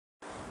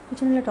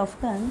পিছনে light off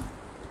কেন?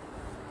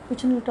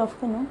 পিছনে লাইট অফ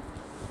কেন?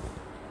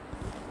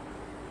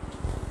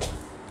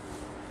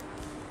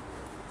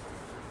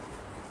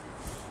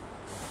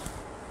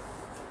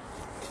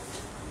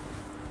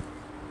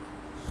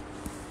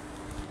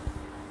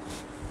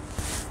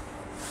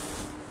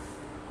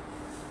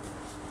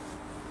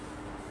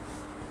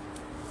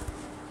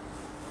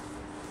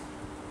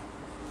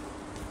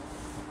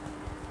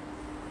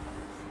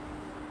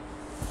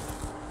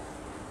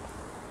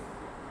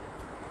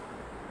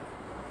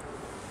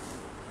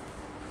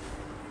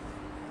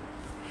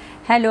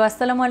 হ্যালো,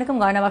 আসসালামু আলাইকুম।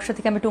 গয়না বাক্স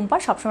থেকে আমি টুম্পা,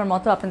 সবসময়ের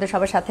মতো আপনাদের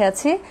সবার সাথে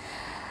আছি।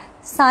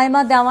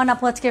 সাইমা দেওয়ান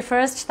আপু আজকে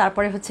ফার্স্ট,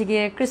 তারপরে হচ্ছে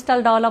গিয়ে ক্রিস্টাল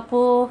ডল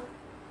আপু,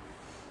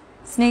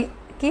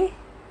 কি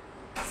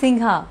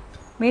সিংহা,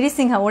 মেরি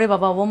সিংহা, ওরে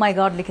বাবা, ও মাই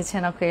গড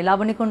লিখেছেন। ওকে,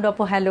 লাবণী কুণ্ডু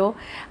আপু হ্যালো।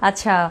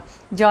 আচ্ছা,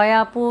 জয়া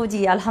আপু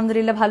জি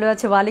আলহামদুলিল্লাহ ভালো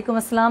আছে। ওয়ালাইকুম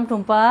আসসালাম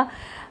টুম্পা।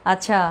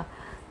 আচ্ছা,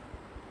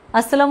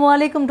 আসসালামু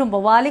আলাইকুম টুম্পা।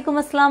 ওয়ালাইকুম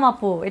আসসালাম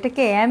আপু, এটা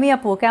কে? এমি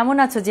আপু, কেমন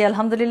আছো? জি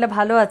আলহামদুলিল্লাহ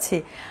ভালো আছি।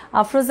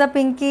 Afroza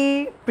Pinki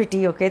pretty,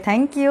 okay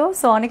thank you.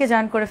 So অনেকে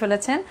জয়েন করে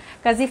ফেলেছেন।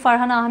 কাজী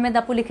ফারহানা আহমেদ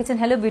আপু লিখেছেন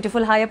হ্যালো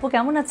বিউটিফুল, হাই আপু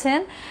কেমন আছেন?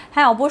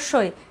 হ্যাঁ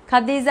অবশ্যই।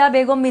 খাদিজা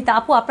বেগম মিতা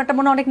আপু, আপনারটা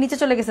মনে অনেক নিচে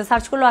চলে গেছে,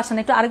 সার্চ করলেও আসেন,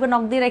 একটু আরেকবার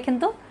নক দিয়ে রাখেন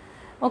তো।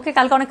 ওকে,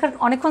 কালকে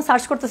অনেকক্ষণ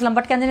সার্চ করতেছিলাম,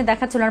 বাট কেন জানি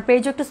দেখাচ্ছিল না,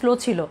 পেজও একটু স্লো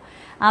ছিল।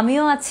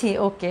 আমিও আছি,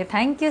 okay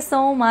thank you so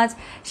much.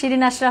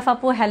 Shirin Ashraf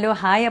আপু হ্যালো,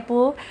 হাই আপু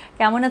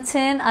কেমন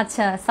আছেন?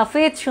 আচ্ছা,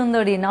 সফেদ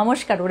সুন্দরী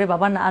নমস্কার, ওরে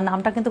বাবা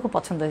নামটা কিন্তু খুব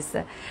পছন্দ হয়েছে।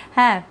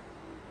 হ্যাঁ,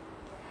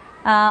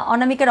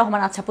 অনামিকা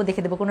রহমান, আচ্ছা আপু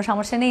দেখে দেবো, কোনো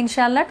সমস্যা নেই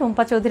ইনশাআল্লাহ।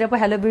 টুম্পা চৌধুরী আপু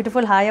হ্যালো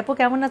বিউটিফুল, হাই আপু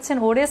কেমন আছেন?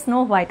 ওরে স্নো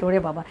হোয়াইট, ওরে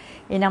বাবা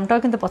এই নামটাও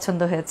কিন্তু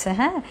পছন্দ হয়েছে।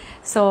 হ্যাঁ,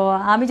 সো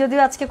আমি যদিও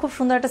আজকে খুব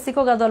সুন্দর একটা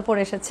সিকো গাদোয়াল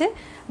পরে এসেছি,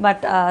 বাট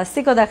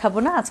সিকো দেখাবো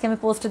না, আজকে আমি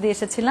পোস্ট দিয়ে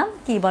এসেছিলাম।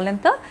 কি বলেন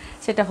তো,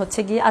 সেটা হচ্ছে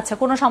গিয়ে, আচ্ছা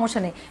কোনো সমস্যা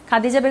নেই।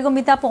 খাদিজা বেগম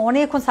মিতা আপু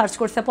অনেকক্ষণ সার্চ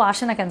করছে, আপু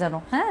আসে না কেন জানো?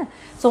 হ্যাঁ,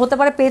 সো হতে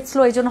পারে পেজ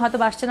স্লো, এই জন্য হয়তো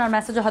আসছে না, আর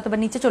মেসেজও হয়তো বা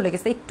নিচে চলে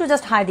গেছে, একটু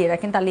জাস্ট হাই দিয়ে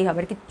রাখেন তাহলেই হবে,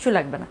 আর কিচ্ছু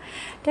লাগবে না,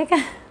 ঠিক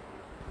আছে?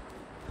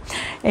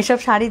 এসব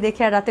শাড়ি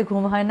দেখে আর রাতে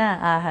ঘুম হয় না,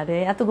 আহারে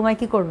এত ঘুমায়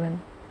কি করবেন?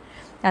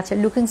 আচ্ছা,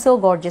 লুকিং সো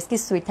গর্জিয়াস, কি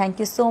sweet, thank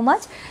you so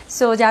much.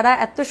 So যারা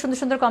এত সুন্দর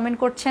সুন্দর কমেন্ট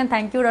করছেন,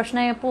 থ্যাংক ইউ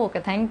রশনাই আপু, okay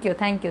thank you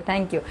thank you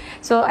thank you.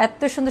 So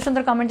এত সুন্দর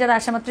সুন্দর কমেন্ট যারা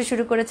আসা মাত্র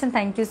শুরু করেছেন,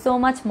 থ্যাংক ইউ সো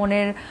মাচ,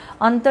 মনের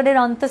অন্তরের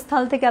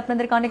অন্তঃস্থল থেকে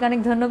আপনাদেরকে অনেক অনেক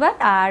ধন্যবাদ।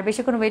 আর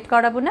বেশিক্ষণ ওয়েট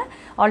করাবো না,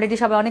 অলরেডি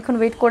সবাই অনেকক্ষণ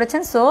ওয়েট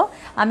করেছেন। সো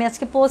আমি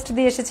আজকে পোস্ট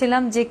দিয়ে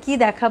এসেছিলাম যে কি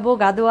দেখাবো,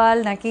 গাদোয়াল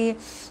নাকি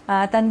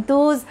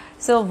তান্তুজ।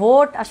 সো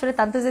ভোট আসলে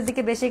তান্তুজের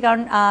দিকে বেশি,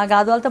 কারণ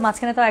গাদোয়াল তো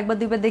মাঝখানে তো একবার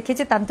দুইবার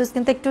দেখিয়েছি, তান্তুজ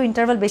কিন্তু একটু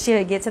ইন্টারভাল বেশি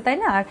হয়ে গিয়েছে, তাই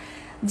না? আর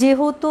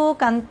যেহেতু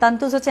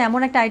তান্তুজ হচ্ছে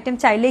এমন একটা আইটেম,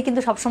 চাইলেই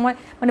কিন্তু সবসময়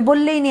মানে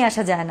বললেই নিয়ে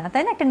আসা যায় না,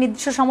 তাই না? একটা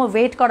নির্দিষ্ট সময়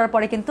ওয়েট করার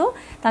পরে কিন্তু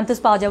তান্তুজ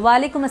পাওয়া যায়।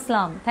 ওয়ালাইকুম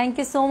আসসালাম, থ্যাংক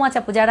ইউ সো মাচ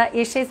আপু, যারা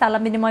এসে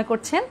সালাম বিনিময়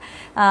করছেন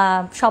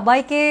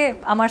সবাইকে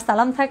আমার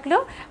সালাম থাকলো।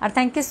 আর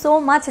থ্যাংক ইউ সো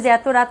মাচ যে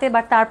এত রাতে,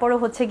 বাট তারপরেও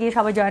হচ্ছে গিয়ে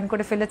সবাই জয়েন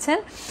করে ফেলেছেন।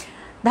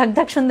 ধাক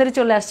ধাক সুন্দরী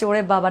চলে আসছে,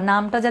 ওরে বাবা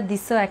নামটা যা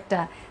দিচ্ছ একটা,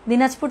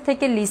 দিনাজপুর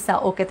থেকে Lisa,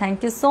 okay thank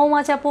you so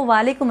much আপু।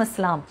 ওয়ালাইকুম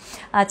আসসালাম।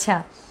 আচ্ছা,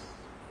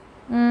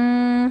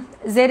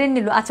 জেরিন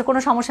নিলু, আচ্ছা কোনো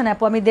সমস্যা নেই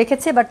আপু, আমি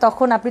দেখেছি, বাট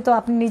তখন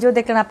আপনি নিজেও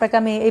দেখলেন, আপনাকে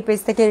আমি এই পেজ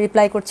থেকে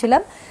রিপ্লাই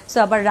করছিলাম। সো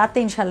আবার রাতে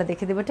ইনশাল্লাহ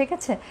দেখে দেবো, ঠিক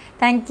আছে?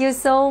 Thank you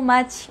so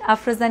much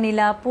Afroza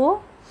নীলা আপু।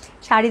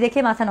 শাড়ি দেখে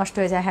মাথা নষ্ট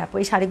হয়ে যায়, হ্যাঁ আপু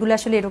এই শাড়িগুলো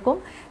আসলে এরকম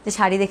যে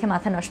শাড়ি দেখে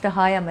মাথা নষ্ট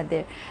হয়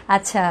আমাদের।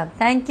 আচ্ছা,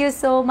 thank you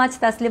so much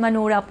Taslima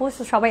নূর আপু।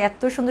 সবাই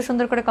এত সুন্দর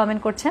সুন্দর করে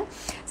কমেন্ট করছেন।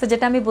 সো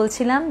যেটা আমি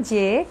বলছিলাম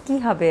যে কি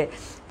হবে,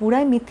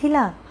 পুরাই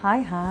মিথিলা, হাই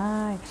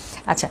হাই।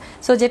 আচ্ছা,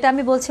 সো যেটা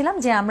আমি বলছিলাম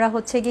যে আমরা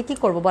হচ্ছে গিয়ে কী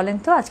করবো বলেন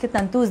তো, আজকে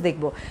তান্তুজ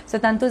দেখবো। সো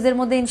তান্তুজের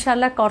মধ্যে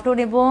ইনশাল্লাহ কটন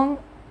এবং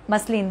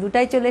মাসলিন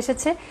দুটাই চলে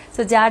এসেছে।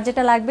 সো যার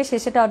যেটা লাগবে সে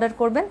সেটা অর্ডার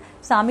করবেন।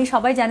 সো আমি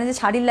সবাই জানি যে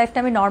শাড়ির লাইফটা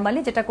আমি নর্মালি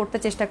যেটা করতে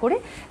চেষ্টা করি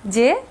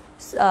যে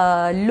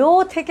লো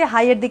থেকে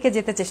হাইয়ের দিকে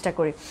যেতে চেষ্টা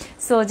করি।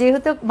 সো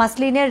যেহেতু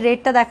মাসলিনের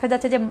রেটটা দেখা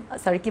যাচ্ছে যে,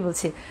 সরি কি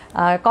বলছি,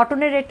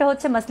 কটনের রেটটা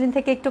হচ্ছে মাসলিন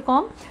থেকে একটু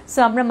কম। সো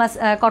আমরা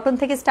কটন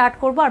থেকে স্টার্ট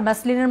করব, আর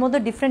মাসলিনের মধ্যে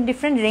ডিফারেন্ট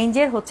ডিফারেন্ট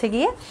রেঞ্জের হচ্ছে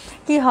গিয়ে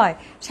কি হয়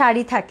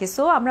শাড়ি থাকে।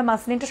 সো আমরা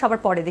মাসলিনটা সবার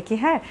পরে দেখি।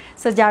 হ্যাঁ,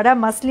 সো যারা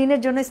মাসলিনের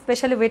জন্য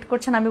স্পেশালি ওয়েট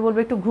করছেন, আমি বলবো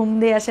একটু ঘুম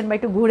দিয়ে আসেন বা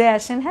একটু ঘুরে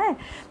আসেন। হ্যাঁ,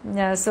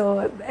 সো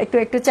একটু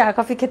একটু চা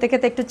কফি খেতে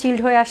খেতে একটু চিল্ড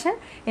হয়ে আসেন,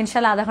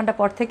 ইনশাল্লাহ আধা ঘন্টা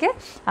পর থেকে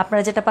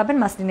আপনারা যেটা পাবেন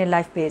মাসলিনের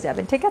লাইফ পেয়ে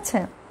যাবেন, ঠিক আছে?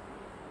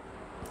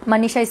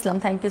 মানিশা ইসলাম,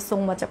 থ্যাংক ইউ সো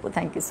মাচ আপু,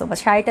 থ্যাংক ইউ সো মাচ।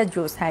 শাড়িটা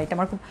জোস, হ্যাঁ এটা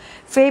আমার খুব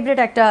ফেভারিট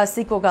একটা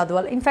সিকো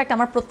গাদোয়াল, ইনফ্যাক্ট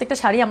আমার প্রত্যেকটা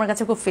শাড়ি আমার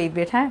কাছে খুব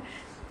ফেভারিট। হ্যাঁ,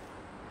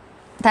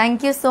 থ্যাংক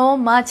ইউ সো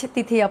মাচ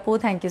তিথি আপু,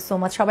 থ্যাংক ইউ সো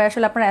মাচ। সবাই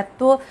আসলে আপনারা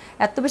এত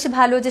এত বেশি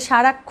ভালো যে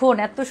সারাক্ষণ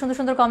এত সুন্দর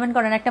সুন্দর কমেন্ট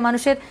করেন, একটা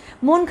মানুষের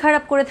মন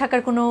খারাপ করে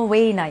থাকার কোনো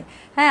ওয়েই নাই।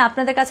 হ্যাঁ,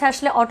 আপনাদের কাছে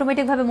আসলে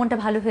অটোমেটিকভাবে মনটা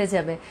ভালো হয়ে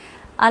যাবে।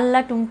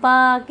 আল্লাহ টুম্পা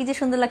কি যে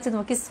সুন্দর লাগছে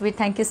তোমাকে, sweet,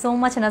 thank you so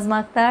much. Nazma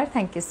Akter,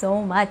 thank you so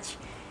much.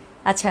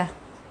 আচ্ছা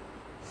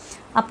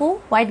আপু,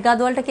 হোয়াইট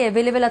গাদোয়ালটা কি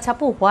অ্যাভেলেবেল আছে?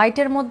 আপু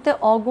হোয়াইটের মধ্যে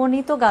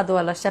অগণিত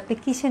গাদোয়াল আসছে, আপনি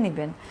কিসে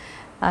নেবেন?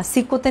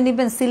 সিকোতে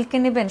নেবেন, সিল্কে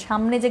নেবেন,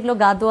 সামনে যেগুলো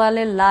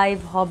গাদোয়ালের লাইভ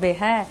হবে,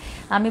 হ্যাঁ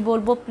আমি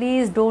বলবো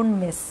প্লিজ ডোন্ট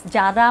মিস।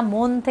 যারা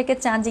মন থেকে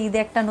চান যে ঈদে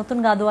একটা নতুন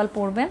গাদোয়াল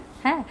পরবেন,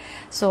 হ্যাঁ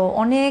সো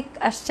অনেক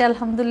আসছে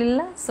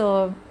আলহামদুলিল্লাহ, so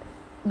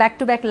back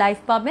to back live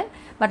পাবেন,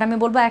 বাট আমি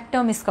বলবো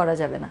একটাও মিস করা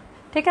যাবে না,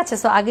 ঠিক আছে।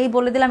 সো আগেই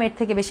বলে দিলাম, এর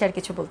থেকে বেশি আর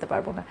কিছু বলতে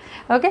পারবো না।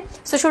 ওকে,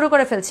 সো শুরু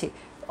করে ফেলছি।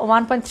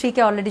 1.3K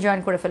অলরেডি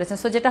জয়েন করে ফেলেছেন।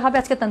 সো যেটা হবে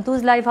আজকে তান্তুজ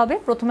লাইভ হবে।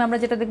 প্রথমে আমরা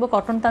যেটা দেখবো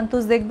কটন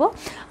তান্তুজ দেখবো,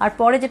 আর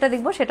পরে যেটা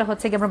দেখবো সেটা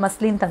হচ্ছে কি আমরা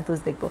মাসলিন তান্তুজ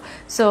দেখবো।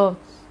 সো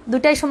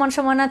দুটাই সমান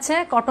সমান আছে।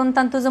 কটন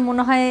তান্তুজে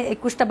মনে হয়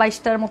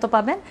 21-22টার মতো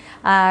পাবেন,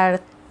 আর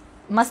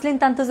মাসলিন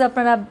তান্তুজে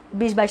আপনারা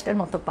 20-22টার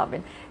মতো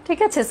পাবেন। ঠিক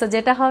আছে। সো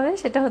যেটা হবে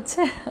সেটা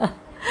হচ্ছে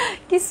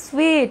কি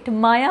সুইট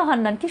মায়া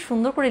হান্নান, কি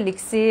সুন্দর করে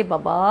লিখছে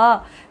বাবা,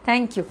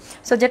 থ্যাংক ইউ।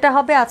 সো যেটা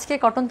হবে আজকে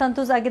কটন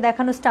তান্তুজ আগে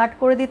দেখানো স্টার্ট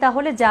করে দিই,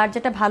 তাহলে যার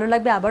যেটা ভালো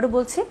লাগবে, আবারও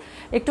বলছি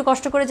একটু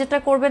কষ্ট করে যেটা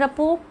করবেন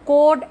আপু,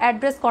 কোড,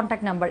 অ্যাড্রেস,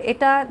 কন্ট্যাক্ট নাম্বার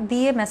এটা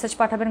দিয়ে মেসেজ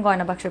পাঠাবেন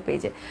গয়না বাক্স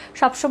পেজে।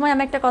 সবসময়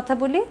আমি একটা কথা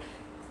বলি,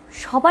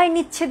 সবাই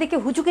নিচ্ছে দেখে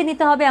হুজুকে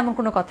নিতে হবে এমন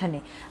কোনো কথা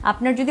নেই।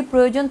 আপনার যদি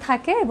প্রয়োজন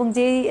থাকে এবং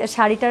যেই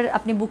শাড়িটার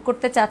আপনি বুক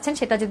করতে চাচ্ছেন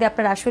সেটা যদি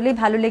আপনার আসলেই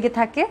ভালো লেগে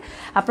থাকে,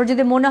 আপনার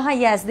যদি মনে হয়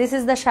yes this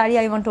is the sari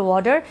I want to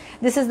order,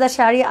 this is the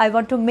sari I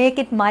want to make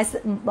it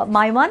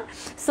my one,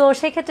 so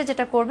সেক্ষেত্রে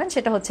যেটা করবেন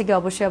সেটা হচ্ছে কি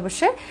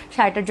অবশ্যই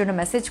শাড়িটার জন্য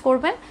মেসেজ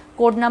করবেন,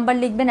 কোড নাম্বার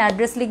লিখবেন,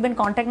 অ্যাড্রেস লিখবেন,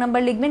 কন্ট্যাক্ট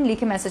নাম্বার লিখবেন,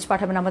 লিখে মেসেজ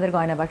পাঠাবেন আমাদের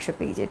গয়না বাক্স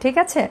পেজে। ঠিক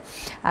আছে।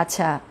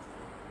 আচ্ছা,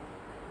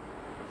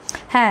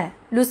 হ্যাঁ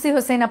লুসি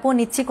হোসেন আপু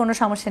নিচ্ছি, কোনো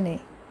সমস্যা নেই।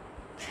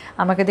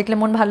 আমাকে দেখলে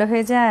মন ভালো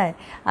হয়ে যায়।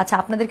 আচ্ছা,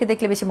 আপনাদেরকে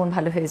দেখলে বেশি মন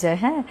ভালো হয়ে যায়।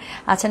 হ্যাঁ,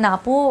 আচ্ছা না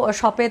আপু,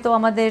 শপে তো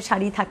আমাদের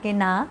শাড়ি থাকে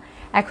না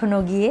এখনও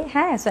গিয়ে।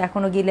 হ্যাঁ, সো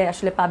এখনও গেলে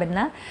আসলে পাবেন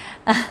না।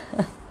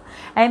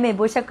 এই মেয়ে,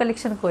 বৈশাখ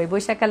কালেকশন কই?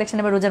 বৈশাখ কালেকশন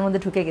এবার রোজার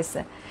মধ্যে ঢুকে গেছে।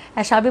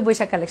 হ্যাঁ, সবই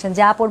বৈশাখ কালেকশন,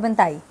 যা পড়বেন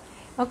তাই।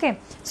 ওকে,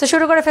 সো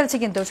শুরু করে ফেলছি।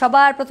 কিন্তু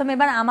সবার প্রথমে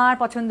এবার আমার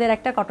পছন্দের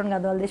একটা কটন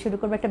গাদোয়াল দিয়ে শুরু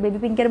করবো, একটা বেবি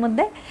পিঙ্কের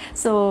মধ্যে।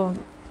 সো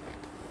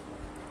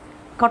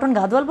কটন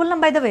গাদোয়াল বললাম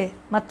বাই দ্য ওয়ে,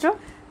 মাত্র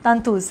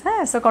তান্তুজ।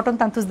 হ্যাঁ, সো কটন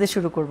তান্তুজ দিয়ে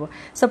শুরু করবো।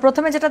 সো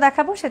প্রথমে যেটা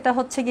দেখাবো সেটা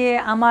হচ্ছে গিয়ে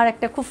আমার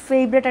একটা খুব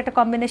ফেভারিট একটা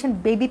কম্বিনেশন,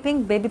 বেবি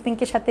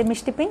পিঙ্কের সাথে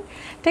মিষ্টি পিঙ্ক।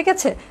 ঠিক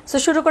আছে। সো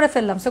শুরু করে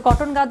ফেললাম। সো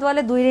কটন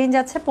গাদোয়ালে 2 রেঞ্জ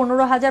আছে,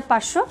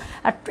 15,500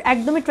 আর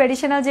একদমই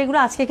ট্রেডিশনাল যেগুলো।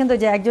 আজকে কিন্তু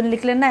যে একজন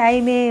লিখলেন না এই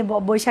মেয়ে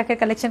বৈশাখের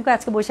কালেকশন করে,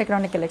 আজকে বৈশাখের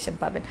অনেক কালেকশন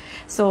পাবেন।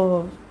 সো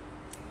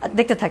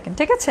দেখতে থাকেন।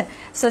 ঠিক আছে।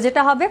 সো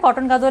যেটা হবে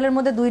কটন গাদোয়ালের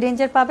মধ্যে 2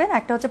 রেঞ্জের পাবেন,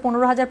 একটা হচ্ছে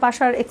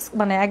 15,500 আর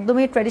মানে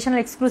একদমই ট্র্যাডিশনাল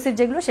এক্সক্লুসিভ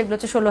যেগুলো সেগুলো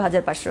হচ্ছে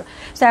 16,500।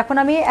 সো এখন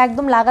আমি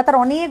একদম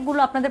লাগাতার অনেকগুলো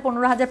আপনাদের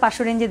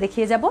 15,500 রেঞ্জে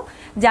দেখিয়ে যাব।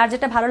 যার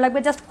যেটা ভালো লাগবে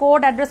just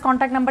code, address,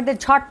 contact number দিয়ে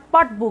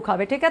ঝটপট বুক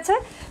হবে। ঠিক আছে।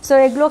 সো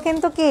এগুলো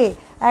কিন্তু কি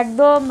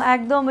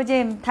একদম ওই যে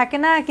থাকে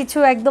না কিছু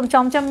একদম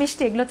চমচম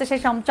মিষ্টি, এগুলো তো সেই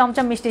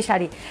চমচম মিষ্টি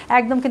শাড়ি,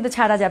 একদম কিন্তু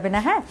ছাড়া যাবে না।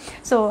 হ্যাঁ,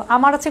 সো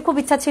আমার হচ্ছে খুব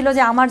ইচ্ছা ছিল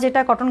যে আমার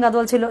যেটা কটন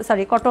গাদোয়াল ছিল,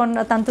 সরি কটন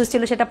তান্তুজ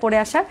ছিল সেটা পরে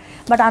আসার,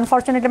 বাট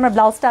আনফর্চুনেটলি আমার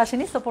ব্লাউজটা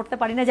আসেনি, সো পড়তে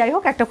পারি না। যাই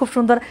হোক, একটা খুব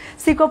সুন্দর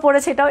সিকো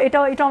পরেছে,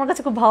 এটাও আমার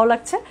কাছে খুব ভালো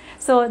লাগছে।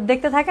 সো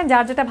দেখতে থাকেন,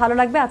 যার যেটা ভালো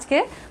লাগবে আজকে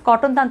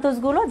cotton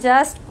তান্তুজগুলো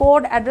just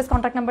code, address,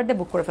 contact number দিয়ে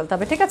বুক করে ফেলতে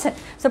হবে। ঠিক আছে।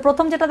 সো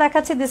প্রথম যেটা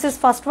দেখাচ্ছি, দিস ইজ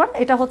ফার্স্ট ওয়ান।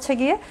 এটা হচ্ছে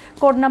গিয়ে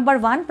কোড নাম্বার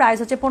 1, প্রাইস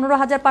হচ্ছে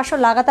 15,500।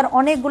 লাগাতার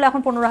অনেকগুলো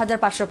এখন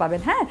 15,500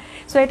 পাবেন। হ্যাঁ,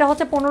 সো এটা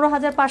হচ্ছে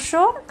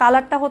 15,500।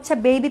 কালারটা হচ্ছে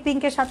বেবি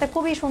পিঙ্কের সাথে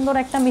খুবই সুন্দর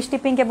একটা মিষ্টি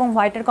পিঙ্ক এবং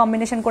হোয়াইটের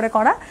কম্বিনেশন করে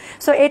করা।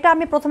 সো এটা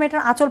আমি প্রথমে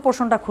এটার আঁচল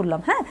পোর্শনটা খুললাম।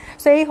 হ্যাঁ,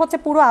 সো এই হচ্ছে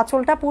পুরো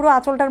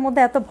আঁচলটার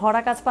মধ্যে এত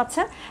ভরা কাজ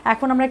পাচ্ছেন।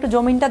 এখন আমরা একটু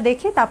জমিনটা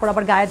দেখি, তারপর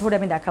আবার গায়ে ধরে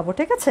আমি দেখাবো।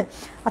 ঠিক আছে।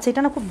 আচ্ছা,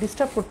 এটা না খুব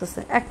ডিস্টার্ব করতেছে,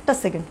 একটা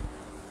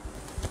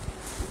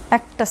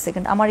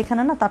সেকেন্ড। আমার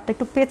এখানে না তারটা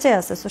একটু পেঁচে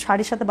আছে, সো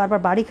শাড়ির সাথে বারবার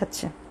বাড়ি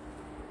খাচ্ছে।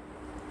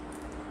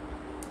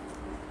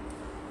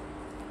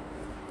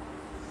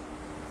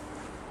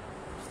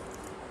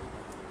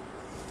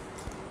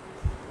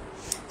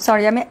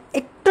 সরি, আমি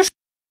একটু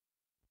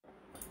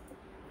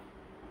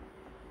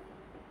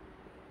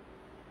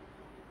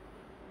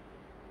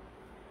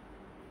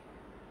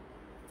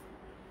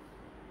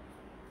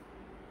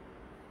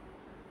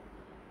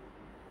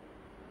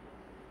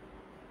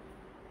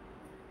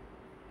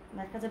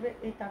দেখা যাবে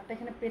এই তারটা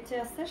এখানে পেঁচে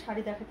আসছে।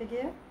 শাড়ি দেখাতে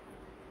গিয়ে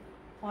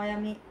হয়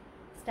আমি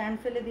স্ট্যান্ড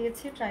ফেলে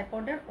দিয়েছি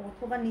ট্রাইপডের,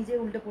 অথবা নিজে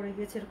উল্টে পড়ে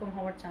গিয়েছে, এরকম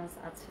হওয়ার চান্স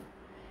আছে।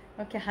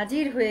 ওকে,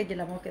 হাজির হয়ে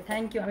গেলাম। ওকে,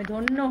 থ্যাংক ইউ, আমি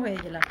ধন্য হয়ে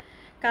গেলাম।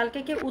 কালকে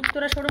কি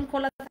উত্তরা শোরুম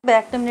খোলা থাকবে?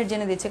 একটা মিনিট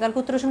জেনে দিচ্ছে, কালকে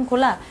উত্তরা শোরুম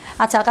খোলা?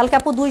 আচ্ছা, কালকে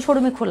আপু 2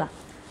 শোরুমই খোলা,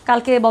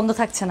 কালকে বন্ধ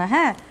থাকছে না।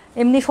 হ্যাঁ,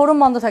 এমনি শোরুম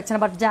বন্ধ থাকছে না,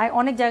 বাট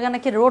অনেক জায়গা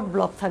নাকি রোড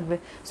ব্লক থাকবে।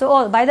 সো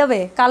বাই দ্য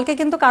ওয়ে, কালকে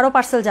কিন্তু কারো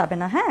পার্সেল যাবে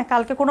না। হ্যাঁ,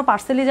 কালকে কোনো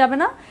পার্সেলই যাবে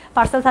না,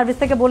 পার্সেল সার্ভিস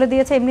থেকে বলে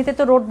দিয়েছে। এমনিতে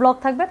তো রোড ব্লক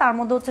থাকবে, তার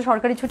মধ্যে হচ্ছে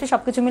সরকারি ছুটি,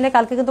 সব কিছু মিলে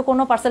কালকে কিন্তু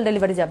কোনো পার্সেল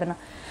ডেলিভারি যাবে না।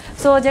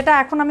 সো যেটা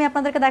এখন আমি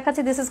আপনাদেরকে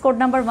দেখাচ্ছি, this is code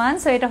number 1।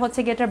 So এটা হচ্ছে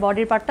গেটের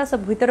বডির পার্টটা। সো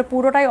ভিতরে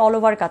পুরোটাই অল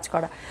ওভার কাজ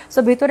করা। সো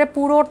ভিতরে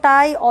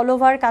পুরোটাই অল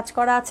ওভার কাজ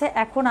করা আছে।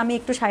 এখন আমি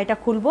একটু শাড়িটা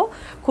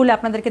খুলে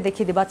আপনাদেরকে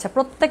দেখিয়ে দেবো। আচ্ছা,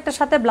 প্রত্যেকটার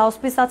সাথে ব্লাউজ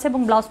পিস আছে,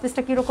 এবং ব্লাউজ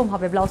পিসটা কীরকম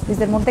হবে, ব্লাউজ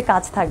পিসের মধ্যে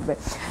কাজ থাকবে।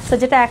 সো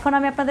যেটা এখন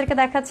আমি আপনাদেরকে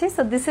দেখাচ্ছি,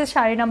 so this is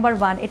sari number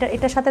 1।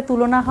 এটার সাথে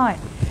তুলনা হয়?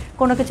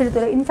 কোনো কিছুর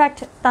ভিতরে। ইনফ্যাক্ট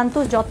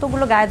তান্তুজ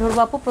যতগুলো গায়ে ধরবো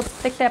আপু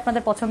প্রত্যেকটাই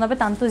আপনাদের পছন্দ হবে,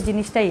 তান্তুজ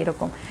জিনিসটাই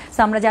এরকম। সো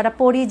আমরা যারা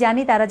পরি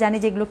জানি তারা জানি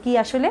যে এগুলো কী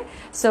আসলে।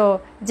 সো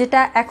যেটা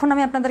এখন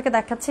আমি আপনাদেরকে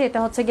দেখাচ্ছি এটা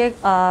হচ্ছে গিয়ে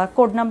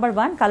কোড নাম্বার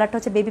 1, কালারটা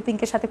হচ্ছে বেবি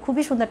পিঙ্কের সাথে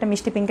খুবই সুন্দর একটা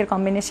মিষ্টি পিঙ্কের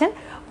কম্বিনেশন,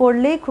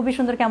 পরলেই খুবই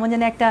সুন্দর, কেমন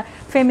যেন একটা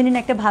ফেমিনিন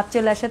একটা ভাব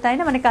চলে আসে, তাই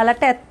না? মানে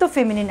কালারটা এত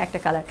ফেমিনিন একটা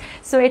কালার।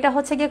 সো এটা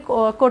হচ্ছে গিয়ে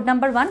কোড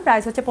নাম্বার 1,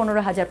 প্রাইস হচ্ছে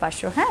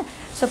 15,500। হ্যাঁ,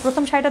 সো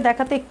প্রথম শাড়িটা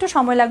দেখাতে একটু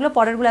সময় লাগলো,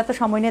 পরেরগুলো এত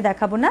সময় নিয়ে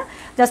দেখাবো না,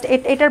 জাস্ট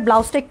এটার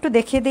ব্লাউজটা একটু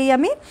দেখিয়ে দিই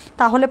আমি,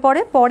 তাহলে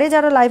পরে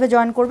যারা লাইভে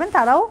জয়েন করবেন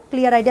তারাও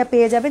ক্লিয়ার আইডিয়া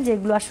পেয়ে যাবেন যে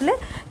এগুলো আসলে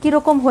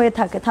কীরকম হয়ে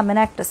থাকে। থামেন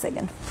একটা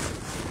সেকেন্ড।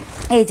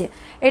 এই যে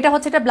এটা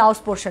হচ্ছে এটা ব্লাউজ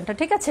পোর্শনটা,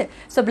 ঠিক আছে?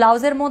 সো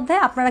ব্লাউজের মধ্যে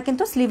আপনারা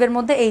কিন্তু স্লিভের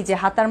মধ্যে এই যে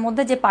হাতার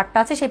মধ্যে যে পাটটা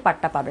আছে সেই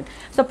পাটটা পাবেন।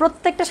 সো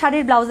প্রত্যেকটা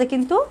শাড়ির ব্লাউজে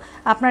কিন্তু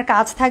আপনার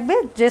কাজ থাকবে,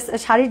 ড্রেস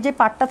শাড়ির যে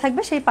পাটটা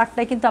থাকবে সেই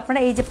পাটটাই কিন্তু আপনারা,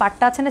 এই যে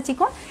পাটটা আছে না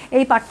চিকন,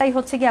 এই পাটটাই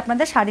হচ্ছে কি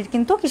আপনাদের শাড়ির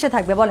কিন্তু কিসে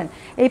থাকবে বলেন,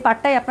 এই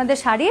পাটটাই আপনাদের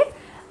শাড়ির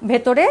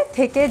ভেতরে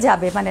থেকে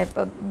যাবে, মানে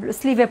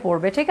স্লিভে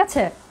পড়বে, ঠিক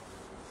আছে?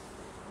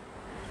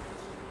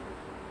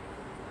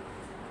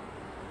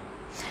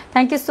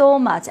 Thank you so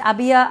much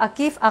Abia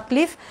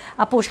আকলিফ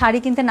আপু, শাড়ি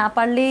কিনতে না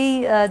পারলেই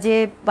যে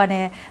মানে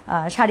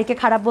শাড়িকে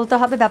খারাপ বলতে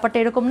হবে ব্যাপারটা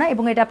এরকম না,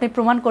 এবং এটা আপনি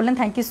প্রমাণ করলেন।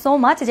 থ্যাংক ইউ সো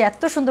মাচ যে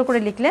এত সুন্দর করে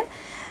লিখলেন।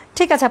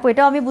 ঠিক আছে আপু,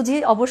 এটাও আমি বুঝি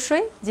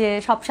অবশ্যই যে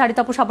সব শাড়ি তো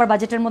আপু সবার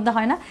বাজেটের মধ্যে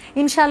হয় না।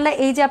 ইনশাল্লাহ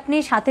এই যে আপনি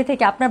সাথে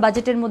থেকে আপনার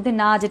বাজেটের মধ্যে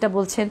না যেটা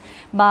বলছেন,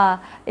 বা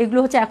এগুলো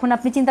হচ্ছে এখন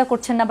আপনি চিন্তা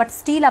করছেন না, বাট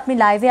স্টিল আপনি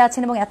লাইভে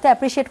আছেন এবং এত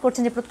অ্যাপ্রিসিয়েট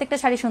করছেন যে প্রত্যেকটা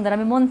শাড়ি সুন্দর,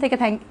 আমি মন থেকে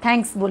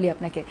থ্যাঙ্কস বলি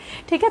আপনাকে,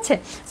 ঠিক আছে?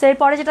 সো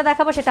এরপরে যেটা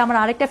দেখাবো সেটা আমার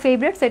আরেকটা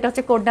ফেভারিট, সেটা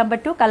হচ্ছে কোড নাম্বার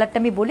 2, কালারটা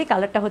আমি বলি,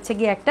 কালারটা হচ্ছে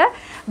গিয়ে একটা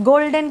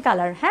গোল্ডেন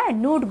কালার, হ্যাঁ,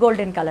 নুড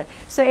গোল্ডেন কালার।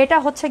 সো এটা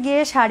হচ্ছে গিয়ে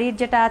শাড়ির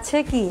যেটা আছে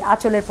কি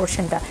আঁচলের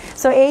পোর্শনটা।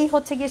 সো এই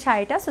হচ্ছে গিয়ে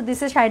শাড়িটা। So this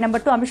is sari number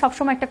 2। আমি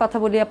সবসময় একটা কথা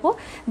বলি আপু,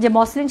 যে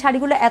মসলিন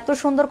শাড়িগুলো এত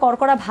সুন্দর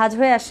করকরা ভাঁজ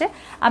হয়ে আসে,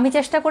 আমি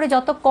চেষ্টা করি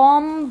যত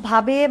কম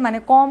ভাবে মানে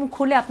কম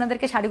খুলে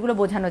আপনাদেরকে শাড়িগুলো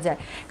বোঝানো যায়,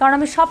 কারণ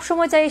আমি সব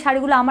সময় চাই এই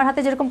শাড়িগুলো আমার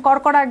হাতে যেরকম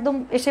করকরা একদম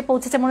এসে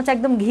পৌঁছেছে, মনে হচ্ছে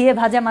একদম ঘিয়ে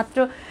ভাজা মাত্র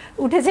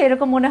উঠেছে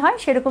এরকম মনে হয়,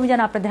 সেরকমই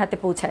যেন আপনাদের হাতে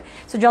পৌঁছায়।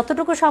 সো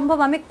যতটুকু সম্ভব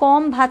আমি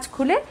কম ভাঁজ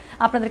খুলে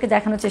আপনাদেরকে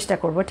দেখানোর চেষ্টা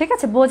করব, ঠিক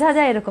আছে? বোঝা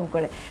যায় এরকম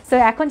করে। সো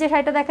এখন যে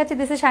শাড়িটা দেখাচ্ছি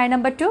this is sari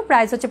number 2,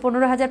 price হচ্ছে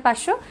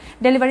 15,500।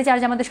 ডেলিভারি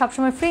চার্জ আমাদের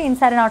সবসময় free,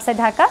 inside and outside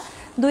Dhaka.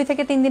 2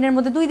 থেকে 3 দিনের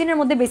মধ্যে, 2 দিনের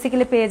মধ্যে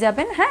বেসিক্যালি পেয়ে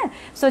যাবেন। হ্যাঁ,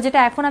 সো যেটা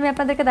এখন আমি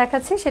আপনাদেরকে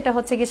দেখাচ্ছি সেটা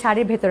হচ্ছে কি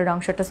শাড়ির ভেতরের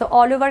অংশটা। সো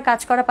অল ওভার কাজ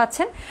করা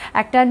পাচ্ছেন,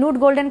 একটা নুড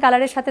গোল্ডেন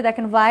কালারের সাথে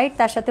দেখেন হোয়াইট,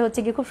 তার সাথে হচ্ছে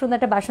কি খুব সুন্দর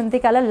একটা বাসন্তী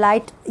কালার,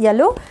 লাইট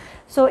ইয়েলো।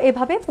 সো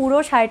এভাবে পুরো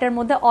শাড়িটার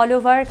মধ্যে অল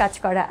ওভার কাজ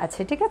করা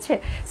আছে, ঠিক আছে?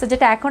 সো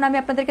যেটা এখন আমি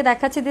আপনাদেরকে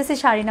দেখাচ্ছি this is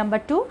sari number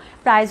 2,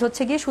 price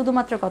হচ্ছে গিয়ে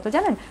শুধুমাত্র কত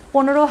জানেন,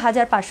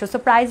 15,500। সো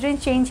প্রাইস রেঞ্জ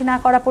চেঞ্জ না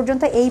করা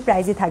পর্যন্ত এই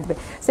প্রাইসই থাকবে।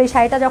 সো এই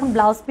শাড়িটা যখন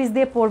ব্লাউজ পিস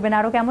দিয়ে পরবেন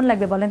আরও কেমন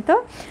লাগবে বলেন তো?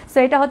 সো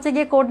এটা হচ্ছে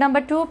গিয়ে কোড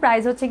নাম্বার 2,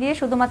 প্রাইস হচ্ছে গিয়ে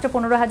শুধুমাত্র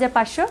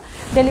 15,500।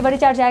 ডেলিভারি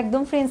চার্জ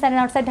একদম free, inside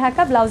and outside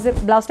Dhaka.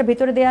 ব্লাউজটা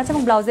ভিতরে দেওয়া আছে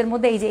এবং ব্লাউজের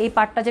মধ্যে এই যে এই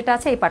পার্টটা যেটা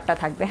আছে এই পার্টটা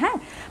থাকবে। হ্যাঁ,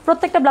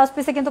 প্রত্যেকটা ব্লাউজ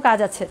পিসে কিন্তু কাজ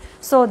আছে।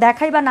 সো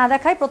দেখাই বা না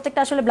দেখাই, প্রত্যেকটা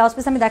আসলে ব্লাউজ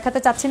পিস আমি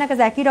দেখাতে চাচ্ছি না, কাজ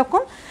একই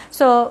রকম।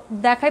 সো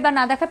দেখাই বা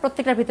না দেখাই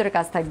প্রত্যেকটার ভিতরে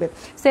কাজ থাকবে।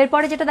 সো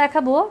এরপরে যেটা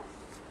দেখাবো,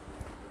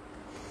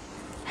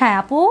 হ্যাঁ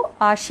আপু,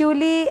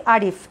 শিউলি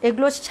আরিফ,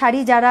 এগুলো শাড়ি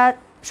যারা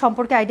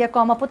সম্পর্কে আইডিয়া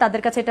কম আপু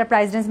তাদের কাছে এটার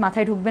প্রাইস রেঞ্জ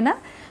মাথায় ঢুকবে না।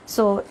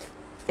 সো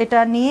এটা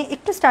নিয়ে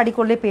একটু স্টাডি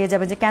করলে পেয়ে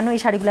যাবে যে কেন এই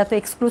শাড়িগুলো এত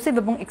এক্সক্লুসিভ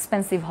এবং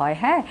এক্সপেন্সিভ হয়।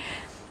 হ্যাঁ,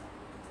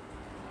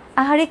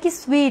 আরে কি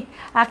সুইট,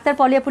 আক্তার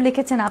পলি আপু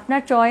লিখেছেন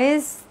আপনার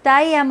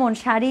চয়েসটাই এমন,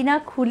 শাড়ি না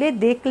খুলে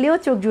দেখলেও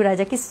চোখ জুড়ায়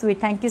যায়, কি sweet,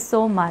 thank you so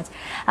much.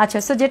 আচ্ছা,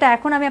 সো যেটা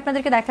এখন আমি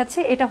আপনাদেরকে দেখাচ্ছি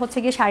এটা হচ্ছে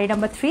গিয়ে শাড়ি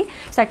নাম্বার 3।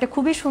 সো একটা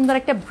খুবই সুন্দর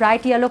একটা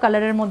ব্রাইট ইয়েলো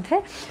কালারের মধ্যে।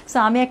 সো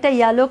আমি একটা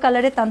ইয়েলো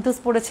কালারের তান্তুস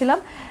পরেছিলাম,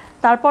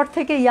 তারপর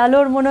থেকে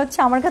ইয়ালোর মনে হচ্ছে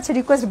আমার কাছে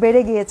রিকোয়েস্ট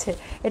বেড়ে গিয়েছে।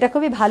 এটা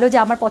খুবই ভালো যে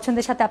আমার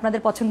পছন্দের সাথে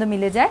আপনাদের পছন্দ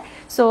মিলে যায়।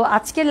 সো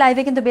আজকের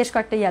লাইভে কিন্তু বেশ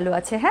কয়েকটা ইয়েলো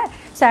আছে। হ্যাঁ,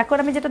 সো এখন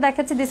আমি যেটা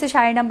দেখাচ্ছি this is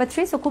sari number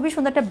 3। So খুবই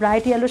সুন্দর একটা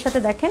ব্রাইট ইয়েলোর সাথে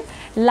দেখেন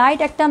লাইট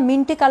একটা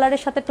মিন্টি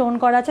কালারের সাথে টোন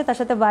করা আছে, তার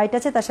সাথে হোয়াইট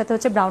আছে, তার সাথে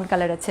হচ্ছে ব্রাউন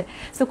কালার আছে।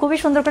 সো খুবই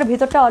সুন্দর করে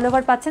ভিতরটা অল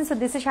ওভার পাচ্ছেন। So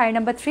this is sari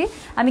number 3।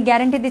 আমি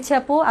গ্যারান্টি দিচ্ছি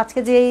আপু আজকে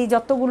যে এই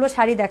যতগুলো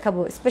শাড়ি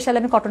দেখাবো, স্পেশালি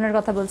আমি কটনের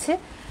কথা বলছি,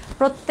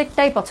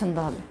 প্রত্যেকটাই পছন্দ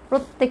হবে,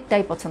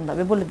 প্রত্যেকটাই পছন্দ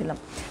হবে বলে দিলাম।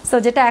 সো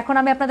যেটা এখন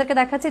আমি আপনাদেরকে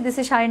দেখাচ্ছি this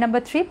is sari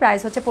number 3,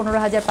 price হচ্ছে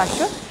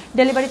 15,500।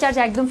 ডেলিভারি চার্জ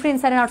একদম free,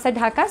 inside and outside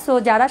Dhaka. So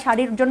যারা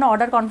শাড়ির জন্য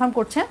অর্ডার কনফার্ম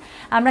করছেন,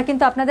 আমরা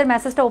কিন্তু আপনাদের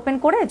মেসেজটা ওপেন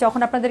করে যখন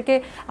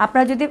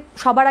আপনারা যদি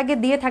সবার আগে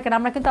দিয়ে থাকেন,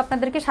 আমরা কিন্তু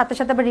আপনাদেরকে সাথে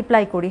সাথে আবার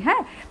রিপ্লাই করি।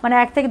 হ্যাঁ, মানে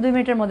 1 থেকে 2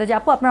 মিনিটের মধ্যে যে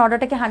আপু আপনার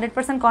অর্ডারটা কি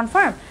 100%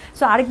 কনফার্ম।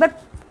 সো আরেকবার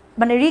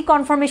মানে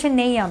রিকনফার্মেশন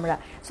নেই আমরা।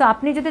 সো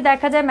আপনি যদি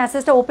দেখা যায়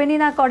মেসেজটা ওপেনই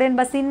না করেন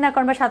বা সিন না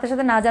করেন বা সাথে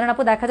সাথে না জানান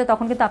আপু, দেখা যায়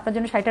তখন কিন্তু আপনার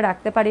জন্য শাড়িটা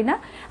রাখতে পারি না।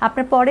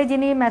 আপনার পরে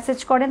যিনি মেসেজ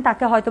করেন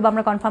তাকে হয়তো বা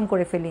আমরা কনফার্ম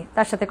করে ফেলি,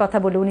 তার সাথে কথা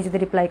বলে উনি যদি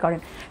রিপ্লাই করেন।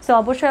 সো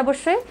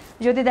অবশ্যই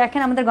যদি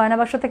দেখেন আমাদের গয়না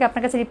বাক্স থেকে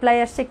আপনার কাছে রিপ্লাই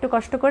আসছে, একটু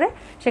কষ্ট করে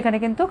সেখানে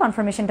কিন্তু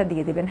কনফার্মেশনটা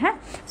দিয়ে দিবেন। হ্যাঁ,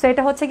 সো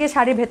এটা হচ্ছে গিয়ে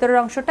শাড়ির ভেতরের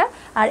অংশটা,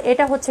 আর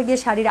এটা হচ্ছে গিয়ে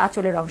শাড়ির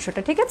আঁচলের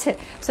অংশটা, ঠিক আছে?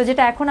 সো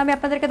যেটা এখন আমি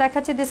আপনাদেরকে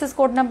দেখাচ্ছি this is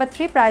code number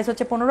 3, price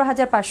হচ্ছে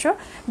 15,500।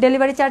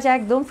 ডেলিভারি চার্জ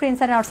একদম free,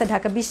 inside and outside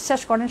Dhaka.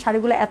 বিশ্বাস করেন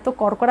শাড়িগুলো এত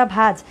করকরা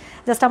ভাজ,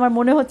 জাস্ট আমার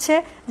মনে হচ্ছে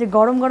যে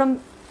গরম গরম,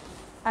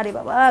 আরে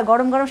বাবা,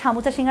 গরম গরম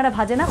সামুচা সিঙ্গারা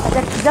ভাজে না,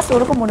 জাস্ট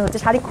ওরকম মনে হচ্ছে।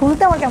 শাড়ি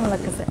খুলতে আমার কেমন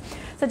লাগতেছে।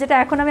 সো যেটা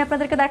এখন আমি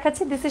আপনাদেরকে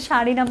দেখাচ্ছি, this is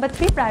sari number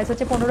 3, price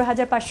হচ্ছে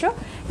 15,500,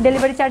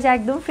 ডেলিভারি চার্জ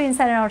একদম free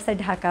inside and outside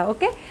Dhaka.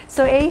 Okay,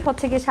 so এই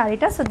হচ্ছে গিয়ে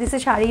শাড়িটা। So this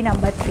is sari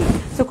number 3।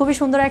 So খুবই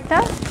সুন্দর একটা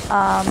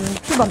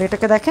কী বলে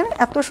এটাকে, দেখেন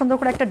এত সুন্দর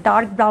করে একটা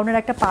ডার্ক ব্রাউনের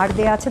একটা পাড়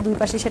দেওয়া আছে, দুই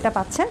পাশে সেটা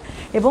পাচ্ছেন,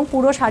 এবং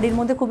পুরো শাড়ির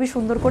মধ্যে খুবই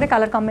সুন্দর করে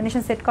কালার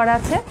কম্বিনেশন সেট করা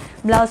আছে,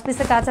 ব্লাউজ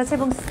পিসে কাজ আছে,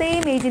 এবং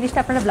সেম এই জিনিসটা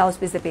আপনারা ব্লাউজ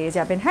পিসে পেয়ে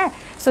যাবেন। হ্যাঁ,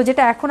 সো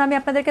যেটা এখন আমি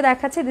আপনাদেরকে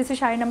দেখাচ্ছি, this is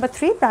sari number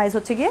 3, price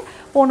হচ্ছে গিয়ে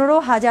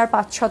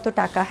 15,500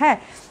 টাকা। হ্যাঁ,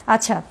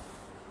 আচ্ছা,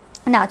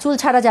 না চুল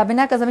ছাড়া যাবে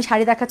না, কাজ আমি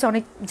শাড়ি দেখাচ্ছি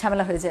অনেক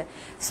ঝামেলা হয়ে যায়।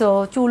 সো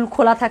চুল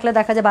খোলা থাকলে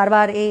দেখা যায়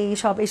বারবার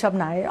এইসব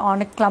না,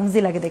 অনেক ক্লামজি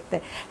লাগে দেখতে।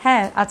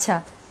 হ্যাঁ, আচ্ছা,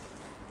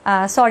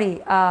 সরি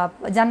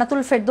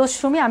জান্নাতুল ফেরদৌস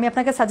সুমি, আমি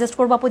আপনাকে সাজেস্ট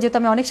করবো আপু, যেহেতু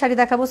আমি অনেক শাড়ি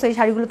দেখাবো, সো এই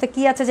শাড়িগুলোতে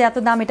কী আছে যে এত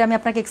দাম, এটা আমি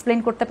আপনাকে এক্সপ্লেন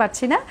করতে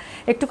পারছি না।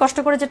 একটু কষ্ট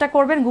করে যেটা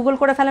করবেন, গুগল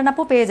করে ফেলেন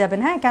আপু, পেয়ে যাবেন।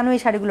 হ্যাঁ, কেন এই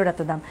শাড়িগুলোর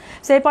এত দাম।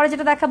 সো এরপরে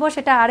যেটা দেখাবো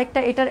সেটা আরেকটা,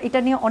 এটা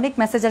নিয়ে অনেক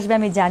মেসেজ আসবে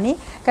আমি জানি,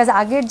 কাজ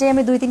আগের যে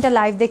আমি 2-3টা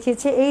লাইভ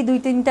দেখিয়েছি, এই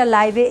 2-3টা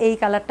লাইভে এই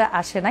কালারটা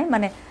আসে নাই,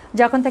 মানে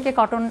যখন থেকে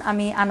কটন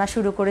আমি আনা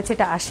শুরু করেছি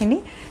এটা আসেনি।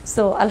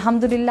 সো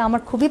আলহামদুলিল্লাহ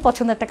আমার খুবই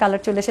পছন্দের একটা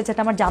কালার চলে এসেছে,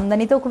 এটা আমার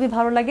জামদানিতেও খুবই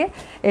ভালো লাগে,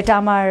 এটা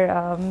আমার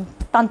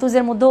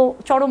তান্তুজের মধ্যেও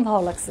চরম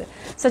ভালো লাগছে।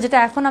 সো যেটা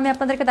এখন আমি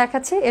আপনাদেরকে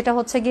দেখাচ্ছি, এটা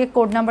হচ্ছে গিয়ে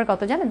কোড নাম্বার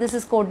কত জানেন, this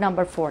is code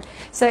number 4।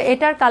 So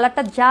এটার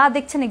কালারটা যা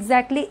দেখছেন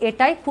এক্স্যাক্টলি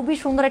এটাই, খুবই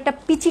সুন্দর একটা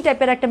পিচি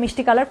টাইপের একটা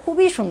মিষ্টি কালার,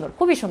 খুবই সুন্দর,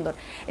 খুবই সুন্দর।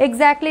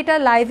 এক্স্যাক্টলি এটা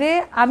লাইভে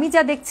আমি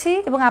যা দেখছি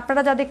এবং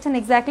আপনারা যা দেখছেন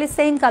এক্স্যাক্টলি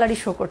সেম কালারই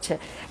শো করছে,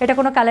 এটা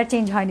কোনো কালার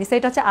চেঞ্জ হয়নি। সো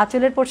এটা হচ্ছে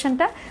আঁচলের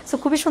পোর্শনটা। সো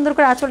খুবই সুন্দর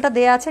করে আঁচলটা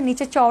দেওয়া আছে,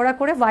 নিচে চওড়া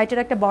করে হোয়াইটের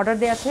একটা বর্ডার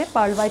দেওয়া আছে,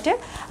 পার্ল হোয়াইটের,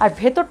 আর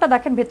ভেতরটা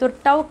দেখেন,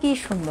 ভেতরটাও কি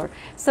সুন্দর।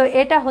 সো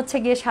এটা হচ্ছে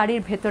গিয়ে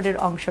শাড়ির ভেতরের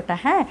অংশটা।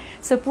 হ্যাঁ,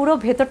 সো পুরো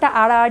ভেতরটা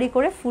আড়াআড়ি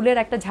করে ফুলের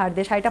একটা ঝাড়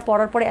দিয়ে শাড়িটা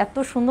পরার পরে এত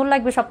সুন্দর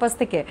লাগবে সব পাশ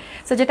থেকে।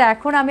 সো যেটা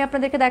এখন আমি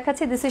আপনাদেরকে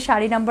দেখাচ্ছি, this is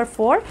sari number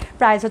 4,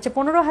 price হচ্ছে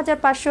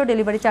 15,500,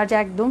 ডেলিভারি চার্জ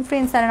একদম free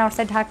inside and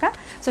outside Dhaka.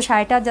 So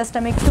শাড়িটা জাস্ট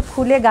আমি একটু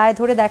খুলে গায়ে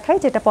ধরে দেখাই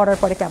যেটা পরার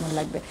পরে কেমন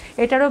লাগবে।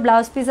 এটারও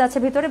ব্লাউজ পিস আছে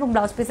ভিতরে, এবং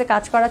ব্লাউজ পিসে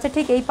কাজ করা আছে,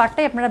 ঠিক এই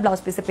পার্টটাই আপনারা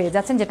ব্লাউজ পিসে পেয়ে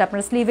যাচ্ছেন, যেটা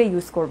আপনারা স্লিভে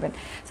ইউজ করবেন।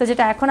 সো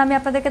যেটা এখন আমি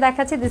আপনাদেরকে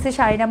দেখাচ্ছি, this is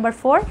sari number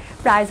 4,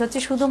 price হচ্ছে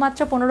শুধুমাত্র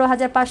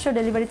 15,500,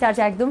 ডেলিভারি চার্জ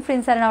একদম free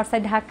inside and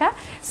outside Dhaka.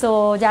 So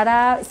যারা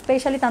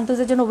স্পেশালি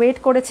তান্তুজের জন্য ওয়েট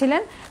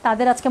করেছিলেন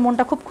তাদের আজকে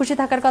মনটা খুব খুশি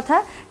থাকার কথা,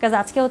 কাজ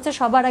আজকে হচ্ছে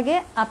সবার আগে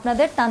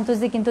আপনাদের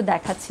তান্তুজি কিন্তু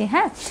দেখাচ্ছি।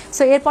 হ্যাঁ,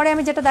 সো এরপরে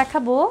আমি যেটা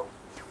দেখাবো,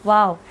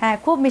 ওয়াও, হ্যাঁ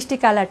খুব মিষ্টি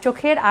কালার,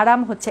 চোখের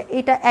আরাম হচ্ছে,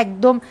 এটা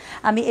একদম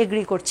আমি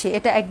এগ্রি করছি,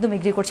 এটা একদম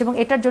এগ্রি করছি, এবং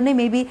এটার জন্যই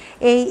মেবি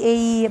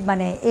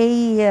এই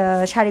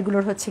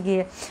শাড়িগুলোর হচ্ছে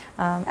গিয়ে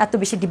এত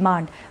বেশি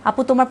ডিমান্ড।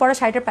 আপু তোমার পরা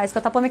শাড়িটার প্রাইস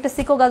কত? আপু আমি একটা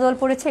সিকো গাদোয়াল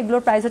পরেছি,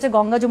 এগুলোর প্রাইস হচ্ছে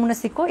Ganga Jamuna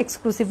সিকো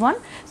exclusive one.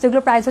 So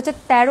এগুলোর প্রাইস হচ্ছে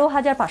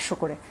 13,500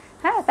 করে।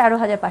 হ্যাঁ,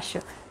 13,500।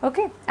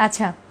 ওকে,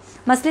 আচ্ছা,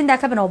 মাসলিন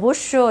দেখাবেন?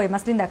 অবশ্যই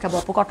মাসলিন দেখাবো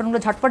আপু, কটনগুলো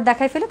ঝটপট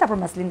দেখাই ফেলে তারপর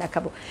মাসলিন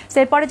দেখাবো। সো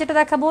এরপরে যেটা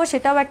দেখাবো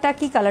সেটাও একটা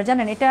কি কালার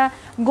জানেন, এটা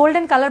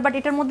গোল্ডেন কালার, বাট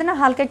এটার মধ্যে না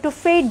হালকা একটু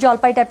ফেড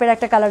জলপাই টাইপের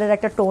একটা কালারের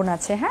একটা টোন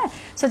আছে। হ্যাঁ,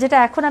 সো যেটা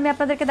এখন আমি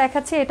আপনাদেরকে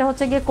দেখাচ্ছি, এটা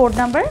হচ্ছে গিয়ে কোড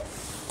নাম্বার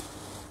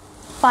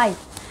 5।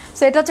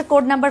 সো এটা হচ্ছে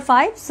কোড নাম্বার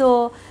 5। সো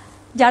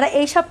যারা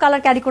এইসব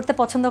কালার ক্যারি করতে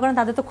পছন্দ করেন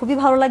তাদের তো খুবই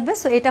ভালো লাগবে।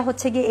 সো এটা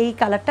হচ্ছে গিয়ে এই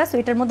কালারটা, সো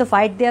এটার মধ্যে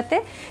হোয়াইট দেওয়াতে,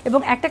 এবং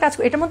একটা কাজ,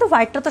 এটার মধ্যে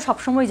হোয়াইটটা তো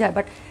সবসময় যায়,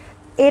 বাট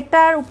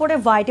এটার উপরে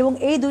হোয়াইট, এবং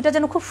এই দুইটা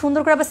যেন খুব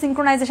সুন্দর করে আবার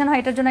সিনক্রোনাইজেশন হয়,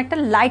 এটার জন্য একটা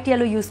লাইট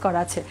ইয়েলো ইউজ করা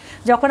আছে।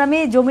 যখন আমি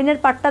জমিনের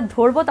পার্টটা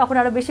ধরবো তখন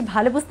আরও বেশি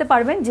ভালো বুঝতে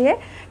পারবেন যে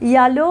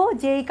ইয়েলো,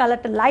 যে এই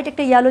কালারটা লাইট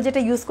একটা ইয়েলো যেটা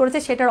ইউজ করেছে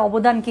সেটার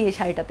অবদান কি এই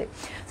শাড়িটাতে।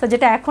 সো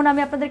যেটা এখন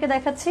আমি আপনাদেরকে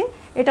দেখাচ্ছি,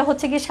 এটা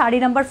হচ্ছে গিয়ে শাড়ি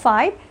নাম্বার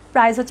 5,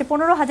 প্রাইস হচ্ছে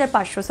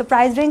 15,500। সো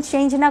প্রাইস রেঞ্জ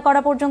চেঞ্জ না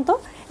করা পর্যন্ত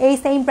এই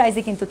সেম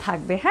প্রাইসে কিন্তু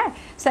থাকবে। হ্যাঁ,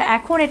 সো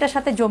এখন এটার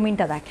সাথে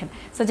জমিনটা দেখেন।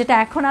 সো যেটা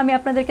এখন আমি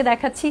আপনাদেরকে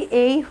দেখাচ্ছি,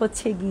 এই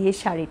হচ্ছে গিয়ে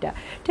শাড়িটা,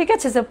 ঠিক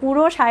আছে। সো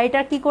পুরো শাড়িটা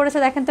কি করেছে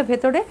দেখেন তো,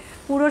 ভেতরে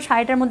পুরো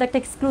শাড়িটার মধ্যে একটা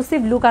এক্সক্লুসিভ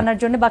লুক আনার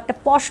জন্য বা একটা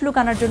পশ লুক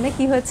আনার জন্য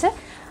কি হয়েছে,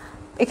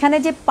 এখানে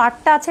যে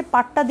পাটটা আছে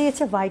পাটটা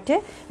দিয়েছে হোয়াইটে,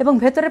 এবং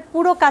ভেতরে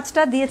পুরো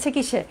কাজটা দিয়েছে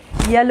কিসে,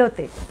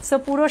 ইয়েলোতে। সো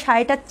পুরো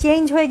শাড়িটা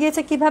চেঞ্জ হয়ে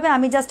গিয়েছে কিভাবে,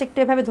 আমি জাস্ট একটু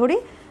এভাবে ধরি,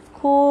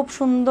 খুব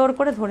সুন্দর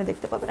করে ধরে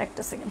দেখতে পাবেন।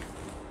 একটা সেকেন্ড,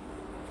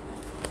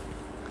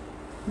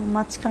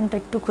 মাঝখানটা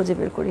একটু খুঁজে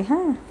বের করি।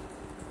 হ্যাঁ,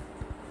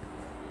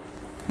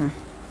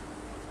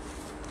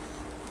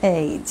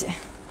 এই যে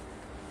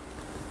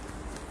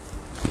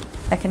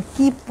দেখেন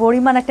কি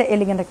পরিমাণ একটা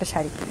এলিগেন্ট একটা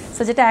শাড়ি।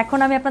 সো যেটা এখন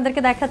আমি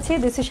আপনাদেরকে দেখাচ্ছি,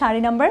 দিস ইজ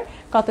শাড়ি নাম্বার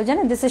কত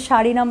জানেন, this is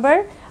sari number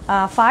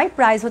 5,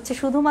 price হচ্ছে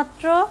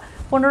শুধুমাত্র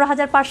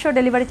 15,500,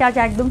 ডেলিভারি চার্জ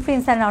একদম free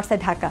inside and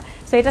outside Dhaka.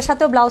 So এটার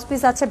সাথেও ব্লাউজ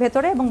পিস আছে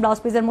ভেতরে, এবং ব্লাউজ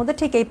পিসের মধ্যে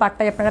ঠিক এই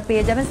পার্টটাই আপনারা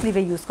পেয়ে যাবেন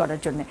স্লিভে ইউজ করার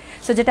জন্য।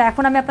 সো যেটা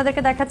এখন আমি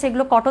আপনাদেরকে দেখাচ্ছি,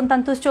 এগুলো কটন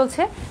তান্তুজ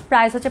চলছে,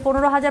 প্রাইস হচ্ছে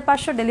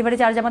 15,500, ডেলিভারি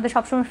চার্জ আমাদের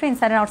সবসময় free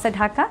inside and outside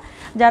Dhaka.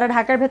 যারা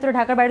ঢাকার ভেতরে,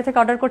 ঢাকার বাইরে থেকে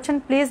অর্ডার করছেন,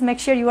 please make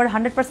sure you R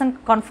 100%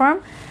 confirm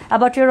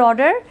about your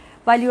order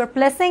while you are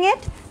placing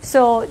it.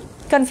 So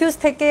confuse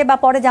থেকে বা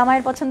পরে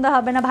জামাইয়ের পছন্দ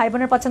হবে না, ভাই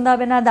বোনের পছন্দ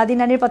হবে না, দাদি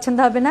নানির পছন্দ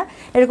হবে না,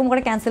 এরকম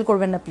করে ক্যান্সেল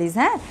করবেন না প্লিজ।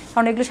 হ্যাঁ,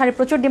 কারণ এগুলো শাড়ি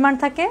প্রচুর ডিমান্ড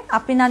থাকে,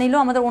 আপনি না নিলেও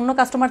আমাদের অন্য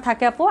কাস্টমার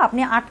থাকে আপু, আপনি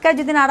আটকায়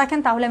যদি না রাখেন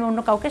তাহলে আমি অন্য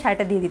কাউকে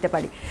শাড়িটা দিয়ে দিতে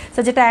পারি। সো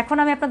যেটা এখন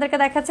আমি আপনাদেরকে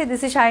দেখাচ্ছি,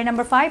 this is sari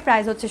number 5,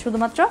 price হচ্ছে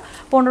শুধুমাত্র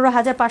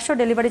 15,500,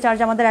 ডেলিভারি চার্জ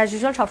আমাদের অ্যাজ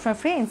ইউজুয়াল সবসময়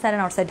free inside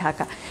and outside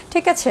Dhaka.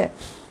 ঠিক আছে,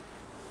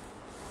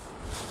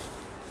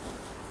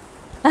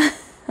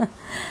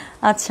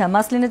 আচ্ছা,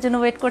 মাসলিনের জন্য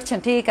ওয়েট করছেন,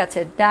 ঠিক আছে,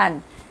 ডান,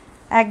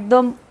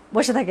 একদম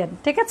বসে থাকেন,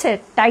 ঠিক আছে,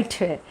 টাইট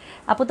হয়ে।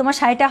 আপু তোমার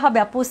শাড়িটা হবে?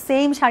 আপু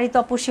সেম শাড়ি তো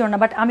আপু শিওর না,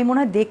 বাট আমি মনে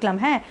হয় দেখলাম,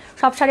 হ্যাঁ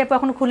সব শাড়ি আপু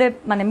এখনো খুলে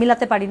মানে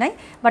মিলাতে পারি নাই,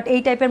 বাট এই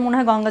টাইপের মনে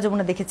হয় গঙ্গা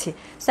যমুনা দেখেছি।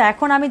 সো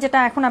এখন আমি যেটা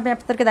এখন আমি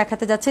আপনাদেরকে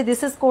দেখাতে যাচ্ছি,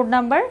 this is code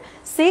number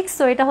 6।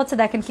 So এটা হচ্ছে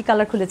দেখেন কি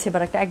কালার খুলেছে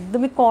এবার, একটা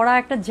একদমই কড়া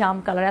একটা জাম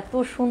কালার, এত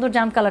সুন্দর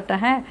জাম কালারটা,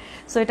 হ্যাঁ।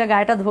 সো এটা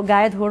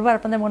গায়ে ধরবো আর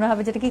আপনাদের মনে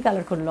হবে যেটা কি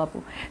কালার করলো আপু।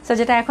 সো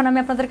যেটা এখন আমি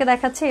আপনাদেরকে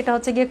দেখাচ্ছি এটা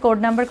হচ্ছে গিয়ে কোড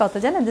নাম্বার কত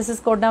জানেন? This is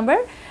code number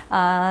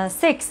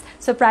 6।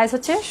 So price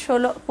হচ্ছে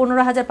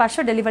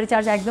 15,500, ডেলিভারি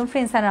চার্জ একদম free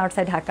inside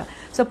outside Dhaka.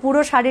 So পুরো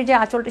শাড়ির যে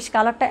আঁচলটা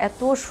কালারটা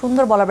এত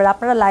সুন্দর বলা যায়,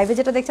 আপনারা লাইভে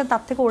যেটা দেখছেন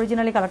তার থেকে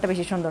অরিজিনালি কালারটা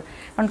বেশি সুন্দর,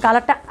 কারণ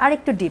কালারটা আর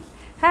একটু ডিপ,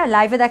 হ্যাঁ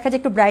লাইভে দেখা যায়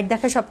একটু ব্রাইট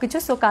দেখায় সব কিছু,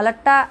 সো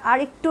কালারটা আর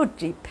একটু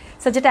ডিপ।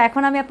 সো যেটা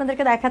এখন আমি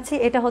আপনাদেরকে দেখাচ্ছি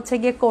এটা হচ্ছে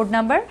গিয়ে কোড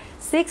নাম্বার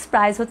 6,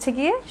 প্রাইস হচ্ছে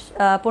গিয়ে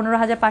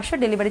 15,500,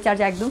 ডেলিভারি চার্জ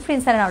একদম free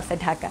inside outside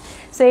Dhaka.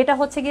 So এটা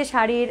হচ্ছে গিয়ে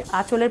শাড়ির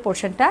আঁচলের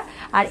পোর্শনটা,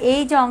 আর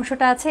এই যে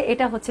অংশটা আছে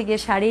এটা হচ্ছে গিয়ে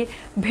শাড়ির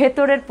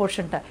ভেতরের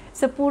পোর্শনটা।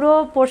 সো পুরো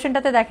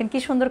পোর্শনটাতে দেখেন কি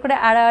সুন্দর করে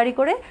আড়াআড়ি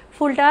করে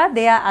ফুলটা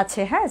দেয়া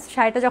আছে, হ্যাঁ।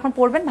 শাড়িটা যখন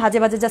পরবেন ভাজে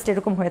ভাজে জাস্ট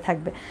এরকম হয়ে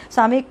থাকবে। সো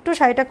আমি একটু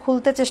শাড়িটা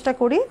খুলতে চেষ্টা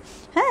করি,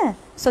 হ্যাঁ।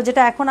 সো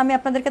যেটা এখন আমি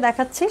আপনাদেরকে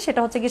দেখাচ্ছি সেটা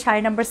হচ্ছে গিয়ে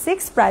শাড়ি নাম্বার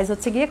 6, প্রাইস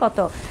হচ্ছে গিয়ে কত?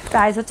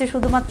 প্রাইস হচ্ছে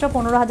শুধুমাত্র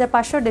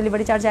 15,500,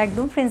 ডেলিভারি চার্জ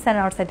একদম free inside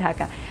outside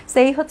Dhaka. So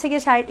এই হচ্ছে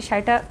গিয়ে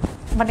শাড়িটা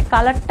মানে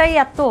কালারটাই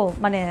এত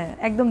মানে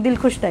একদম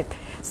দিলখুশ টাইপ।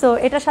 সো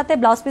এটার সাথে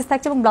ব্লাউজ পিস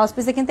থাকছে এবং ব্লাউজ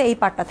পিসে কিন্তু এই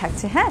পার্টটা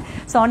থাকছে, হ্যাঁ।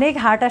 সো অনেক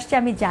হার্ট আসছে,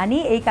 আমি জানি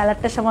এই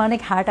কালারটার সময়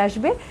অনেক হার্ট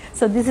আসবে।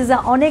 সো দিস ইজ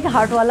অনেক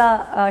হার্টওয়ালা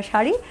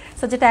শাড়ি।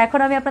 সো যেটা এখন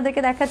আমি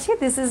আপনাদেরকে দেখাচ্ছি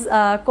this is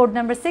code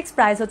number 6,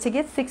 price হচ্ছে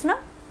গিয়ে 6 না।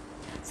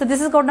 So this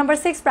is code number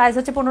 6, price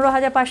হচ্ছে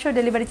 15,500,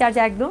 ডেলিভারি চার্জ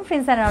একদম ফ্রি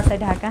ইনসাইড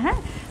আউটসাইড ঢাকা, হ্যাঁ।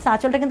 সো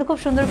আঁচলটা কিন্তু খুব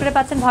সুন্দর করে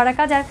পাচ্ছেন ভরা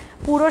কাজ, আর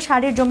পুরো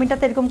শাড়ির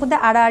জমিটাতে এরকম কিন্তু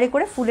আড়াআড়ি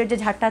করে ফুলের যে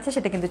ঝাড়টা আছে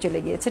সেটা কিন্তু চলে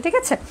গিয়েছে, ঠিক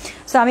আছে।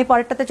 সো আমি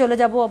পরেরটাতে চলে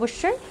যাব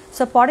অবশ্যই।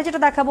 সো পরে যেটা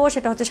দেখাবো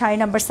সেটা হচ্ছে sari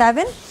number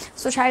 7।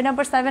 So sari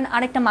number 7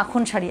 আরেকটা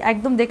মাখন শাড়ি,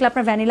 একদম দেখলে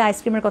আপনার ভ্যানিলা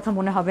আইসক্রিমের কথা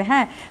মনে হবে,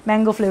 হ্যাঁ,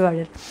 ম্যাঙ্গো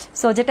ফ্লেভারের।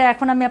 সো যেটা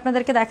এখন আমি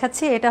আপনাদেরকে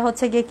দেখাচ্ছি এটা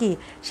হচ্ছে গিয়ে কি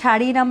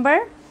শাড়ি নাম্বার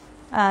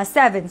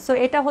 7। সো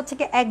এটা হচ্ছে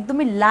কি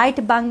একদমই লাইট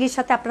বাঙ্গির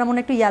সাথে, আপনারা মনে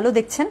একটু ইয়েলো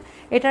দেখছেন,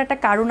 এটার একটা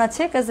কারণ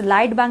আছে, কাজ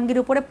লাইট বাঙ্গির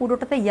উপরে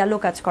পুরোটাতে ইয়েলো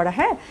কাজ করা,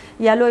 হ্যাঁ,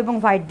 ইয়েলো এবং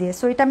হোয়াইট দিয়ে।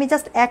 সো এটা আমি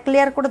জাস্ট এক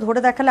লেয়ার করে ধরে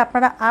দেখালে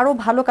আপনারা আরও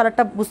ভালো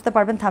কালারটা বুঝতে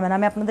পারবেন। থামেন,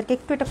 আমি আপনাদেরকে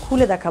একটু এটা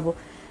খুলে দেখাবো,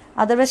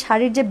 আদারওয়াইজ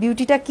শাড়ির যে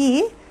বিউটিটা কি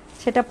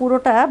সেটা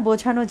পুরোটা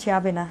বোঝানো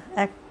যাবে না।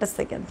 একটা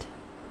সেকেন্ড,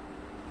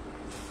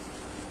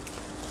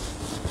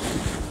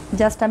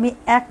 জাস্ট আমি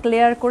এক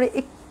লেয়ার করে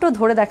একটু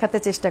ধরে দেখাতে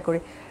চেষ্টা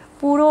করি।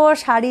 পুরো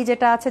শাড়ি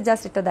যেটা আছে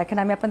জাস্ট এটা দেখেন,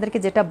 আমি আপনাদেরকে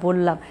যেটা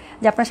বললাম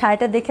যে আপনার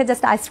শাড়িটা দেখে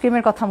জাস্ট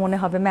আইসক্রিমের কথা মনে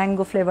হবে,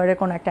 ম্যাঙ্গো ফ্লেভারের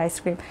কোনো একটা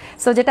আইসক্রিম।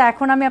 সো যেটা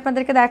এখন আমি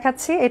আপনাদেরকে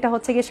দেখাচ্ছি এটা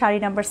হচ্ছে গিয়ে শাড়ি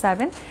নাম্বার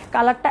 7।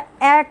 কালারটা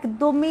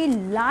একদমই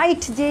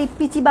লাইট, যেই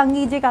পিচি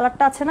বাঙ্গি যে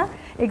কালারটা আছে না,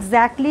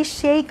 এক্স্যাক্টলি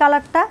সেই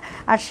কালারটা,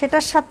 আর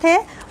সেটার সাথে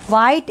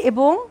হোয়াইট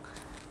এবং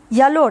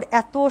ইয়েলোর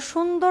এত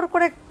সুন্দর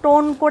করে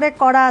টোন করে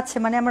করা আছে,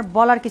 মানে আমার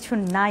বলার কিছু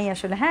নাই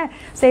আসলে, হ্যাঁ।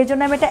 সেই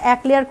জন্য আমি এটা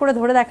এক লেয়ার করে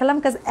ধরে দেখালাম,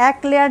 কাজ এক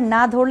লেয়ার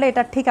না ধরলে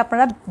এটা ঠিক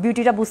আপনারা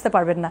বিউটিটা বুঝতে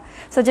পারবেন না।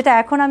 সো যেটা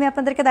এখন আমি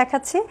আপনাদেরকে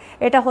দেখাচ্ছি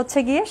এটা হচ্ছে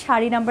গিয়ে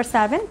শাড়ি নাম্বার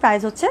 7,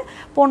 প্রাইস হচ্ছে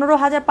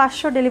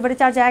 15,500, ডেলিভারি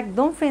চার্জ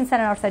একদম free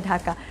inside outside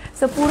Dhaka.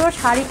 So পুরো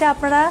শাড়িটা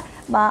আপনারা,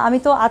 আমি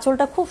তো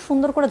আঁচলটা খুব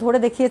সুন্দর করে ধরে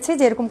দেখিয়েছি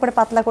যে এরকম করে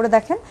পাতলা করে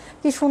দেখেন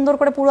কি সুন্দর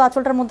করে পুরো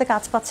আঁচলটার মধ্যে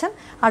কাজ পাচ্ছেন,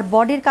 আর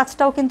বডির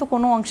কাজটাও কিন্তু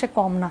কোনো অংশে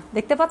কম না,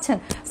 দেখতে পাচ্ছেন।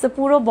 সো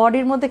পুরো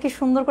বডির মধ্যে কি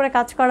সুন্দর করে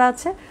কাজ করা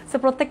আছে। সো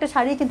প্রত্যেকটা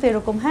শাড়ি কিন্তু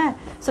এরকম, হ্যাঁ।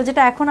 সো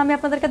যেটা এখন আমি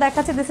আপনাদেরকে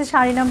দেখাচ্ছি this is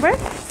sari number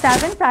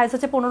 7, price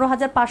হচ্ছে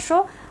 15,500।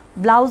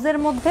 ব্লাউজের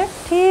মধ্যে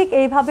ঠিক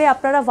এইভাবে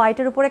আপনারা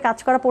হোয়াইটের উপরে কাজ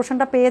করা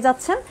পোর্শনটা পেয়ে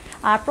যাচ্ছেন,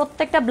 আর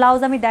প্রত্যেকটা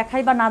ব্লাউজ আমি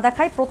দেখাই বা না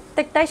দেখাই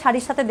প্রত্যেকটাই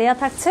শাড়ির সাথে দেয়া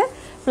থাকছে,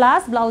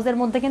 প্লাস ব্লাউজের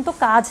মধ্যে কিন্তু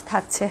কাজ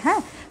থাকছে,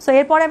 হ্যাঁ। সো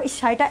এরপরে আমি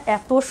শাড়িটা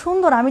এত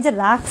সুন্দর, আমি যে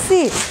রাখছি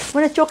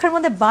মানে চোখের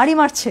মধ্যে বাড়ি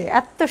মারছে,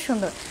 এত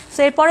সুন্দর। সো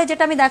এরপরে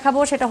যেটা আমি দেখাবো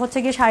সেটা হচ্ছে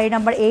গিয়ে শাড়ি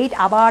নাম্বার 8,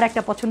 আবার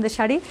একটা পছন্দের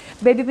শাড়ি,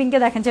 বেবি পিঙ্কে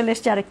দেখেন চলে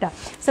এসছে আরেকটা।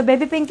 সো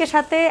বেবি পিঙ্কের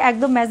সাথে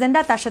একদম ম্যাজেন্ডা,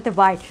 তার সাথে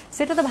হোয়াইট,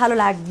 সেটা তো ভালো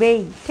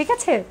লাগবেই, ঠিক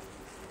আছে।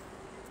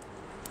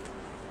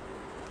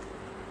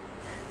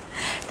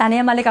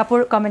 তানিয়া মালিক আপুর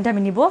কমেন্ট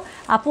আমি নিব।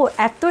 আপু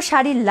এত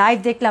শাড়ি লাইভ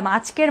দেখলাম,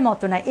 আজকের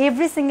মতো না,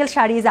 এভরি সিঙ্গেল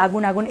শাড়ি ইজ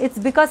আগুন আগুন। ইটস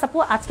বিকজ আপু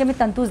আজকে আমি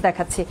তান্তুজ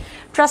দেখাচ্ছি,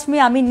 ট্রাস্ট মি,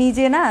 আমি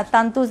নিজে না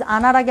তান্তুজ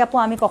আনার আগে আপু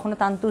আমি কখনো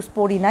তান্তুজ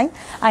পরি নাই,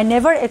 আই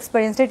নেভার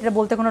এক্সপিরিয়েন্স ইট, এটা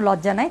বলতে কোনো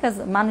লজ্জা নাই, কাজ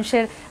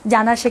মানুষের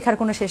জানার শেখার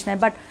কোনো শেষ নাই।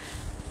 বাট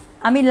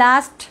আমি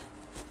লাস্ট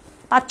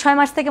 5-6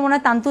 মাস থেকে মনে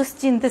হয় তান্তুজ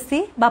চিনতেছি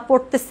বা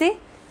পড়তেছি,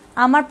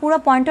 আমার পুরো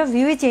পয়েন্ট অফ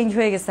ভিউই চেঞ্জ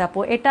হয়ে গেছে আপু।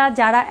 এটা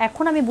যারা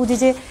এখন আমি বুঝি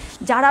যে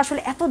যারা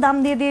আসলে এত দাম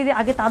দিয়ে দিয়ে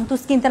আগে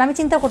তান্তুজ কিনতেন, আমি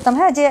চিন্তা করতাম,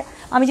 হ্যাঁ, যে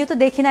আমি যেহেতু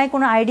দেখি নাই,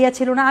 কোনো আইডিয়া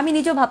ছিল না, আমি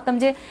নিজেও ভাবতাম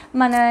যে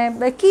মানে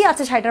কি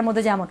আছে শাড়িটার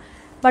মধ্যে যেমন।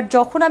 বাট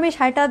যখন আমি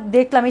শাড়িটা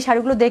দেখলাম, এই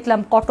শাড়িগুলো দেখলাম,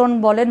 কটন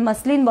বলেন,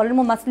 মাসলিন বলেন,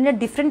 মাসলিনের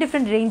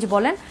ডিফারেন্ট রেঞ্জ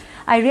বলেন,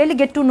 I really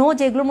gate to know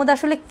যে এগুলোর মধ্যে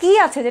আসলে কি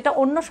আছে যেটা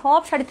অন্য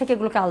সব শাড়ি থেকে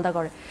এগুলোকে আলাদা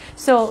করে।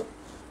 সো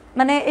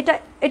মানে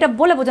এটা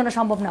বলে বোঝানো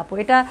সম্ভব না আপু।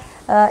 এটা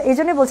এই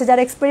জন্যই বলছে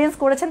যারা এক্সপিরিয়েন্স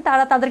করেছেন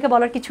তাদেরকে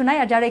বলার কিছু নাই,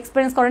 আর যারা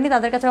এক্সপিরিয়েন্স করেনি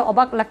তাদের কাছে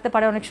অবাক লাগতে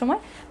পারে অনেক সময়,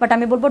 বাট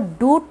আমি বলবো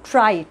do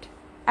try it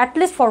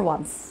at least for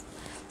once.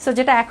 So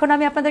যেটা এখন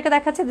আমি আপনাদেরকে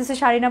দেখাচ্ছি this is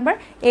sari number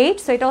 8।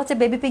 So এটা হচ্ছে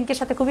বেবি পিঙ্কের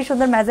সাথে খুবই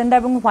সুন্দর ম্যাজেন্ডা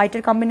এবং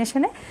হোয়াইটের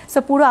কম্বিনেশনে। সো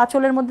পুরো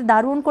আঁচলের মধ্যে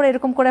দারুণ করে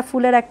এরকম করে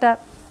ফুলের একটা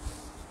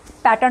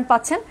প্যাটার্ন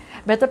পাচ্ছেন।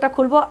 ভেতরটা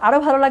খুলবো আরও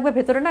ভালো লাগবে,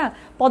 ভেতরে না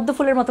পদ্ম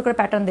ফুলের মতো করে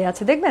প্যাটার্ন দেওয়া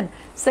আছে দেখবেন।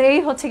 সো এই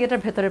হচ্ছে কি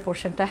এটার ভেতরের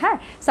পোর্শনটা। হ্যাঁ,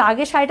 সো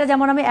আগে শাড়িটা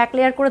যেমন আমি এক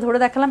লেয়ার করে ধরে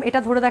দেখালাম, এটা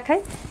ধরে দেখাই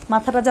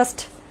মাথাটা জাস্ট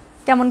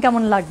কেমন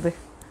কেমন লাগবে।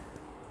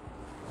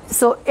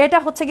 সো এটা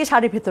হচ্ছে কি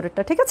শাড়ির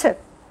ভেতরেরটা, ঠিক আছে।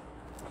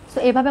 সো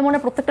এইভাবে মনে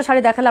প্রত্যেকটা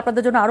শাড়ি দেখালে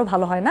আপনাদের জন্য আরও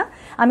ভালো হয় না,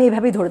 আমি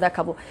এইভাবেই ধরে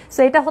দেখাবো। সো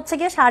এটা হচ্ছে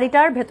গিয়ে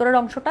শাড়িটার ভেতরের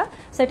অংশটা।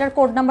 সো এটার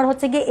কোড নাম্বার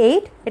হচ্ছে গিয়ে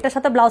 8। এটার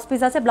সাথে ব্লাউজ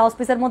পিস আছে, ব্লাউজ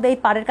পিসের মধ্যে এই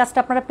পাড়ের কাজটা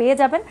আপনারা পেয়ে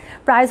যাবেন।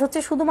 প্রাইস হচ্ছে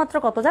শুধুমাত্র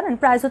কত জানেন?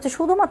 প্রাইস হচ্ছে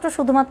শুধুমাত্র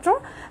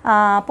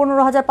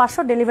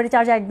 15,500, ডেলিভারি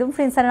চার্জ একদম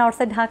free inside and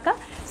outside Dhaka.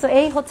 So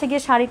এই হচ্ছে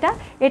গিয়ে শাড়িটা,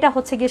 এটা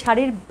হচ্ছে গিয়ে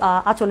শাড়ির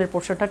আঁচলের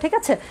পোর্শনটা, ঠিক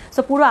আছে।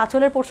 সো পুরো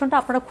আঁচলের পোর্শনটা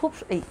আপনারা খুব,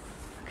 এই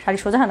শাড়ি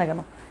সোজা হয় না কেন,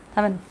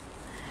 থামেন।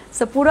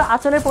 সো পুরো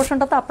আঁচলের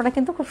পোর্শনটা তো আপনারা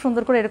কিন্তু খুব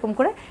সুন্দর করে এরকম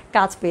করে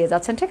কাজ পেয়ে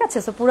যাচ্ছেন, ঠিক আছে।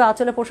 সো পুরো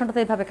আঁচলের পোর্শনটাতে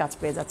এইভাবে কাজ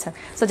পেয়ে যাচ্ছেন।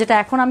 সো যেটা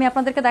এখন আমি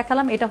আপনাদেরকে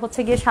দেখালাম এটা হচ্ছে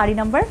গিয়ে শাড়ি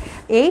নাম্বার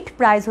 8।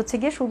 প্রাইস হচ্ছে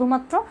গিয়ে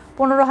শুধুমাত্র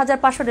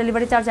 15,500,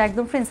 ডেলিভারি চার্জ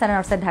একদম free inside and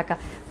outside Dhaka.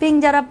 Pink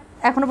যারা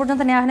এখনো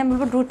পর্যন্ত নেওয়া হয়নি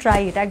বলবো ডু ট্রাই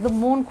ইট, একদম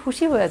মন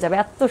খুশি হয়ে যাবে,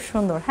 এত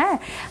সুন্দর। হ্যাঁ,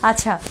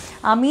 আচ্ছা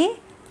আমি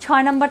 6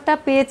 নাম্বারটা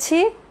পেয়েছি,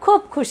 খুব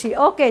খুশি।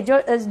 ওকে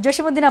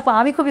জসীমউদ্দিন আপু,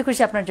 আমি খুবই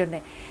খুশি আপনার জন্য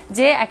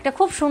যে একটা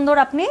খুব সুন্দর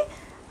আপনি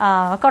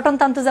কটন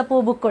তান্তুজ আপু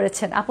বুক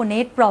করেছেন। আপু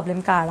নেট প্রবলেম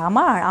কার?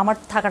 আমার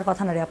থাকার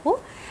কথা না রে আপু।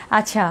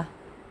 আচ্ছা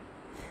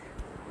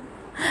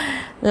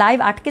লাইভ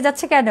আটকে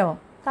যাচ্ছে কেন?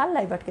 কার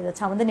লাইভ আটকে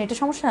যাচ্ছে? আমাদের নেটের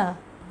সমস্যা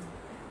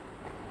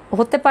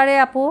হতে পারে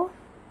আপু।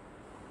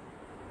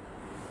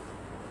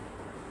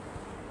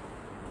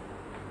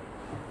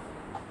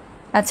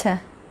 আচ্ছা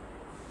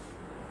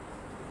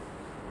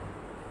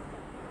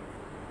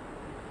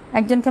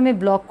একজনকে আমি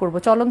ব্লক করবো,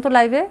 চলন্ত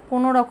লাইভে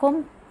কোনো রকম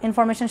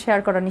ইনফরমেশন শেয়ার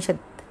করা নিষেধ।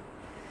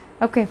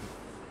 ওকে,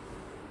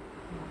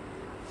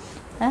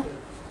 হ্যাঁ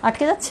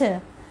আটকে যাচ্ছে।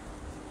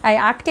 এই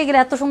আটকে গেলে,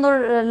 এত সুন্দর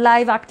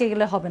লাইভ আটকে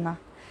গেলে হবে না।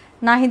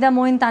 নাহিদা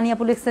মঈন তানিয়া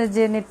পুলিক্সের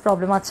যে নেট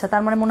প্রবলেম, আচ্ছা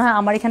তার মানে মনে হয়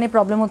আমার এখানে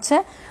প্রবলেম হচ্ছে,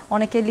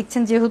 অনেকে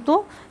লিখছেন যেহেতু।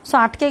 সো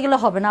আটকে গেলে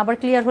হবে না, আবার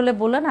ক্লিয়ার হলে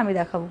বললেন আমি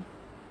দেখাবো।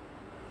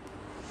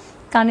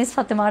 কানিজ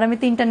ফাতেমা, আর আমি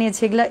 3টা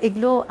নিয়েছি।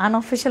 এগুলো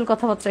আনঅফিসিয়াল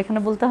কথাবার্তা, এখানে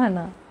বলতে হয়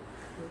না।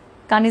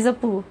 কানিজ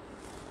আপু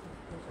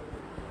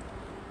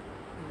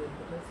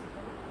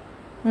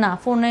না,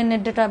 ফোনের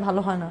নেট ডেটা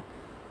ভালো হয় না।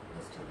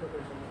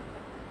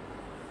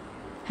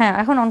 হ্যাঁ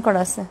এখন অন করা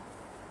আছে।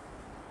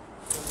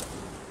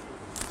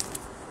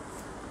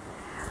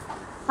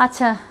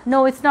 আচ্ছা নো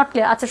ইটস নট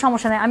ক্লিয়ার। আচ্ছা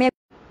সমস্যা নেই, আমি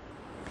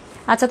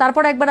আচ্ছা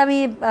তারপর একবার আমি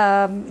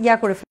ইয়া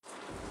করে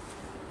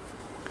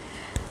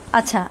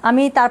আচ্ছা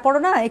আমি তারপরও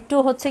না একটু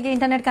হচ্ছে কি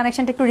ইন্টারনেট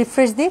কানেকশনটা একটু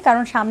রিফ্রেশ দিই,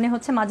 কারণ সামনে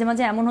হচ্ছে মাঝে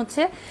মাঝে এমন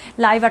হচ্ছে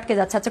লাইভ আটকে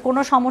যাচ্ছে। আচ্ছা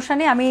কোনো সমস্যা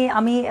নেই, আমি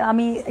আমি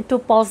আমি একটু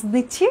পজ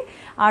দিচ্ছি,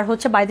 আর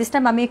হচ্ছে বাই দিস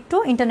টাইম আমি একটু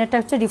ইন্টারনেটটা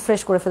হচ্ছে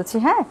রিফ্রেশ করে ফেলছি।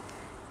 হ্যাঁ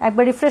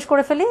একবার রিফ্রেশ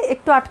করে ফেলি,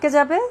 একটু আটকে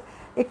যাবে,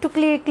 একটু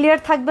ক্লিয়ার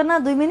থাকবে না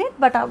 2 মিনিট,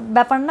 বাট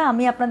ব্যাপার না,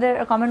 আমি আপনাদের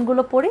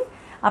কমেন্টগুলো পড়ি,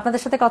 আপনাদের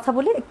সাথে কথা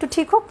বলি, একটু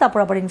ঠিক হোক, তারপর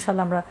আবার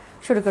ইনশাল্লাহ আমরা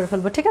শুরু করে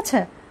ফেলবো, ঠিক আছে।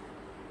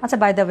 আচ্ছা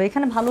বাই দ্য ওয়ে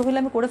এখানে ভালো হলে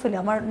আমি করে ফেলি,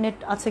 আমার নেট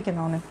আছে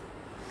কিনা অনেক।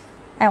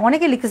 হ্যাঁ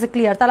অনেকে লিখতেছে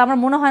ক্লিয়ার, তাহলে আমার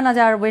মনে হয় না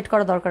যে আর ওয়েট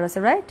করা দরকার আছে,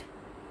 রাইট।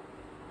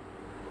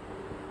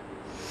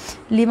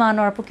 লিমা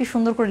আনোয়ার আপু কি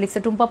সুন্দর করে লিখছে,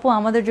 টুম্পাপু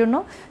আমাদের জন্য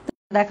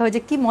দেখা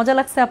হয়েছে, কি মজা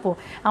লাগছে আপু।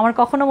 আমার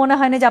কখনো মনে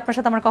হয়নি যে আপনার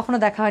সাথে আমার কখনো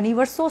দেখা হয়নি। ইউ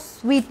আর সো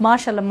সুইট,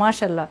 মাশাল্লাহ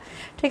মাশাল্লাহ।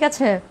 ঠিক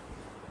আছে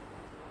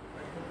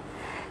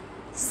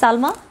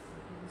সালমা,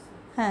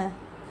 হ্যাঁ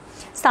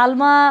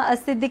সালমা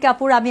সিদ্দিক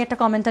আপুর আমি একটা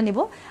কমেন্টটা নিব।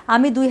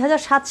 আমি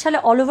 2007 সালে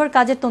অল ওভার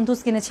কাজের তন্তুজ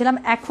কিনেছিলাম,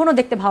 এখনও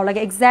দেখতে ভালো লাগে।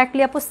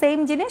 এক্স্যাক্টলি আপু সেম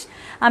জিনিস।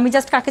 আমি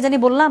জাস্ট কাকে জানি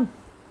বললাম,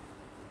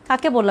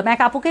 কাকে বললাম,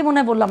 এক আপুকেই মনে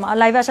হয় বললাম,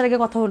 লাইভে আসার আগে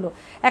কথা হলো,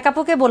 এক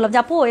আপুকে বললাম যে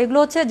আপু এগুলো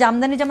হচ্ছে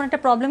জামদানি, যেমন একটা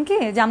প্রবলেম কি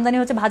জামদানি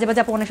হচ্ছে ভাজে ভাজে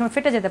আপু অনেক সময়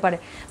ফেটে যেতে পারে,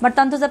 বাট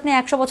তান্তুজ আপনি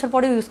 100 বছর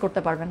পরেও ইউজ করতে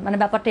পারবেন, মানে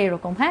ব্যাপারটা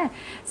এরকম। হ্যাঁ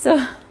সো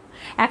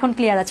এখন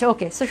ক্লিয়ার আছে,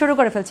 ওকে সো শুরু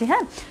করে ফেলছি।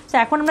 হ্যাঁ সো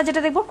এখন আমরা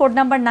যেটা দেখবো কোড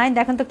নাম্বার 9।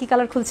 দেখেন তো কি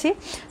কালার খুলছি।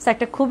 সো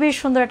একটা খুবই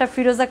সুন্দর একটা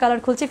ফিরোজা কালার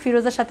খুলছি,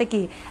 ফিরোজার সাথে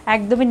কি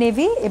একদমই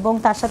নেভি এবং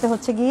তার সাথে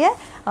হচ্ছে গিয়ে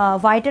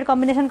হোয়াইটের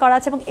কম্বিনেশন করা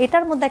আছে, এবং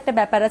এটার মধ্যে একটা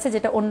ব্যাপার আছে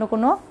যেটা অন্য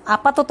কোনো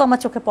আপাতত আমার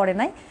চোখে পড়ে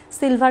নাই,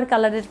 সিলভার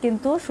কালারের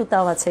কিন্তু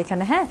সুতাও আছে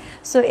এখানে। হ্যাঁ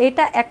সো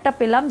এটা একটা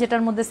পেলাম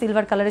যেটার মধ্যে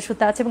সিলভার কালারের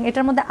সুতা আছে, এবং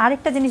এটার মধ্যে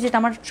আরেকটা জিনিস যেটা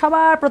আমার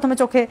সবার প্রথমে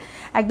চোখে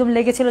একদম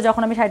লেগেছিল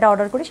যখন আমি শাড়িটা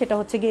অর্ডার করি, সেটা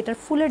হচ্ছে গিয়ে এটার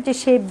ফুলের যে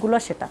শেপগুলো,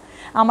 সেটা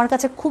আমার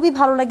কাছে খুবই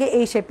ভালো লাগে,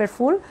 এই শেপের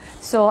ফুল।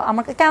 সো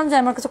আমাকে কেমন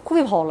যায়, আমার কাছে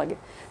খুবই ভালো লাগে।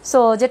 সো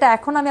যেটা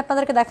এখন আমি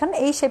আপনাদেরকে দেখান,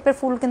 এই শেপের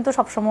ফুল কিন্তু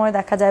সবসময়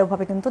দেখা যায়,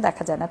 ওভাবে কিন্তু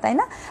দেখা যায় না, তাই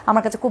না?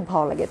 আমার কাছে খুব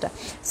ভালো লাগে এটা।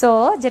 সো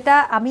যেটা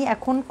আমি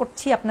এখন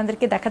করছি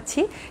আপনাদেরকে দেখাচ্ছি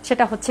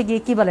সেটা হচ্ছে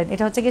গিয়ে কি বলেন,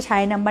 এটা হচ্ছে গিয়ে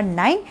শাড়ি নাম্বার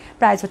 9,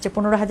 প্রাইস হচ্ছে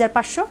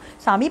 15,500।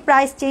 সো আমি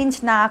প্রাইস চেঞ্জ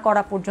না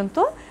করা পর্যন্ত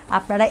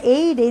আপনারা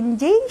এই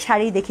রেঞ্জেই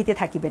শাড়ি দেখিতে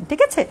থাকিবেন,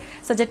 ঠিক আছে।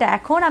 সো যেটা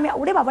এখন আমি,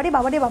 ওরে বাবা রে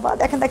বাবা রে বাবা,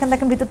 দেখেন দেখেন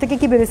দেখেন ভিতর থেকে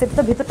কি বেরোচ্ছে, এটা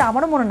তো ভিতরটা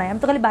আমারও মনে নাই, আমি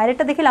তো খালি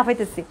বাইরেটা দেখে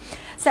লাফাইতেছি।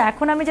 সো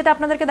এখন আমি যেটা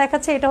আপনাদেরকে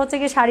দেখাচ্ছি এটা হচ্ছে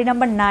গিয়ে শাড়ি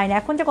নাম্বার 9।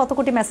 এখন যে কত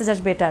কোটি মেসেজ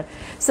আসবে এটার।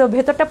 সো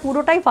ভেতরটা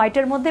পুরোটাই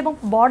হোয়াইটের মধ্যে, এবং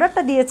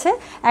বর্ডারটা দিয়েছে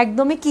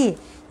একদমই কি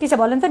কিসে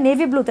বলেন তো,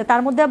 নেভি ব্লুতে,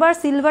 তার মধ্যে আবার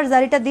সিলভার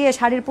জারিটা দিয়ে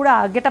শাড়ির পুরো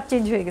গেট আপ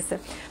চেঞ্জ হয়ে গেছে।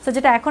 সো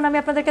যেটা এখন আমি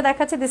আপনাদেরকে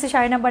দেখাচ্ছি, this is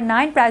sari number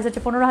 9, price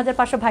হচ্ছে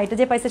 15,500। ভাইটা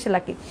যে পাইছে সে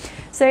লাকি।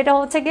 সো এটা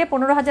হচ্ছে গিয়ে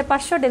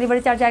 15,500,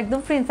 ডেলিভারি চার্জ একদম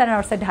free inside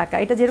out side Dhaka.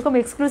 এটা যেরকম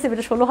এক্সক্লুসিভ,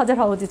 এটা 16,000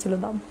 হওয়া উচিত ছিল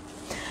দাম।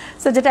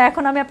 সো যেটা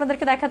এখন আমি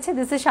আপনাদেরকে দেখাচ্ছি,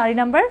 this is sari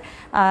number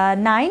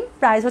 9,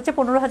 price হচ্ছে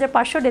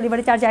 15,500,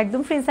 ডেলিভারি চার্জ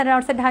একদম free inside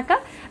out side Dhaka.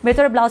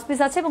 ভেতরে ব্লাউজ পিস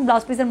আছে এবং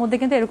ব্লাউজ পিসের মধ্যে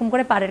কিন্তু এরকম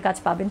করে পাড়ের কাজ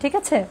পাবেন, ঠিক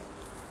আছে।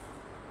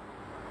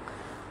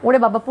 ওরে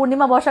বাবা,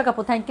 পূর্ণিমা বসাক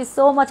আপু, থ্যাংক ইউ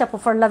সো মাচ আপু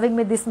for loving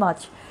me this much.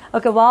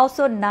 Okay, wow,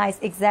 so nice,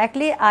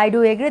 exactly, I do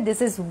agri, this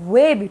is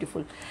way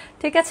beautiful.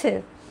 ঠিক আছে,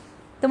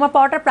 তোমার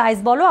পাওয়াটার প্রাইস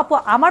বলো আপু।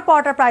 আমার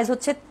পাওয়াটার প্রাইস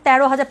হচ্ছে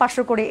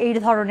 13,500 করে এই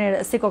ধরনের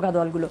সিকো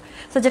গাদোয়ালগুলো।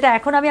 সো যেটা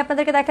এখন আমি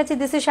আপনাদেরকে দেখাচ্ছি,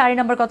 দিস ইজ শাড়ি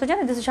নাম্বার কত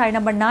জানেন, this is sari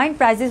number 9,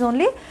 price is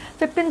only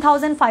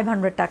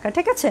 15,500 টাকা।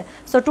 ঠিক আছে,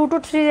 সো 2 to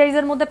 3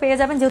 ডেজের মধ্যে পেয়ে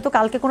যাবেন, যেহেতু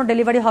কালকে কোনো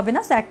ডেলিভারি হবে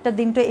না। সো একটা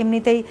দিন তো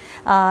এমনিতেই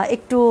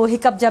একটু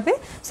হিকআপ যাবে।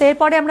 সো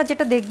এরপরে আমরা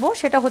যেটা দেখবো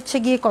সেটা হচ্ছে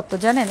গিয়ে কত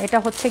জানেন, এটা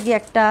হচ্ছে গিয়ে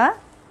একটা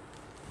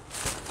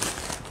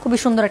খুবই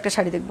সুন্দর একটা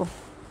শাড়ি দেখবো।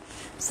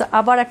 সো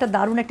আবার একটা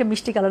দারুণ একটা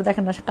মিষ্টি কালার,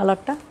 দেখেন না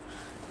কালারটা,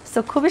 সো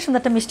খুবই সুন্দর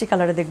একটা মিষ্টি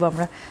কালারে দেখবো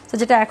আমরা। সো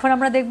যেটা এখন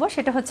আমরা দেখবো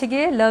সেটা হচ্ছে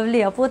গিয়ে, লাভলি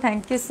আপু,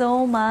 থ্যাংক ইউ সো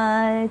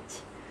মাচ।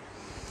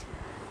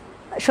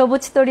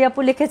 সবুজ তরি আপু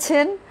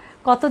লিখেছেন,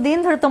 কতদিন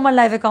ধরে তোমার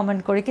লাইভে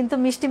কমেন্ট করি কিন্তু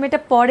মিষ্টি মেয়েটা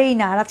পড়েই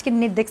না। আর আজকে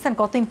নেট দেখছেন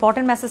কত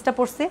ইম্পর্টেন্ট মেসেজটা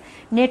পড়ছে,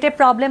 নেটে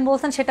প্রবলেম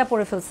বলছেন সেটা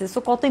পড়ে ফেলছে। সো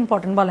কত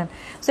ইম্পর্টেন্ট বলেন।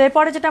 সো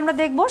এরপরে যেটা আমরা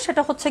দেখবো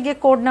সেটা হচ্ছে গিয়ে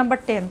কোড নাম্বার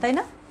 10, তাই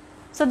না?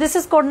 So this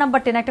is code number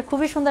 10, একটা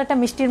খুবই সুন্দর একটা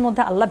মিষ্টির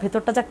মধ্যে, আল্লাহ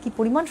ভেতরটা যা কি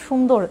পরিমাণ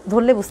সুন্দর,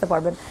 ধরলে বুঝতে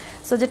পারবেন।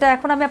 সো যেটা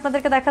এখন আমি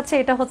আপনাদেরকে দেখাচ্ছি,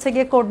 এটা হচ্ছে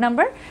গিয়ে কোড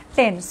নাম্বার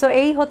 10। সো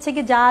এই হচ্ছে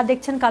গিয়ে যা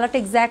দেখছেন কালারটা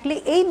এক্স্যাক্টলি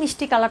এই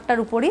মিষ্টি কালারটার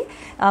উপরই,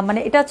 মানে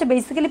এটা হচ্ছে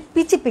বেসিক্যালি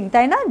পিচি পিঙ্ক,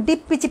 তাই না?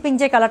 ডিপ পিচি পিঙ্ক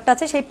যে কালারটা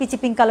আছে সেই পিচি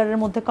পিঙ্ক কালারের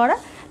মধ্যে করা,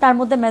 তার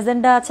মধ্যে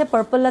ম্যাজেন্ডা আছে,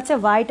 পার্পল আছে,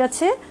 হোয়াইট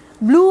আছে,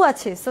 ব্লু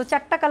আছে। সো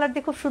 4টা কালার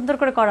দিয়ে খুব সুন্দর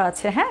করে করা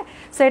আছে। হ্যাঁ,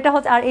 সো এটা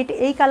হচ্ছে, আর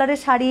এই কালারের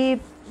শাড়ি,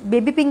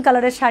 বেবি পিঙ্ক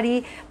কালারের শাড়ি,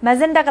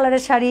 ম্যাজেন্ডা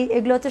কালারের শাড়ি,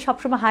 এগুলো হচ্ছে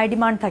সবসময় হাই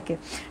ডিমান্ড থাকে।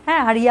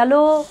 হ্যাঁ, আর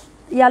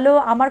ইয়ালো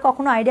আমার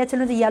কখনো আইডিয়া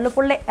ছিল যে ইয়ালো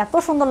পরলে এত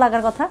সুন্দর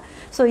লাগার কথা।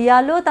 সো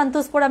ইয়ালো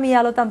তান্তুজ পরে আমি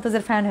ইয়ালো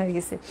তান্তুজের ফ্যান হয়ে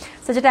গেছি।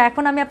 সো যেটা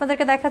এখন আমি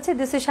আপনাদেরকে দেখাচ্ছি,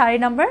 this is sari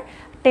number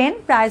 10,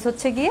 price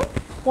হচ্ছে গিয়ে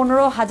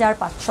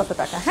 15,500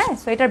 টাকা। হ্যাঁ,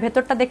 সো এটার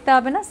ভেতরটা দেখতে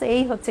হবে না। সো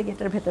এই হচ্ছে গিয়ে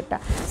এটার ভেতরটা।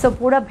 সো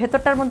পুরো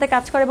ভেতরটার মধ্যে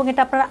কাজ করে এবং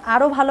এটা আপনারা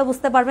আরও ভালো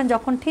বুঝতে পারবেন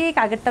যখন ঠিক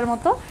আগেরটার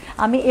মতো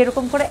আমি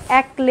এরকম করে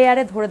এক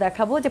লেয়ারে ধরে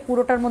দেখাবো যে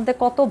পুরোটার মধ্যে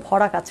কত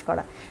ভরা কাজ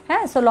করা।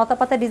 হ্যাঁ, সো লতা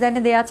পাতা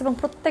ডিজাইনে দেওয়া আছে এবং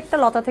প্রত্যেকটা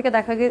লতা থেকে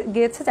দেখা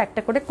গিয়েছে যে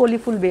একটা করে কলি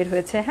ফুল বের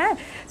হয়েছে। হ্যাঁ,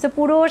 সো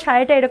পুরো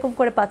শাড়িটা এরকম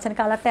করে পাচ্ছেন,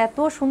 কালারটা এত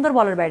সুন্দর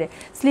বলার বাইরে।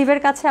 স্লিভের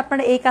কাছে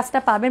আপনারা এই কাজটা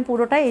পাবেন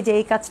পুরোটাই, এই যে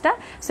এই কাজটা।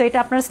 সো এটা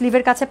আপনারা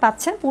স্লিভের কাছে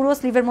পাচ্ছেন, পুরো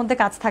স্লিভের মধ্যে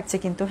কাজ থাকছে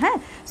কিন্তু। হ্যাঁ,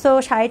 সো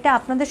শাড়িটা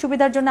আপনাদের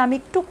সুবিধার জন্য আমি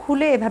একটু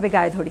খুলে এভাবে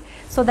গায়ে ধরি,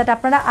 সো দ্যাট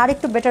আপনারা আর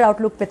একটু বেটার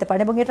আউটলুক পেতে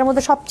পারেন। এবং এটার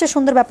মধ্যে সবচেয়ে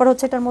সুন্দর ব্যাপার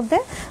হচ্ছে এটার মধ্যে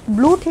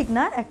ব্লু, ঠিক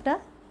না, একটা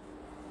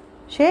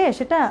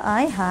সেটা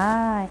আই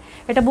হাই,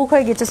 এটা বুক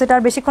হয়ে গেছে, সেটা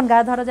আর বেশিক্ষণ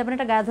গায়ে ধরা যাবে না,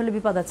 এটা গায়ে ধরলে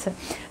বিপদ আছে।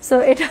 সো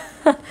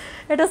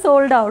এটা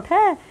সোল্ড আউট।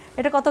 হ্যাঁ,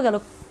 এটা কত গেল,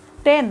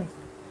 10।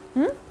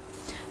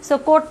 সো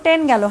কোড 10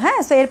 গেল। হ্যাঁ,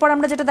 সো এরপর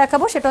আমরা যেটা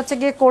দেখাবো সেটা হচ্ছে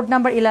গিয়ে কোড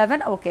নাম্বার 11।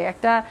 ওকে,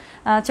 একটা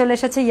চলে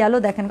এসেছে ইয়েলো,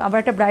 দেখেন আবার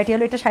একটা ব্রাইট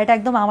ইয়েলো। এটা শাড়িটা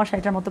একদম আমার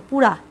শাড়িটার মতো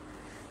পুরা।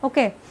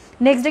 ওকে,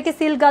 নেক্সট ডে কি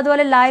সিল্ক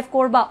গাদোয়ালে লাইভ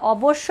করবা?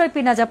 অবশ্যই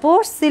পিনা যাবো,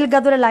 সিল্ক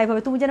গাদোয়ালে লাইভ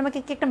হবে। তুমি যেন আমাকে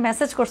কি একটা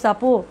মেসেজ করছো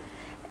আপু,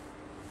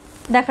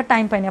 দেখার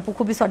টাইম পাইনি আপু,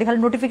 খুবই সরি, খালি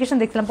নোটিফিকেশন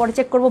দেখছিলাম, পরে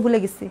চেক করবো ভুলে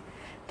গেছি।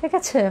 ঠিক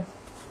আছে,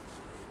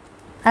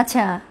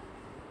 আচ্ছা,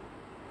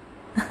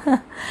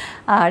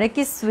 আরে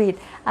কি সুইট।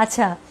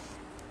 আচ্ছা,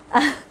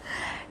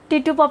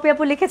 টিটু পপি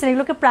আপু লিখেছেন,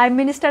 এগুলোকে প্রাইম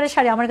মিনিস্টারের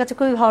শাড়ি। আমার কাছে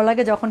খুবই ভালো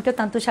লাগে যখন কেউ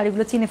তান্তু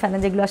শাড়িগুলো চিনে ফেলেন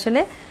যেগুলো আসলে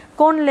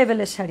কোন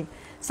লেভেলের শাড়ি।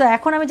 সো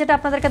এখন আমি যেটা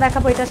আপনাদেরকে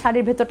দেখাবো, এটা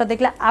শাড়ির ভেতরটা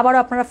দেখলে আবারও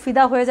আপনারা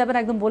ফিদা হয়ে যাবেন,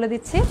 একদম বলে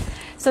দিচ্ছি।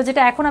 সো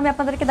যেটা এখন আমি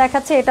আপনাদেরকে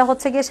দেখাচ্ছি, এটা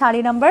হচ্ছে গিয়ে শাড়ি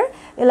নাম্বার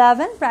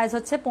 11, প্রাইস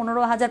হচ্ছে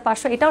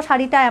 15,500। এটাও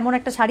শাড়িটা এমন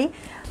একটা শাড়ি,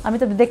 আমি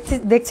তো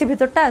দেখছি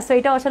ভেতরটা। সো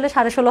এটা আসলে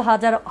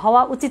 16,500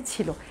 হওয়া উচিত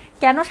ছিল,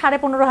 কেন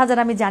 15,500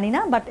 আমি জানি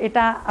না, বাট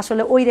এটা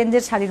আসলে ওই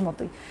রেঞ্জের শাড়ির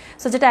মতোই।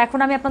 সো যেটা এখন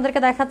আমি আপনাদেরকে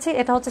দেখাচ্ছি,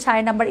 এটা হচ্ছে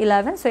শাড়ি নাম্বার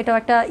 11। সো এটাও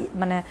একটা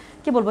মানে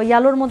কি বলবো,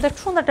 ইয়ালোর মধ্যে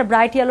সুন্দর একটা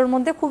ব্রাইট ইয়ালোর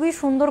মধ্যে খুবই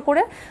সুন্দর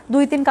করে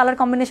 2-3 কালার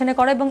কম্বিনেশনে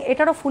করা, এবং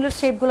এটারও ফুলের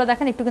শেপগুলো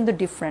দেখেন একটু কিন্তু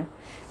ডিফারেন্ট।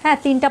 হ্যাঁ,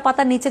 3টা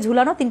পাতা নিচে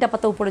ঝুলানো, 3টা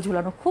পাতা উপরে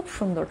ঝুলানো, খুব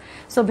সুন্দর।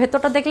 সো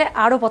ভেতরটা দেখলে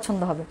আরও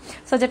পছন্দ হবে।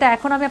 সো যেটা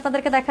এখন আমি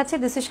আপনাদেরকে দেখাচ্ছি,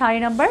 this is sari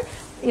number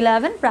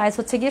 11, price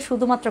হচ্ছে গিয়ে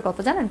শুধুমাত্র কত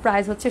জানেন,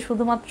 প্রাইস হচ্ছে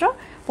শুধুমাত্র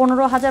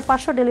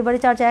 15,500, ডেলিভারি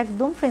চার্জ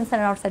একদম free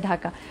inside outside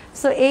Dhaka.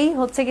 So এই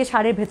হচ্ছে গিয়ে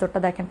শাড়ির ভেতরটা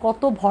দেখেন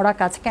কত ভরা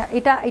কাজ।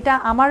 এটা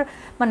আমার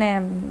মানে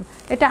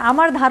এটা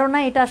আমার ধারণা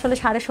এটা আসলে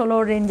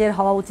 16.5 রেঞ্জের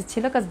হওয়া উচিত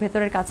ছিল, কাজ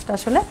ভেতরের কাজটা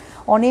আসলে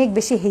অনেক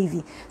বেশি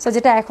হেভি। সো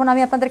যেটা এখন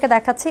আমি আপনাদেরকে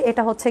দেখাচ্ছি,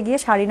 এটা হচ্ছে গিয়ে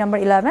শাড়ি নাম্বার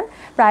 11,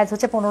 প্রাইস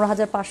হচ্ছে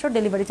 15,500,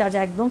 ডেলিভারি চার্জ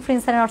একদম ফ্রি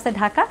ইনসাইড আউটসাইড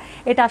ঢাকা।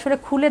 এটা আসলে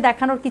খুলে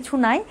দেখানোর কিছু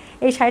নাই,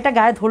 এই শাড়িটা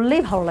গায়ে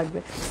ধরলেই ভালো লাগবে।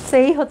 সো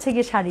এই হচ্ছে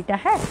গিয়ে শাড়িটা।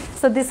 হ্যাঁ,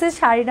 so this is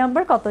sari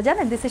number কত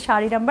জানেন, this is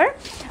sari number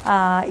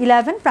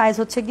 11, price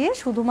হচ্ছে গিয়ে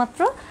শুধুমাত্র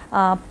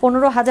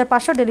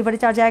 15,500, ডেলিভারি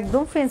চার্জ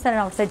একদম free inside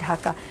outside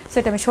Dhaka. So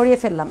এটা আমি সরিয়ে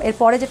ফেললাম।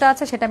 এরপরে যেটা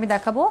আছে সেটা আমি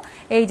দেখাবো,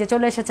 এই যে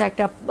চলে এসেছে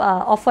একটা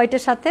অফ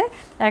হোয়াইটের সাথে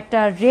একটা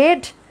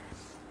রেড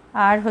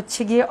আর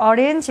হচ্ছে গিয়ে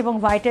অরেঞ্জ এবং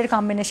হোয়াইটের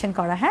কম্বিনেশন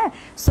করা। হ্যাঁ,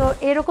 সো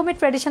এরকমই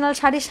ট্র্যাডিশনাল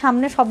শাড়ি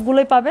সামনে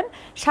সবগুলোই পাবেন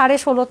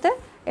 16,500-তে।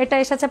 এটা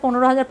এসেছে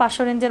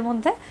 15,500 রেঞ্জের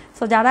মধ্যে।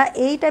 সো যারা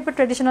এই টাইপের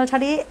ট্র্যাডিশনাল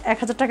শাড়ি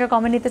 1,000 টাকা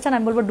কমে নিতে চান,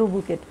 আমি বলবো ডু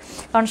বুকেট,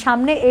 কারণ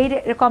সামনে এই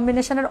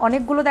কম্বিনেশনের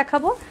অনেকগুলো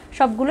দেখাবো,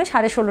 সবগুলো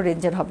 16,500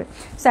 রেঞ্জের হবে।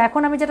 সো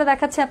এখন আমি যেটা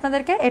দেখাচ্ছি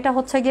আপনাদেরকে, এটা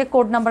হচ্ছে গিয়ে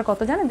কোড নাম্বার কত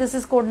জানেন? This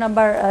is code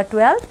number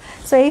 12।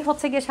 So এই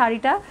হচ্ছে গিয়ে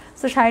শাড়িটা।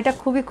 সো শাড়িটা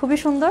খুবই খুবই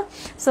সুন্দর।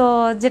 সো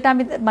যেটা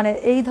আমি মানে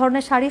এই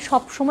ধরনের শাড়ি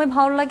সব সময়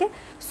ভালো লাগে,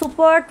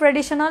 সুপার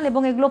ট্র্যাডিশনাল,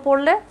 এবং এগুলো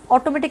পরলে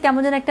অটোমেটিক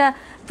কেমন যেন একটা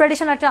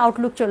ট্র্যাডিশনাল একটা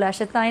আউটলুক চলে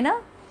আসে, তাই না?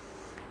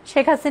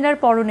 শেখ হাসিনার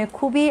পরনে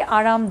খুবই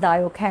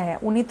আরামদায়ক। হ্যাঁ,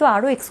 উনি তো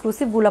আরও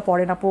এক্সক্লুসিভগুলো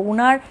পরেন আপু,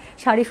 উনার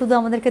শাড়ি শুধু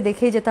আমাদেরকে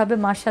দেখেই যেতে হবে।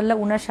 মার্শাল্লাহ,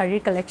 উনার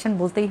শাড়ির কালেকশন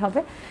বলতেই হবে।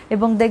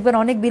 এবং দেখবেন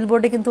অনেক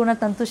বিলবোর্ডে কিন্তু ওনার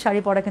তান্তুর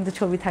শাড়ি পরা কিন্তু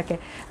ছবি থাকে।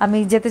 আমি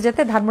যেতে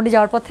যেতে ধানমন্ডি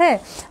যাওয়ার পথে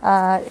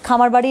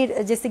খামারবাড়ির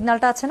যে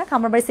সিগন্যালটা আছে না,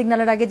 খামারবাড়ির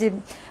সিগন্যালের আগে যে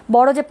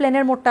বড় যে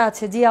প্লেনের মোড়টা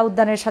আছে, জিয়া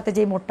উদ্যানের সাথে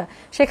যেই মোড়টা,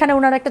 সেখানে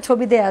ওনার একটা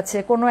ছবি দেওয়া আছে।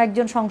 কোনো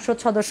একজন সংসদ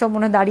সদস্য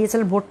মনে হয়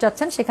দাঁড়িয়েছিলেন, ভোট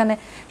চাচ্ছেন, সেখানে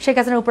শেখ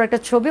হাসিনার উপর একটা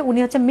ছবি, উনি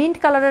হচ্ছে মিন্ট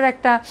কালারের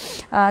একটা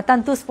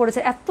তান্তুস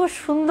পরেছে, এত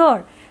সুন্দর।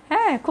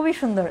 হ্যাঁ, খুবই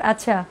সুন্দর।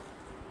 আচ্ছা,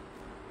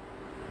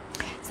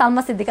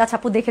 সালমা সিদ্দিক, আচ্ছা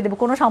আপু দেখে দেবো,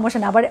 কোনো সমস্যা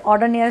না, আবার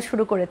অর্ডার নেওয়া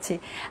শুরু করেছি।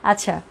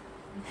 আচ্ছা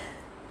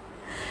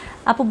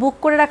আপু, বুক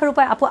করে রাখার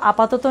উপায় আপু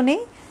আপাতত নেই।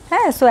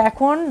 হ্যাঁ, সো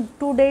এখন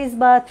 2 days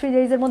বা 3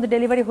 days মধ্যে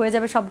ডেলিভারি হয়ে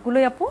যাবে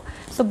সবগুলোই আপু।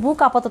 সো বুক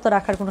আপাতত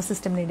রাখার কোনো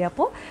সিস্টেম নেই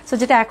আপু। সো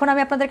যেটা এখন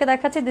আমি আপনাদেরকে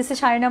দেখাচ্ছি, this is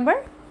sari number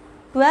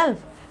 12।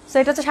 So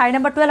এটা হচ্ছে শাড়ি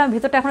নাম্বার 12। আমি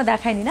ভিতরটা এখনো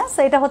দেখাইনি না। সো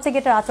এটা হচ্ছে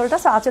গিয়ে আঁচলটা।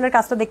 সো আঁচলের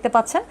কাজটা দেখতে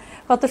পাচ্ছেন,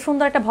 কত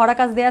সুন্দর একটা ভরা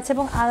কাজ দেওয়া আছে।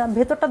 এবং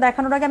ভেতরটা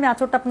দেখানোর আগে আমি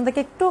আঁচলটা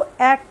আপনাদেরকে একটু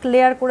এক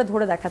লেয়ার করে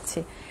ধরে দেখাচ্ছি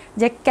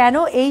যে কেন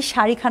এই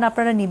শাড়িখানা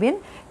আপনারা নেবেন,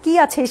 কি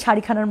আছে এই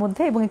শাড়িখানার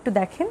মধ্যে, এবং একটু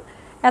দেখেন,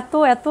 এত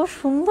এত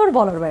সুন্দর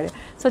বলার বাইরে।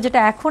 সো যেটা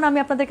এখন আমি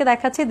আপনাদেরকে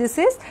দেখাচ্ছি, দিস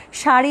ইজ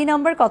শাড়ি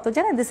নাম্বার কত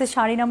জানেন? This is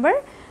sari number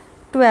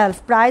 12।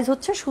 Price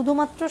হচ্ছে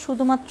শুধুমাত্র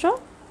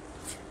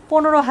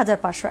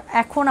 15,500।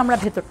 এখন আমরা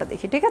ভেতরটা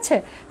দেখি, ঠিক আছে?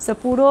 সো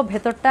পুরো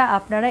ভেতরটা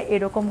আপনারা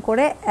এরকম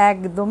করে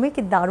একদমই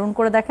কি দারুণ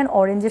করে দেখেন,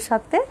 অরেঞ্জের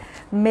সাথে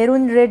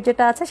মেরুন রেড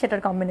যেটা আছে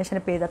সেটার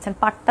কম্বিনেশনে পেয়ে যাচ্ছেন।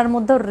 পাটটার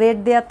মধ্যেও রেড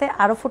দেওয়াতে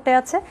আরও ফুটে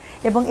আছে,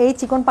 এবং এই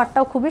চিকন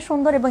পাটটাও খুবই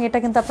সুন্দর, এবং এটা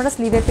কিন্তু আপনারা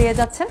স্লিভে পেয়ে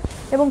যাচ্ছেন।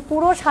 এবং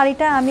পুরো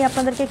শাড়িটা আমি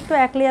আপনাদেরকে একটু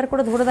এক লেয়ার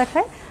করে ধরে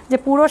দেখাই যে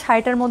পুরো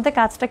শাড়িটার মধ্যে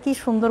কাজটা কি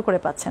সুন্দর করে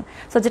পাচ্ছেন।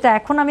 সো যেটা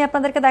এখন আমি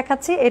আপনাদেরকে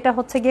দেখাচ্ছি, এটা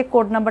হচ্ছে গিয়ে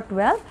কোড নাম্বার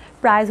 12।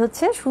 প্রাইস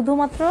হচ্ছে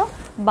শুধুমাত্র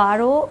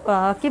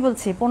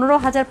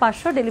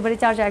 15,500, ডেলিভারি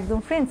চার্জ একদম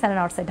free, inside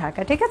and outside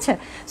Dhaka, ঠিক আছে?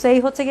 সো এই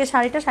হচ্ছে গিয়ে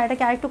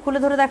শাড়িটাকে আরেকটু খুলে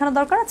ধরে দেখানোর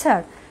দরকার আছে।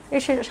 আর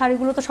এই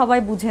শাড়িগুলো তো সবাই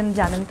বুঝেন,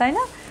 জানেন, তাই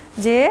না,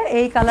 যে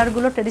এই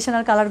কালারগুলো,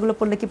 ট্রেডিশনাল কালারগুলো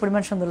পরলে কি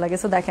পরিমাণ সুন্দর লাগে।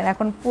 সো দেখেন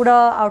এখন পুরো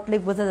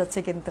আউটলুক বোঝা যাচ্ছে।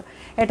 কিন্তু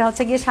এটা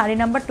হচ্ছে গিয়ে শাড়ি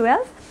নাম্বার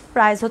 12।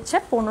 প্রাইস হচ্ছে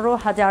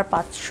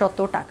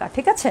 15,500 টাকা,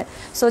 ঠিক আছে?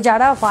 সো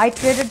যারা হোয়াইট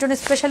রেডের জন্য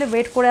স্পেশালি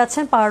ওয়েট করে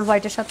আছেন পার্ল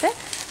হোয়াইটের সাথে,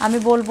 আমি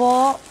বলবো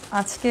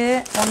আজকে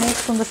অনেক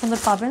সুন্দর সুন্দর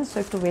পাবেন। সো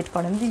একটু ওয়েট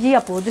করেন। জি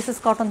আপু, দিস ইজ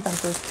কটন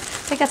তান্তুস,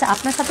 ঠিক আছে?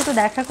 আপনার সাথে তো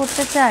দেখা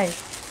করতে চাই।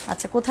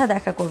 আচ্ছা, কোথায়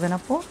দেখা করবেন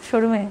আপু?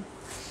 শোরুমে?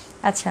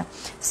 আচ্ছা,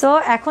 সো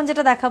এখন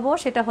যেটা দেখাবো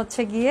সেটা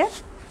হচ্ছে গিয়ে,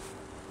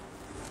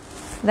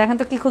 দেখেন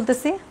তো কি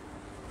খুলতেছি,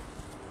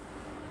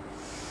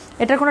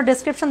 এটার কোনো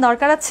ডেসক্রিপশন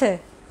দরকার আছে?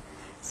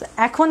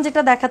 এখন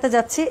যেটা দেখাতে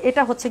যাচ্ছি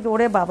এটা হচ্ছে কি,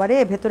 ওরে বাবারে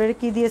ভেতরের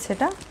কি দিয়েছে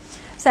এটা।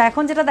 সো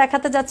এখন যেটা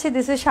দেখাতে যাচ্ছি,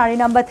 this is sari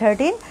number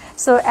 13।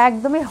 So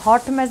একদমই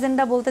হট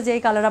ম্যাজেন্ডা বলতে যেই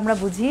কালার আমরা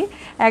বুঝি,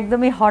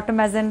 একদমই হট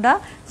ম্যাজেন্ডা।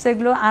 সো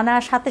এগুলো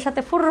আনার সাথে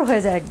সাথে ফুর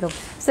হয়ে যায় একদম।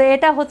 সো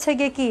এটা হচ্ছে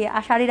গিয়ে কি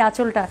শাড়ির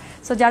আঁচলটা।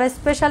 সো যারা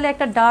স্পেশালি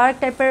একটা ডার্ক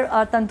টাইপের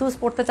তান্তুস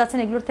পরতে চাচ্ছেন,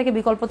 এগুলোর থেকে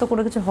বিকল্প তো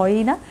কোনো কিছু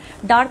হয়ই না।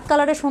 ডার্ক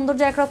কালারের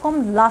সৌন্দর্য একরকম,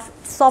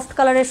 সফট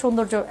কালারের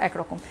সৌন্দর্য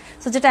একরকম।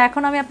 সো যেটা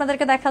এখন আমি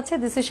আপনাদেরকে দেখাচ্ছি,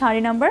 দিস ইজ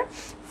শাড়ি নাম্বার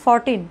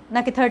 14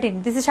 নাকি 13,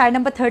 this is sari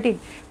number 13।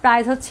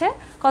 Price হচ্ছে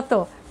কত?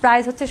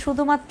 প্রাইস হচ্ছে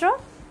শুধুমাত্র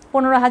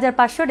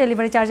 15,500,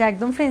 ডেলিভারি চার্জ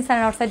একদম free, inside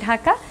and outside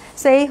Dhaka.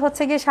 So এই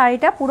হচ্ছে গিয়ে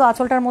শাড়িটা, পুরো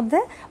আঁচলটার মধ্যে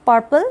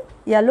পার্পল,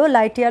 ইয়েলো,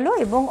 লাইট ইয়েলো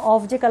এবং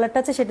অফ যে কালারটা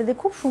আছে সেটা দিয়ে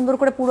খুব সুন্দর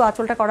করে পুরো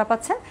আঁচলটা করা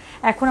পাচ্ছেন।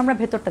 এখন আমরা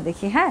ভেতরটা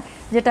দেখি। হ্যাঁ,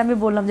 যেটা আমি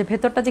বললাম যে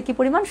ভেতরটা যে কী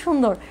পরিমাণ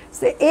সুন্দর।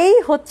 সো এই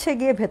হচ্ছে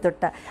গিয়ে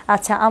ভেতরটা।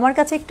 আচ্ছা, আমার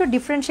কাছে একটু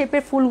ডিফারেন্ট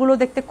শেপের ফুলগুলো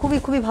দেখতে খুবই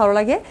খুবই ভালো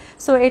লাগে।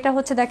 সো এটা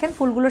হচ্ছে দেখেন,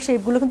 ফুলগুলোর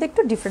শেপগুলো কিন্তু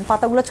একটু ডিফারেন্ট,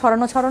 পাতাগুলো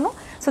ছড়ানো ছড়ানো।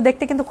 সো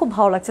দেখতে কিন্তু খুব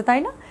ভালো লাগছে,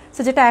 তাই না?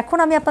 সো যেটা এখন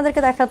আমি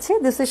আপনাদেরকে দেখাচ্ছি,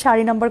 দিস ইজ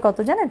শাড়ি নাম্বার কত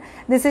জানেন?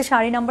 দিস ইজ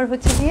শাড়ি নাম্বার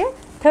হচ্ছে গিয়ে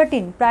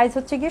 13। প্রাইস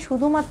হচ্ছে গিয়ে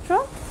শুধুমাত্র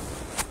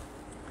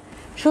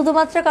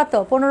কত?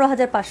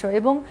 15,500।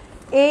 এবং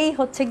এই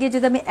হচ্ছে গিয়ে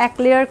যদি আমি এক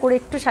লেয়ার করে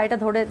একটু শাড়িটা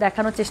ধরে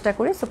দেখানোর চেষ্টা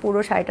করি, সো পুরো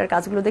শাড়িটার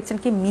কাজগুলো দেখছেন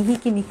কি মিহি,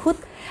 কি নিখুঁত।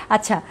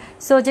 আচ্ছা,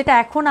 সো যেটা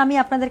এখন আমি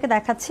আপনাদেরকে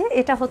দেখাচ্ছি,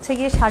 এটা হচ্ছে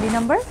গিয়ে শাড়ি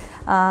নাম্বার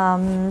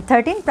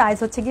 13। প্রাইস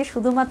হচ্ছে গিয়ে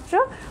শুধুমাত্র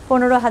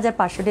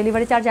 15,500,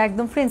 ডেলিভারি চার্জ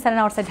একদম free, inside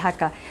and outside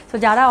Dhaka. So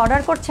যারা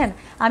অর্ডার করছেন,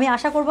 আমি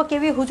আশা করবো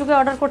কেউই হুজুগে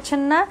অর্ডার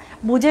করছেন না,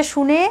 বুঝে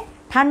শুনে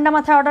ঠান্ডা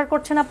মাথায় অর্ডার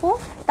করছেন আপু।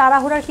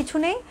 তাড়াহুড়ার কিছু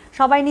নেই,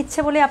 সবাই নিচ্ছে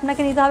বলে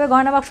আপনাকে নিতে হবে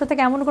গয়না বাক্স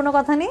থেকে, এমন কোনো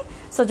কথা নেই।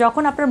 সো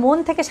যখন আপনার মন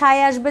থেকে সায়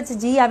আসবে যে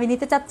জি আমি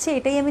নিতে চাচ্ছি,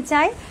 এটাই আমি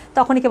চাই,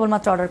 তখনই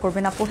কেবলমাত্র অর্ডার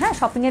করবেন আপু। হ্যাঁ,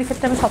 শপিংয়ের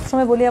ক্ষেত্রে আমি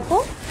সবসময় বলি আপু,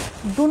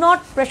 do not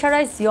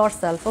pressurise your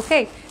self, okay?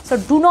 So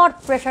do not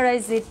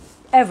pressurise it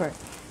ever.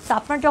 তো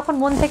আপনার যখন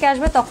মন থেকে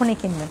আসবে তখনই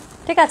কিনবেন।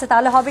 ঠিক আছে,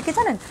 তাহলে হবে কি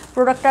জানেন,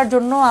 প্রোডাক্টটার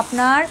জন্য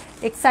আপনার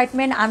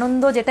এক্সাইটমেন্ট,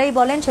 আনন্দ যেটাই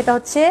বলেন সেটা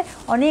হচ্ছে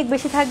অনেক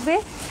বেশি থাকবে।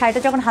 শাড়িটা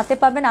যখন হাতে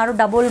পাবেন আরও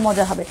ডাবল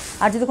মজা হবে।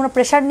 আর যদি কোনো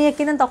প্রেশার নিয়ে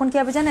কিনেন তখন কী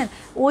হবে জানেন,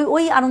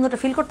 ওই আনন্দটা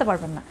ফিল করতে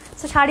পারবেন না।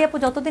 সো শাড়ি আপু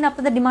যতদিন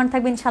আপনাদের ডিমান্ড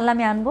থাকবে ইনশাল্লাহ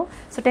আমি আনবো।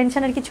 সো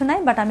টেনশনের কিছু নাই,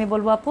 বাট আমি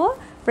বলবো আপু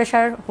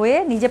প্রেশার হয়ে,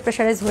 নিজে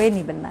প্রেশারাইজ হয়ে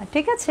নেবেন না,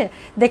 ঠিক আছে?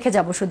 দেখে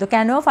যাব শুধু।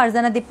 কেন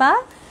ফারজানা দীপা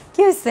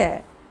কী হয়েছে?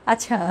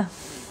 আচ্ছা,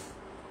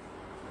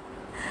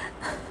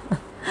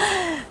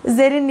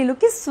 জেরিন নীলু,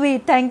 কি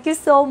sweet, thank you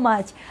so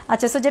much.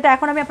 আচ্ছা, সো যেটা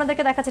এখন আমি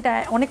আপনাদেরকে দেখাচ্ছি, এটা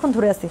অনেকক্ষণ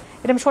ধরে আছি,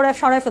 এটা আমি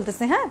সরাই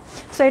ফেলতেছি। হ্যাঁ,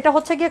 সো এটা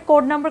হচ্ছে গিয়ে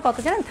কোড নাম্বার কত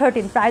জানেন?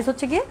 13, প্রাইস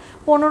হচ্ছে গিয়ে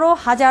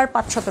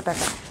 15,500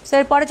 টাকা। সো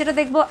এরপরে যেটা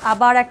দেখবো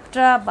আবার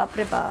একটা,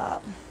 বাপরে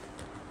বাপ,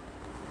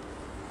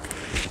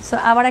 সো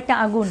আবার একটা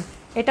আগুন।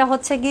 এটা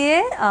হচ্ছে গিয়ে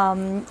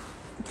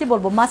কি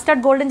বলবো, মাস্টার্ড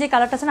গোল্ডেন যে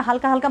কালারটা আছে না,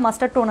 হালকা হালকা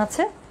মাস্টার্ড টোন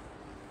আছে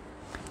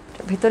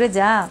ভিতরে,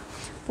 যা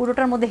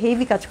পুরোটার মধ্যে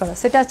হেভি কাজ করা।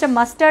 সেটা হচ্ছে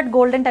মাস্টার্ড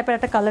গোল্ডেন টাইপের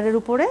একটা কালারের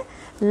উপরে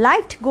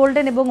লাইট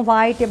গোল্ডেন এবং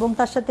হোয়াইট, এবং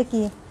তার সাথে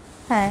কি,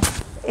 হ্যাঁ,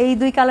 এই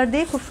দুই কালার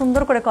দিয়ে খুব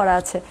সুন্দর করে করা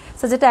আছে।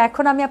 সো যেটা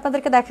এখন আমি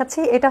আপনাদেরকে দেখাচ্ছি,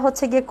 এটা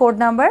হচ্ছে গিয়ে কোড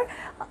নাম্বার,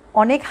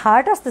 অনেক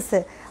হার্ট আসতেছে।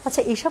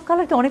 আচ্ছা, এইসব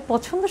কালার কি অনেক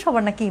পছন্দ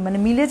সবার নাকি, মানে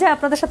মিলে যায়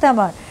আপনাদের সাথে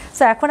আমার?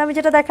 সো এখন আমি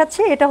যেটা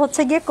দেখাচ্ছি এটা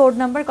হচ্ছে গিয়ে কোড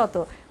নাম্বার কত,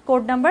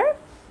 কোড নাম্বার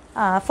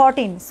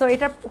 14। সো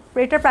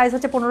এটার প্রাইস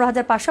হচ্ছে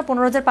 15,500।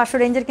 15,500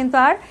 রেঞ্জের কিন্তু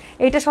আর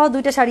এইটা সহ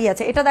দুইটা শাড়ি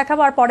আছে, এটা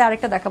দেখাবো আর পরে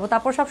আরেকটা দেখাবো,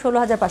 তারপর সব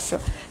 16,500।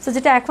 সো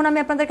যেটা এখন আমি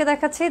আপনাদেরকে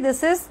দেখাচ্ছি,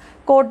 this is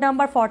code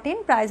number 14,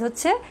 price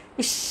হচ্ছে,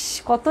 ইস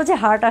কত যে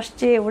হার্ট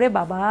আসছে ওরে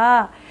বাবা।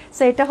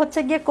 সো এটা হচ্ছে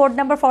গিয়ে কোড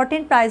নাম্বার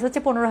 14, প্রাইস হচ্ছে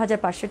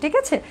 15,500, ঠিক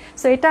আছে?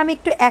 সো এটা আমি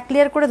একটু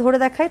ক্লিয়ার করে ধরে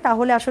দেখাই,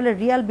 তাহলে আসলে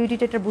রিয়াল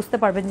বিউটিটা এটা বুঝতে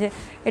পারবেন যে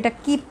এটা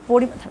কি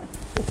পরিমাণ।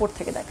 উপর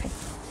থেকে দেখাই,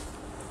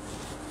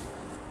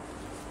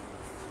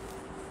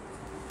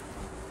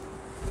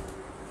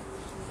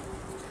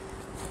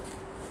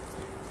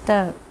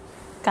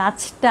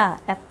 কাজটা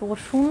এত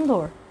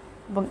সুন্দর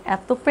এবং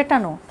এত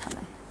পেটানো,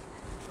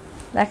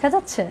 দেখা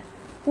যাচ্ছে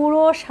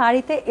পুরো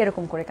শাড়িতে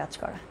এরকম করে কাজ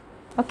করা।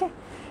 ওকে,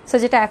 সো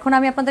যেটা এখন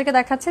আমি আপনাদেরকে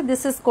দেখাচ্ছি,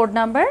 this is code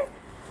number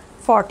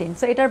 14।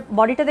 So এটার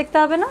বডিটা দেখতে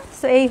হবে না?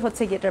 সো এই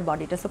হচ্ছে গিয়ে এটার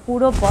বডিটা। সো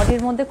পুরো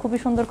বডির মধ্যে খুবই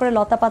সুন্দর করে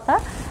লতা পাতা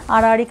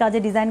আড়াআড়ি কাজে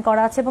ডিজাইন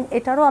করা আছে, এবং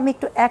এটারও আমি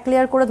একটু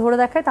লেয়ার করে ধরে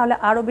দেখাই, তাহলে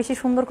আরও বেশি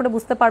সুন্দর করে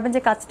বুঝতে পারবেন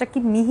যে কাজটা কি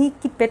মিহি,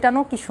 কি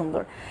পেটানো, কি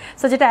সুন্দর।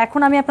 সো যেটা এখন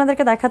আমি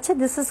আপনাদেরকে দেখাচ্ছি,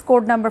 this is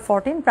code number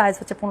 14, price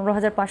হচ্ছে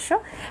 15,500।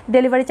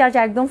 ডেলিভারি চার্জ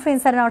একদম free,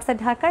 inside and outside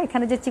Dhaka.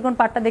 এখানে যে চিকন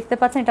পাটটা দেখতে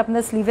পাচ্ছেন এটা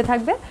আপনাদের স্লিভে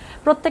থাকবে,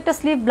 প্রত্যেকটা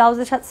স্লিভ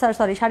ব্লাউজের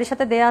সাথে, শাড়ির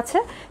সাথে দেওয়া আছে,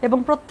 এবং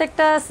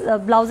প্রত্যেকটা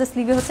ব্লাউজের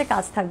স্লিভে হচ্ছে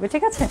কাজ থাকবে,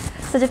 ঠিক আছে?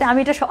 তো যেটা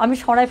আমি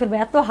সরাই ফেলবো,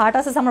 এত হার্ট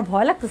আছে আমার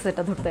ভয় লাগতেছে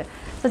এটা ধরতে।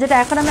 তো যেটা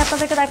এখন আমি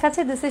আপনাদেরকে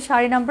দেখাচ্ছি, this is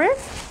sari number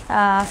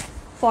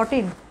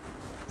 14।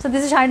 So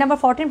this is sari number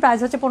 14, price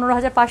হচ্ছে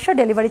 15,500,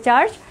 ডেলিভারি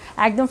চার্জ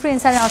একদম free,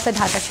 inside and outside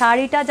Dhaka.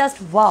 শাড়িটা just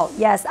wow,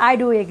 yes I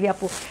do agri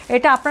আপু,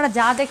 এটা আপনারা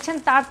যা দেখছেন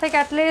তার থেকে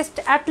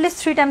অ্যাটলিস্ট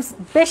 3 টাইমস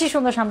বেশি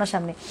সুন্দর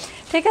সামনাসামনি,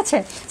 ঠিক আছে?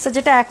 সো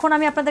যেটা এখন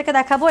আমি আপনাদেরকে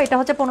দেখাবো, এটা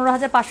হচ্ছে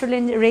 15,500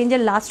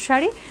 রেঞ্জের লাস্ট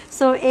শাড়ি।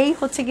 সো এই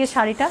হচ্ছে গিয়ে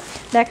শাড়িটা,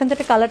 দেখেন তো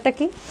এটা কালারটা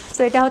কি।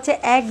 সো এটা হচ্ছে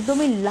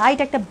একদমই লাইট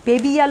একটা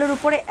বেবি আলোর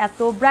উপরে এত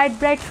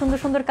ব্রাইট সুন্দর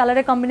সুন্দর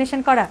কালারের কম্বিনেশন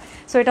করা।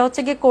 সো এটা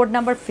হচ্ছে গিয়ে কোড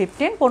নাম্বার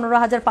 15,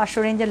 15,500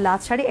 রেঞ্জের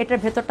লাস্ট শাড়ি।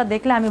 এটার ভেতরটা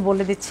দেখলে আমি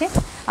বলে দিচ্ছি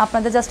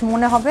আপনাদের, জাস্ট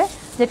মনে হবে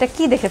যে এটা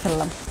কি দেখে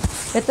ফেললাম।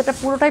 ভেতরটা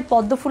পুরোটাই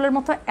পদ্ম ফুলের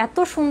মতো এত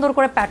সুন্দর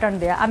করে প্যাটার্ন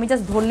দেয়া, আমি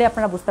জাস্ট ধরলে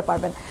আপনারা বুঝতে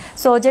পারবেন।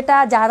 সো যেটা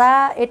যারা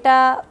এটা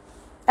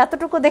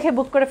এতটুকু দেখে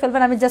বুক করে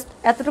ফেলবেন, আমি জাস্ট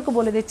এতটুকু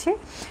বলে দিচ্ছি,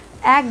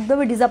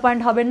 একদমই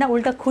ডিসঅ্যাপয়েন্ট হবেন না,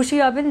 উল্টা খুশি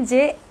হবেন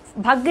যে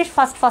ভাগ্যিস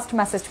ফার্স্ট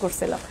মেসেজ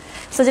করছিলাম।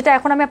 সো যেটা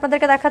এখন আমি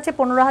আপনাদেরকে দেখাচ্ছি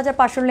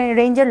 15,500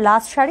 রেঞ্জের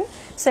লাস্ট শাড়ি।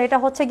 সো এটা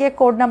হচ্ছে গিয়ে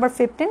কোড নাম্বার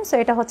 15। সো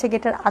এটা হচ্ছে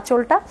গিয়ে এটার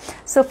আঁচলটা।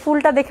 সো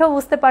ফুলটা দেখেও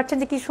বুঝতে পারছেন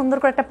যে কি সুন্দর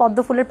করে একটা পদ্ম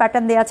ফুলের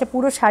প্যাটার্ন দেওয়া আছে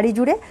পুরো শাড়ি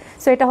জুড়ে।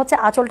 সো এটা হচ্ছে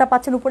আঁচলটা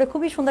পাচ্ছেন, উপরে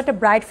খুবই সুন্দর একটা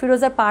ব্রাইট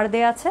ফিরোজার পাড়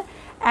দেওয়া আছে।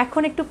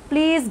 এখন একটু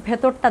প্লিজ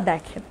ভেতরটা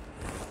দেখেন।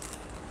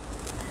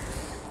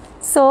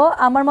 সো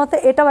আমার মতে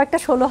এটাও একটা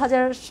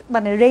 16,000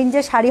 মানে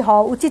রেঞ্জের শাড়ি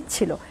হওয়া উচিত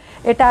ছিল।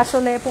 এটা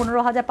আসলে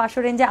 15,500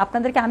 রেঞ্জে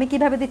আপনাদেরকে আমি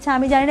কিভাবে দিচ্ছি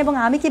আমি জানি না, এবং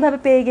আমি কিভাবে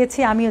পেয়ে গেছি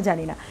আমিও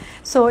জানি না।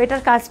 সো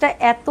এটার কাজটা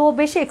এত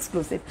বেশি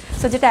এক্সক্লুসিভ।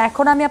 সো যেটা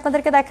এখন আমি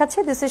আপনাদেরকে দেখাচ্ছি,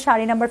 this is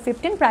sari number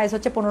 15, price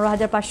হচ্ছে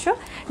 15,500,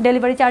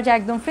 ডেলিভারি চার্জ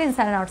একদম free,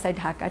 inside and outside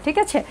Dhaka, ঠিক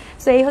আছে?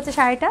 সো এই হচ্ছে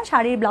শাড়িটা,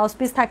 শাড়ির ব্লাউজ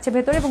পিস থাকছে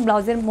ভেতরে, এবং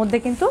ব্লাউজের মধ্যে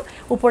কিন্তু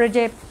উপরের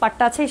যে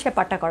পাটটা আছে সে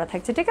পাটটা করা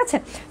থাকছে, ঠিক আছে?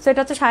 সো এটা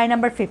হচ্ছে শাড়ি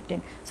নাম্বার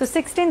 15। সো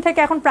 16 থেকে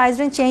এখন প্রাইস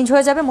রেঞ্জ চেঞ্জ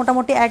হয়ে যাবে,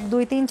 মোটামুটি 1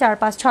 2 3 4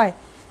 5 6,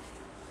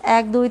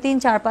 1 2 3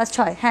 4 5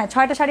 6, হ্যাঁ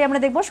 6টা শাড়ি আমরা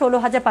দেখবো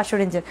 16,500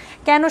 রেঞ্জের।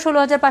 কেন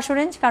 16,500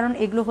 রেঞ্জ? কারণ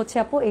এগুলো হচ্ছে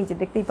আপু এই যে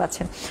দেখতেই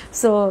পাচ্ছেন,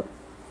 সো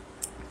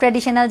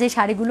ট্র্যাডিশনাল যে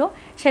শাড়িগুলো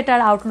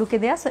সেটার আউটলুকে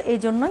দেয়া। সো এই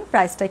জন্যই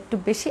প্রাইসটা একটু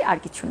বেশি, আর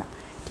কিছু না,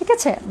 ঠিক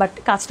আছে? বাট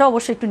কাজটা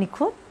অবশ্যই একটু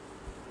নিখুঁত।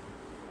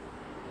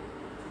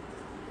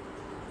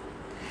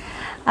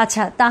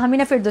 আচ্ছা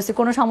তাহমিনা ফেরদৌসি,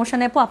 কোনো সমস্যা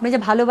নেই আপু, আপনি যে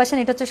ভালোবাসেন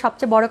এটা হচ্ছে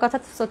সবচেয়ে বড় কথা,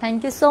 so thank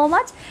you so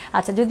much.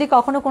 আচ্ছা যদি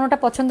কখনো কোনোটা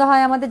পছন্দ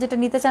হয় আমাদের, যেটা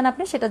নিতে চান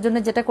আপনি, সেটার জন্য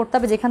যেটা করতে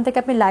হবে, যেখান থেকে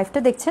আপনি লাইভটা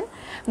দেখছেন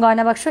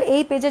গয়না বাক্স,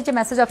 এই পেজের যে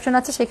মেসেজ অপশন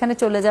আছে সেখানে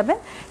চলে যাবেন।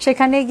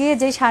 সেখানে গিয়ে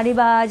যেই শাড়ি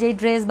বা যেই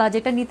ড্রেস বা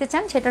যেটা নিতে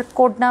চান সেটার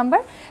কোড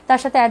নাম্বার, তার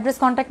সাথে অ্যাড্রেস,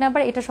 কন্ট্যাক্ট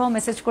নাম্বার, এটা সহ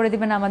মেসেজ করে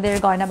দিবেন আমাদের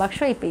গয়না বাক্স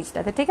এই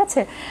পেজটাতে, ঠিক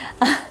আছে?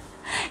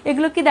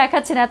 এগুলো কি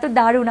দেখাচ্ছেন, এত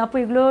দারুণ আপু,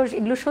 এগুলো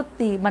এগুলো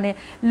সত্যি মানে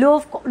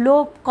লো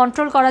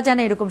কন্ট্রোল করা যায়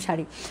না এরকম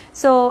শাড়ি।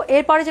 সো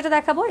এরপরে যেটা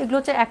দেখাবো, এগুলো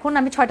হচ্ছে, এখন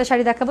আমি 6টা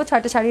শাড়ি দেখাবো,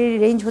 6টা শাড়ির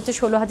রেঞ্জ হচ্ছে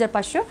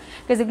 16,500,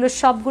 বিকজ এগুলো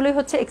সবগুলোই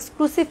হচ্ছে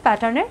এক্সক্লুসিভ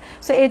প্যাটার্নের।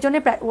 সো এর জন্য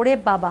ওরে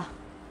বাবা,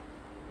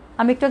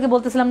 আমি একটু আগে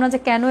বলতেছিলাম না যে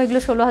কেন এগুলো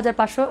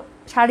 16,500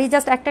 শাড়ি,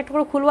 জাস্ট একটা একটা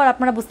করে খুলবো আর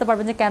আপনারা বুঝতে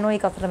পারবেন যে কেন এই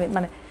কথাটা,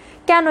 মানে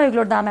কেন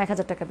এগুলোর দাম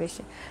 1,000 টাকা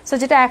বেশি। সো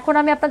যেটা এখন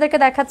আমি আপনাদেরকে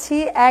দেখাচ্ছি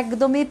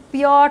একদমই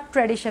পিওর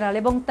ট্র্যাডিশনাল,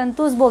 এবং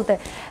তান্তুজ বলতে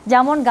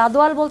যেমন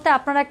গাদোয়াল বলতে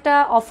আপনার একটা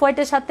অফ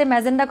হোয়াইটের সাথে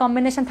ম্যাজেন্ডা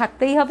কম্বিনেশন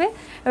থাকতেই হবে,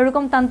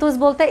 এরকম তান্তুজ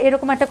বলতে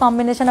এরকম একটা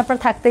কম্বিনেশন আপনার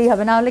থাকতেই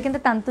হবে, না হলে কিন্তু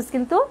তান্তুজ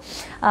কিন্তু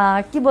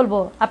কি বলবো,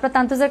 আপনার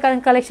তান্তুজের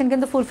কালেকশন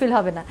কিন্তু ফুলফিল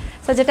হবে না।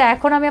 সো যেটা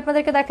এখন আমি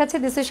আপনাদেরকে দেখাচ্ছি,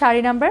 দিস ইজ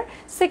শাড়ি নাম্বার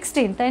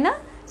 16, তাই না?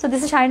 So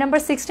this is sari number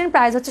 16,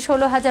 price হচ্ছে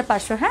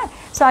 16,500। হ্যাঁ,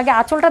 সো আগে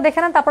আঁচলটা দেখে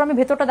নেন, তারপর আমি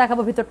ভেতরটা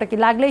দেখাবো, ভিতরটা কি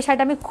লাগলে এই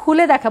শাড়িটা আমি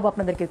খুলে দেখাবো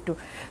আপনাদেরকে একটু।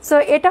 সো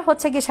এটা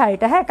হচ্ছে কি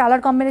শাড়িটা, হ্যাঁ,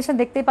 কালার কম্বিনেশন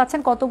দেখতেই পাচ্ছেন,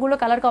 কতগুলো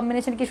কালার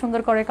কম্বিনেশন কি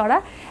সুন্দর করে করা।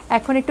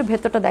 এখন একটু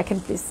ভেতরটা দেখেন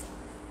প্লিজ।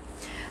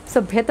 সো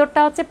ভেতরটা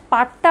হচ্ছে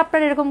পাটটা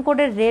আপনার এরকম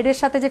করে রেডের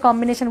সাথে যে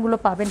কম্বিনেশনগুলো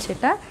পাবেন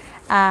সেটা,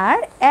 আর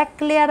এক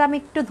লেয়ার আমি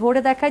একটু ধরে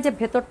দেখাই যে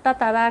ভেতরটা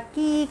তারা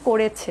কি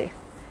করেছে,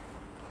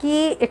 কি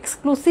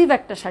এক্সক্লুসিভ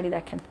একটা শাড়ি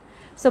দেখেন।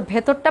 সো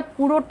ভেতরটা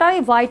পুরোটাই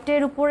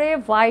হোয়াইটের উপরে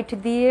হোয়াইট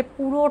দিয়ে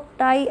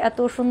পুরোটাই এত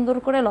সুন্দর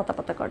করে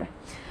লতাপাতা করে।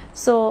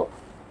 সো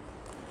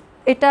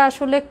এটা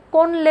আসলে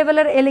কোন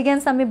লেভেলের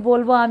এলিগেন্স আমি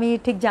বলবো আমি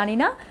ঠিক জানি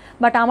না,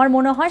 বাট আমার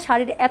মনে হয়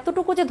শাড়ির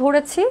এতটুকু যে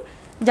ধরেছি,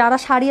 যারা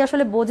শাড়ি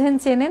আসলে বোঝেন,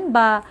 চেনেন,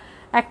 বা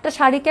একটা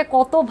শাড়িকে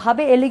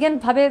কতভাবে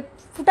এলিগেন্টভাবে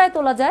ফুটায়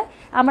তোলা যায়,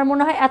 আমার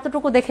মনে হয়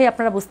এতটুকু দেখেই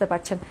আপনারা বুঝতে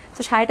পারছেন।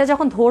 সো শাড়িটা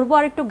যখন ধরবো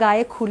আর একটু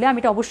গায়ে খুলে, আমি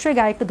এটা অবশ্যই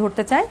গায়ে একটু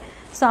ধরতে চাই।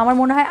 সো আমার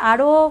মনে হয়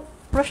আরও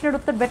প্রশ্নের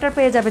উত্তর বেটার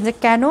পেয়ে যাবেন যে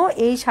কেন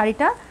এই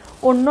শাড়িটা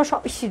অন্য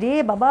সব, রে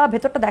বাবা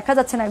ভেতরটা দেখা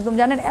যাচ্ছে না একদম,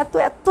 জানেন এত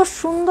এত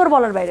সুন্দর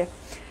বলার বাইরে।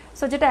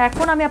 সো যেটা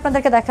এখন আমি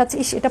আপনাদেরকে দেখাচ্ছি,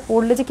 এটা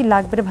পরলে যে কি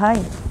লাগবে রে ভাই।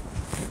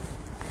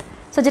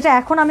 সো যেটা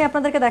এখন আমি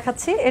আপনাদেরকে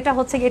দেখাচ্ছি, এটা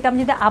হচ্ছে, এটা আমি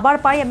যদি আবার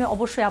পাই আমি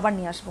অবশ্যই আবার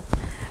নিয়ে আসবো।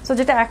 সো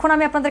যেটা এখন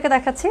আমি আপনাদেরকে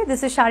দেখাচ্ছি,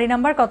 দিস ইজ শাড়ি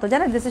নাম্বার কত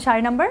জানেন, this is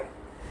sari number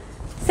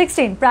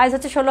 16, price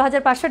হচ্ছে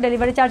 16,500,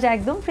 ডেলিভারি চার্জ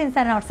একদম free in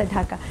and outside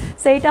Dhaka.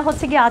 So এইটা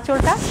হচ্ছে কি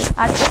আঁচলটা,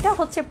 আর এটা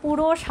হচ্ছে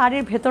পুরো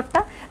শাড়ির ভেতরটা,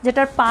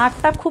 যেটার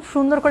পাড়টা খুব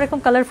সুন্দর করে এরকম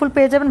কালারফুল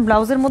পেয়ে যাবেন,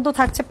 ব্লাউজের মধ্যেও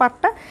থাকছে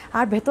পাড়টা,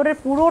 আর ভেতরের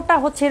পুরোটা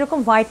হচ্ছে এরকম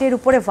হোয়াইটের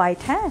উপরে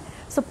হোয়াইট। হ্যাঁ,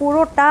 সো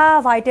পুরোটা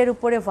হোয়াইটের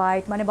উপরে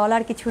হোয়াইট, মানে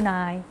বলার কিছু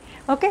নাই।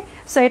 ওকে,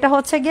 সো এটা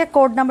হচ্ছে গিয়ে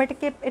কোড নাম্বার,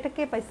 এটা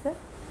কে পাইছে?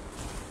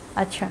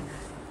 আচ্ছা,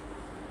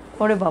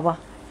 ওরে বাবা,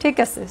 ঠিক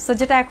আছে। সো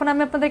যেটা এখন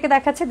আমি আপনাদেরকে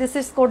দেখাচ্ছি, this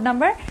is code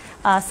number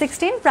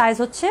 16, price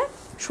হচ্ছে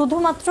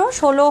শুধুমাত্র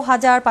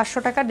 16,500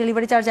 টাকা,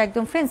 ডেলিভারি চার্জ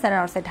একদম free in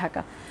outside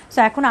Dhaka. So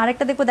এখন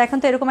আরেকটা দেখবো, দেখেন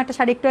তো এরকম একটা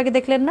শাড়ি একটু আগে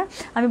দেখলেন না,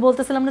 আমি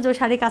বলতেছিলাম না যে ওই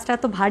শাড়ির কাজটা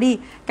এত ভারী,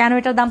 কেন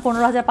এটার দাম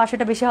 15,500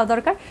 টা বেশি হওয়া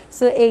দরকার।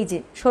 সো এই যে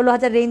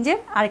 16,000 রেঞ্জে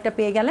আরেকটা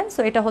পেয়ে গেলেন। সো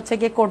এটা হচ্ছে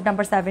গিয়ে কোড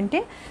নাম্বার 17।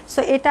 সো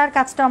এটার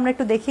কাজটা আমরা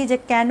একটু দেখি যে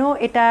কেন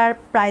এটার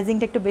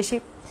প্রাইজিংটা একটু বেশি।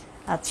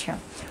 আচ্ছা,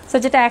 সো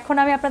যেটা এখন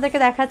আমি আপনাদেরকে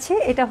দেখাচ্ছি,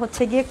 এটা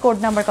হচ্ছে গিয়ে কোড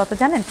নাম্বার কত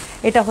জানেন,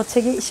 এটা হচ্ছে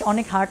গিয়ে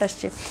অনেক হার্ট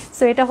আসছে।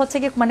 সো এটা হচ্ছে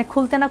গিয়ে মানে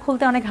খুলতে না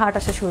খুলতে অনেক হার্ট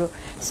আসা শুরু।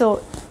 সো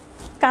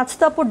কাজ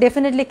তো আপু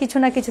ডেফিনেটলি কিছু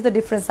না কিছু তো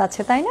ডিফারেন্স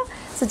আছে, তাই না?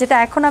 সো যেটা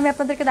এখন আমি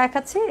আপনাদেরকে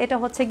দেখাচ্ছি, এটা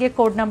হচ্ছে গিয়ে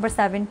কোড নাম্বার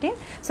 17।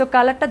 সো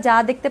কালারটা যা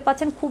দেখতে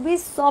পাচ্ছেন খুবই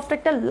সফট,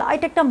 একটা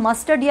লাইট একটা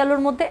মাস্টার্ড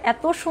ইয়েলোর মধ্যে,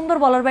 এত সুন্দর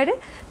বলার বাইরে,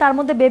 তার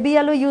মধ্যে বেবি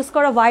ইয়েলো ইউজ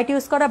করা, হোয়াইট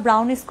ইউজ করা,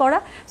 ব্রাউন ইউজ করা।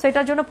 সো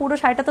এটার জন্য পুরো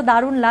শাড়িটা তো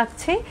দারুণ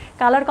লাগছেই,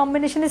 colour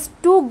combination is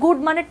two good,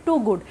 মানে টু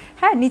গুড।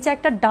 হ্যাঁ, নিচে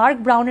একটা ডার্ক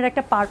ব্রাউনের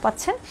একটা পার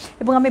পাচ্ছেন,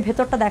 এবং আমি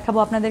ভেতরটা দেখাবো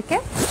আপনাদেরকে।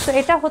 সো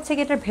এটা হচ্ছে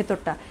গিয়ে এটার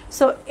ভেতরটা।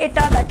 সো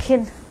এটা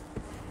দেখেন,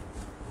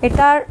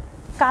 এটার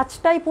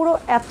কাজটাই পুরো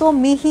এত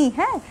মিহি,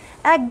 হ্যাঁ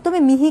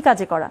একদমই মিহি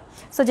কাজে করা।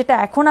 সো যেটা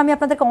এখন আমি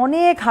আপনাদেরকে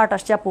অনেক হার্ট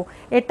আসছে আপু,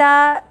 এটা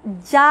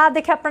যা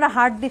দেখে আপনারা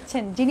হার্ট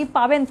দিচ্ছেন, যিনি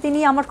পাবেন তিনি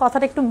আমার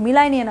কথাটা একটু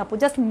মিলাই নিয়ে আপু,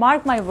 জাস্ট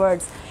মার্ক মাই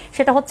ওয়ার্ডস।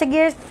 সেটা হচ্ছে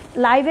গিয়ে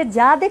লাইভে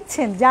যা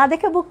দেখছেন, যা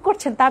দেখে বুক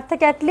করছেন, তার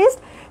থেকে অ্যাটলিস্ট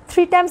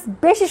 3 টাইমস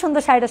বেশি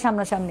সুন্দর শাড়িটা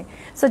সামনাসামনি।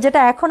 সো যেটা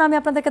এখন আমি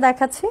আপনাদেরকে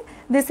দেখাচ্ছি,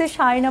 this is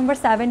sari number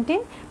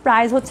 17,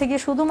 price হচ্ছে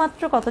গিয়ে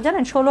শুধুমাত্র কত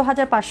জানেন,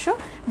 16,500,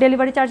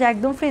 ডেলিভারি চার্জ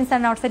একদম free in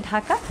and outside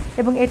Dhaka,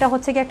 এবং এটা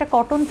হচ্ছে গিয়ে একটা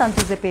কটন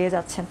তান্তুজে পেয়ে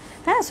যাচ্ছেন।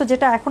 হ্যাঁ, সো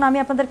যেটা এখন আমি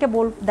আপনাদেরকে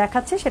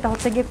দেখাচ্ছি সেটা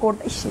হচ্ছে গিয়ে কোড,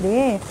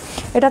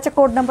 এটা হচ্ছে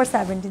কোড নাম্বার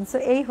 17। সো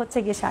এই হচ্ছে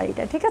গিয়ে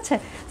শাড়িটা, ঠিক আছে?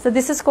 So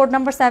this is code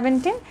number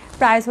 17,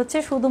 price হচ্ছে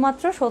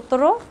শুধুমাত্র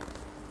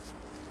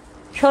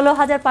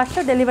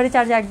 16,500, ডেলিভারি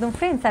চার্জ একদম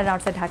free inside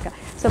outside Dhaka.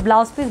 So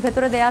blouse piece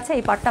ভেতরে দেওয়া আছে,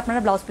 এই পার্টটা আপনারা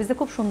ব্লাউজ পিসে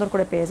খুব সুন্দর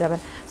করে পেয়ে যাবেন।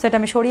 সো এটা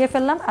আমি সরিয়ে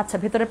ফেললাম। আচ্ছা,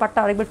 ভেতরের পার্টটা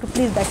আরেকবার একটু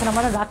প্লিজ দেখেন,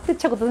 আমার রাখতে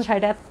ইচ্ছা করতেছে,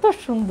 শাড়িটা এত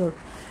সুন্দর,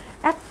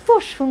 এত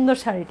সুন্দর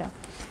শাড়িটা।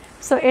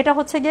 সো এটা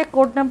হচ্ছে গিয়ে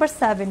কোড নাম্বার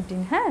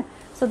 17। হ্যাঁ,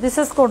 so this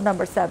is code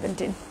number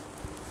 17।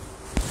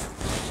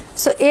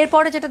 So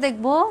এরপরে যেটা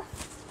দেখবো,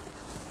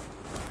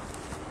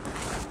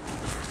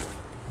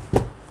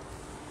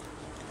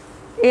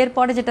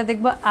 এরপরে যেটা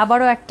দেখবো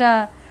আবারও একটা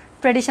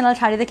ট্রেডিশনাল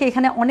শাড়ি দেখে,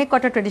 এখানে অনেক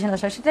কটা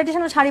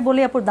ট্রেডিশনাল শাড়ি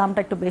বলেই আপুর দামটা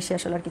একটু বেশি,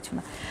 আসলে আর কিছু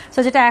না। সো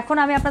যেটা এখন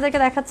আমি আপনাদেরকে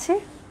দেখাচ্ছি,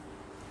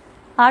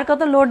 আর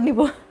কত লোড নিব।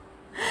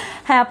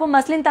 হ্যাঁ আপু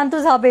মাসলিন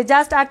তান্তুজ হবে,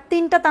 জাস্ট আর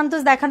 3টা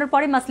তান্তুজ দেখানোর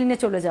পরে মাসলিনে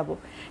চলে যাব,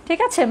 ঠিক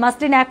আছে?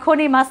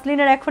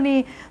 মাসলিনের এখনই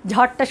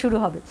ঝড়টা শুরু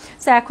হবে।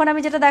 সো এখন আমি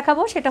যেটা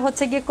দেখাবো সেটা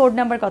হচ্ছে গিয়ে কোড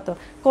নাম্বার কত,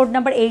 কোড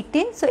নাম্বার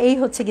 18। সো এই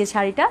হচ্ছে গিয়ে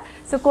শাড়িটা।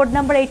 সো কোড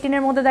নাম্বার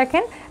 18-এর মধ্যে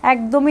দেখেন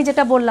একদমই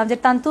যেটা বললাম যে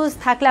তান্তুজ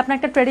থাকলে আপনার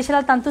একটা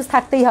ট্রেডিশনাল তান্তুজ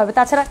থাকতেই হবে,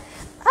 তাছাড়া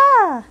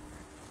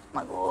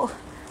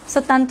সো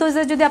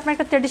তান্তুজের যদি আপনার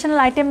একটা ট্রেডিশনাল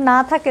আইটেম না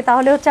থাকে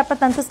তাহলে হচ্ছে আপনার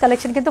তান্তুজ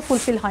কালেকশন কিন্তু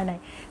ফুলফিল হয় নাই।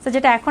 সো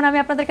যেটা এখন আমি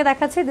আপনাদেরকে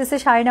দেখাচ্ছি, this is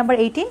sari number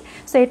 18।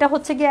 So এটা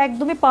হচ্ছে গিয়ে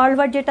একদমই পার্ল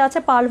হোয়াইট যেটা আছে,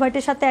 পার্ল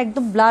হোয়াইটের সাথে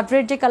একদম ব্লাড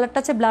রেড যে কালারটা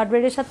আছে, ব্লাড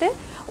রেডের সাথে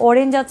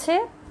অরেঞ্জ আছে,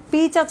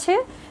 পিচ আছে,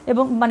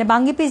 এবং মানে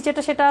বাঙ্গি পিচ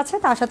যেটা সেটা আছে,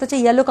 তার সাথে হচ্ছে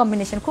ইয়েলো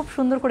কম্বিনেশন, খুব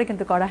সুন্দর করে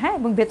কিন্তু করা। হ্যাঁ,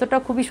 এবং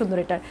ভেতরটাও খুবই সুন্দর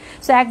এটার।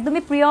 সো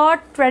একদমই পিওর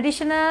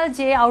ট্র্যাডিশনাল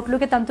যে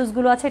আউটলুকে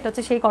তান্তুজগুলো আছে, এটা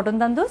হচ্ছে সেই কটন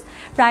তান্তুজ।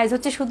 প্রাইস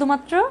হচ্ছে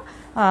শুধুমাত্র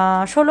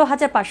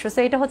 16,500। সো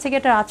এটা হচ্ছে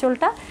গিয়ে এটার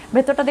আঁচলটা,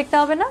 ভেতরটা দেখতে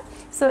হবে না?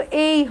 সো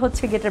এই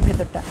হচ্ছে গিয়ে এটার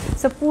ভেতরটা।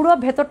 সো পুরো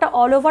ভেতরটা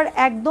অল ওভার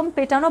একদম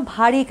পেটানো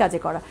ভারী কাজে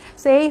করা।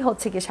 সো এই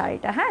হচ্ছে গিয়ে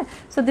শাড়িটা। হ্যাঁ,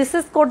 so this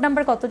is code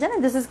number কত জানেন?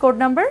 This is code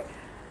number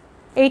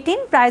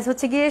 18, price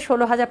হচ্ছে গিয়ে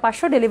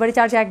 16,500, ডেলিভারি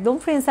চার্জ একদম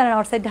free inside and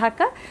outside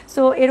Dhaka.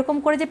 So এরকম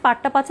করে যে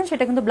পাটটা পাচ্ছেন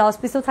সেটা কিন্তু ব্লাউজ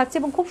পিসও থাকছে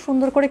এবং খুব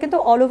সুন্দর করে কিন্তু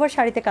অল ওভার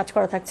শাড়িতে কাজ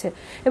করা থাকছে।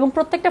 এবং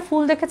প্রত্যেকটা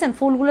ফুল দেখেছেন,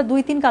 ফুলগুলো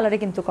 2-3 কালারে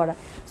কিন্তু করা।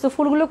 সো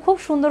ফুলগুলো খুব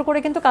সুন্দর করে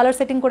কিন্তু কালার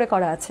সেটিং করে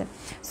করা আছে।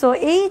 সো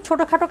এই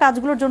ছোটোখাটো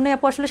কাজগুলোর জন্য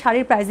আপু আসলে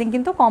শাড়ির প্রাইসিং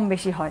কিন্তু কম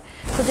বেশি হয়।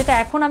 তো যেটা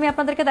এখন আমি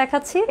আপনাদেরকে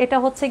দেখাচ্ছি, এটা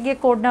হচ্ছে গিয়ে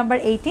কোড নাম্বার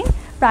 18,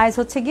 প্রাইস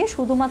হচ্ছে গিয়ে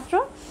শুধুমাত্র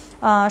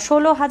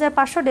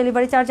 16,500,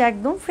 ডেলিভারি চার্জ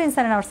একদম free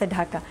inside and outside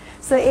Dhaka.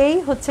 So এই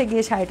হচ্ছে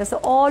গিয়ে শাড়িটা। সো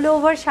অল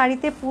ওভার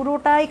শাড়িতে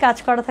পুরোটাই কাজ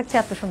করা থাকছে,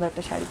 এত সুন্দর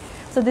একটা sari.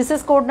 So this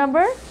is code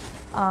number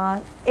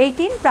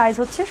 18, price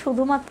হচ্ছে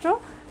শুধুমাত্র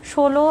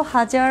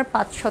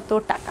 16,500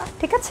 টাকা,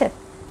 ঠিক আছে?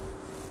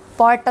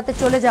 পরেরটাতে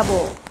চলে যাব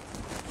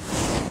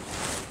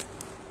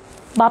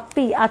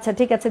বাপ্পি। আচ্ছা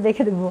ঠিক আছে,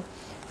 দেখে দেবো।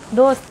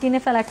 দোস্ত কিনে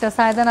ফেল একটা,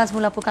 সায়দা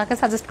নাজমুল আপু। কাকে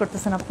সাজেস্ট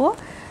করতেছেন আপু?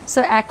 সো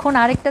এখন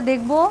আরেকটা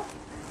দেখবো,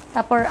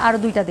 তারপর আরও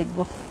 2টা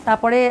দেখবো,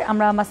 তারপরে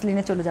আমরা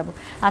মাসলিনে চলে যাব।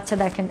 আচ্ছা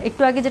দেখেন,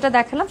 একটু আগে যেটা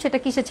দেখালাম সেটা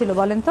কিসে ছিল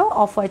বলেন তো?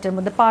 অফ হোয়াইটের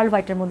মধ্যে, পার্ল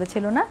হোয়াইটের মধ্যে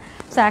ছিল না?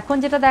 সো এখন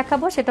যেটা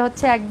দেখাবো সেটা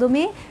হচ্ছে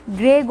একদমই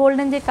গ্রে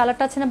গোল্ডেন যে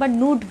কালারটা আছে না, বা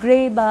নুড গ্রে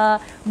বা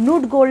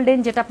নুড গোল্ডেন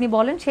যেটা আপনি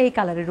বলেন, সেই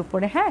কালারের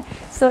উপরে। হ্যাঁ,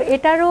 সো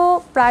এটারও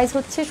প্রাইস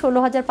হচ্ছে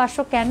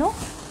 16,500। কেন?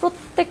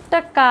 প্রত্যেকটা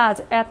কাজ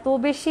এত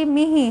বেশি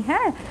মিহি।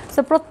 হ্যাঁ, সো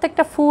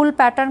প্রত্যেকটা ফুল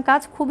প্যাটার্ন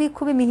কাজ খুবই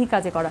খুবই মিহি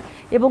কাজে করা।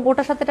 এবং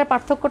ওটার সাথে এটা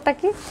পার্থক্যটা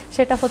কি,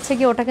 সেটা হচ্ছে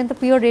কি ওটা কিন্তু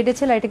পিওর রেডে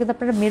ছিল, এটা কিন্তু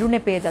আপনারা মেরুনে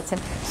পেয়ে যাচ্ছেন।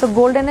 সো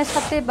গোল্ডেনের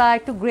সাথে বা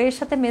একটু গ্রের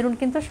সাথে মেরুন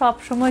কিন্তু সব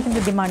সময় কিন্তু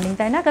ডিমান্ডিং,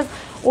 তাই না? কারণ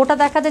ওটা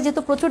দেখা যায়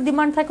যেহেতু প্রচুর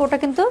ডিমান্ড থাকে, ওটা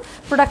কিন্তু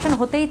প্রোডাকশন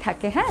হতেই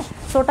থাকে। হ্যাঁ,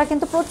 সো ওটা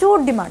কিন্তু প্রচুর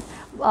ডিমান্ড।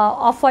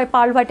 অফ হোয়াইট,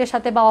 পার্ল হোয়াইটের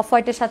সাথে বা অফ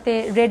হোয়াইটের সাথে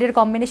রেডের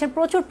কম্বিনেশন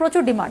প্রচুর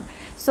প্রচুর ডিমান্ড।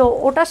 সো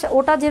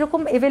ওটা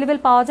যেরকম অ্যাভেলেবেল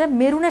পাওয়া যায়,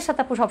 মেরুনের সাথে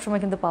আপু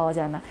সবসময় কিন্তু পাওয়া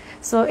যায় না।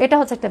 সো এটা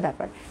হচ্ছে একটা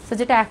ব্যাপার। সো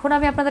যেটা এখন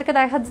আমি আপনাদেরকে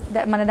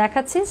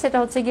দেখাচ্ছি সেটা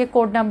হচ্ছে গিয়ে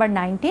কোড নাম্বার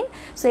 19।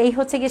 সো এই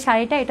হচ্ছে গিয়ে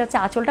শাড়িটা, এটা হচ্ছে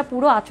আঁচলটা।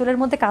 পুরো আঁচলের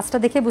মধ্যে কাজটা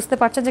দেখে বুঝতে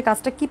পারছেন যে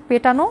কাজটা কি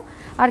পেটানো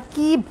আর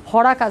কি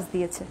ভরা কাজ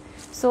দিয়েছে।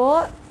 সো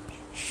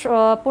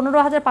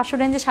 15,500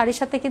 রেঞ্জের শাড়ির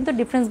সাথে কিন্তু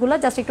ডিফারেন্সগুলো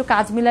জাস্ট একটু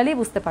কাজ মিলালেই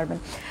বুঝতে পারবেন।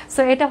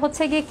 সো এটা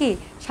হচ্ছে গিয়ে কি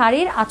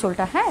শাড়ির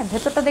আঁচলটা। হ্যাঁ,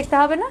 ভেতরটা দেখতে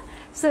হবে না?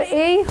 সো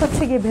এই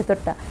হচ্ছে গিয়ে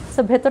ভেতরটা। সো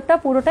ভেতরটা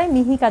পুরোটাই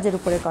মিহি কাজের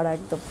উপরে করা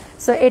একদম।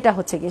 সো এটা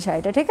হচ্ছে গিয়ে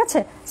শাড়িটা, ঠিক আছে?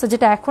 সো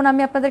যেটা এখন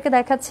আমি আপনাদেরকে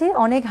দেখাচ্ছি,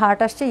 অনেক হার্ট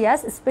আসছে,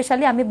 ইয়াস।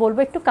 স্পেশালি আমি বলবো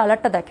একটু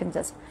কালারটা দেখেন,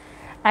 জাস্ট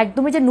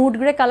একদমই যে নুড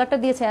গ্রে কালারটা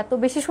দিয়েছে, এত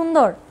বেশি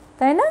সুন্দর,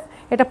 তাই না?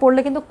 এটা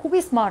পরলে কিন্তু খুবই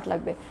স্মার্ট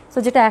লাগবে। সো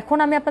যেটা এখন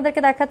আমি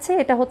আপনাদেরকে দেখাচ্ছি,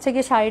 এটা হচ্ছে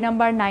গিয়ে শাড়ি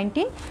নাম্বার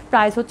 19,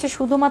 প্রাইস হচ্ছে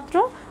শুধুমাত্র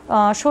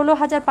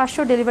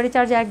 16,500, ডেলিভারি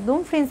চার্জ একদম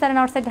free inside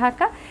and outside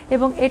Dhaka.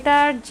 এবং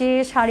এটার যে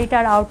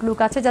শাড়িটার আউটলুক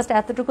আছে, জাস্ট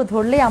এতটুকু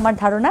ধরলেই আমার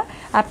ধারণা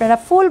আপনারা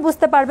ফুল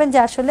বুঝতে পারবেন যে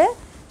আসলে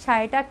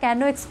শাড়িটা কেন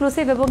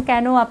এক্সক্লুসিভ এবং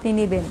কেন আপনি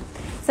নেবেন।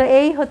 সো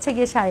এই হচ্ছে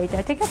গিয়ে শাড়িটা,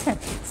 ঠিক আছে?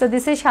 So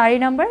this is sari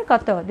number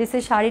কত? This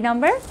is sari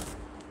number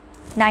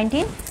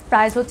 19,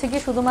 price হচ্ছে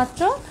গিয়ে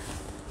শুধুমাত্র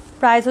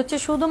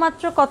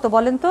কত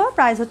বলেন তো?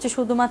 প্রাইস হচ্ছে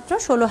শুধুমাত্র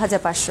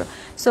 16,500।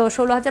 সো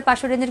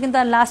 16,500 রেঞ্জের কিন্তু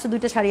আর লাস্ট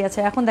 2টা শাড়ি আছে।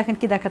 এখন দেখেন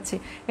কি দেখাচ্ছি,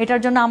 এটার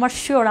জন্য আমার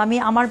শিওর,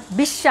 আমার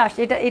বিশ্বাস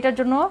এটার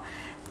জন্য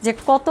যে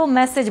কত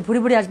মেসেজ ভুরি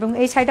ভুরি আসবে। এবং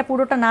এই শাড়িটা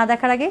পুরোটা না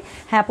দেখার আগে,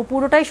 হ্যাঁ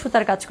পুরোটাই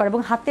সুতার কাজ করে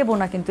এবং হাতে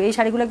বোনা, কিন্তু এই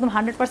শাড়িগুলো একদম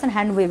 100%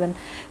 হ্যান্ড উইভেন।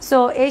 সো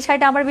এই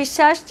শাড়িটা আমার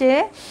বিশ্বাস যে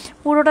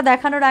পুরোটা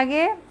দেখানোর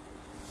আগে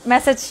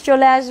মেসেজ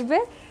চলে আসবে।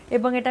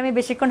 এবং এটা আমি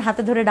বেশিক্ষণ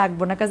হাতে ধরে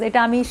রাখবো না, কারণ এটা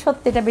আমি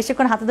সত্যি, এটা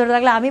বেশিক্ষণ হাতে ধরে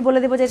রাখলে আমি বলে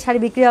দেবো যে শাড়ি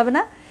বিক্রি হবে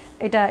না,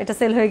 এটা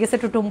সেল হয়ে গেছে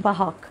টুটুম্পা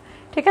হক,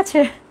 ঠিক আছে?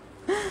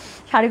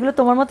 শাড়িগুলো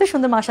তোমার মতোই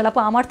সুন্দর মাশাআল্লাহ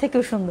আপু, আমার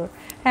থেকেও সুন্দর।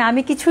 হ্যাঁ,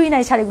 আমি কিছুই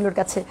নাই শাড়িগুলোর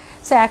কাছে।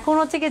 সো এখন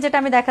হচ্ছে কি যেটা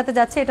আমি দেখাতে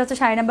যাচ্ছি, এটা হচ্ছে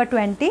sari number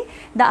 20,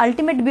 the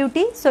ultimate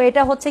beauty. So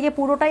এটা হচ্ছে গিয়ে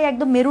পুরোটাই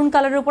একদম মেরুন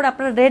কালারের উপর।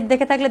 আপনারা রেড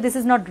দেখে থাকলে, this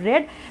is not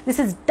red, this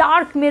is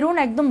dark maroon.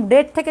 একদম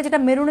রেড থেকে যেটা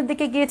মেরুনের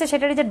দিকে গিয়েছে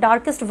সেটারই যে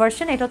ডার্কেস্ট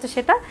ভার্সন, এটা হচ্ছে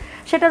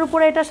সেটার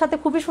উপরে এটার সাথে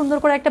খুবই সুন্দর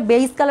করে একটা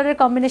বেজ কালারের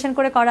কম্বিনেশন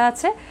করে করা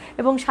আছে।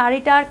 এবং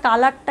শাড়িটার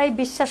কালারটাই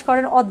বিশ্বাস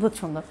করেন অদ্ভুত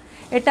সুন্দর।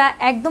 এটা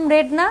একদম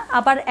রেড না,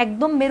 আবার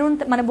একদম মেরুন,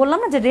 মানে বললাম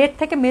না যে রেড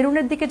থেকে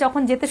মেরুনের দিকে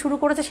যখন যেতে শুরু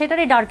করেছে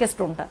সেটারই ডার্কেস্ট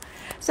টোনটা।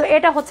 সো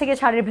এটা হচ্ছে গিয়ে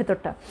শাড়ির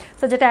ভেতরটা।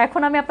 সো যেটা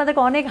এখন আমি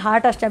আপনাদেরকে অনেক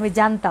হার্ট আসছে, আমি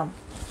জানতাম,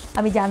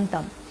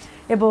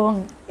 এবং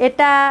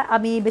এটা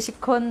আমি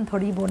বেশিক্ষণ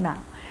ধরিব না।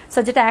 সো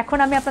যেটা এখন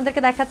আমি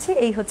আপনাদেরকে দেখাচ্ছি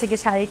এই হচ্ছে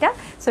গিয়ে শাড়িটা।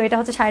 সো এটা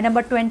হচ্ছে শাড়ি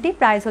নাম্বার 20,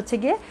 প্রাইস হচ্ছে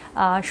গিয়ে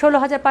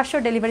 16,500,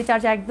 ডেলিভারি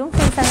চার্জ একদম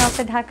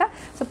ফ্রি ঢাকা।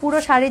 সো পুরো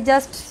শাড়ির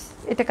জাস্ট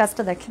এটা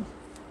কাজটা দেখেন।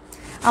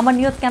 আমার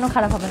নিয়ত কেন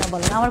খারাপ হবে না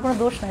বলেন, আমার কোনো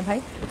দোষ নাই ভাই,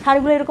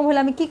 শাড়িগুলো এরকম হলে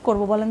আমি কি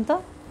করব বলেন তো।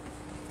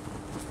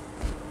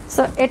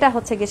 সো এটা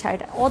হচ্ছে গিয়ে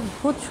শাড়িটা,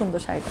 অদ্ভুত সুন্দর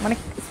শাড়িটা, মানে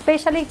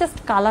স্পেশালি জাস্ট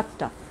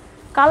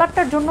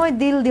কালারটার জন্যই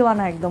দিল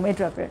দিওয়ানা একদম এই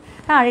ড্রপের।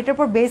 হ্যাঁ, আর এটার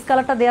উপর বেস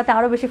কালারটা দেওয়াতে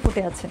আরও বেশি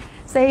ফুটে আছে।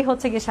 সো এই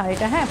হচ্ছে গিয়ে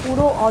শাড়িটা। হ্যাঁ,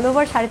 পুরো অল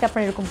ওভার শাড়িতে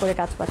আপনারা এরকম করে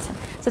কাজ পাচ্ছেন।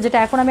 সো যেটা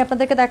এখন আমি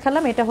আপনাদেরকে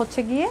দেখালাম এটা হচ্ছে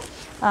গিয়ে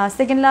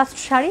সেকেন্ড লাস্ট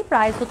শাড়ি।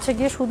 প্রাইস হচ্ছে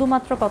গিয়ে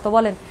শুধুমাত্র কত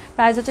বলেন,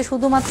 প্রাইস হচ্ছে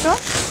শুধুমাত্র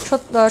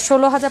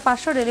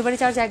 16,500, ডেলিভারি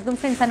চার্জ একদম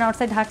ফ্রি ইনসাইড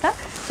আউটসাইড ঢাকা।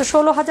 তো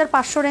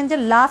 16,500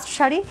 রেঞ্জের লাস্ট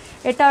শাড়ি।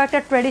 এটাও একটা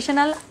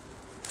ট্রেডিশনাল।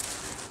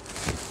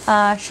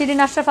 শিরিন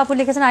আশরাফ আপু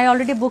লিখেছেন I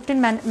already booked in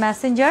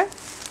Messenger.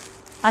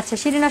 আচ্ছা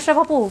শিরিন আশরাফ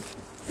আপু,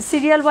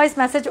 সিরিয়াল ওয়াইজ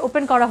মেসেজ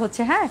ওপেন করা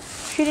হচ্ছে। হ্যাঁ,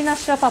 শিরিন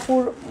আশরাফ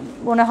আপুর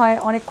মনে হয়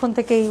অনেকক্ষণ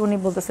থেকেই উনি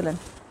বলতেছিলেন।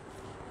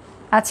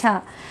 আচ্ছা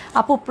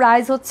আপু,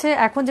 প্রাইস হচ্ছে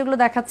এখন যেগুলো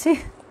দেখাচ্ছি,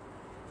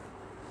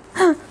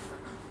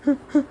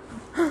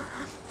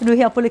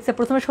 রুহি আপু লিখছে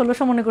প্রথমে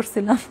 1600 মনে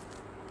করছিলাম।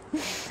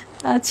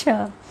 আচ্ছা,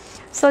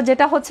 সো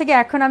যেটা হচ্ছে গিয়ে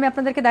এখন আমি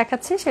আপনাদেরকে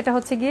দেখাচ্ছি সেটা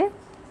হচ্ছে গিয়ে,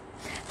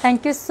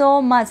 thank you so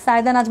much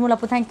Saida Nazmul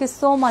আপু, থ্যাংক ইউ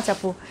সো মাচ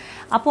আপু।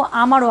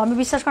 আমারও, আমি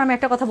বিশ্বাস করি আমি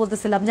একটা কথা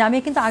বলতেছিলাম যে আমি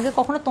কিন্তু আগে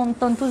কখনো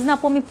তন্তুজনা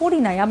আপু আমি পড়ি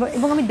নাই,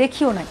 এবং আমি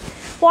দেখিও নাই।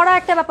 পড়া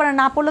একটা ব্যাপার,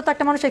 না পড়লে তো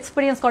একটা মানুষ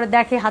এক্সপিরিয়েন্স করে,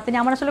 দেখে হাতে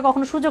নিয়ে, আমার আসলে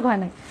কখনো সুযোগ হয়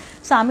নাই।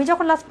 সো আমি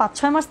যখন লাস্ট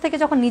 5-6 মাস থেকে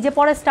যখন নিজে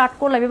পড়া স্টার্ট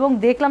করলাম এবং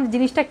দেখলাম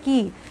জিনিসটা কি,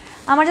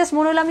 আমার জাস্ট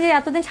মনে হলাম যে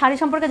এতদিন শাড়ি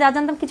সম্পর্কে যা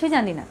জানতাম কিছুই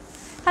জানি না।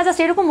 হ্যাঁ, জাস্ট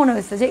এরকম মনে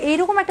হয়েছে যে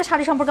এইরকম একটা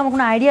শাড়ি সম্পর্কে আমার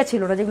কোনো আইডিয়া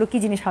ছিল না যেগুলো কী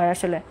জিনিস হয়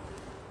আসলে।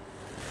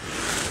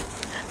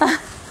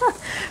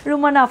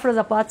 রুমানা আফরোজ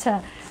আপু, আচ্ছা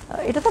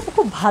এটা তো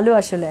খুব ভালো,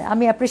 আসলে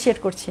আমি অ্যাপ্রিসিয়েট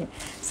করছি।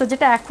 সো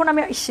যেটা এখন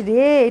আমি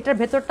এটার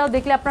ভেতরটাও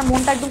দেখলে আপনার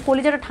মনটা একদম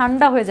কলিজাটা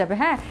ঠান্ডা হয়ে যাবে।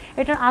 হ্যাঁ,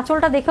 এটার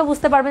আঁচলটা দেখেও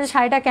বুঝতে পারবেন যে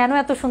শাড়িটা কেন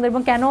এত সুন্দর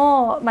এবং কেন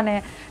মানে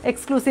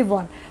এক্সক্লুসিভ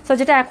ওয়ান। সো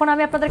যেটা এখন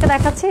আমি আপনাদেরকে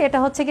দেখাচ্ছি এটা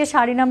হচ্ছে গিয়ে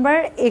শাড়ি নাম্বার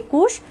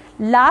 21,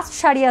 লাস্ট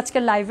শাড়ি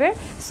আজকের লাইভের।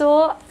 সো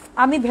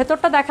আমি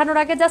ভেতরটা দেখানোর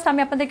আগে জাস্ট আমি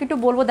আপনাদেরকে একটু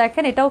বলবো,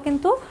 দেখেন এটাও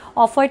কিন্তু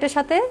অফ হোয়াইটের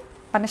সাথে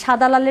মানে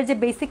সাদা লালের যে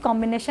বেসিক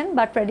কম্বিনেশন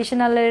বা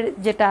ট্র্যাডিশনালের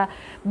যেটা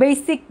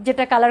বেসিক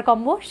যেটা কালার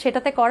কম্বো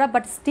সেটাতে করা,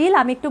 বাট স্টিল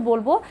আমি একটু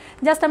বলবো,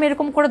 জাস্ট আমি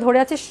এরকম করে ধরে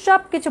আছি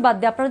সব কিছু বাদ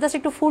দিয়ে, আপনারা জাস্ট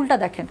একটু ফুলটা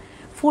দেখেন,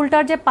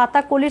 ফুলটার যে পাতা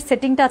কলির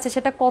সেটিংটা আছে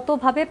সেটা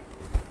কতভাবে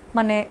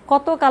মানে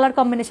কত কালার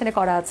কম্বিনেশনে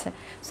করা আছে।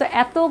 সো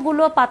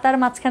এতগুলো পাতার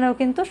মাঝখানেও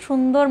কিন্তু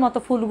সুন্দর মতো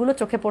ফুলগুলো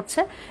চোখে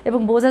পড়ছে এবং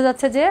বোঝা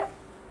যাচ্ছে যে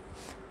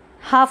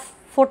হাফ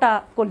ফোটা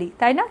কলি,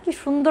 তাই না? কি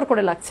সুন্দর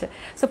করে লাগছে।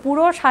 সো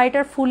পুরো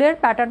শাড়িটার ফুলের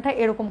প্যাটার্নটা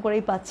এরকম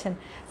করেই পাচ্ছেন।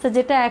 সো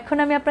যেটা এখন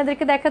আমি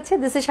আপনাদেরকে দেখাচ্ছি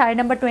দিস ইজ শাড়ি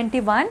নাম্বার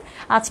 21,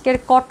 আজকের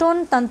কটন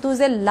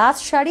তান্তুজের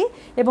লাস্ট শাড়ি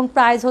এবং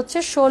প্রাইস হচ্ছে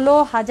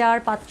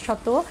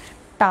 16,500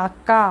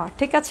 টাকা।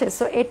 ঠিক আছে,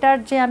 সো এটার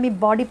যে আমি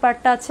বডি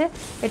পার্টটা আছে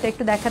এটা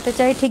একটু দেখাতে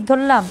চাই। ঠিক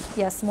ধরলাম?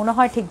 ইয়াস, মনে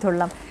হয় ঠিক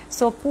ধরলাম।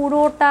 সো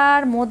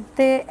পুরোটার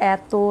মধ্যে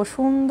এত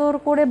সুন্দর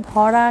করে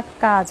ভরা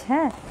কাজ।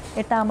 হ্যাঁ,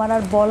 এটা আমার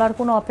আর বলার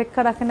কোনো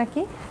অপেক্ষা রাখে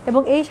নাকি।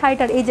 এবং এই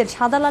শাড়িটার এই যে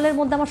সাদা লালের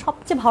মধ্যে আমার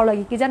সবচেয়ে ভালো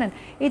লাগে কি জানেন,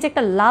 এই যে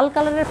একটা লাল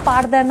কালারের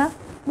পাড় দেয় না,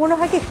 মনে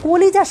হয় কি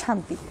কলিজা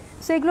শান্তি।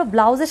 সো এগুলো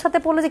ব্লাউজের সাথে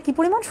পরলে যে কী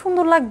পরিমাণ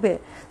সুন্দর লাগবে।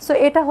 সো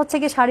এটা হচ্ছে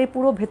কি শাড়ির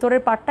পুরো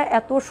ভেতরের পার্টটা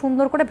এত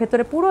সুন্দর করে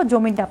ভেতরে পুরো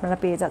জমিনটা আপনারা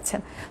পেয়ে যাচ্ছেন।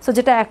 সো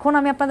যেটা এখন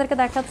আমি আপনাদেরকে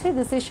দেখাচ্ছি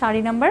this is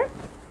sari number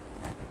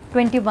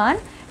 21,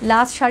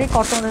 last sari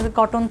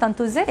cotton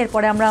তান্তুজে।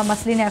 এরপরে আমরা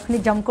মাসলিনে এখনই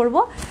জাম্প করবো।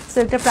 সো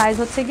এটা প্রাইস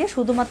হচ্ছে গিয়ে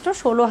শুধুমাত্র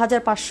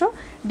 16,500,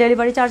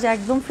 ডেলিভারি চার্জ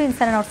একদম free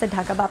inside and outside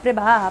Dhaka. বাপরে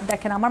বাপ,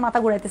 দেখেন আমার মাথা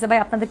ঘুরাইতেছে ভাই,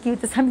 আপনাদের কী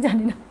হইতেছে আমি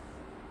জানি না।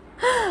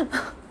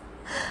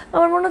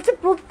 আমার মনে হচ্ছে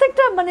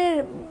প্রত্যেকটা মানে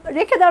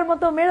রেখে দেওয়ার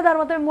মতো, মেরে দেওয়ার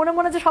মতো, মনে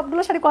মনে হচ্ছে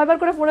সবগুলো শাড়ি কয়বার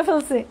করে পরে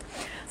ফেলছে।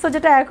 সো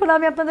যেটা এখন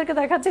আমি আপনাদেরকে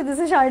দেখাচ্ছি this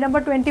is sari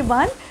number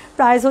 21,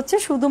 price হচ্ছে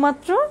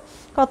শুধুমাত্র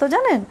কত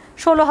জানেন,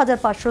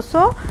 16,500।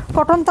 সো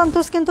কটন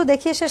তান্তুজ কিন্তু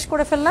দেখিয়ে শেষ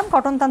করে ফেললাম,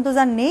 কটন তান্তুজ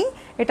আর নেই।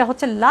 এটা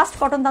হচ্ছে লাস্ট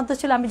কটন তান্তুজ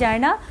ছিল। আমি জানি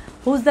না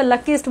who is the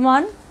luckiest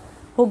one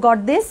who got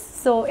this.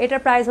 So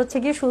এটার প্রাইস হচ্ছে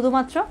গিয়ে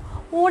শুধুমাত্র,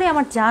 ওরে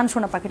আমার জান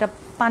সোনা পাখিটা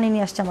পানি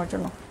নিয়ে আসছে আমার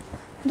জন্য,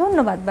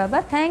 ধন্যবাদ বাবা,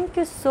 thank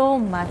you so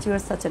much, you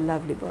are such a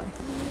lovely বয়।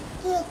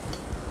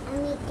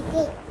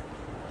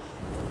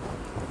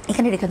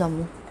 এখানে রেখে দাও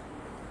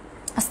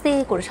আস্তে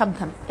করে,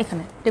 সাবধান,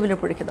 এখানে টেবিলের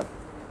উপর রেখে দাও।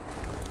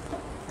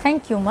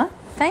 থ্যাংক ইউ মা,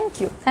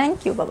 থ্যাংক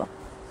ইউ বাবা।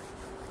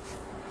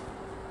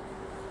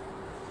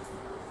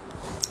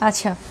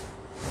 আচ্ছা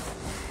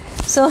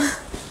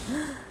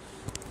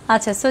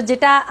সো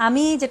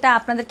যেটা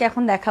আপনাদেরকে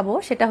এখন দেখাবো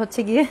সেটা হচ্ছে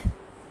গিয়ে,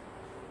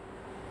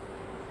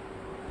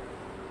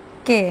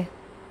 কে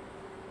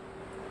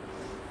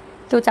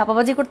তো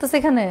চাপাবাজি করতেছে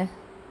এখানে,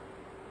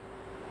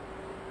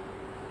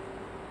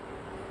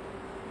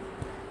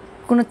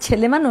 কোনো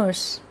ছেলে মানুষ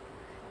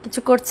কিছু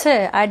করছে?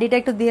 আইডিটা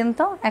একটু দিয়েন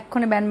তো,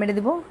 এক্ষুনি ব্যান মেরে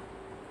দিব।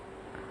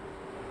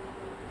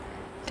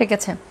 ঠিক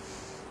আছে,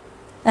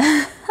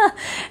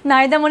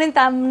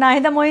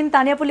 নাহিদা মঈন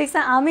তানিয়াপু লিখছে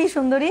আমি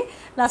সুন্দরী,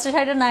 লাস্টের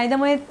শাড়িটা নাহিদা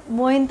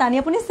মঈন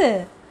তানিয়াপু নিছে।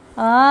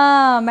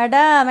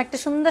 ম্যাডাম একটা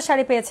সুন্দর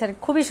শাড়ি পেয়েছেন,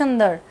 খুবই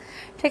সুন্দর।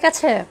 ঠিক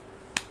আছে,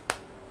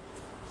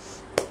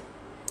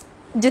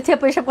 জ্যোতি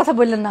আপু এসব কথা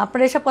বললেন না,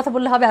 আপনারা এসব কথা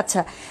বললে হবে।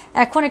 আচ্ছা,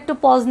 এখন একটু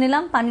পজ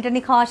নিলাম, পানি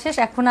টানি খাওয়া শেষ।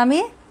 এখন আমি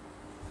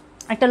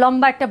একটা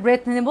লম্বা একটা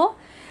ব্রেথ নেব,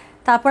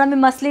 তারপর আমি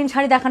মাসলিন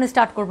শাড়ি দেখানো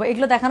স্টার্ট করবো।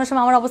 এগুলো দেখানোর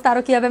সময় আমার অবস্থা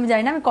আরও কী হবে আমি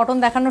জানি না। আমি কটন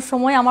দেখানোর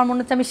সময় আমার মনে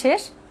হচ্ছে আমি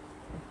শেষ।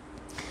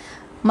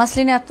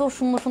 মাসলিনে এত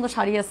সুন্দর সুন্দর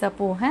শাড়ি আছে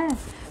আপু, হ্যাঁ।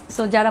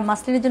 সো যারা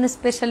মাসলিনের জন্য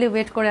স্পেশালি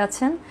ওয়েট করে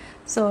আছেন,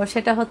 সো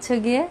সেটা হচ্ছে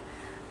গিয়ে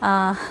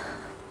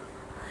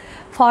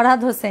ফরহাদ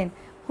হোসেন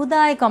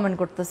হুদাই কমেন্ট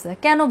করতেছে,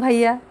 কেন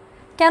ভাইয়া,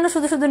 কেন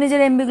শুধু শুধু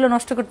নিজের এমবিগুলো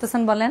নষ্ট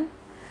করতেছেন বলেন?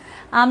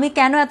 আমি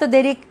কেন এত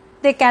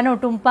দেরিতে কেন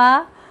টুম্পা?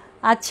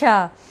 আচ্ছা,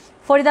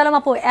 ফরিদ আলম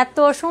আপু এত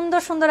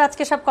সুন্দর সুন্দর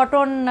আজকে সব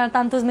কটন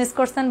তান্তুজ মিস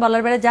করছেন,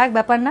 বলার বেড়ে যাক,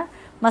 ব্যাপার না।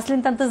 মাসলিন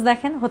তান্তুজ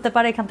দেখেন, হতে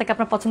পারে এখান থেকে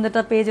আপনার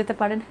পছন্দেরটা পেয়ে যেতে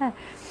পারেন। হ্যাঁ,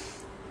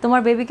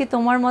 তোমার বেবি কি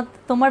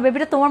তোমার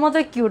বেবিটা তোমার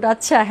মতোই কিউট।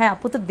 আচ্ছা, হ্যাঁ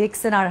আপু তো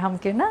দেখছেন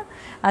আরহামকে না?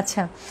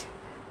 আচ্ছা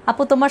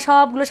আপু, তোমার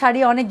সবগুলো শাড়ি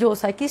অনেক জোস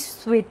হয়, কি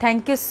sweet,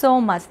 thank you so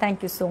much, thank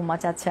you so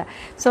much. আচ্ছা,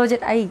 সো যে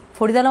এই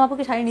ফরিদ আলম আপু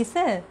কি শাড়ি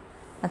নিছে?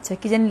 আচ্ছা,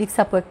 কি জানি লিখছে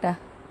আপু একটা।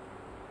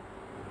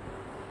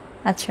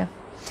 আচ্ছা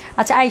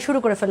আচ্ছা, শুরু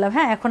করে ফেললাম।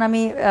 হ্যাঁ, এখন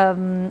আমি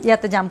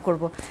ইয়াতে জাম্প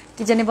করব,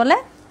 কি জানি বলে,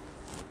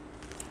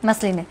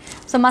 মাসলিনে।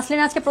 সো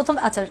মাসলিনে আজকে প্রথম।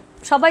 আচ্ছা,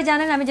 সবাই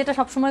জানেন আমি যেটা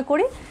সবসময়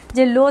করি,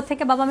 যে লো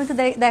থেকে বাবা আমি একটু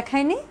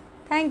দেখাইনি।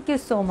 থ্যাংক ইউ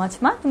সো মাচ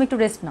মা, তুমি একটু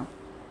রেস্ট নাও।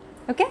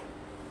 ওকে,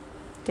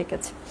 ঠিক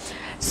আছে।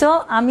 সো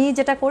আমি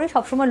যেটা করি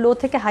সবসময় লো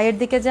থেকে হাইয়ের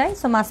দিকে যাই।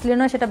 সো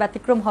মাসলিনও সেটা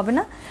ব্যতিক্রম হবে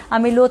না,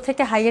 আমি লো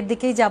থেকে হাইয়ের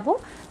দিকেই যাব।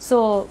 সো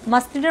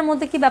মাসলিনের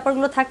মধ্যে কি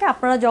ব্যাপারগুলো থাকে,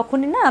 আপনারা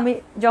যখনই না, আমি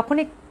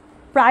যখনই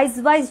প্রাইস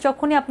ওয়াইজ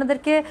যখনই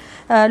আপনাদেরকে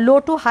লো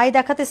টু হাই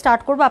দেখাতে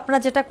স্টার্ট করবো, আপনারা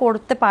যেটা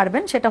করতে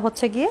পারবেন সেটা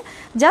হচ্ছে গিয়ে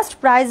জাস্ট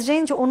প্রাইস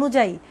রেঞ্জ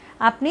অনুযায়ী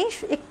আপনি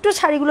একটু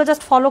শাড়িগুলো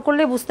জাস্ট ফলো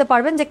করলে বুঝতে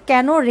পারবেন যে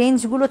কেন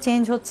রেঞ্জগুলো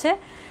চেঞ্জ হচ্ছে,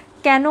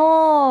 কেন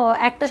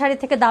একটা শাড়ি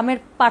থেকে দামের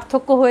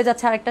পার্থক্য হয়ে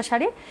যাচ্ছে আরেকটা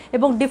শাড়ি,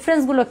 এবং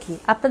ডিফারেন্সগুলো কি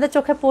আপনাদের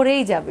চোখে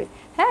পড়েই যাবে।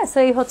 হ্যাঁ, সো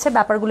এই হচ্ছে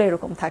ব্যাপারগুলো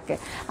এরকম থাকে।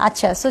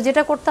 আচ্ছা, সো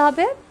যেটা করতে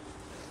হবে,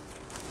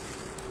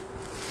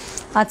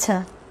 আচ্ছা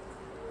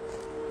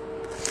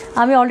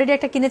আমি অলরেডি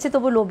একটা কিনেছি,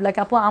 তবু লোভ লাগে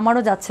আপু,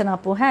 আমারও যাচ্ছে না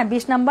আপু। হ্যাঁ,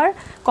 20 নাম্বার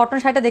কটন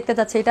শাড়িটা দেখতে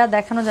চাচ্ছে, এটা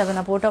দেখানো যাবে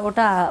না আপু, ওটা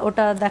ওটা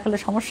ওটা দেখালে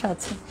সমস্যা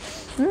আছে।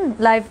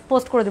 লাইভ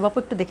পোস্ট করে দেবো আপু,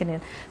 একটু দেখে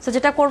নিন। সো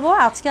যেটা করবো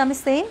আজকে আমি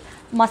সেম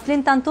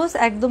মাসলিন তান্তুজ,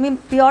 একদমই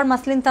পিওর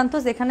মাসলিন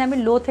তান্তুজ, এখানে আমি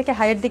লো থেকে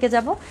হাইয়ের দিকে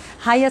যাব।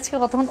 হাই আজকে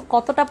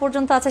কতটা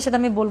পর্যন্ত আছে সেটা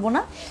আমি বলবো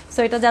না। সো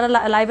এটা যারা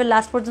লাইভের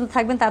লাস্ট পর্যন্ত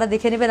থাকবেন তারা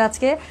দেখে নেবেন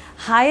আজকে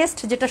হাইয়েস্ট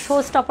যেটা শো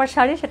স্টপার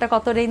শাড়ি সেটা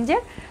কত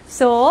রেঞ্জের।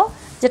 সো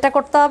যেটা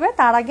করতে হবে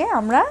তার আগে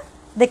আমরা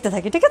দেখতে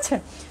থাকি, ঠিক আছে।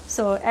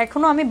 সো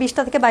এখনও আমি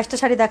 20টা থেকে 22টা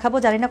শাড়ি দেখাবো,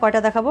 জানি না কয়টা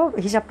দেখাবো,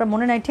 হিসাবটা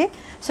মনে নাই ঠিক।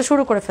 সো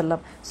শুরু করে ফেললাম।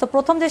 সো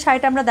প্রথম যে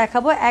শাড়িটা আমরা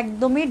দেখাবো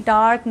একদমই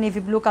ডার্ক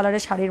নেভি ব্লু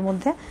কালারের শাড়ির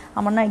মধ্যে,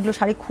 আমার না এগুলো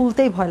শাড়ি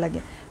খুলতেই ভয়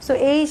লাগে। সো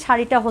এই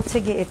শাড়িটা হচ্ছে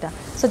গিয়ে এটা।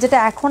 সো যেটা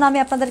এখন আমি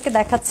আপনাদেরকে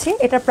দেখাচ্ছি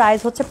এটার প্রাইস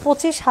হচ্ছে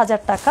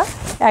 25,000 টাকা,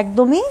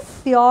 একদমই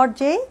পিওর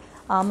যেই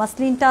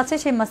মাসলিনটা আছে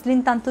সেই মাসলিন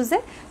তান্তুজে।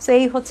 সো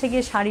এই হচ্ছে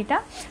গিয়ে শাড়িটা।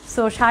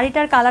 সো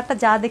শাড়িটার কালারটা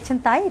যা দেখছেন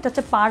তাই, এটা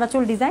হচ্ছে পাড়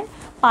আঁচল ডিজাইন,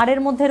 পাড়ের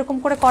মধ্যে এরকম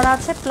করে করা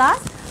আছে, প্লাস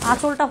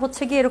আঁচলটা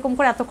হচ্ছে গিয়ে এরকম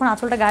করে, এতক্ষণ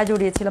আঁচলটা গায়ে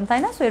জড়িয়েছিলাম তাই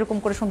না, সো এরকম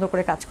করে সুন্দর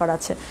করে কাজ করা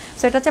আছে।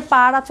 সো এটা হচ্ছে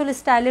পাড় আঁচল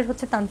স্টাইলের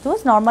হচ্ছে তান্তুজ।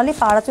 নর্মালি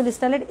পাড় আঁচল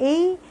স্টাইলের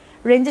এই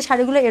রেঞ্জের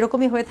শাড়িগুলো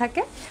এরকমই হয়ে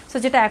থাকে। সো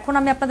যেটা এখন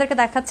আমি আপনাদেরকে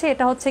দেখাচ্ছি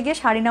এটা হচ্ছে গিয়ে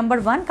শাড়ি নাম্বার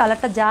 1,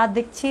 কালারটা যা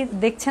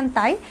দেখছেন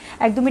তাই,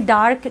 একদমই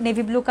dark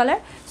navy blue colour.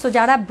 So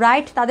যারা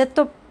ব্রাইট তাদের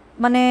তো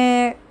মানে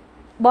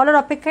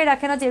বলার অপেক্ষাই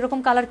রাখে না যে এরকম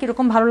কালার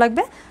কীরকম ভালো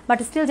লাগবে, বাট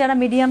স্টিল যারা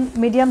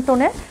মিডিয়াম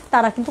টোনের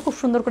তারা কিন্তু খুব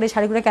সুন্দর করে এই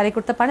শাড়িগুলো ক্যারি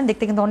করতে পারেন,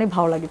 দেখতে কিন্তু অনেক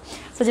ভালো লাগে।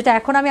 সো যেটা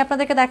এখন আমি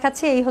আপনাদেরকে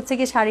দেখাচ্ছি এই হচ্ছে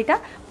গিয়ে শাড়িটা,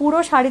 পুরো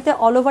শাড়িতে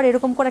অল ওভার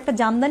এরকম করে একটা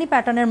জামদানি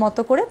প্যাটার্নের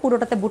মতো করে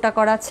পুরোটাতে বুটা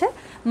করা আছে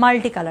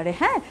মাল্টি কালারে।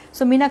 হ্যাঁ,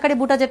 সো মিনাকারি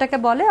বুটা যেটাকে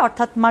বলে,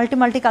 অর্থাৎ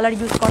মাল্টি কালার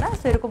ইউজ করা,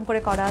 সো এরকম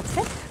করে করা আছে।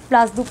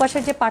 প্লাস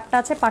দুপাশের যে পাটটা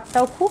আছে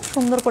পাটটাও খুব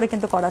সুন্দর করে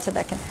কিন্তু করা আছে,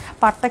 দেখেন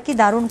পাটটা কি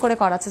দারুণ করে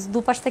করা আছে।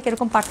 দুপাশ থেকে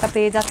এরকম পাটটা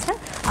পেয়ে যাচ্ছেন,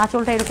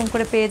 আঁচলটা এরকম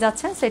করে পেয়ে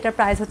যাচ্ছেন। সেটার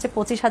প্রাইস হচ্ছে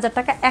 25,000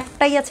 টাকা,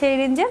 একটাই আছে এই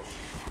রেঞ্জের।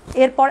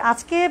 এরপর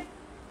আজকে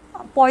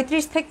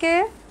 35 থেকে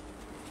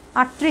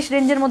 38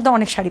 রেঞ্জের মধ্যে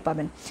অনেক শাড়ি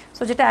পাবেন।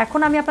 সো যেটা এখন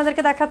আমি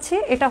আপনাদেরকে দেখাচ্ছি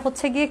এটা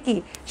হচ্ছে গিয়ে কি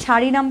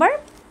শাড়ি নাম্বার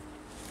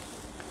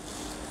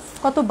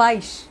কত,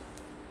 22,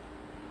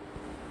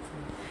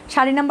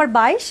 শাড়ি নাম্বার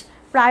 22,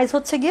 প্রাইস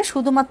হচ্ছে গিয়ে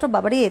শুধুমাত্র,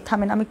 বাবারে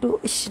থামেন আমি একটু,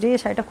 রে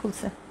শাড়িটা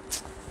খুলছে,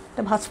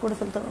 এটা ভাঁজ করে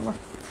ফেলতে হবে আমার।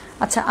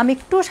 আচ্ছা আমি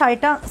একটু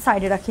শাড়িটা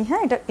সাইডে রাখি,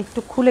 হ্যাঁ এটা একটু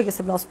খুলে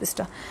গেছে ব্লাউজ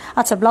পিসটা।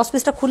 আচ্ছা ব্লাউজ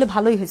পিসটা খুলে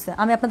ভালোই হয়েছে,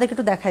 আমি আপনাদেরকে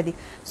একটু দেখাই দিই।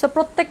 সো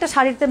প্রত্যেকটা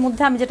শাড়িতে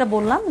মধ্যে আমি যেটা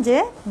বললাম যে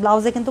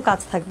ব্লাউজে কিন্তু কাজ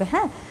থাকবে।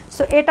 হ্যাঁ,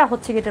 সো এটা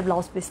হচ্ছে এটার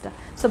ব্লাউজ পিসটা।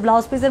 সো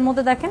ব্লাউজ পিসের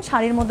মধ্যে দেখেন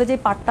শাড়ির মধ্যে যে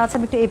পাটটা আছে,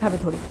 আমি একটু এইভাবে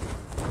ধরি,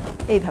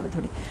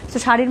 সো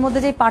শাড়ির মধ্যে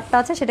যে পাটটা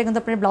আছে সেটা কিন্তু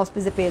আপনি ব্লাউজ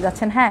পিসে পেয়ে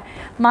যাচ্ছেন। হ্যাঁ,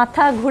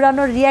 মাথা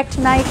ঘুরানোর রিয়াক্ট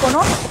নাই কোনো,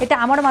 এটা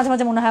আমারও মাঝে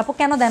মাঝে মনে হয় আপু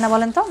কেন দেয় না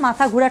বলেন তো,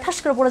 মাথা ঘুরা ঠাস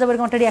করে পড়ে যাবে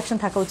এরকম একটা রিয়াকশন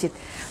থাকা উচিত।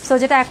 সো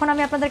যেটা এখন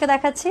আমি আপনাদেরকে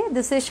দেখাচ্ছি,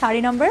 দিস ইজ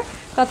শাড়ি নাম্বার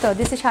কত,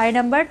 this is sari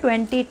number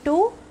 22,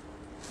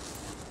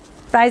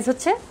 price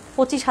হচ্ছে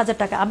 25,000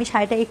 টাকা। আমি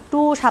শাড়িটা একটু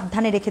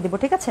সাবধানে রেখে দেবো,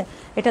 ঠিক আছে?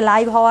 এটা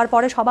লাইভ হওয়ার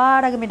পরে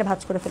সবার আগে আমি এটা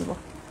ভাঁজ করে ফেলবো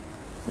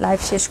লাইভ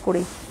শেষ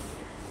করি।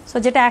 সো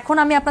যেটা এখন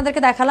আমি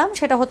আপনাদেরকে দেখালাম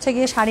সেটা হচ্ছে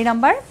গিয়ে শাড়ি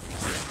নাম্বার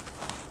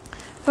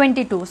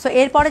 22। সো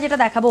এরপরে যেটা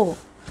দেখাবো,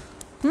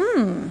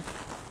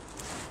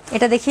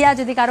 এটা দেখিয়া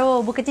যদি কারো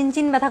বুকে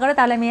চিনচিন ব্যথা করে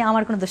তাহলে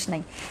আমার কোনো দোষ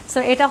নাই। সো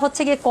এটা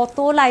হচ্ছে গিয়ে কত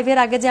লাইভের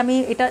আগে যে আমি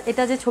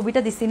এটা যে ছবিটা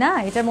দিছি না,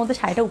 এটার মধ্যে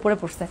শাড়িটা উপরে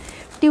পড়ছে,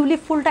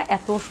 টিউলিপ ফুলটা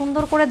এত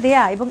সুন্দর করে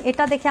দেয়া, এবং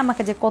এটা দেখে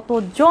আমাকে যে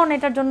কতজন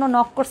এটার জন্য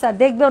নক করছে আর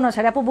দেখবেও না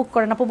শাড়ি, আপু বুক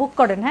করেন, আপু বুক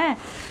করেন। হ্যাঁ,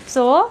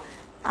 সো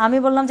আমি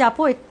বললাম যে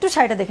আপু একটু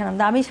শাড়িটা দেখে নাম,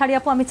 আমি শাড়ি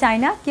আপু আমি চাই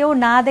না কেউ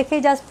না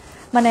দেখেই জাস্ট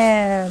মানে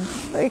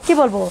কি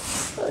বলবো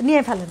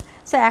নিয়ে ফেলেন।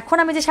 সো এখন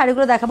আমি যে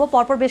শাড়িগুলো দেখাবো,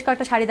 পরপর বেশ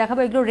কয়েকটা শাড়ি দেখাবো,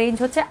 এগুলো রেঞ্জ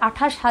হচ্ছে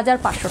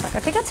 28,500 টাকা,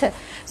 ঠিক আছে?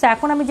 সো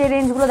এখন আমি যে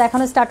রেঞ্জগুলো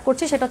দেখানো স্টার্ট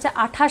করছি সেটা হচ্ছে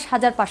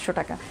 28,500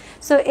 টাকা।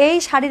 সো এই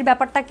শাড়ির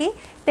ব্যাপারটা কি,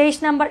 23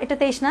 নাম্বার, এটা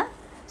 23 না?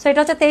 সো এটা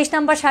হচ্ছে 23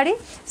 নাম্বার শাড়ি।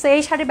 সো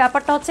এই শাড়ির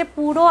ব্যাপারটা হচ্ছে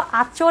পুরো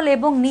আঁচল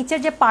এবং নিচের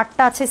যে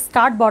পার্টটা আছে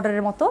স্কার্ট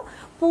বর্ডারের মতো,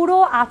 পুরো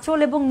আঁচল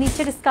এবং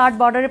নিচের স্কার্ট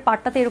বর্ডারের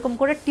পার্টটাতে এরকম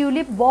করে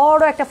টিউলিপ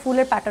বড় একটা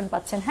ফুলের প্যাটার্ন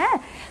পাচ্ছেন। হ্যাঁ,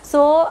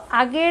 সো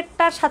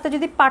আগেরটার সাথে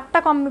যদি পার্টটা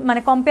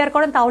কম্পেয়ার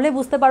করেন তাহলে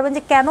বুঝতে পারবেন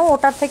যে কেন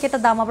ওটার থেকে এটা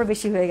দাম আবার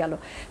বেশি হয়ে গেল।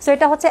 সো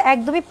এটা হচ্ছে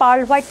একদমই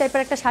পার্ল হোয়াইট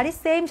টাইপের একটা শাড়ি,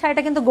 সেম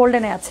শাড়িটা কিন্তু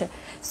গোল্ডেনে আছে।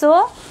 সো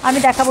আমি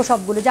দেখাবো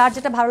সবগুলো, যার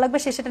যেটা ভালো লাগবে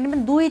সে সেটা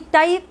নেবেন।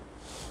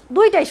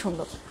 দুইটাই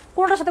সুন্দর,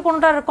 কোনোটার সাথে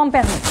কোনোটার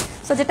কম্পেয়ার নেই।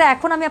 সো যেটা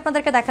এখন আমি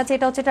আপনাদেরকে দেখাচ্ছি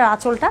এটা হচ্ছে এটা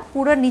আঁচলটা,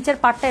 পুরো নিচের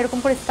পার্টটা এরকম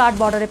করে স্কার্ট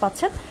বর্ডারে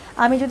পাচ্ছেন।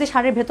 আমি যদি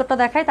শাড়ির ভেতরটা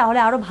দেখাই তাহলে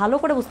আরও ভালো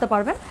করে বুঝতে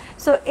পারবেন।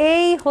 সো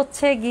এই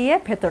হচ্ছে গিয়ে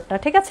ভেতরটা,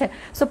 ঠিক আছে?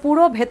 সো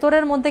পুরো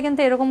ভেতরের মধ্যে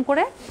কিন্তু এরকম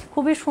করে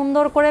খুবই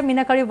সুন্দর করে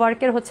মিনাকারি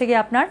ওয়ার্কের হচ্ছে গিয়ে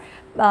আপনার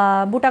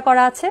বুটা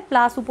করা আছে,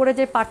 প্লাস উপরে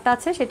যে পার্টটা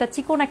আছে সেটা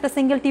চিকন একটা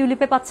সিঙ্গেল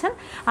টিউলিপে পাচ্ছেন,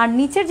 আর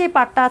নিচের যে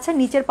পার্টটা আছে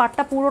নিচের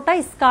পার্টটা পুরোটাই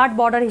স্কার্ট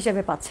বর্ডার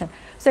হিসেবে পাচ্ছেন।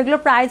 সো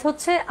এগুলোর প্রাইস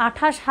হচ্ছে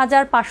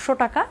 28,500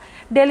 টাকা।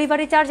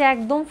 ডেলিভারি চার্জ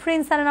একদম free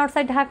inside and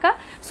outside Dhaka.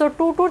 So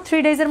 2 to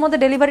 3 ডেজের মধ্যে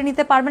ডেলিভারি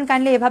নিতে পারবেন,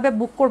 কাইন্ডলি এভাবে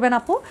বুক করবেন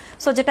আপু।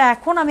 সো যেটা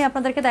এখন আমি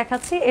আপনাদেরকে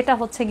দেখাচ্ছি এটা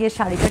হচ্ছে গিয়ে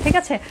শাড়িটা, ঠিক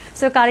আছে?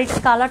 সো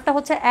কালারটা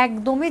হচ্ছে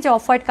একদমই যে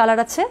অফ হোয়াইট কালার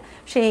আছে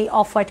সেই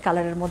অফ হোয়াইট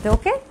কালারের মধ্যে,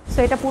 ওকে? সো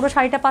এটা পুরো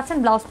শাড়িটা পাচ্ছেন,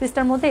 ব্লাউজ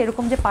পিসটার মধ্যে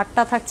এরকম যে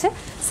পার্টটা থাকছে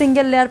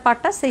সিঙ্গেল লেয়ার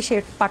পার্টটা, সেই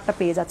শেড পার্টটা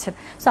পেয়ে যাচ্ছেন।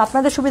 সো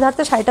আপনাদের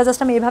সুবিধার্থে শাড়িটা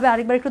জাস্ট আমি এভাবে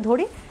আরেকবার একটু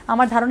ধরি,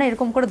 আমার ধারণা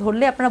এরকম করে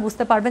ধরলে আপনারা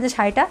বুঝতে পারবেন যে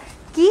শাড়িটা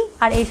কি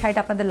আর এই শাড়িটা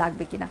আপনাদের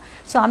লাগবে কিনা।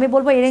 সো আমি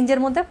বলবো এই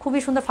রেঞ্জের মধ্যে খুবই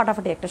সুন্দর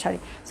ফাটাফাটি একটা শাড়ি।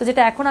 সো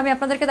যেটা এখন আমি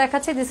আপনাদেরকে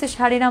দেখাচ্ছি this is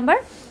sari number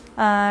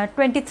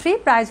 23,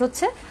 price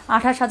হচ্ছে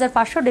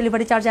 28,500,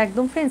 ডেলিভারি চার্জ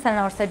একদম free inside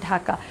and outside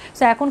Dhaka.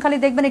 So এখন খালি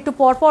দেখবেন একটু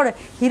পরপর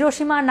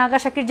হিরোশিমা আর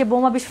নাগাসাকির যে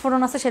বোমা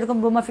বিস্ফোরণ আছে সেরকম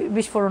বোমা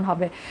বিস্ফোরণ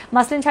হবে।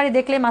 মাসলিন শাড়ি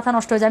দেখলে মাথা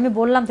নষ্ট হয়ে যায়, আমি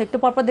বললাম তো একটু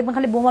পরপর দেখবেন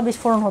খালি বোমা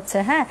বিস্ফোরণ হচ্ছে।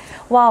 হ্যাঁ,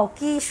 ওয়াও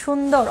কি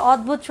সুন্দর,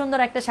 অদ্ভুত সুন্দর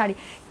একটা শাড়ি,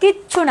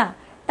 কিচ্ছু না।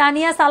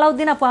 তানিয়া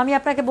সালাউদ্দিন আপু, আমি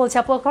আপনাকে বলছি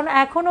আপু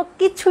এখনো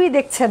কিছুই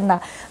দেখছেন না,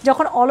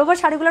 যখন অল ওভার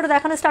শাড়িগুলো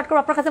দেখানো স্টার্ট করবো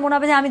আপনার কাছে মনে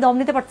হবে যে আমি দম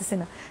নিতে পারতেছি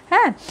না।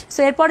 হ্যাঁ, সো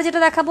এরপরে যেটা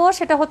দেখাবো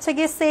সেটা হচ্ছে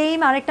গিয়ে সেম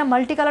আরেকটা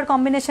মাল্টি কালার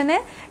কম্বিনেশনে,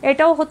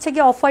 এটাও হচ্ছে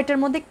গিয়ে অফ হোয়াইটের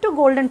মধ্যে একটু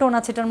গোল্ডেন টোন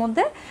আছে এটার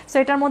মধ্যে। সো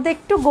এটার মধ্যে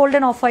একটু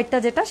গোল্ডেন অফ হোয়াইটটা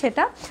যেটা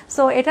সেটা,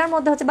 সো এটার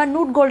মধ্যে হচ্ছে বা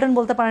নুড গোল্ডেন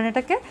বলতে পারেন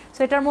এটাকে। সো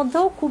এটার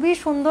মধ্যেও খুবই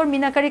সুন্দর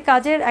মিনাকারি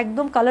কাজের,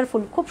 একদম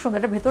কালারফুল, খুব সুন্দর।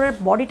 এটা ভেতরের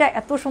বডিটা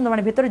এত সুন্দর,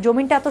 মানে ভেতরের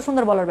জমিনটা এত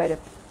সুন্দর বলার বাইরে।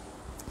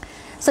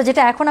 সো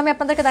যেটা এখন আমি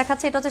আপনাদেরকে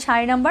দেখাচ্ছি এটা হচ্ছে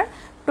শাড়ি নাম্বার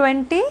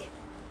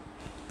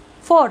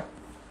 24।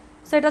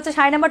 সো এটা হচ্ছে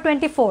শাড়ি নাম্বার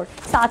 24।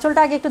 সো আঁচলটা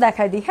আগে একটু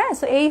দেখাই দিই। হ্যাঁ,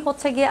 সো এই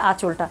হচ্ছে গিয়ে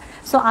আঁচলটা।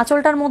 সো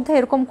আঁচলটার মধ্যে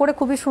এরকম করে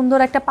খুবই সুন্দর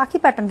একটা পাখি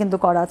প্যাটার্ন কিন্তু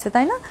করা আছে,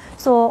 তাই না?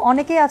 সো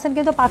অনেকেই আছেন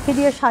কিন্তু পাখি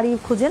দিয়ে শাড়ি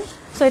খুঁজেন,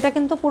 সো এটা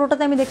কিন্তু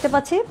পুরোটাতে আমি দেখতে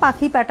পাচ্ছি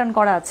পাখি প্যাটার্ন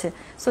করা আছে।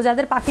 সো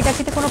যাদের পাখি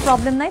টাখিতে কোনো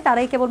প্রবলেম নাই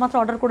তারাই কেবলমাত্র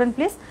অর্ডার করেন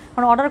প্লিজ,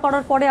 কারণ অর্ডার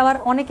করার পরে আবার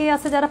অনেকেই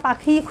আছে যারা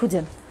পাখিই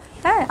খুঁজেন।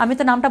 হ্যাঁ, আমি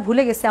তো নামটা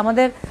ভুলে গেছি,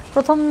 আমাদের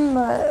প্রথম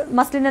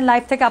মাসলিনের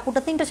লাইফ থেকে আপুটা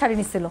 3টা শাড়ি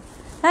নিচ্ছিল।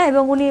 হ্যাঁ,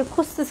 এবং উনি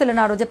খুঁজতেছিলেন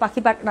আরও যে পাখি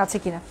প্যাটার্ন আছে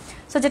কিনা।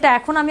 সো যেটা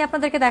এখন আমি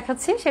আপনাদেরকে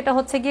দেখাচ্ছি সেটা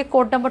হচ্ছে গিয়ে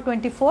কোড নাম্বার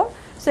 24।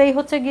 সো এই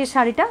হচ্ছে গিয়ে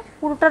শাড়িটা,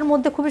 পুরোটার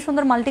মধ্যে খুবই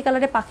সুন্দর মাল্টি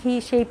কালারে পাখি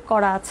শেপ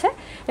করা আছে,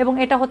 এবং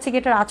এটা হচ্ছে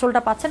গিয়ে এটার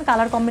আঁচলটা পাচ্ছেন,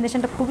 কালার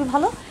কম্বিনেশনটা খুবই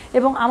ভালো।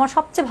 এবং আমার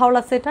সবচেয়ে ভালো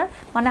লাগছে এটা,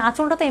 মানে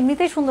আঁচলটা তো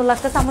এমনিতেই সুন্দর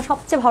লাগতেছে, আমার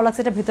সবচেয়ে ভালো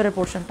লাগছে এটা ভিতরের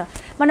পোর্শনটা,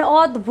 মানে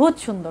অদ্ভুত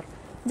সুন্দর।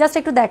 জাস্ট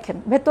একটু দেখেন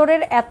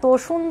ভেতরের এত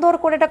সুন্দর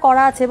করে এটা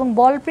করা আছে, এবং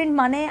বল প্রিন্ট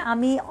মানে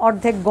আমি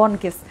অর্ধেক গন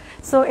কেস।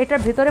 সো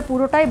এটার ভেতরে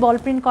পুরোটাই বল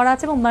প্রিন্ট করা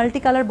আছে এবং মাল্টি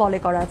কালার বলে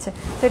করা আছে,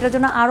 তো এটার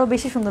জন্য আরও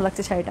বেশি সুন্দর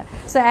লাগছে শাড়িটা।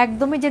 সো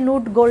একদমই যে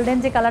নুড গোল্ডেন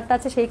যে কালারটা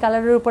আছে সেই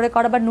কালারের উপরে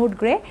করা, বা নুড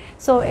গ্রে।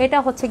 সো এটা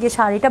হচ্ছে গিয়ে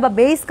শাড়িটা, বা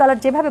বেস কালার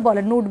যেভাবে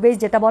বলেন, নুড বেস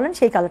যেটা বলেন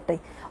সেই কালারটাই,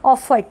 অফ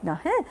হোয়াইট না।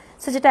 হ্যাঁ,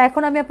 সো যেটা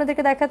এখন আমি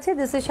আপনাদেরকে দেখাচ্ছি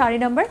this is sari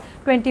number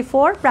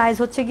 24। Price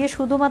হচ্ছে গিয়ে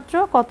শুধুমাত্র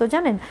কত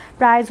জানেন?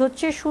 প্রাইস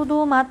হচ্ছে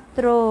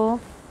শুধুমাত্র,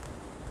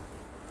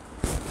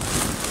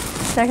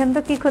 দেখেন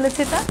তো কি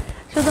খুলেছে এটা,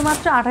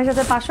 শুধুমাত্র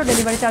 28,500,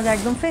 ডেলিভারি চার্জ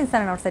একদম free inside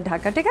and outside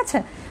Dhaka, ঠিক আছে?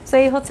 সো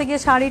এই হচ্ছে গিয়ে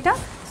শাড়িটা।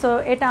 সো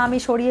এটা আমি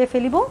সরিয়ে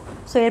ফেলিব।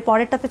 সো এর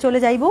পরেরটাতে চলে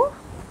যাইব,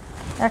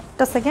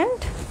 একটা সেকেন্ড।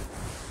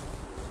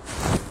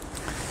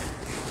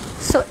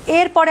 সো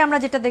এরপরে আমরা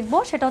যেটা দেখবো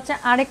সেটা হচ্ছে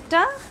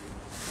আরেকটা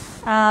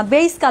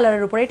বেস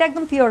কালারের উপরে, এটা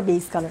একদম পিওর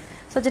বেস কালার।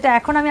 সো যেটা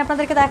এখন আমি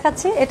আপনাদেরকে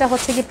দেখাচ্ছি এটা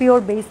হচ্ছে কি পিওর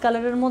বেস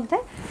কালারের মধ্যে।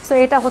 সো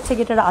এটা হচ্ছে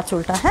কি এটার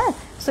আঁচলটা, হ্যাঁ।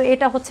 সো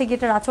এটা হচ্ছে কি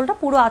এটার আঁচলটা,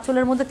 পুরো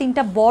আঁচলের মধ্যে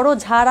 3টা বড়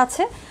ঝাড়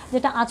আছে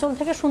যেটা আঁচল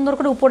থেকে সুন্দর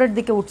করে উপরের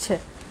দিকে উঠছে।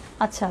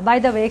 আচ্ছা, বাই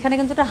দ্য ওয়ে এখানে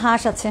কিন্তু একটা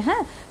হাঁস আছে,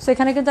 হ্যাঁ। সো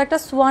এখানে কিন্তু একটা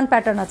সোয়ান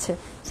প্যাটার্ন আছে,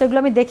 সো এগুলো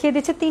আমি দেখিয়ে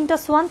দিচ্ছি। 3টা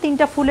সোয়ান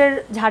 3টা ফুলের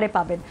ঝাড়ে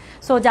পাবেন।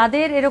 সো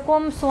যাদের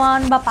এরকম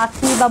সোয়ান বা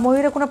পাখি বা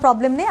ময়ূরের কোনো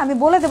প্রবলেম নেই, আমি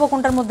বলে দেবো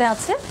কোনটার মধ্যে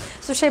আছে,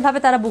 সো সেইভাবে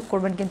তারা বুক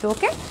করবেন কিন্তু,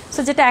 ওকে। সো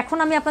যেটা এখন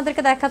আমি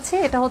আপনাদেরকে দেখাচ্ছি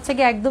এটা হচ্ছে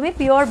কি একদমই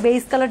পিওর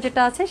বেস কালার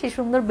যেটা আছে, সেই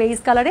সুন্দর বেস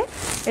কালারে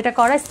এটা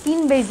করা, স্কিন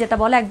বেস যেটা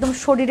বলে, একদম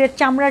শরীরের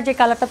চামড়ার যে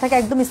কালারটা থাকে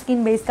একদম স্কিন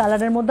বেস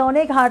কালারের মধ্যে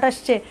অনেক হার্ট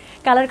আসছে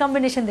কালার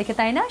কম্বিনেশন দেখে,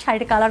 তাই না?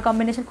 শাড়ির কালার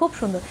কম্বিনেশন খুব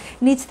সুন্দর,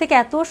 নিচ থেকে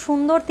এত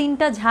সুন্দর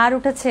 3টা ঝাড়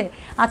উঠেছে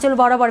আঁচল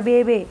বরাবর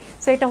বেয়ে বেয়ে।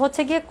 সো এটা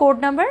হচ্ছে গিয়ে কোড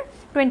নাম্বার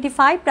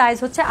 25, প্রাইস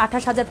হচ্ছে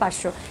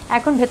 28,500।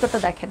 এখন ভেতরটা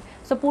দেখেন।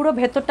 সো পুরো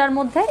ভেতরটার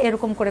মধ্যে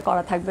এরকম করে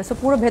করা থাকবে। সো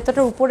পুরো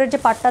ভেতরটার উপরের যে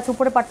পাটটা আছে,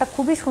 উপরের পাটটা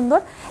খুবই সুন্দর,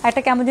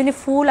 একটা কেমন জানি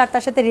ফুল আর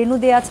তার সাথে রেনু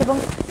দেওয়া আছে, এবং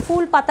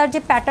ফুল পাতার যে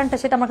প্যাটার্নটা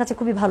সেটা আমার কাছে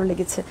খুবই ভালো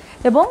লেগেছে।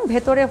 এবং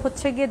ভেতরে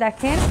হচ্ছে গিয়ে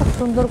দেখেন খুব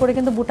সুন্দর করে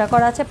কিন্তু বুটা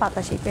করা আছে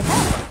পাতা শেপে,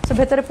 হ্যাঁ। সো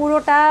ভেতরে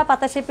পুরোটা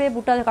পাতা শেপে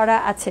বুটা করা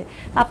আছে।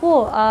 আপু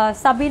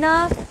সাবিনা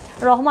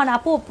রহমান,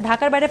 আপু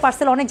ঢাকার বাইরে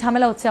পার্সেল অনেক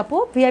ঝামেলা হচ্ছে আপু,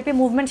 ভিআইপি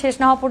মুভমেন্ট শেষ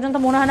না হওয়া পর্যন্ত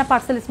মনে হয় না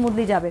পার্সেল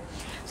স্মুথলি যাবে,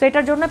 সো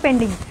এটার জন্য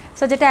পেন্ডিং।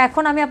 সো যেটা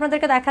এখন আমি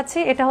আপনাদেরকে দেখাচ্ছি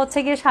এটা হচ্ছে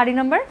গিয়ে শাড়ি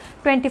নাম্বার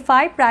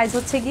 25, প্রাইস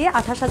হচ্ছে গিয়ে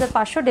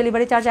 28,500,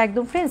 ডেলিভারি চার্জ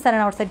একদম free, inside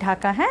and outside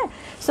Dhaka, হ্যাঁ।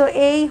 সো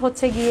এই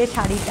হচ্ছে গিয়ে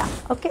শাড়িটা,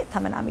 ওকে।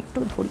 থামেন আমি একটু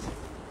ধরি,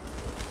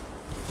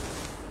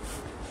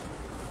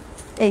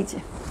 এই যে,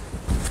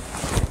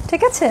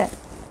 ঠিক আছে।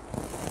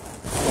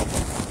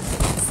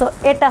 সো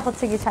এটা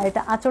হচ্ছে গিয়ে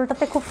শাড়িটা,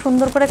 আঁচলটাতে খুব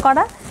সুন্দর করে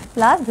করা,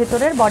 প্লাস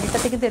ভেতরের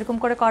বডিটাতে কিন্তু এরকম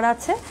করে করা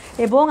আছে,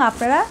 এবং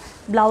আপনারা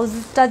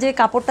ব্লাউজটা যে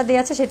কাপড়টা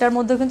দেওয়া আছে সেটার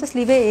মধ্যেও কিন্তু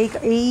স্লিভে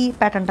এই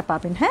প্যাটার্নটা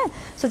পাবেন, হ্যাঁ।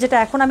 সো যেটা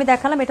এখন আমি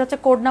দেখালাম এটা হচ্ছে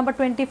কোড নাম্বার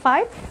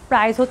 25,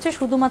 প্রাইস হচ্ছে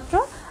শুধুমাত্র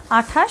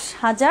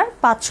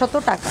 28,500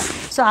 টাকা।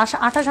 সো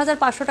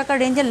 28,500 টাকার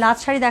রেঞ্জের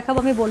লাস্ট শাড়ি দেখাবো।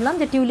 আমি বললাম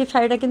যে টিউলিপ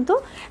শাড়িটা কিন্তু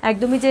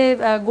একদমই যে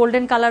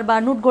গোল্ডেন কালার বা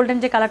নুট গোল্ডেন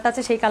যে কালারটা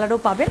আছে সেই কালারও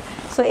পাবেন।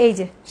 সো এই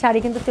যে শাড়ি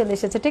কিন্তু চলে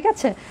এসেছে, ঠিক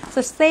আছে। সো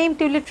সেম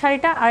টিউলিপ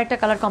শাড়িটা আরেকটা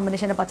কালার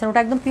কম্বিনেশনে পাচ্ছেন,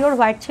 ওটা একদম পিওর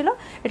হোয়াইট ছিল,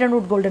 এটা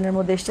নুট গোল্ডেনের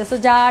মধ্যে এসছে। সো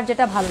যার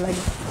যেটা ভালো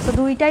লাগে, সো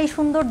দুইটাই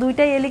সুন্দর,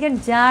 দুইটাই এলিগেন্ট,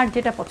 যার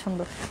যেটা পছন্দ।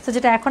 সো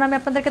যেটা এখন আমি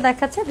আপনাদেরকে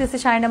দেখাচ্ছি this is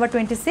sari number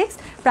 26,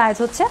 price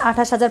হচ্ছে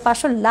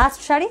 28,500,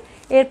 লাস্ট শাড়ি।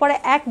 এরপরে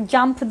এক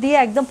জাম্প দিয়ে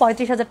একদম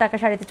 35,000 টাকা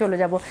শাড়িতে চলে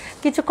যাব।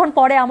 কিছুক্ষণ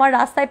পরে আমার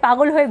রাস্তায়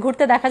পাগল হয়ে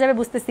ঘুরতে দেখা যাবে,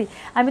 বুঝতেছি।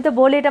 আমি তো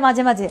বলি এটা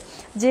মাঝে মাঝে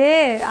যে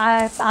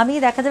আমি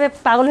দেখা যাবে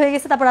পাগল হয়ে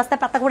গেছে, তারপর রাস্তায়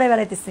পাতা করে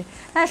বেড়াইতেছি,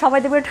 হ্যাঁ। সবাই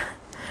দেখবে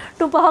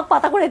টুম্পা হক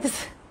পাতা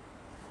করাইতেছে,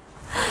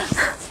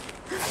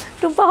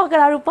 টুম্পা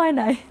হকের আর উপায়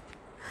নাই।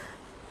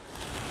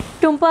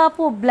 টুম্পা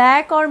আপু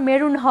ব্ল্যাক আর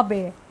মেরুন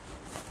হবে,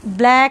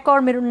 ব্ল্যাক আর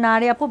মেরুন না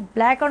রে আপু,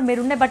 ব্ল্যাক আর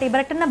মেরুন নেই, বাট এবার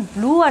একটা না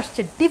ব্লু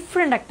আসছে,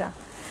 ডিফারেন্ট একটা,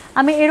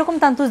 আমি এরকম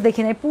তান্তুস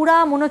দেখি নাই, পুরা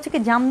মনে হচ্ছে কি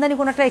জামদানি,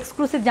 কোনো একটা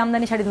এক্সক্লুসিভ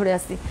জামদানি শাড়ি ধরে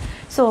আসছি।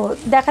 সো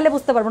দেখালে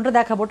বুঝতে পারবো, ওটা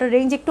দেখাবো, ওটা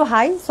রেঞ্জ একটু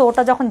হাই, সো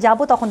ওটা যখন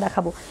যাবো তখন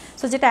দেখাবো।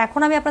 সো যেটা এখন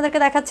আমি আপনাদেরকে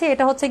দেখাচ্ছি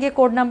এটা হচ্ছে গিয়ে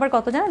কোড নাম্বার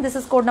কত জানেন, this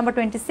is code number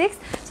 26।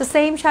 So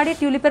same sari,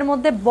 টিউলিপের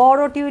মধ্যে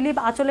বড় টিউলিপ,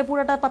 আঁচলে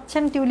পুরোটা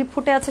পাচ্ছেন টিউলিপ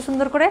ফুটে আছে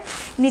সুন্দর করে,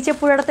 নিচে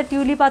পুরোটাতে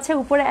টিউলিপ আছে,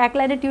 উপরে এক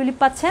লাইনে টিউলিপ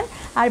পাচ্ছেন,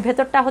 আর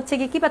ভেতরটা হচ্ছে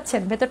গিয়ে কি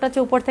পাচ্ছেন, ভেতরটা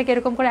হচ্ছে উপর থেকে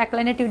এরকম করে এক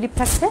লাইনে টিউলিপ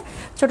থাকছে,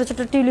 ছোট ছোট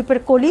টিউলিপের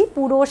কলি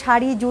পুরো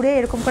শাড়ি জুড়ে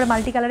এরকম করে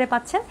মাল্টি কালারে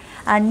পাচ্ছেন।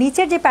 আর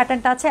নিচের যে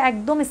প্যাটার্নটা আছে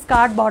একদম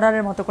স্কার্ট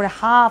বর্ডারের মতো করে,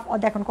 হাফ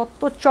দেখুন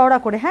কত চওড়া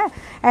করে, হ্যাঁ,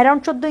 অ্যারাউন্ড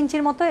 14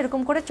 ইঞ্চির মতো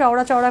এরকম করে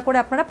চওড়া চওড়া করে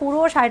আপনারা পুরো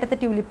শাড়িটাতে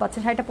টিউলিপ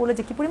পাচ্ছেন। শাড়িটা পরে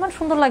যে কি পরিমাণ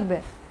সুন্দর লাগবে,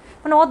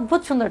 মানে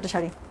অদ্ভুত সুন্দর একটা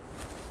শাড়ি,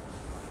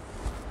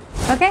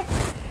 ওকে।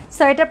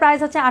 সো এটার প্রাইস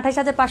হচ্ছে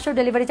 28,500,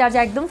 ডেলিভারি চার্জ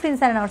একদম free,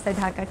 inside and outside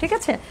Dhaka, ঠিক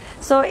আছে।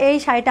 সো এই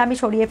শাড়িটা আমি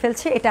সরিয়ে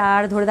ফেলছি, এটা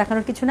আর ধরে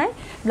দেখানোর কিছু নাই,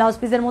 ব্লাউজ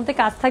পিসের মধ্যে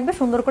কাজ থাকবে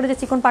সুন্দর করে, যে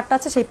চিকন পাটটা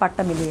আছে সেই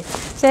পাটটা মিলিয়ে।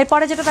 সো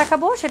এরপরে যেটা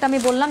দেখাবো সেটা আমি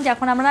বললাম যে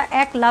এখন আমরা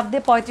এক লাভ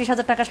দিয়ে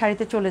 35,000 টাকা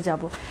শাড়িতে চলে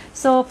যাব।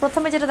 সো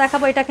প্রথমে যেটা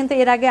দেখাবো এটা কিন্তু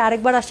এর আগে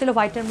আরেকবার আসছিল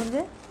হোয়াইটের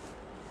মধ্যে।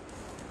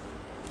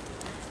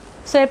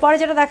 সো এরপরে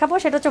যেটা দেখাবো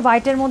সেটা হচ্ছে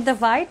হোয়াইটের মধ্যে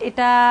হোয়াইট,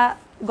 এটা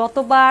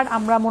গতবার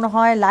আমরা মনে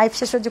হয় লাইভ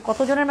শেষে যে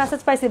কতজনের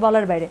মেসেজ পাইছি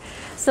বলার বাইরে।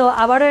 সো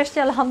আবারও এসছে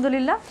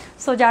আলহামদুলিল্লাহ।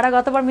 সো যারা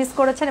গতবার মিস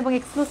করেছেন এবং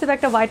এক্সক্লুসিভ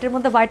একটা হোয়াইটের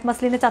মধ্যে হোয়াইট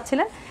মাসলিনে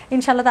চাচ্ছিলেন,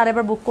 ইনশাল্লাহ তারা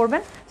এবার বুক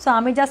করবেন। সো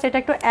আমি জাস্ট এটা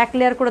একটু এক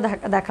লেয়ার করে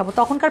দেখাবো,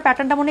 তখনকার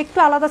প্যাটার্নটা মনে একটু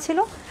আলাদা ছিল,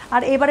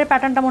 আর এবারের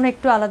প্যাটার্নটা মনে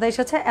একটু আলাদা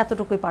এসেছে,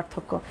 এতটুকুই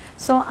পার্থক্য।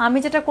 সো আমি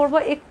যেটা করব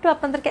একটু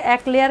আপনাদেরকে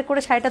এক লেয়ার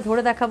করে শাড়িটা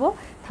ধরে দেখাবো।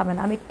 থামেন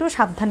আমি একটু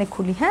সাবধানে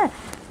খুলি, হ্যাঁ,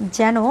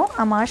 যেন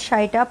আমার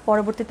শাড়িটা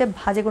পরবর্তীতে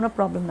ভাজে কোনো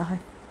প্রবলেম না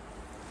হয়।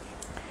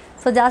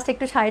 সো জাস্ট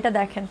একটু শাড়িটা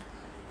দেখেন,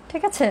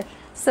 ঠিক আছে।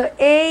 সো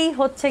এই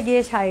হচ্ছে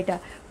গিয়ে শাড়িটা,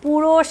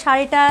 পুরো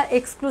শাড়িটা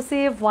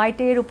এক্সক্লুসিভ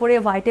হোয়াইটের উপরে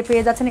হোয়াইটে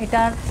পেয়ে যাচ্ছেন।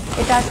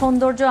 এটার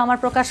সৌন্দর্য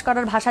আমার প্রকাশ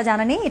করার ভাষা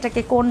জানা নেই,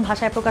 এটাকে কোন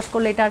ভাষায় প্রকাশ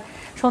করলে এটার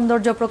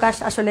সৌন্দর্য প্রকাশ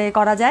আসলে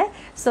করা যায়।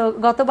 সো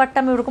গতবারটা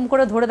আমি ওরকম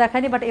করে ধরে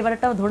দেখাইনি, বাট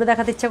এবারটাও ধরে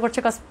দেখাতে ইচ্ছা করছে,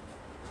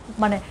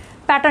 মানে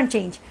প্যাটার্ন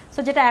চেঞ্জ। সো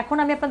যেটা এখন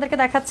আমি আপনাদেরকে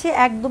দেখাচ্ছি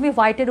একদমই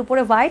হোয়াইটের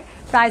উপরে হোয়াইট,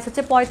 প্রাইস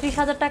হচ্ছে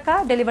 35,000 টাকা,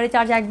 ডেলিভারি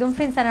চার্জ একদম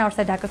free, inside and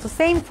outside Dhaka. So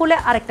same ফুলে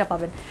আরেকটা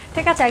পাবেন,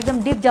 ঠিক আছে, একদম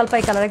ডিপ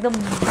জলপাই কালার, একদম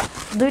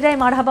দুইটাই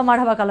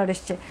মারহাবা কালার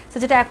এসছে। সো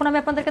যেটা এখন আমি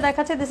আপনাদেরকে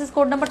দেখাচ্ছি, দিস ইজ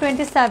কোড নাম্বার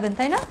 27,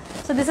 তাই না?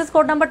 So this is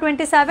code number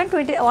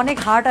 27, অনেক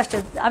হার্ট আসছে,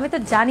 আমি তো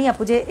জানি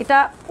আপু যে এটা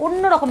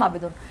অন্যরকম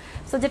আবেদন।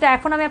 সো যেটা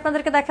এখন আমি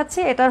আপনাদেরকে দেখাচ্ছি,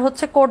 এটার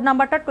হচ্ছে কোড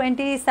নাম্বারটা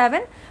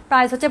 27,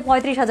 প্রাইস হচ্ছে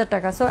 35,000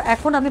 টাকা। সো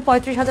এখন আমি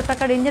 35,000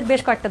 টাকা রেঞ্জের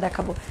বেশ কয়েকটা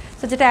দেখাবো।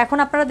 সো যেটা এখন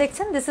আপনারা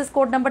দেখছেন, this is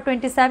code number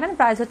 27,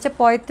 price হচ্ছে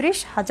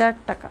 35,000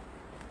 টাকা।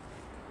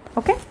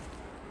 ওকে,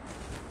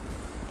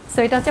 সো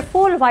এটা হচ্ছে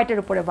ফুল হোয়াইটের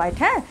উপরে হোয়াইট।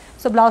 হ্যাঁ,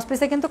 সো ব্লাউজ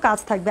পিসে কিন্তু কাজ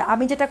থাকবে।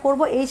 আমি যেটা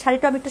করব, এই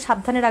শাড়িটা আমি একটু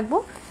সাবধানে রাখবো,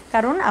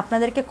 কারণ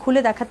আপনাদেরকে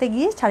খুলে দেখাতে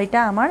গিয়ে শাড়িটা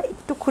আমার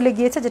একটু খুলে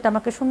গিয়েছে, যেটা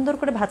আমাকে সুন্দর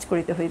করে ভাঁজ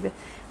করিতে হইবে।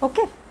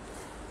 ওকে,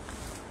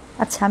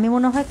 আচ্ছা আমি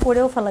মনে হয়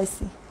করেও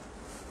ফেলাইছি,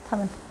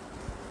 থামেন,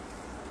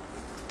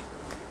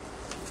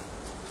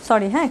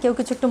 সরি। হ্যাঁ, কেউ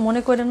কিছু একটু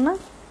মনে করেন না,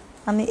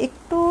 আমি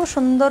একটু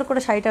সুন্দর করে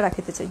শাড়িটা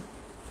রাখিতে চাই।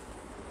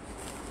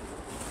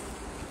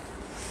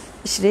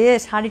 রে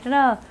শাড়িটা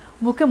না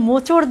মুখে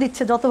মোচড়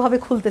দিচ্ছে যতভাবে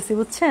খুলতেছি,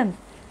 বুঝছেন,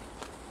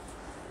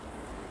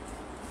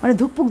 মানে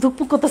ধুকপুক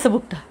ধুকপুক করতেছে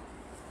বুকটা,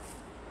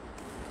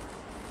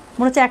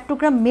 মনে হচ্ছে এক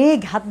টুকরা মেঘ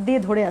হাত দিয়ে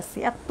ধরে আসছি,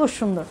 এত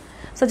সুন্দর।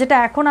 সো যেটা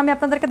এখন আমি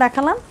আপনাদেরকে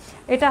দেখালাম,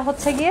 এটা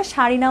হচ্ছে গিয়ে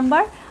শাড়ি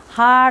নাম্বার,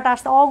 হার্ট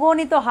আসতে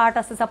অগণিত হার্ট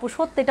আসছে আপু,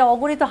 সত্যি এটা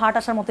অগণিত হার্ট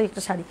আসার মতো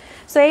একটা শাড়ি।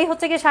 সো এই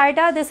হচ্ছে গিয়ে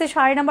শাড়িটা, this is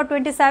sari number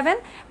 27,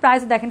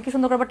 price দেখেন কি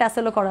সুন্দর করে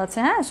ট্যাসেলও করা আছে।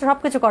 হ্যাঁ, সব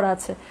কিছু করা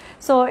আছে।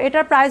 সো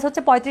এটার প্রাইস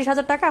হচ্ছে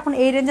 35,000 টাকা। এখন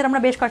এই রেঞ্জের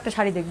আমরা বেশ কয়েকটা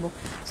শাড়ি দেখবো।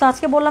 সো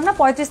আজকে বললাম না,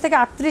 35 থেকে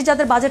 38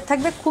 যাদের বাজেট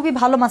থাকবে খুবই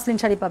ভালো মাসলিন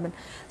শাড়ি পাবেন।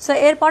 সো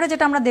এরপরে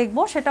যেটা আমরা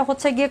দেখবো সেটা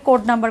হচ্ছে গিয়ে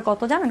কোড নাম্বার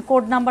কত জানেন?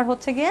 কোড নাম্বার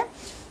হচ্ছে গিয়ে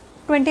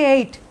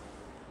 28,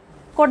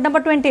 কোড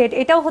নাম্বার 28,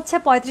 এটাও হচ্ছে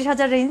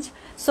 35,000 রেঞ্জ।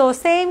 সো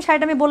সেম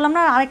শাড়িটা আমি বললাম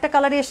না, আরেকটা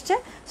কালারই এসছে।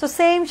 সো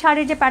সেম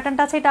শাড়ির যে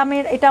প্যাটার্নটা আছে,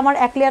 এটা আমার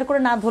এক লেয়ার করে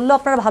না ধরলেও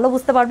আপনারা ভালো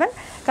বুঝতে পারবেন,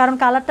 কারণ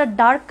কালারটা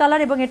ডার্ক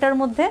কালার এবং এটার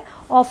মধ্যে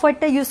অফ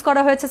হোয়াইটটা ইউজ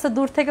করা হয়েছে। সো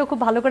দূর থেকেও খুব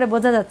ভালো করে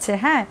বোঝা যাচ্ছে।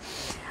 হ্যাঁ,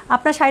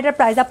 আপনার শাড়িটার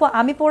প্রাইস আপু,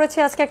 আমি পড়েছি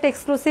আজকে একটা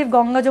এক্সক্লুসিভ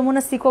গঙ্গা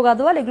যমুনা সিকো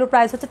গাদোয়াল, এগুলোর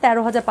প্রাইস হচ্ছে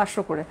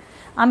 13,500 করে,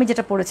 আমি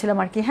যেটা পড়েছিলাম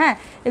আর কি। হ্যাঁ,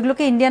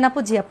 এগুলোকে ইন্ডিয়ান আপু,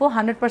 জি আপু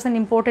 100%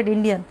 ইম্পোর্টেড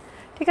ইন্ডিয়ান,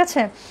 ঠিক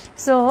আছে।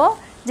 সো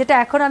যেটা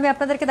এখন আমি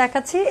আপনাদেরকে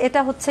দেখাচ্ছি,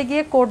 এটা হচ্ছে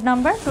গিয়ে কোড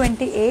নাম্বার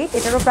 28,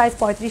 এটারও প্রাইস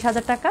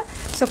 35,000 টাকা।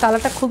 সো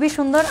কালারটা খুবই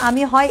সুন্দর।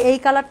 আমি হয় এই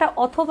কালারটা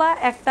অথবা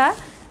একটা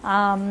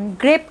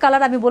গ্রেপ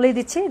কালার, আমি বলেই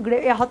দিচ্ছি,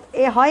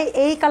 হয়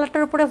এই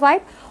কালারটার উপরে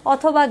হোয়াইট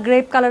অথবা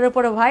গ্রেপ কালারের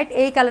উপরে হোয়াইট,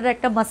 এই কালারের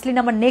একটা মাসলিন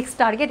আমার নেক্সট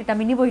টার্গেট, এটা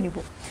আমি নিবই নিব।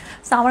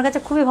 সো আমার কাছে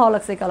খুবই ভালো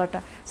লাগছে এই কালারটা।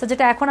 সো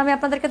যেটা এখন আমি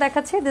আপনাদেরকে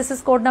দেখাচ্ছি, this is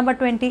code number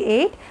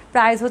 28,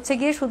 price হচ্ছে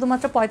গিয়ে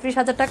শুধুমাত্র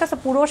 35,000 টাকা। সো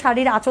পুরো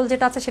শাড়ির আঁচল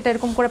যেটা আছে সেটা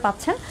এরকম করে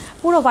পাচ্ছেন,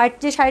 পুরো হোয়াইট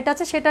যে শাড়িটা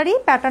আছে সেটারই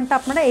প্যাটার্নটা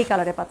আপনারা এই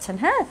কালারে পাচ্ছেন।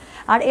 হ্যাঁ,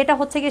 আর এটা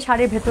হচ্ছে গিয়ে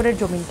শাড়ির ভেতরের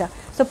জমিনটা।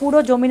 সো পুরো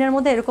জমিনের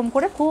মধ্যে এরকম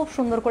করে খুব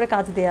সুন্দর করে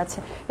কাজ দেওয়া আছে,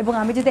 এবং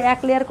আমি যদি এক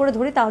লেয়ার করে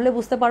ধরি তাহলে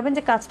বুঝতে পারবেন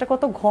যে কাজটা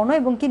কত ঘন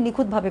এবং কি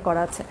নিখুঁতভাবে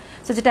করা আছে।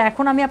 সো যেটা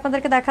এখন আমি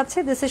আপনাদেরকে দেখাচ্ছি,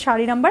 this is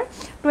sari number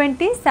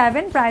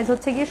 27, price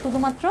হচ্ছে গিয়ে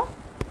শুধুমাত্র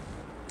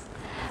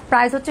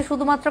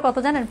কত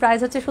জানেন?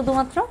 প্রাইস হচ্ছে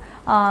শুধুমাত্র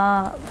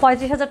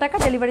 35,000 টাকা,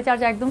 ডেলিভারি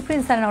চার্জ একদম free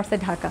in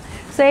outside Dhaka.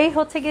 So এই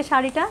হচ্ছে গিয়ে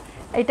শাড়িটা,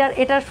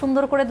 এটার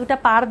সুন্দর করে দুটা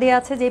পাড় দেওয়া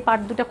আছে, যে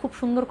পাড় দুটা খুব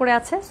সুন্দর করে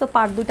আছে। সো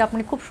পাড় দুটা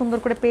আপনি খুব সুন্দর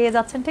করে পেয়ে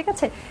যাচ্ছেন, ঠিক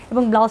আছে,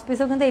 এবং ব্লাউজ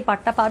পিসেও কিন্তু এই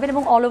পাড়টা পাবেন,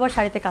 এবং অল ওভার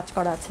শাড়িতে কাজ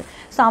করা আছে।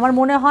 সো আমার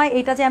মনে হয়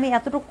এটা যে আমি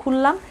এতটুকু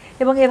খুললাম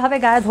এবং এভাবে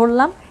গায়ে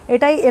ধরলাম,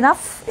 এটাই এনাফ,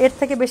 এর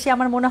থেকে বেশি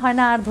আমার মনে হয়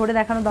না আর ধরে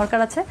দেখানোর দরকার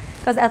আছে,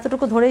 কারণ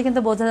এতটুকু ধরেই কিন্তু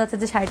বোঝা যাচ্ছে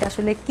যে শাড়িটা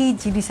আসলে কি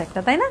জিনিস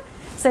একটা, তাই না?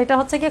 সো এটা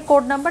হচ্ছে গিয়ে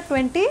কোড নাম্বার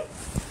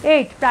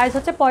 28, প্রাইস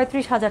হচ্ছে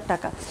 35,000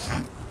 টাকা।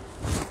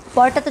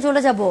 পরেরটাতে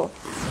চলে যাব।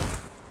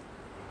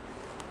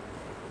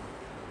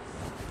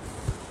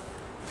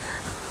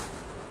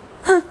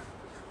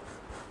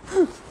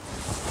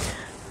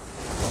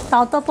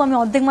 তাও তো আপু আমি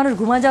অর্ধেক মানুষ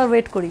ঘুমায় যাওয়ার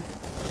ওয়েট করি,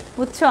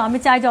 বুঝছো, আমি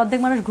চাই যে অর্ধেক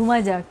মানুষ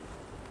ঘুমায় যাক।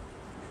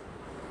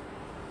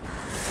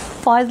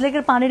 ফয়েজ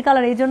লেকের পানির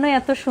কালার এই জন্যই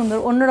এত সুন্দর,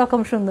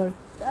 অন্যরকম সুন্দর।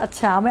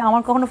 আচ্ছা,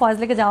 আমার কখনো ফয়েজ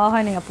লেকে যাওয়া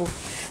হয়নি আপু।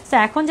 তো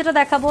এখন যেটা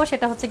দেখাবো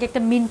সেটা হচ্ছে কি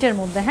একটা মিন্টের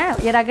মধ্যে। হ্যাঁ,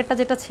 এর আগেরটা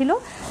যেটা ছিল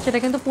সেটা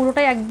কিন্তু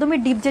পুরোটাই একদমই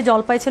ডিপ যে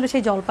জলপাই ছিল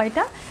সেই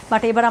জলপাইটা,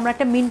 বাট এবার আমরা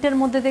একটা মিন্টের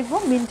মধ্যে দেখবো।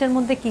 মিন্টের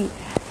মধ্যে কি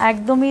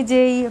একদমই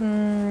যেই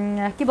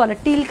কি বলে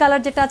টিল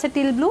কালার যেটা আছে,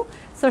 টিল ব্লু।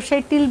 সো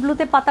সেই টিল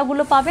ব্লুতে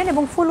পাতাগুলো পাবেন,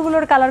 এবং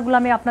ফুলগুলোর কালারগুলো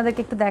আমি আপনাদেরকে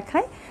একটু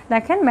দেখাই।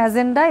 দেখেন,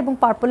 ম্যাজেন্ডা এবং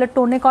পার্পলের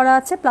টোনে করা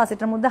আছে, প্লাস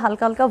এটার মধ্যে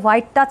হালকা হালকা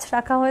হোয়াইট টাচ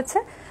রাখা হয়েছে,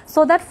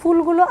 সো দ্যাট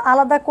ফুলগুলো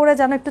আলাদা করে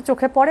যেন একটু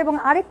চোখে পড়ে এবং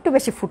আরেকটু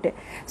বেশি ফুটে।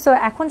 সো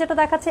এখন যেটা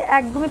দেখাচ্ছে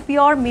একদমই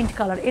পিওর মিন্ট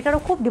কালার, এটারও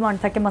খুব ডিমান্ড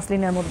থাকে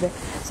মাসলিনের মধ্যে।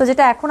 সো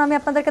যেটা এখন আমি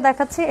আপনাদেরকে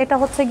দেখাচ্ছি, এটা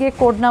হচ্ছে গিয়ে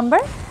কোড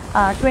নাম্বার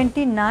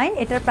 29,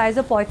 এটার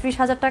প্রাইসও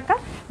 35,000 টাকা,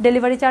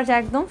 ডেলিভারি চার্জ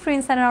একদম free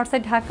in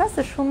outside Dhaka.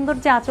 So সুন্দর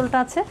যে আঁচলটা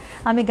আছে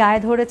আমি গায়ে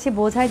ধরেছি,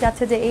 বোঝাই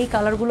যাচ্ছে যে এই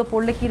কালারগুলো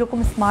পরলে কীরকম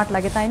স্মার্ট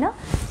লাগে, তাই না?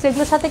 সো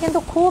এগুলোর সাথে কিন্তু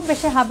খুব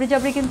বেশি হাবড়ি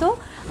জাবড়ি কিন্তু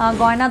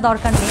গয়না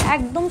দরকার নেই,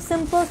 একদম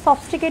সিম্পল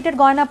সফিস্টিকেটেড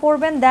গয়না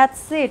পরবেন,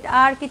 দ্যাটস ইট,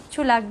 আর কিচ্ছু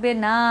লাগবে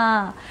না।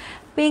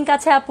 পিঙ্ক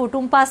আছে আপু,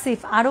 টুম্পা আসিফ,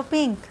 আরও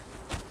পিঙ্ক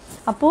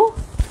আপু,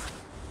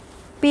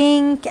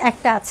 পিঙ্ক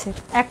একটা আছে,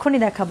 এক্ষুনি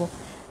দেখাবো,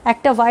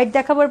 একটা হোয়াইট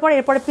দেখাবো,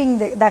 এরপরে পিঙ্ক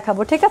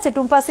দেখাবো, ঠিক আছে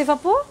টুম্পা আসিফ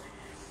আপু?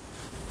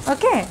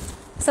 ওকে।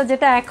 সো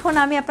যেটা এখন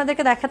আমি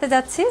আপনাদেরকে দেখাতে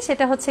যাচ্ছি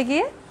সেটা হচ্ছে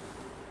গিয়ে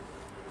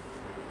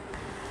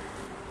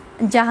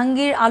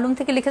জাহাঙ্গীর আলম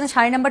থেকে লিখেছেন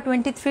শাড়ি নাম্বার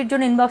 23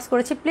 জন্য ইনবক্স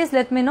করেছি, please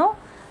let me no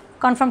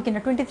confirm কিনা।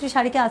 23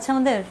 শাড়ি কি আছে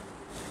আমাদের?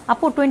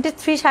 আপু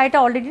 23 শাড়িটা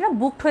অলরেডি না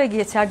বুকড হয়ে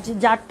গিয়েছে, আর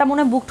যারটা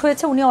মনে বুকড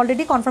হয়েছে উনি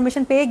অলরেডি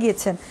কনফার্মেশন পেয়ে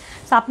গিয়েছেন।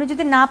 সো আপনি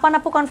যদি না পান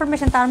আপু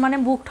কনফার্মেশন, তার মানে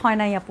বুকড হয়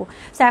নাই আপু।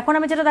 সো এখন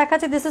আমি যেটা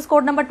দেখাচ্ছি, this is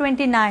code number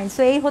 29।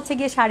 So এই হচ্ছে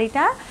গিয়ে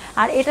শাড়িটা,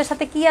 আর এটার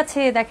সাথে কি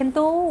আছে দেখেন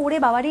তো, ওরে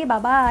বাবারি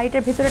বাবা,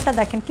 এটার ভিতরেটা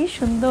দেখেন কি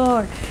সুন্দর।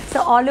 সো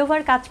অল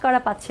ওভার কাজ করা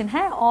পাচ্ছেন,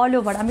 হ্যাঁ অল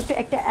ওভার। আমি একটু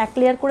একটা এক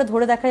লেয়ার করে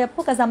ধরে দেখাই আপু,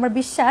 কাজ আমার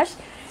বিশ্বাস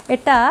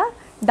এটা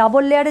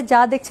ডাবল লেয়ারে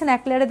যা দেখছেন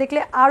এক লেয়ারে দেখলে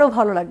আরও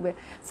ভালো লাগবে।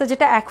 সো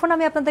যেটা এখন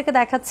আমি আপনাদেরকে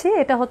দেখাচ্ছি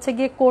এটা হচ্ছে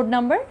গিয়ে কোড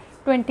নাম্বার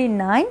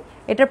 29।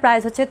 এটার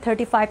প্রাইস হচ্ছে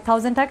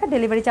 35,000 টাকা,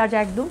 ডেলিভারি চার্জ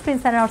একদম,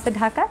 প্রিন্স অ্যান্ড আউটসে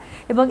ঢাকা।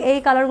 এবং এই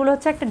কালারগুলো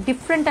হচ্ছে একটা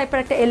ডিফারেন্ট টাইপের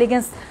একটা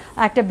এলিগেন্স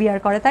একটা বিয়ার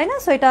করে, তাই না?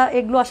 সো এটা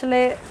এগুলো আসলে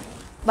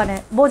মানে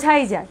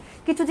বোঝাই যায়,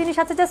 কিছু জিনিস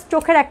আছে জাস্ট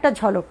চোখের একটা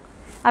ঝলক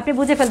আপনি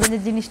বুঝে ফেলবেন যে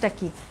জিনিসটা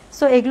কি।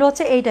 সো এগুলো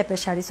হচ্ছে এই টাইপের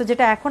শাড়ি। সো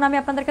যেটা এখন আমি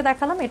আপনাদেরকে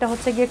দেখালাম এটা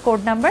হচ্ছে গিয়ে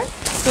কোড নাম্বার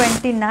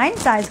 29,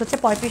 প্রাইস হচ্ছে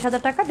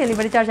 35,000 টাকা,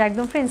 ডেলিভারি চার্জ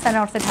একদম ফ্রি, ইনসাইড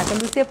আউটসে ঢাকা।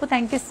 লুসি আপু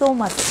থ্যাংক ইউ সো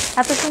মাচ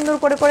এত সুন্দর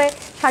করে করে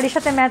শাড়ির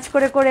সাথে ম্যাচ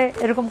করে করে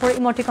এরকম করে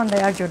ইমোটিকন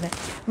দেওয়ার জন্য।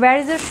 ওয়্যার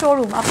ইজ এর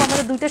শোরুম? আপু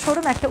আমাদের দুইটা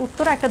শোরুম, একটা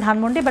উত্তরা একটা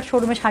ধানমন্ডি, বাট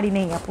শোরুমে শাড়ি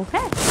নেই আপু।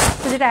 হ্যাঁ,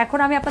 তো যেটা এখন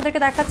আমি আপনাদেরকে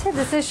দেখাচ্ছি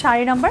this is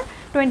sari number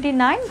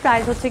 29,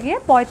 price হচ্ছে গিয়ে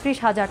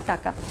 35,000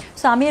 টাকা।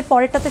 সো আমি এর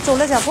পরেরটাতে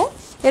চলে যাব।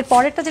 এর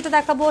পরেরটা যেটা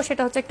দেখাবো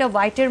সেটা হচ্ছে একটা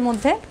হোয়াইটের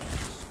মধ্যে।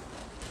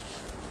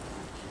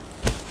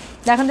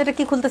 দেখেন তো এটা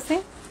কী খুলতেছি,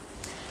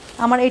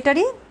 আমার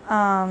এটারই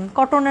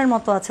কটনের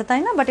মতো আছে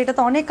তাই না, বাট এটা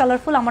তো অনেক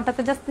কালারফুল,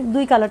 আমারটাতে জাস্ট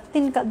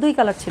দুই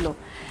কালার ছিল।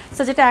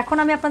 সো যেটা এখন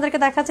আমি আপনাদেরকে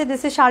দেখাচ্ছি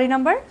this is sari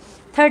number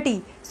 30।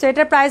 So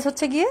এটার প্রাইস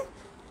হচ্ছে গিয়ে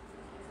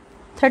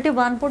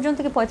 31 পর্যন্ত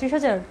কি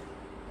 35,000?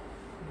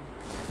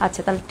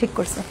 আচ্ছা তাহলে ঠিক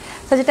করছে।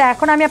 সো যেটা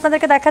এখন আমি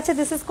আপনাদেরকে দেখাচ্ছি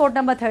this is code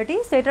number 30।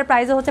 So এটার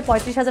প্রাইসও হচ্ছে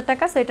 35,000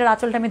 টাকা। সো এটার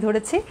আঁচলটা আমি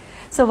ধরেছি।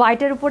 সো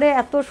হোয়াইটের উপরে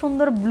এত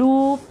সুন্দর ব্লু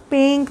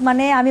পিঙ্ক,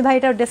 মানে আমি ভাই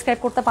এটা ডিসক্রাইব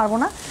করতে পারবো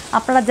না,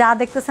 আপনারা যা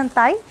দেখতেছেন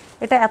তাই,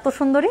 এটা এত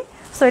সুন্দরী।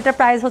 সো এটার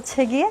প্রাইস হচ্ছে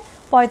গিয়ে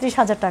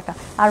 35,000 টাকা।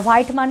 আর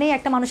হোয়াইট মানেই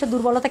একটা মানুষের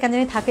দুর্বলতা কেন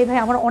জানি থাকেই ভাই,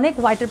 আমার অনেক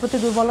হোয়াইটের প্রতি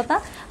দুর্বলতা।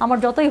 আমার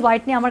যতই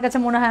হোয়াইট নিয়ে আমার কাছে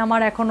মনে হয়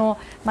আমার এখনও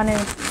মানে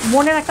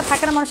মনের একটা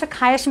থাকে না মানুষের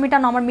খায়েশ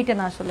মিটানো, আমার মিটে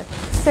না আসলে।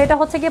 তো এটা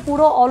হচ্ছে গিয়ে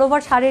পুরো অল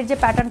ওভার শাড়ির যে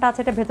প্যাটার্নটা আছে,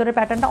 এটা ভেতরের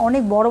প্যাটার্নটা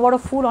অনেক বড় বড়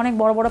ফুল, অনেক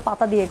বড় বড়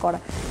পাতা দিয়ে করা।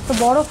 তো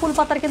বড় ফুল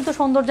পাতার কিন্তু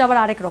সৌন্দর্য আবার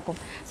আরেক রকম।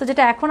 সো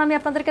যেটা এখন আমি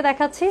আপনাদেরকে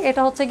দেখাচ্ছি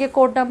এটা হচ্ছে গিয়ে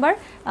কোড নাম্বার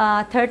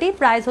 30,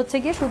 প্রাইস হচ্ছে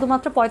গিয়ে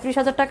শুধুমাত্র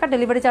 35,000 টাকা,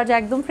 ডেলিভারি চার্জ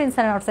একদম free,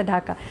 inside outside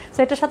Dhaka. So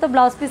এটার সাথে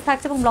ব্লাউজ পিস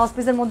থাকছে এবং ব্লাউজ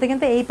পিসের মধ্যে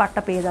কিন্তু এই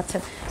পার্টটা পেয়ে যাচ্ছে।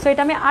 সো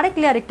এটা আমি আরেক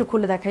লেয়ার একটু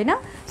খুলে দেখাই না।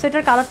 সো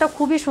এটার কালারটা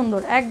খুবই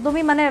সুন্দর,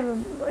 একদমই মানে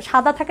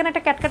সাদা থাকে না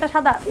একটা ক্যাটকাটা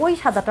সাদা, ওই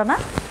সাদাটা না,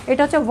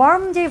 এটা হচ্ছে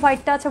ওয়ার্ম যে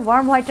হোয়াইটটা আছে,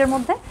 ওয়ার্ম হোয়াইটের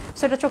মধ্যে।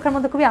 সো এটা চোখের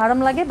মধ্যে খুবই আরাম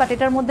লাগে, বাট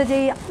এটার মধ্যে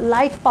যেই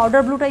লাইট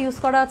পাউডার ব্লুটা ইউজ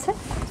করা আছে,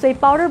 সো এই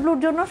পাউডার ব্লুর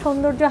জন্য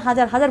সৌন্দর্য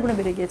হাজার হাজার গুণে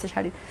বেড়ে গিয়েছে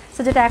শাড়ির।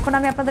 সো যেটা এখন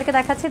আমি আপনাদেরকে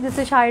দেখাচ্ছি this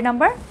is sari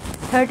number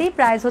 30,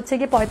 price হচ্ছে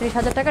গিয়ে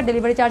 35,000 টাকা,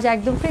 ডেলিভারি চার্জ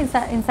একদম free,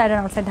 inside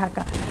and outside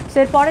Dhaka. So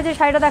এরপরে যে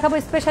শাড়িটা দেখাবো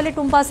স্পেশালি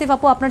টুম্পা আসিফ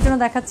আপু আপনার জন্য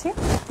দেখাচ্ছি,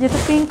 যেহেতু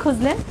পিঙ্ক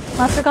খুঁজলেন,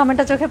 মাত্র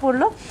কমেন্টটা চোখে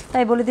পড়লো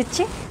তাই বলে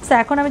দিচ্ছি। সো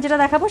এখন আমি যেটা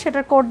দেখাবো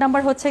সেটার কোড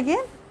নাম্বার হচ্ছে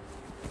গিয়ে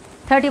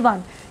 31।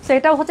 সো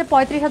এটাও হচ্ছে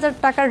 35,000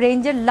 টাকার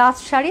রেঞ্জের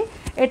লাস্ট শাড়ি।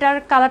 এটার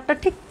কালারটা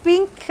ঠিক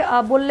পিঙ্ক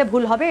বললে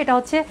ভুল হবে, এটা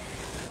হচ্ছে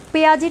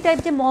পেঁয়াজি টাইপ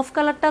যে মফ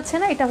কালারটা আছে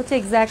না, এটা হচ্ছে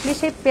এক্স্যাক্টলি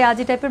সেই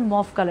পেঁয়াজি টাইপের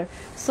মফ colour.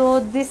 So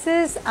this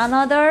is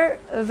another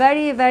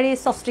very very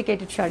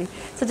sophisticated sari.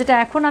 So যেটা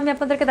এখন আমি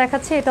আপনাদেরকে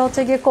দেখাচ্ছি এটা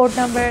হচ্ছে গিয়ে কোড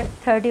নাম্বার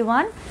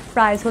 31,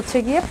 প্রাইস হচ্ছে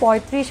গিয়ে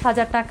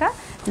 35,000 টাকা,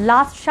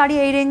 লাস্ট শাড়ি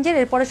এই রেঞ্জের।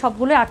 এরপরে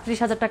সবগুলো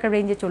 38,000 টাকার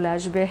রেঞ্জে চলে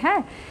আসবে।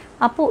 হ্যাঁ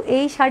আপু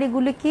এই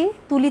শাড়িগুলি কি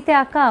তুলিতে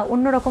আঁকা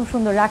অন্যরকম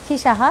সুন্দর, রাখি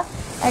সাহা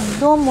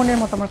একদম মনের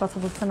মতো আমার কথা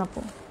বলছেন আপু।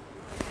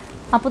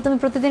 আপু তুমি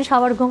প্রতিদিন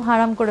সবার ঘুম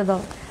হারাম করে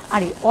দাও।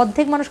 আরে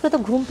অর্ধেক মানুষকে তো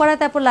ঘুম পাড়ায়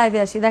তারপর লাইভে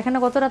আসি, দেখেন না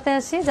কত রাতে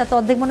আসি, যাতে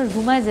অর্ধেক মানুষ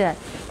ঘুমায় যায়।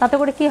 তাতে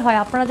করে কি হয়,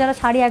 আপনারা যারা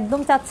শাড়ি একদম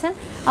চাচ্ছেন,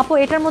 আপু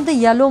এটার মধ্যে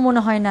ইয়েলো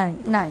মনে হয় নাই,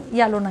 নাই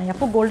ইয়েলো নাই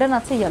আপু, গোল্ডেন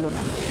আছে ইয়েলো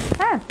নাই।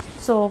 হ্যাঁ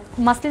সো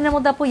মাসলিনের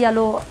মধ্যে আপু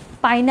ইয়েলো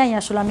পাই নাই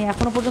আসলে, আমি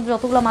এখনও পর্যন্ত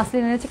যতগুলো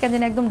মাসলিন এনেছি কেন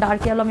জানি একদম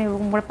ডার্ক ইয়েলো আমি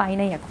এরকম করে পাই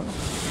নাই এখনও।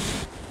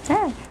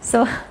 হ্যাঁ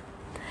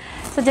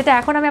সো যেটা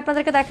এখন আমি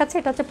আপনাদেরকে দেখাচ্ছি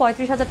এটা হচ্ছে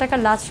 35,000 টাকার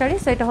লাস্ট শাড়ি।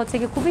 সো এটা হচ্ছে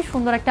কি খুবই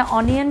সুন্দর একটা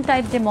অনিয়ন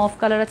টাইপ যে মভ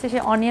কালার আছে,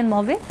 সেই অনিয়ন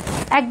মভে,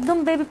 একদম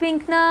বেবি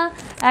পিঙ্ক না,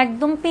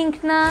 একদম পিঙ্ক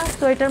না।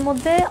 তো এটার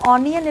মধ্যে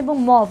অনিয়ন এবং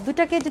মভ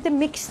দুটাকে যদি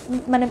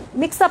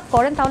মিক্স আপ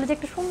করেন তাহলে যে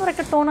একটা সুন্দর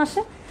একটা টোন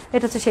আসে,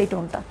 এটা হচ্ছে সেই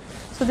টোনটা।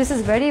 So this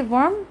is very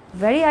warm,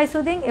 very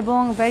eye soothing এবং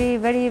very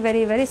very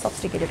very very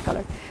sophisticated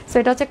colour. So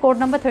এটা হচ্ছে কোড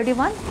নাম্বার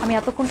 31। আমি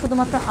এতক্ষণ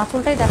শুধুমাত্র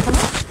আঁচলটাই দেখানো,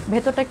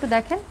 ভেতরটা একটু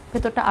দেখেন,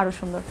 ভেতরটা আরও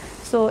সুন্দর।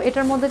 সো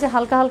এটার মধ্যে যে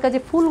হালকা হালকা যে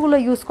ফুলগুলো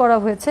ইউজ করা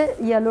হয়েছে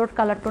ইয়েলোর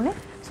কালার টোনে,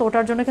 সো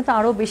ওটার জন্য কিন্তু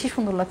আরও বেশি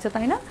সুন্দর লাগছে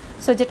তাই না।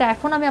 সো যেটা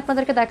এখন আমি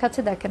আপনাদেরকে দেখাচ্ছি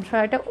দেখেন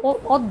শাড়িটা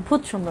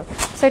অদ্ভুত সুন্দর।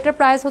 সো এটার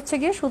প্রাইস হচ্ছে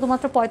গিয়ে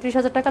শুধুমাত্র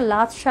 35,000 টাকা,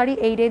 লাস্ট শাড়ি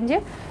এই রেঞ্জে।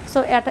 সো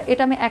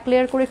এটা আমি এক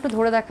লেয়ার করে একটু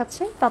ধরে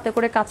দেখাচ্ছি, তাতে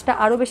করে কাজটা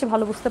আরও বেশি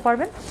ভালো বুঝতে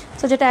পারবেন।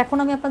 সো যেটা এখন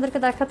আমি আপনাদেরকে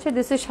দেখাচ্ছি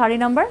দিস ইজ শাড়ি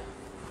নাম্বার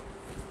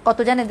কত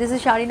জানেন, দিস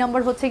ইজ শাড়ি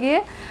নাম্বার হচ্ছে গিয়ে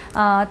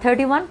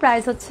 31,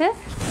 প্রাইস হচ্ছে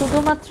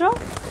শুধুমাত্র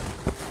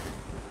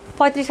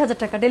 35,000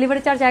 টাকা,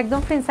 ডেলিভারি চার্জ একদম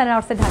free, inside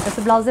outside Dhaka. So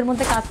ব্লাউজের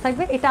মধ্যে কাজ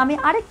থাকবে। এটা আমি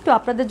আরেকটু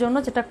আপনাদের জন্য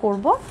যেটা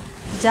করব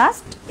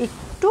জাস্ট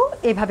একটু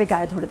এভাবে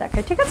গায়ে ধরে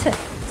দেখায়, ঠিক আছে?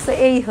 সো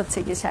এই হচ্ছে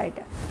গিয়ে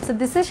শাড়িটা। So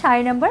this is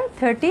sari number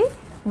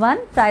 31,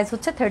 price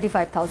হচ্ছে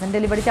 35,000,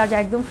 ডেলিভারি চার্জ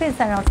একদম ফ্রি,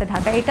 ইনসাইড আউটসাইড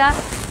ঢাকা। এটা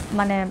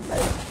মানে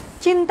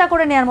চিন্তা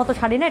করে নেওয়ার মতো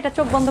শাড়ি না, এটা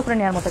চোখ বন্ধ করে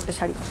নেওয়ার মতো একটা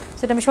শাড়ি।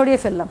 সেটা আমি সরিয়ে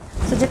ফেললাম।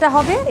 সো যেটা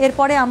হবে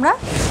এরপরে আমরা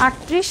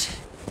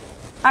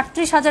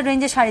 38,000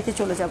 রেঞ্জের শাড়িতে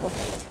চলে যাব।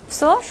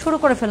 সো শুরু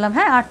করে ফেললাম,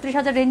 হ্যাঁ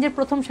 38,000 রেঞ্জের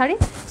প্রথম শাড়ি।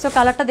 সো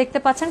কালারটা দেখতে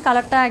পাচ্ছেন,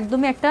 কালারটা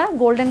একদমই একটা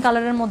গোল্ডেন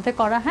কালারের মধ্যে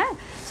করা, হ্যাঁ।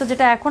 সো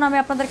যেটা এখন আমি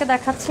আপনাদেরকে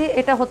দেখাচ্ছি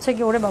এটা হচ্ছে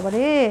কি, ওরে বাবা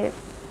রে,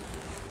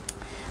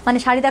 মানে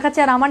শাড়ি দেখাচ্ছি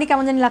আর আমারই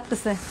কেমন জানি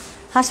লাগতেছে,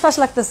 হাসফাস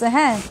লাগতেছে,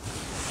 হ্যাঁ।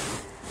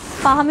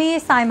 ফাহামি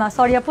সাইমা,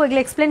 সরি আপু এগুলো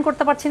এক্সপ্লেন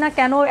করতে পারছি না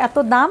কেন এত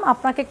দাম,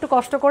 আপনাকে একটু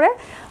কষ্ট করে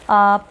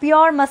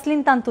পিওর মাসলিন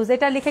তান্তুজ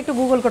এটা লিখে একটু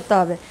গুগল করতে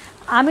হবে।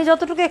 আমি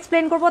যতটুকু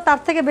এক্সপ্লেন করবো তার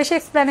থেকে বেশি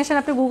এক্সপ্লেনেশন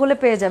আপনি গুগলে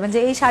পেয়ে যাবেন, যে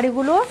এই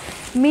শাড়িগুলো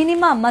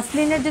মিনিমাম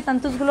মাসলিনের যে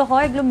তান্তুজগুলো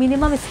হয় এগুলো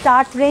মিনিমাম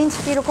স্টার্ট রেঞ্জ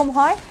কীরকম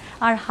হয়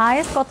আর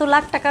হায়েস্ট কত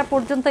লাখ টাকার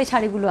পর্যন্ত এই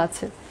শাড়িগুলো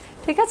আছে,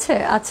 ঠিক আছে?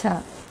 আচ্ছা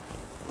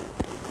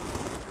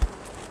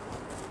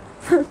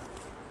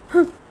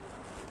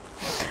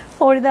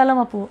ফরিদা আলম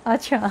আপু,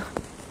 আচ্ছা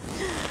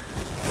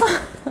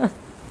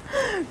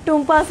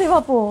টুম্পা আসিফ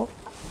আপু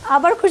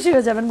আবার খুশি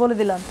হয়ে যাবেন বলে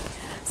দিলাম।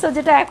 সো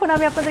যেটা এখন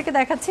আমি আপনাদেরকে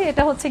দেখাচ্ছি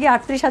এটা হচ্ছে কি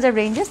 38,000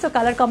 রেঞ্জেস। তো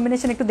কালার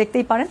কম্বিনেশন একটু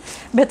দেখতেই পারেন,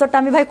 ভেতরটা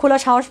আমি ভাই খোলা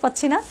সাহস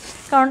পাচ্ছি না,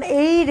 কারণ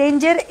এই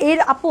রেঞ্জের এর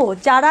আপু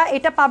যারা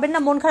এটা পাবেন না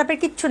মন খারাপের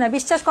কিচ্ছু না,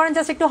 বিশ্বাস করেন।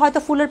 জাস্ট একটু হয়তো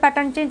ফুলের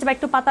প্যাটার্ন চেঞ্জ বা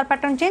একটু পাতার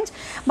প্যাটার্ন চেঞ্জ,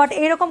 বাট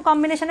এরকম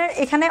কম্বিনেশনের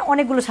এখানে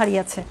অনেকগুলো শাড়ি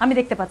আছে আমি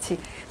দেখতে পাচ্ছি।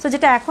 সো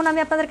যেটা এখন আমি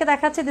আপনাদেরকে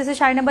দেখাচ্ছি দিস ইজ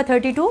শাড়ি নাম্বার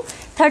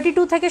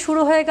 32 থেকে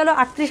শুরু হয়ে গেল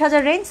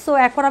 38,000 রেঞ্জ। সো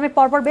এখন আমি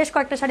পরপর বেশ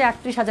কয়েকটা শাড়ি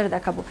 38,000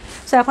 দেখাবো।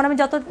 সো এখন আমি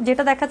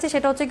যেটা দেখাচ্ছি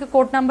সেটা হচ্ছে কি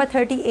কোড নাম্বার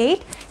 38,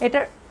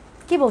 এটার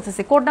কি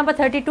বলতেছি কোড নাম্বার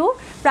 32,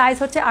 প্রাইস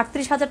হচ্ছে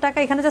 38,000 টাকা।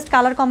 এখানে জাস্ট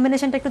কালার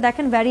কম্বিনেশনটা একটু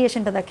দেখেন,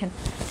 ভ্যারিয়েশনটা দেখেন,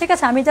 ঠিক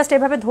আছে? আমি জাস্ট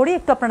এভাবে ধরি,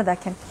 একটু আপনারা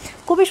দেখেন,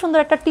 খুবই সুন্দর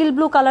একটা টিল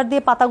ব্লু কালার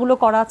দিয়ে পাতাগুলো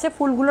করা আছে,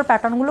 ফুলগুলোর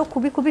প্যাটার্নগুলো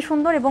খুবই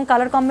সুন্দর এবং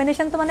কালার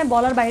কম্বিনেশন তো মানে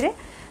বলার বাইরে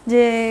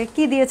যে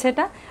কি দিয়েছে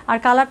এটা। আর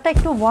কালারটা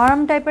একটু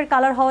ওয়ার্ম টাইপের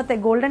কালার হওয়াতে,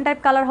 গোল্ডেন টাইপ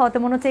কালার হওয়াতে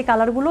মনে হচ্ছে এই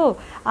কালারগুলো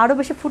আরও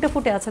বেশি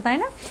ফুটে আছে, তাই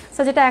না?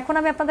 সো যেটা এখন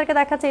আমি আপনাদেরকে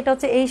দেখাচ্ছি এটা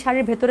হচ্ছে এই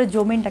শাড়ির ভেতরে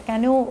জমিনটা,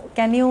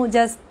 can you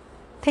just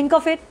think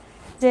of it,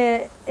 যে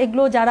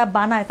এগুলো যারা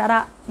বানায় তারা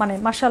মানে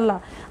মাশাল্লাহ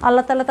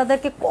আল্লাহ তাআলা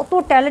তাদেরকে কত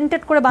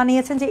ট্যালেন্টেড করে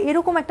বানিয়েছেন, যে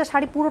এরকম একটা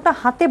শাড়ি পুরোটা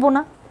হাতে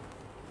বোনা,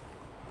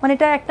 মানে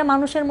এটা একটা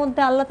মানুষের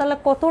মধ্যে আল্লাহ তাআলা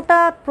কতটা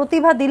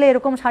প্রতিভা দিলে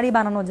এরকম শাড়ি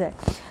বানানো যায়।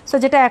 সো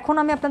যেটা এখন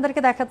আমি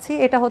আপনাদেরকে দেখাচ্ছি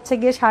এটা হচ্ছে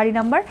গিয়ে শাড়ি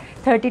নাম্বার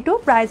 32,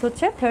 প্রাইস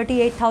হচ্ছে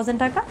 38,000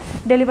 টাকা,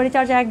 ডেলিভারি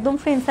চার্জ একদম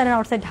free, inside and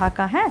outside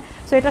Dhaka, হ্যাঁ।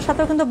 সো এটার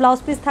সাথেও কিন্তু ব্লাউজ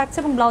পিস থাকছে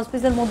এবং ব্লাউজ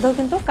পিসের মধ্যেও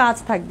কিন্তু কাজ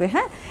থাকবে,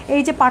 হ্যাঁ।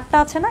 এই যে পাটটা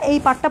আছে না, এই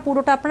পাটটা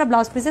পুরোটা আপনারা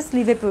ব্লাউজ পিসের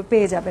স্লিভে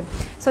পেয়ে যাবেন।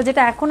 সো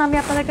যেটা এখন আমি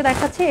আপনাদেরকে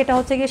দেখাচ্ছি এটা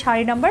হচ্ছে গিয়ে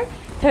শাড়ি নাম্বার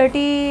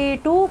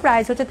 32,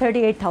 প্রাইস হচ্ছে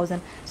 38,000।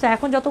 সো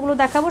এখন যতগুলো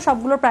দেখাবো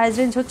সবগুলোর প্রাইস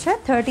রেঞ্জ হচ্ছে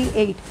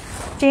 38,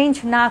 চেঞ্জ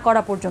না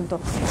করা পর্যন্ত।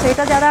 সো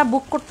এটা যারা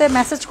বুক করতে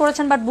মেসেজ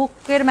করেছেন বাট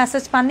বুকের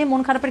মেসেজ পাননি,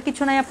 মন খারাপের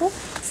কিছু নাই আপু,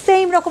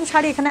 সেম রকম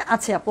শাড়ি এখানে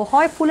আছে আপু,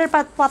 হয় ফুলের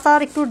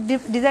পাতার একটু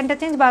ডিজাইনটা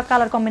চেঞ্জ বা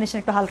কালার কম্বিনেশন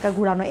একটু হালকা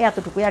ঘুরানো,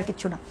 এতটুকুই, আর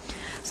কিছু না।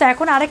 সো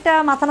এখন আরেকটা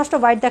মাথা নষ্ট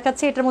হোয়াইট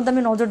দেখাচ্ছি, এটার মধ্যে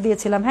আমি নজর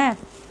দিয়েছিলাম, হ্যাঁ।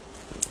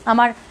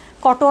 আমার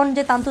কটন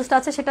যে তান্তুসটা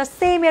আছে সেটা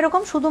সেম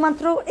এরকম,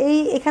 শুধুমাত্র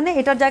এখানে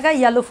এটার জায়গায়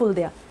ইয়েলো ফুল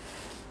দেয়া,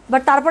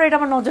 বাট তারপরে এটা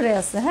আমার নজরে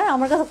আসছে, হ্যাঁ।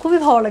 আমার কাছে খুবই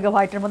ভালো লাগে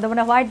হোয়াইটের মধ্যে,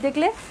 মানে হোয়াইট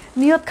দেখলে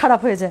নিয়ত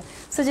খারাপ হয়ে যায়।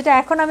 সো যেটা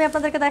এখন আমি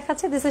আপনাদেরকে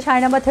দেখাচ্ছি this is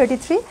sari number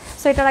 33।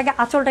 So এটার আগে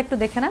আঁচলটা একটু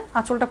দেখে নেন,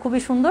 আঁচলটা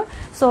খুবই সুন্দর।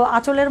 সো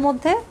আঁচলের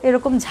মধ্যে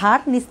এরকম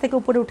ঝাড় নিচ থেকে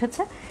উপরে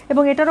উঠেছে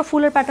এবং এটারও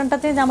ফুলের প্যাটার্নটা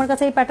চেঞ্জ। আমার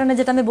কাছে এই প্যাটার্নে,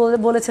 যেটা আমি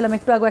বলেছিলাম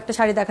একটু আগে একটা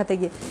শাড়ি দেখাতে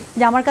গিয়ে,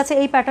 যে আমার কাছে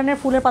এই প্যাটার্নের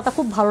ফুলের পাতা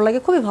খুব ভালো লাগে,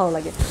 খুবই ভালো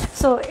লাগে।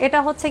 সো এটা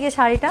হচ্ছে গিয়ে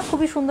শাড়িটা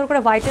খুবই সুন্দর করে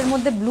হোয়াইটের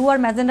মধ্যে ব্লু আর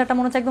ম্যাজেন্ডাটা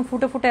মনে হচ্ছে একদম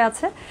ফুটে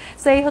আছে।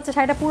 সো এই হচ্ছে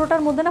শাড়িটা,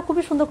 পুরোটার মধ্যে না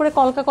খুবই সুন্দর করে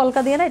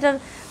কলকা দিয়ে না এটার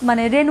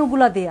মানে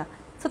রেনুগুলা দেয়া,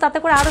 তো তাতে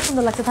করে আরও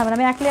সুন্দর লাগছে। থামেন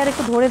আমি এক লেয়ার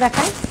একটু ধরে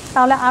দেখাই,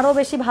 তাহলে আরও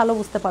বেশি ভালো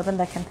বুঝতে পারবেন।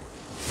 দেখেন,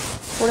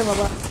 ওরে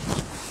বাবা,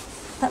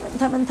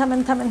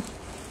 থামেন,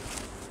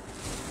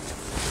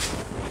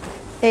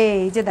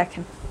 এই যে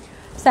দেখেন।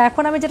 সো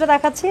এখন আমি যেটা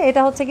দেখাচ্ছি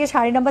এটা হচ্ছে গিয়ে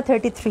শাড়ি নাম্বার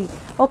 33,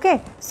 ওকে।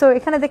 সো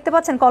এখানে দেখতে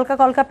পাচ্ছেন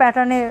কলকা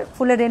প্যাটার্নে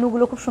ফুলের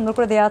রেনুগুলো খুব সুন্দর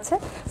করে দেওয়া আছে।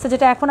 সো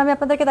যেটা এখন আমি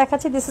আপনাদেরকে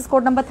দেখাচ্ছি this is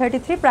code number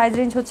 33, price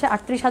range হচ্ছে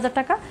 38,000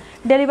 টাকা,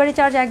 ডেলিভারি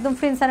চার্জ একদম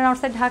free, inside and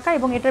outside Dhaka,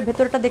 এবং এটার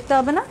ভেতরটা দেখতে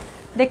হবে না,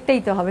 দেখতেই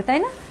তো হবে, তাই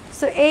না?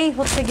 সো এই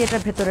হচ্ছে গিয়ে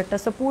এটার ভেতরেরটা।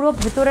 সো পুরো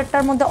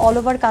ভেতরেরটার মধ্যে অল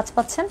ওভার কাজ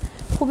পাচ্ছেন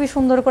খুবই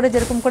সুন্দর করে,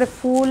 যেরকম করে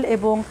ফুল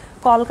এবং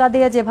কলকা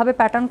দিয়ে যেভাবে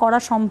প্যাটার্ন করা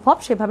সম্ভব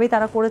সেভাবেই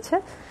তারা করেছে।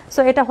 সো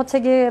এটা হচ্ছে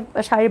গিয়ে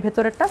শাড়ির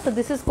ভেতরেরটা। So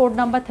this is code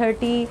number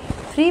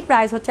 33,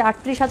 price হচ্ছে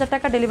 38,000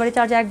 টাকা, ডেলিভারি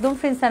চার্জ একদম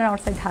free, inside and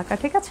outside Dhaka,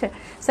 ঠিক আছে?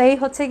 সো এই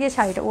হচ্ছে গিয়ে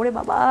শাড়িটা। ওরে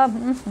বাবা,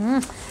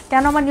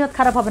 কেন আমার নিয়ত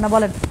খারাপ হবে না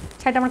বলেন?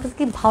 শাড়িটা আমার কাছে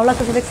কি ভালো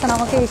লাগছে, দেখছেন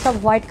আমাকে এইসব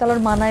হোয়াইট কালার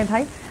মানায়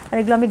ভাই, আর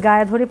এগুলো আমি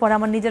গায়ে ধরি পরে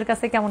আমার নিজের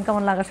কাছে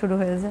কেমন লাগা শুরু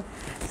হয়ে যায়।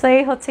 সো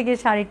এই হচ্ছে গিয়ে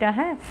শাড়িটা,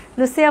 হ্যাঁ।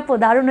 লুসি আপু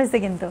দারুণ হয়েছে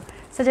কিন্তু,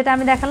 সো যেটা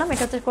আমি দেখালাম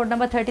এটা হচ্ছে কোড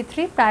নাম্বার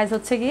 33, প্রাইস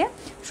হচ্ছে গিয়ে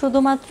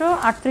শুধুমাত্র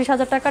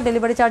 38,000 টাকা,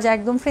 ডেলিভারি চার্জ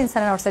একদম free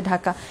inside and outside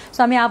Dhaka. So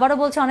আমি আবারও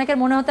বলছি, অনেকের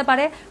মনে হতে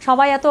পারে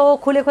সবাই এত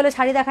খুলে খুলে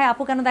শাড়ি দেখায়,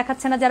 আপু কেন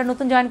দেখাচ্ছে না? যারা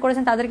নতুন জয়েন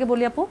করেছেন তাদেরকে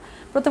বলি, আপু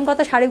প্রথম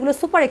কথা শাড়িগুলো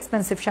সুপার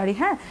এক্সপেন্সিভ শাড়ি,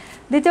 হ্যাঁ।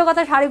 দ্বিতীয়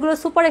কথা শাড়িগুলো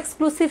সুপার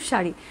এক্সক্লুসিভ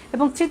শাড়ি,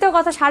 এবং তৃতীয়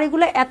কথা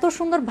শাড়িগুলো এত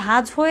সুন্দর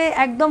ভাঁজ হয়ে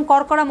একদম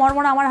করকরা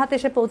মরমরা আমার হাতে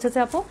এসে পৌঁছেছে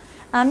আপু।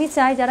 আমি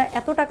চাই যারা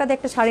এত টাকা দিয়ে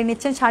একটা শাড়ি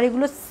নিচ্ছেন,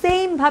 শাড়িগুলো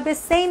সেম ভাবে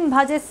সেম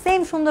ভাজে সেম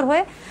সুন্দর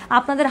হয়ে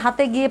আপনাদের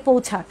হাতে গিয়ে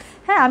পৌঁছাক,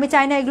 হ্যাঁ। আমি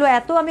চাই না এগুলো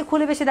এত আমি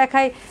খুলে বেশি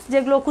দেখাই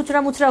যেগুলো কুচরা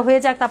মুচরা হয়ে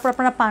যাক তারপর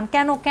আপনারা পান।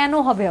 কেন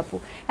হবে আপু?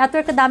 এত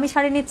একটা দামি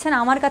শাড়ি নিচ্ছেন,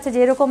 আমার কাছে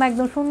যেরকম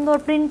একদম সুন্দর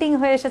প্রিন্টিং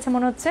হয়ে এসেছে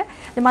মনে হচ্ছে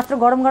যে মাত্র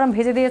গরম গরম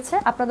ভেজে দিয়েছে,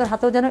 আপনাদের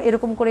হাতেও যেন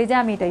এরকম করেই যায়,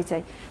 আমি এটাই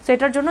চাই। সো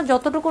এটার জন্য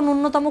যতটুকু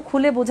ন্যূনতম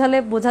খুলে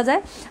বোঝা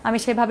যায় আমি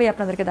সেভাবেই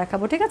আপনাদেরকে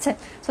দেখাবো, ঠিক আছে।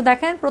 সো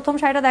দেখেন প্রথম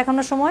শাড়িটা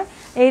দেখানোর সময়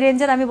এই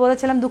রেঞ্জের আমি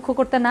বলেছিলাম দুঃখ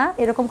করতে না,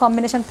 এরকম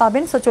কম্বিনেশন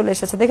পাবেন। সো চলে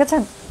এসেছে,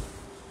 দেখেছেন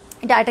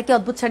এটা কি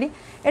অদ্ভুত শাড়ি,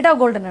 এটাও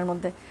গোল্ডেনের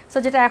মধ্যে। সো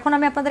যেটা এখন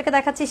আমি আপনাদেরকে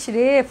দেখাচ্ছি,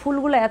 রে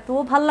ফুলগুলো এত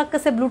ভালো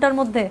লাগতেছে ব্লুটার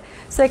মধ্যে।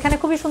 সো এখানে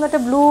খুবই সুন্দর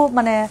একটা ব্লু,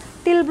 মানে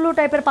টিল ব্লু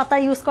টাইপের পাতা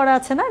ইউজ করা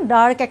আছে না,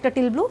 ডার্ক একটা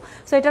টিল ব্লু।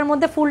 সো এটার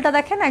মধ্যে ফুলটা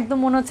দেখেন একদম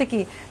মনে হচ্ছে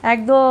কি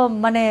একদম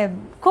মানে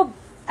খুব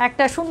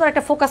একটা সুন্দর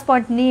একটা ফোকাস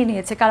পয়েন্ট নিয়ে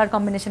নিয়েছে কালার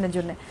কম্বিনেশনের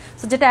জন্য।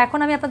 সো যেটা এখন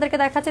আমি আপনাদেরকে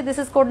দেখাচ্ছি, this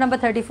is code number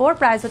 34,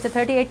 price হচ্ছে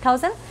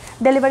 38,000,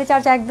 ডেলিভারি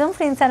চার্জ একদম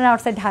free inside and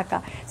outside Dhaka.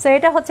 So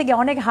এটা হচ্ছে কি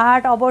অনেক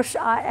হার্ট অবশ্য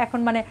এখন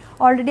মানে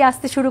অলরেডি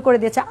আসতে শুরু করে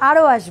দিয়েছে,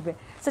 আরও আসবে।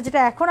 সো যেটা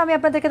এখন আমি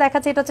আপনাদেরকে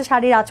দেখাচ্ছি এটা হচ্ছে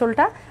শাড়ির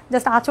আঁচলটা,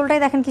 জাস্ট আঁচলটাই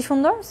দেখেন কি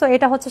সুন্দর। সো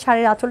এটা হচ্ছে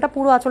শাড়ির আঁচলটা,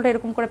 পুরো আঁচলটা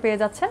এরকম করে পেয়ে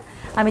যাচ্ছেন।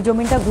 আমি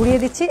জমিনটা ঘুরিয়ে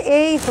দিচ্ছি,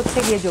 এই হচ্ছে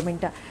গিয়ে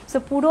জমিনটা। সো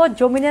পুরো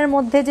জমিনের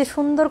মধ্যে যে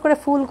সুন্দর করে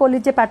ফুল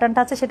কলির যে প্যাটার্নটা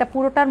আছে সেটা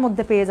পুরোটার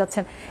মধ্যে পেয়ে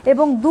যাচ্ছেন।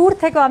 এবং দূর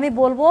থেকেও আমি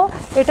বলবো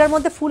এটার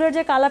মধ্যে ফুলের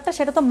যে কালারটা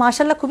সেটা তো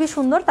মাশাআল্লাহ খুবই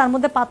সুন্দর, তার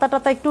মধ্যে পাতা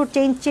টাতা একটু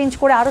চেঞ্জ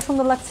করে আরও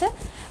সুন্দর লাগছে।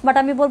 বাট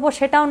আমি বলবো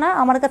সেটাও না,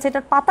 আমার কাছে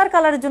এটার পাতার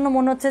কালারের জন্য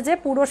মনে হচ্ছে যে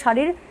পুরো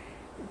শাড়ির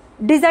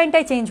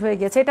ডিজাইনটাই চেঞ্জ হয়ে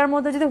গেছে। এটার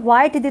মধ্যে যদি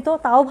হোয়াইট দিত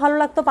তাও ভালো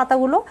লাগতো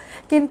পাতাগুলো,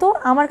 কিন্তু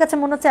আমার কাছে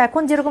মনে হচ্ছে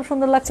এখন যেরকম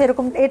সুন্দর লাগছে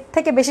এরকম এর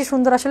থেকে বেশি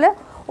সুন্দর আসলে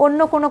অন্য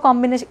কোনো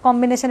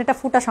কম্বিনেশন এটা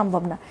ফুটা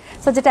সম্ভব না।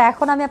 সো যেটা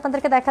এখন আমি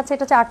আপনাদেরকে দেখাচ্ছি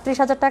এটা হচ্ছে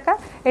 38,000 টাকা,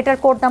 এটার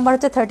কোড নাম্বার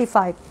হচ্ছে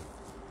 35,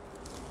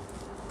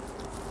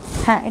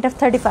 হ্যাঁ এটা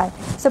 35।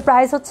 সো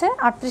প্রাইস হচ্ছে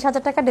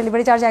 38,000 টাকা,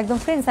 ডেলিভারি চার্জ একদম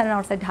free inside and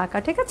outside Dhaka,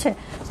 ঠিক আছে।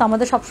 সো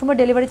আমাদের সবসময়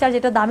ডেলিভারি চার্জ,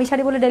 এটা দামি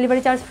শাড়ি বলে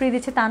ডেলিভারি চার্জ ফ্রি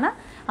দিচ্ছে তা না,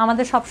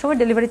 আমাদের সবসময়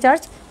ডেলিভারি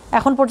চার্জ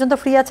এখন পর্যন্ত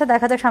ফ্রি আছে,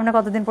 দেখা যাক সামনে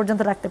কতদিন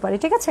পর্যন্ত রাখতে পারি,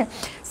 ঠিক আছে।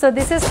 So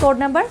this is code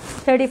number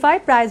 35,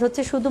 price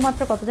হচ্ছে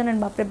শুধুমাত্র কত জানেন?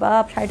 বাপরে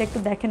বাপ, শাড়িটা একটু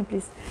দেখেন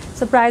প্লিজ।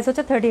 সো প্রাইস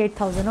হচ্ছে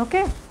 38,000,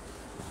 ওকে।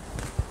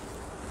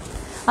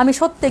 আমি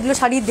সত্যি এগুলো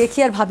শাড়ি দেখি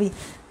আর ভাবি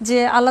যে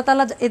আল্লাহ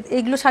তাআলা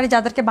এগুলো শাড়ি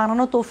যাদেরকে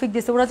বানানো তৌফিক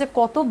দিয়েছে ওরা যে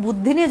কত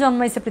বুদ্ধি নিয়ে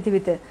জন্মাইছে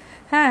পৃথিবীতে,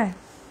 হ্যাঁ।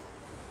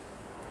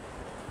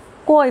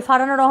 কই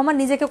ফারহানা রহমান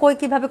নিজেকে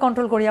কিভাবে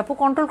কন্ট্রোল করি আপু?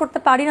 কন্ট্রোল করতে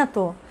পারি না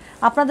তো।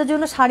 আপনাদের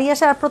জন্য শাড়ি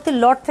আসে আর প্রতি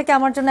লট থেকে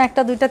আমার জন্য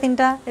একটা দুইটা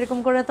তিনটা এরকম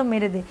করে তো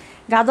মেরে দিই,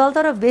 গাদল তো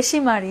আরও বেশি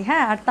মারি,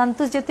 হ্যাঁ। আর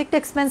তান্তুস যেহেতু একটু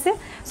এক্সপেন্সিভ,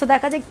 সো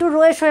দেখা যায় একটু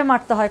রয়ে শয়ে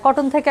মারতে হয়,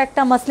 কটন থেকে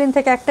একটা মাসলিন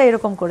থেকে একটা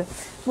এরকম করে,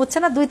 বুঝছে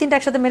না, দুই তিনটা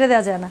একসাথে মেরে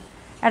দেওয়া যায় না,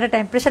 অ্যাট এ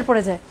টাইম প্রেশার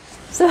পড়ে যায়।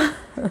 সো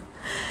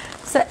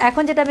সো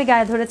এখন যেটা আমি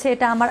গায়ে ধরেছি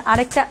এটা আমার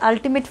আরেকটা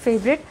আলটিমেট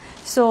ফেভারিট।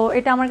 সো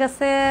এটা আমার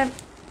কাছে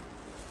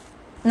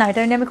না, এটা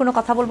নিয়ে আমি কোনো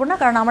কথা বলবো না,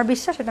 কারণ আমার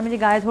বিশ্বাস এটা আমি যে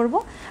গায়ে ধরবো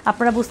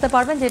আপনারা বুঝতে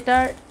পারবেন যে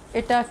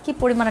এটা কি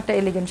পরিমাণ একটা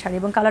এলিগেন্ট শাড়ি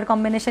এবং কালার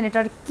কম্বিনেশন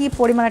এটার কি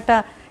পরিমাণ একটা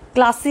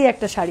ক্লাসি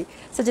একটা শাড়ি।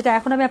 সো যেটা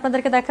এখন আমি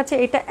আপনাদেরকে দেখাচ্ছি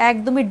এটা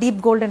একদমই ডিপ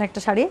গোল্ডেন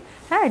একটা শাড়ি,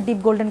 হ্যাঁ। ডিপ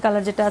গোল্ডেন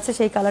কালার যেটা আছে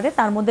সেই কালারে,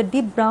 তার মধ্যে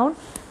ডিপ ব্রাউন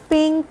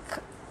পিঙ্ক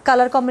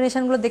কালার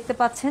কম্বিনেশনগুলো দেখতে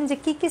পাচ্ছেন যে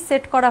কি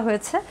সেট করা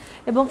হয়েছে।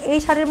 এবং এই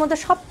শাড়ির মধ্যে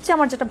সবচেয়ে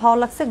আমার যেটা ভালো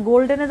লাগছে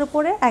গোল্ডেনের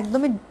উপরে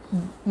একদমই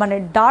মানে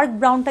ডার্ক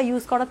ব্রাউনটা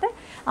ইউজ করাতে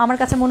আমার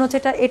কাছে মনে হচ্ছে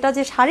এটা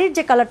যে শাড়ির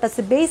যে কালারটা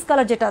আছে, বেস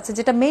কালার যেটা আছে,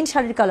 যেটা মেইন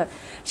শাড়ির কালার,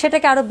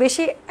 সেটাকে আরও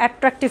বেশি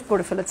অ্যাট্রাকটিভ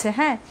করে ফেলেছে,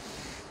 হ্যাঁ।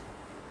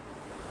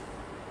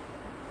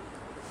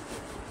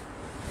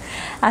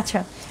 আচ্ছা,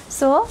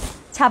 সো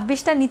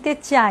 26টা নিতে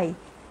চাই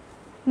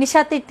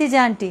নিশা তৃপ্তি যে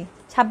আন্টি,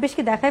 26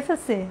 কি দেখাই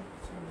ফেলছে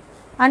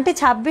aunty?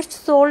 26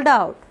 sold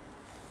out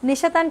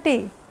Nishat aunty,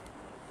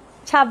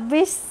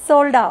 26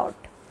 sold out,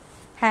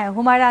 হ্যাঁ।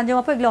 হুমায়রা আঞ্জুম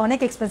আপু এগুলো অনেক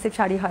এক্সপেন্সিভ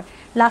শাড়ি হয়,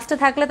 লাস্টে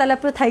থাকলে তাহলে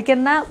আপনি থাইকেন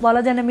না,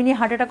 বলা যায় না মিনি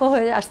হার্ট অ্যাটাকও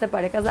হয়ে আসতে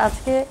পারে, কারণ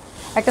আজকে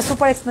একটা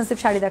সুপার এক্সপেন্সিভ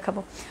শাড়ি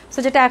দেখাবো। সো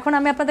যেটা এখন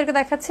আমি আপনাদেরকে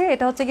দেখাচ্ছি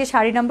এটা হচ্ছে কি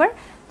শাড়ি নাম্বার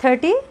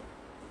 30,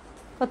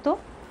 কত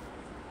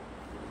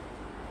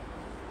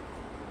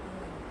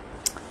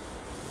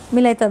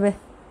মিলাইতে হবে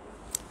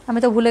আমি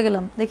তো ভুলে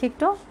গেলাম, দেখি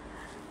একটু,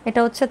 এটা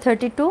হচ্ছে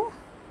 32,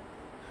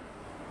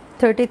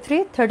 33,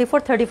 34,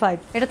 35,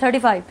 এটা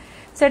 35।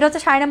 সো এটা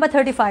হচ্ছে শাড়ি নাম্বার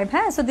 35,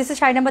 হ্যাঁ। So this is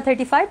sari number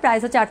 35,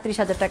 price হচ্ছে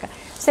 38,000 টাকা।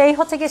 সো এই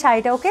হচ্ছে কি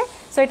শাড়িটা, ওকে।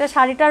 সো এটা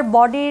শাড়িটার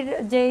বডির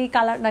যেই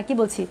কালার না কি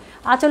বলছি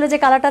আঁচলে যে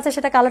কালারটা আছে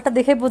সেটা কালারটা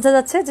দেখে বোঝা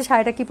যাচ্ছে যে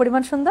শাড়িটা কি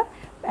পরিমাণ সুন্দর।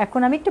 এখন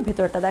আমি একটু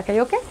ভেতরটা দেখাই,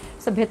 ওকে।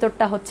 সো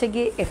ভেতরটা হচ্ছে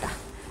গিয়ে এটা,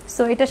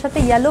 সো এটার সাথে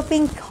ইয়েলো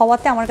পিঙ্ক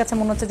হওয়াতে আমার কাছে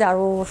মনে হচ্ছে যে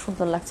আরও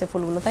সুন্দর লাগছে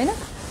ফুলগুলো, তাই না?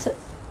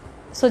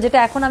 সো যেটা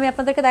এখন আমি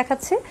আপনাদেরকে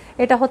দেখাচ্ছি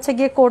এটা হচ্ছে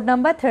গিয়ে code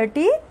number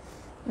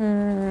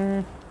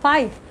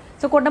 35।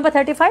 So code number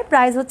 35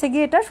 price হচ্ছে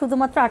গিয়ে এটা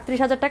শুধুমাত্র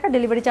 38,000 টাকা,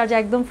 ডেলিভারি চার্জ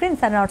একদম free,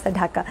 inside and outside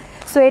Dhaka.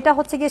 So এটা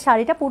হচ্ছে গিয়ে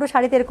শাড়িটা, পুরো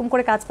শাড়িতে এরকম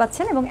করে কাজ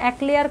পাচ্ছেন এবং এক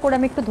লেয়ার করে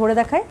আমি একটু ধরে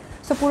দেখাই।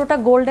 সো পুরোটা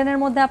গোল্ডেনের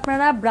মধ্যে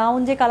আপনারা ব্রাউন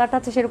যে কালারটা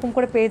আছে সেরকম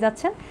করে পেয়ে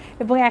যাচ্ছেন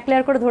এবং এক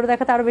লেয়ার করে ধরে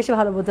দেখাতে আরও বেশি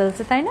ভালো বোঝা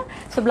যাচ্ছে, তাই না?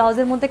 সো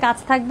ব্লাউজের মধ্যে কাজ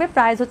থাকবে,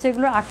 প্রাইস হচ্ছে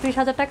এগুলো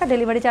 38,000 টাকা,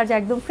 ডেলিভারি চার্জ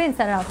একদম free,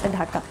 inside and outside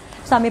Dhaka.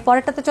 So আমি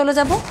পরেরটাতে চলে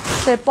যাব।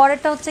 তো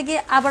পরেরটা হচ্ছে গিয়ে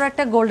আবার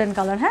একটা গোল্ডেন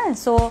কালার, হ্যাঁ।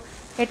 সো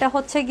এটা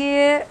হচ্ছে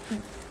গিয়ে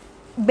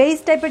বেস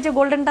টাইপের যে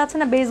গোল্ডেনটা আছে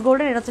না, বেস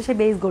গোল্ডেন, এটা হচ্ছে সেই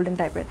বেস গোল্ডেন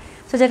টাইপের।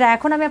 সো যেটা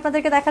এখন আমি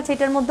আপনাদেরকে দেখাচ্ছি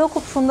এটার মধ্যেও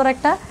খুব সুন্দর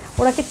একটা,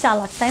 ওরা কি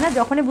চালাক তাই না,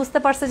 যখনই বুঝতে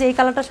পারছে যে এই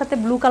কালারটার সাথে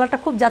ব্লু কালারটা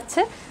খুব যাচ্ছে,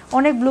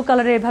 অনেক ব্লু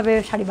কালারের এভাবে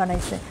শাড়ি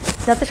বানাইছে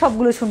যাতে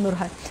সবগুলো সুন্দর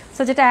হয়।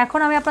 সো যেটা এখন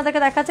আমি আপনাদেরকে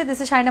দেখাচ্ছি, this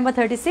is sari number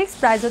 36,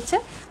 price হচ্ছে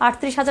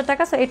 38,000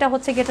 টাকা। সো এটা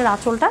হচ্ছে গিয়ে এটার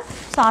আঁচলটা।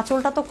 সো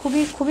আঁচলটা তো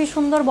খুবই খুবই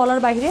সুন্দর বলার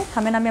বাইরে,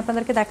 থামেন আমি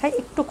আপনাদেরকে দেখাই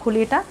একটু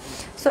খুলি এটা।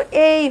 সো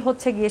এই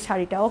হচ্ছে গিয়ে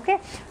শাড়িটা, ওকে।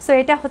 সো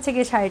এটা হচ্ছে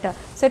গিয়ে শাড়িটা,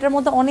 সো এটার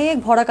মধ্যে অনেক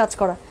ভরা কাজ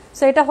করা।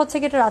 সো এটা হচ্ছে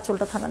গিয়ে এটার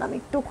আঁচলটা, থামেন আমি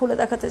একটু খুলে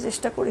দেখাতে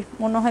চেষ্টা করি,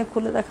 মনে হয়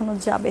খুলে দেখানো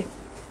যাবে।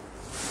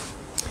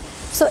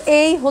 সো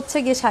এই হচ্ছে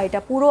গিয়ে শাড়িটা,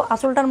 পুরো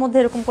আঁচলটার মধ্যে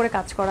এরকম করে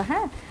কাজ করা,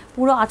 হ্যাঁ,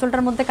 পুরো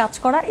আঁচলটার মধ্যে কাজ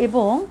করা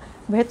এবং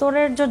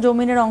ভেতরের যে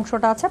জমিনের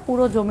অংশটা আছে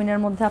পুরো জমিনের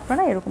মধ্যে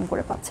আপনারা এরকম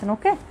করে পাচ্ছেন,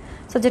 ওকে।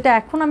 সো যেটা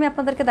এখন আমি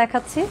আপনাদেরকে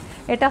দেখাচ্ছি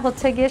এটা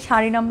হচ্ছে গিয়ে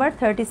শাড়ি নাম্বার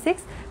 36,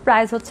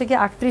 প্রাইস হচ্ছে গিয়ে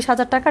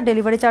 38,000 টাকা,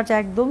 ডেলিভারি চার্জ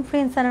একদম free,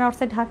 inside and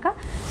outside Dhaka.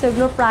 So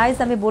এগুলোর প্রাইস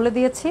আমি বলে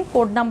দিয়েছি,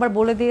 কোড নাম্বার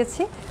বলে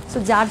দিয়েছি। সো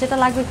যার যেটা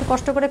লাগবে একটু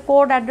কষ্ট করে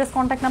কোড, অ্যাড্রেস,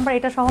 কন্ট্যাক্ট নাম্বার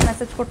এটা সহ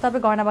মেসেজ করতে হবে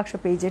গয়না বাক্স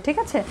পেজে, ঠিক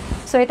আছে।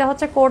 সো এটা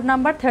হচ্ছে কোড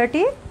নাম্বার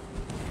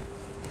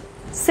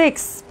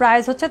 36,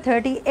 প্রাইস হচ্ছে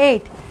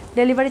 38,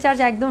 ডেলিভারি চার্জ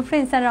একদম free,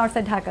 inside and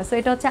outside Dhaka. So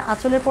এটা হচ্ছে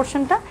আঁচলের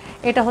পোর্শনটা,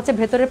 এটা হচ্ছে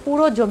ভেতরের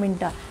পুরো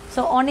জমিনটা।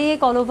 সো অনেক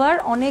অল ওভার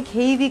অনেক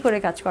হেভি করে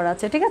কাজ করা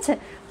আছে, ঠিক আছে।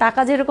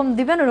 টাকা যেরকম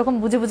দিবেন ওরকম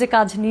বুঝে বুঝে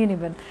কাজ নিয়ে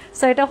নেবেন।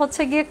 সো এটা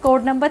হচ্ছে গিয়ে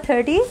কোড নাম্বার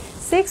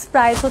 36,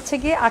 প্রাইস হচ্ছে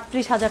গিয়ে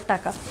 38,000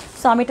 টাকা।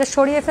 সো আমি এটা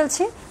সরিয়ে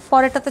ফেলছি,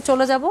 পরেরটাতে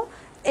চলে যাব।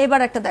 এবার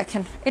একটা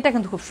দেখেন, এটা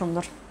কিন্তু খুব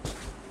সুন্দর।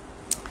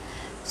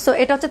 সো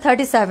এটা হচ্ছে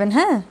 37,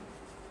 হ্যাঁ।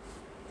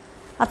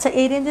 আচ্ছা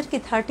এই রেঞ্জের কি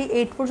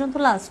 38 পর্যন্ত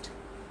লাস্ট?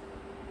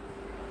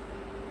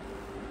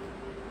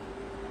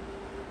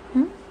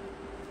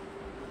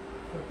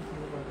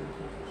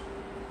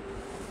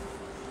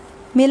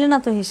 মেলে না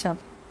তো হিসাব,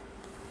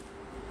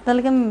 তাহলে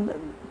কি আমি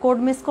কোড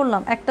মিস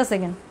করলাম? একটা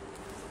সেকেন্ড,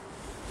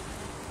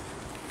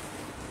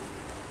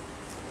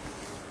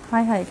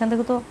 হাই হাই, এখান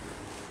থেকে তো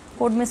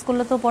কোড মিস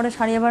করলে তো পরে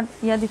শাড়ি আবার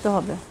ইয়া দিতে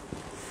হবে।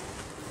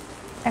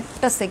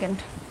 একটা সেকেন্ড,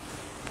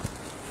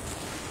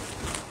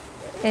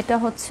 এটা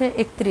হচ্ছে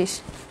 31,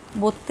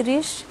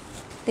 32,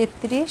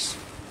 33,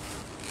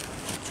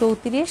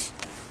 34,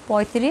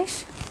 35,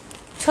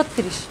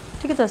 36,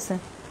 ঠিকই তো আছে।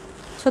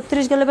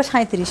 36 গেলে এবার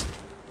 37,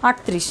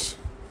 38,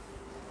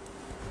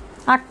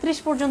 38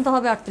 পর্যন্ত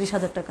হবে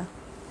 38,000 টাকা।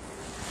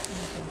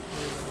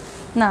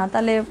 না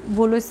তাহলে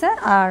ভুল হয়েছে,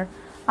 আর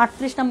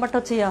 38 নাম্বারটা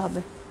হচ্ছে ইয়া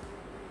হবে,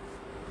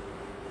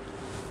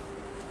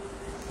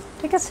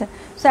 ঠিক আছে।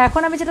 সো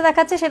এখন আমি যেটা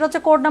দেখাচ্ছি সেটা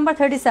হচ্ছে কোড নাম্বার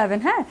 37,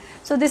 হ্যাঁ।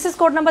 So this is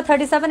code number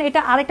 37।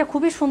 এটা আরেকটা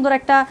খুবই সুন্দর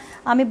একটা,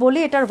 আমি বলি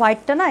এটার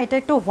হোয়াইটটা না, এটা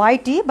একটু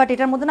হোয়াইটই, বাট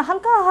এটার মধ্যে না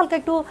হালকা হালকা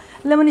একটু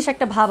লেমনিশ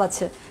একটা ভাব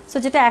আছে। সো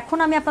যেটা এখন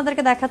আমি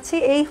আপনাদেরকে দেখাচ্ছি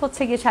এই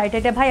হচ্ছে গিয়ে শাড়িটা।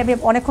 এটা ভাই আমি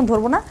অনেকক্ষণ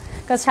ধরবো না,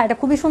 কারণ শাড়িটা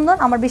খুবই সুন্দর,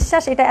 আমার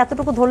বিশ্বাস এটা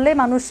এতটুকু ধরলেই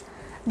মানুষ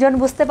জন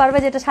বুঝতে পারবে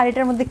যে এটা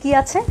শাড়িটার মধ্যে কি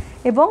আছে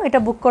এবং এটা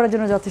বুক করার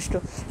জন্য যথেষ্ট।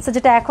 সো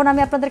যেটা এখন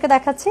আমি আপনাদেরকে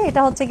দেখাচ্ছি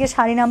এটা হচ্ছে গিয়ে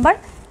শাড়ি নাম্বার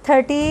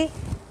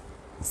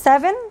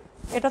 37,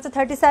 এটা হচ্ছে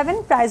 37,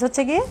 প্রাইস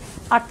হচ্ছে গিয়ে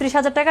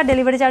 38,000 টাকা,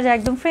 ডেলিভারি চার্জ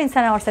একদম free,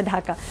 inside and outside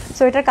Dhaka.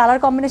 So এটার কালার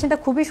কম্বিনেশনটা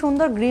খুবই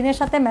সুন্দর, গ্রিনের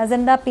সাথে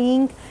ম্যাজেন্ডা,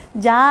 পিঙ্ক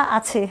যা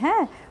আছে,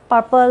 হ্যাঁ,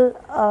 পার্পল,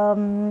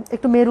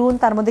 একটু মেরুন,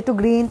 তার মধ্যে একটু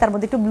গ্রিন, তার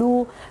মধ্যে একটু ব্লু।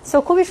 সো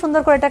খুবই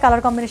সুন্দর করে এটা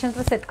কালার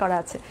কম্বিনেশনটা সেট করা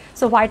আছে।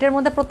 সো হোয়াইটের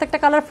মধ্যে প্রত্যেকটা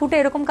কালার ফুটে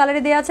এরকম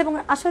কালারই দেওয়া আছে এবং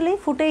আসলেই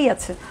ফুটেই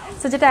আছে।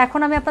 সো যেটা এখন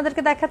আমি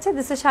আপনাদেরকে দেখাচ্ছি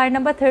this is sari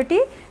number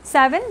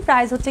 37,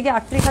 price হচ্ছে গিয়ে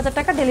 38,000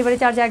 টাকা, ডেলিভারি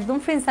চার্জ একদম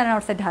free, inside and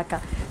outside Dhaka.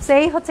 So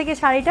এই হচ্ছে গিয়ে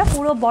শাড়িটা,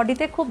 পুরো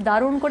বডিতে খুব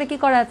দারুণ করে কি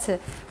করা আছে,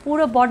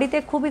 পুরো বডিতে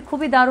খুবই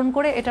খুবই দারুণ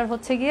করে এটার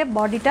হচ্ছে গিয়ে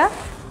বডিটা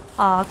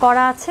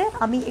করা আছে।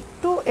 আমি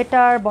একটু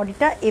এটার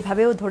বডিটা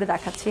এভাবেও ধরে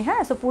দেখাচ্ছি,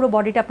 হ্যাঁ। সো পুরো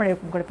বডিটা আপনারা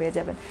এরকম করে পেয়ে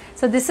যাবেন।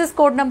 So this is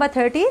code number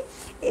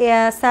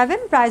 37,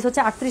 price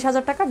হচ্ছে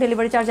 38,000 টাকা,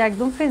 ডেলিভারি চার্জ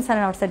একদম free, inside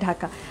and outside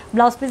Dhaka.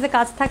 Blouse পিসে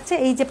কাজ থাকছে,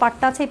 এই যে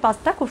পার্টটা আছে এই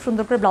পার্টটা খুব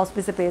সুন্দর করে ব্লাউজ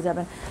পিসে পেয়ে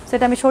যাবেন। সো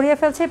এটা আমি সরিয়ে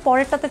ফেলছি,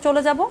 পরেরটাতে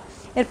চলে যাব।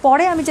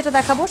 এরপরে আমি যেটা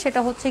দেখাবো সেটা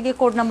হচ্ছে গিয়ে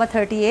কোড নাম্বার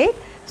 38।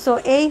 সো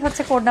এই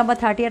হচ্ছে কোড নাম্বার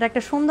 30, এটা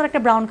একটা সুন্দর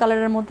একটা ব্রাউন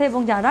কালারের মধ্যে,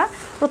 এবং যারা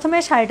প্রথমে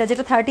শাড়িটা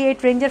যেটা 38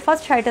 রেঞ্জের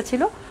ফার্স্ট শাড়িটা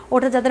ছিল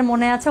ওটা যাদের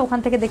মনে আছে ওখান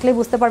থেকে দেখলেই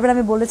বুঝতে পারবেন,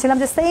 আমি বলেছিলাম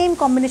যে সেম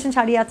কম্বিনেশন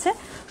শাড়ি আছে,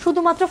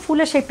 শুধুমাত্র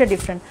ফুলের শেপটা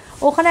ডিফারেন্ট।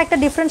 ওখানে একটা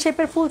ডিফারেন্ট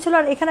শেপের ফুল ছিল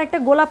আর এখানে একটা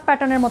গোলাপ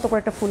প্যাটার্নের মতো করে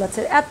একটা ফুল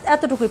আছে,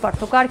 এতটুকুই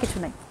পার্থক্য, আর কিছু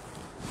নাই।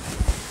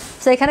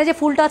 সো এখানে যে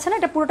ফুলটা আছে না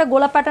এটা পুরোটা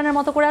গোলাপ প্যাটার্নের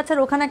মতো করে আছে, আর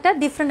ওখানে একটা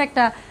ডিফারেন্ট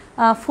একটা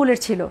ফুলের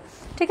ছিল,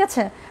 ঠিক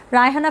আছে।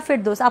 রায়হানা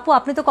ফেরদৌস আপু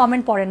আপনি তো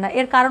কমেন্ট পড়েন না,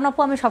 এর কারণ আপু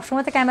আমি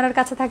সবসময় তো ক্যামেরার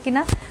কাছে থাকি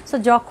না। সো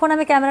যখন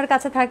আমি ক্যামেরার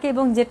কাছে থাকি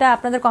এবং যেটা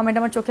আপনাদের কমেন্ট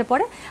আমার চোখে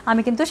পড়ে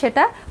আমি কিন্তু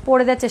সেটা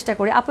পড়ে দেওয়ার চেষ্টা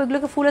করি। আপু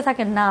এগুলোকে ফুলে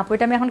থাকেন না আপু,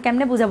 এটা আমি এখন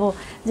কেমনে বুঝাবো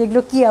যে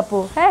এগুলো কী আপু?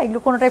 হ্যাঁ, এগুলো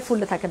কোনোটাই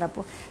ফুলে থাকে না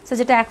আপু। সো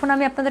যেটা এখন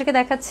আমি আপনাদেরকে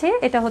দেখাচ্ছি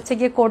এটা হচ্ছে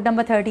গিয়ে কোড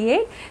নাম্বার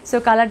 38। সো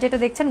কালার যেটা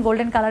দেখছেন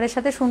গোল্ডেন কালারের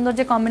সাথে সুন্দর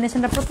যে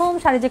কম্বিনেশনটা, প্রথম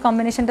শাড়ি যে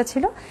কম্বিনেশনটা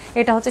ছিল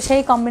এটা হচ্ছে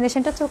সেই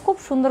কম্বিনেশনটা, খুব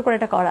সুন্দর করে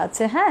এটা করা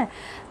আছে। হ্যাঁ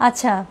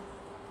আচ্ছা,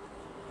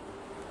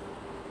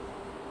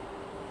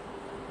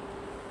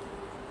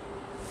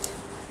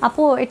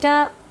 আপু এটা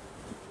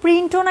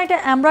প্রিন্টও না, এটা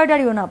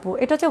এমব্রয়ডারিও না আপু,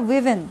 এটা হচ্ছে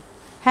উইভেন,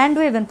 হ্যান্ড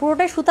উইভেন,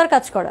 পুরোটাই সুতার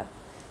কাজ করা,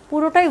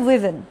 পুরোটাই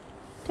উইভেন,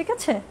 ঠিক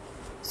আছে।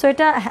 সো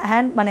এটা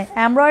হ্যান্ড মানে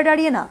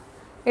এমব্রয়ডারি না,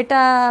 এটা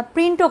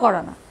প্রিন্টও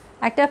করা না।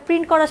 একটা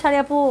প্রিন্ট করা শাড়ি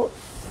আপু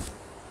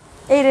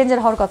এই রেঞ্জের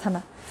হওয়ার কথা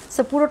না।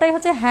 সো পুরোটাই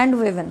হচ্ছে হ্যান্ড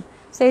উইভেন,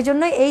 সো এই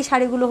জন্যই এই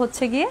শাড়িগুলো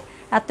হচ্ছে গিয়ে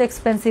এত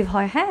এক্সপেন্সিভ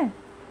হয়। হ্যাঁ,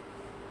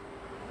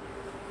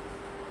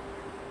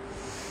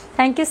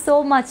 thank you so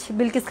much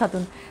Bilkis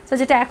Khatun. So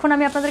যেটা এখন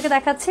আমি আপনাদেরকে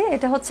দেখাচ্ছি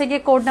এটা হচ্ছে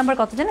গিয়ে কোড নাম্বার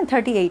কত জানেন?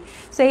 38।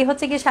 সো এই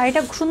হচ্ছে গিয়ে শাড়িটা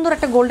সুন্দর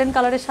একটা গোল্ডেন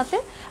কালারের সাথে।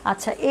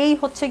 আচ্ছা, এই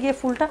হচ্ছে গিয়ে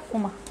ফুলটা,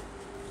 ওমা,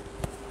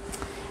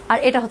 আর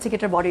এটা হচ্ছে কি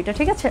এটার বডিটা,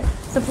 ঠিক আছে।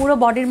 তো পুরো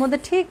বডির মধ্যে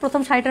ঠিক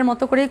প্রথম শাড়িটার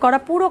মতো করেই করা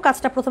পুরো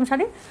কাজটা, প্রথম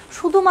শাড়ি,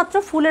 শুধুমাত্র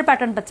ফুলের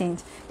প্যাটার্নটা চেঞ্জ,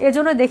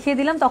 এজন্য দেখিয়ে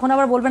দিলাম। তখন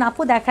আবার বলবেন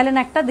আপু দেখালেন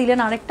একটা দিলেন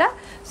আরেকটা,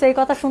 সো এই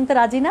কথা শুনতে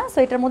রাজি না। সো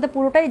এটার মধ্যে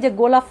পুরোটাই যে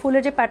গোলাপ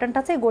ফুলের যে প্যাটার্নটা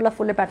আছে, গোলাপ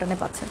ফুলের প্যাটার্নে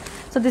পাচ্ছেন।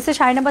 So this is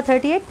sari number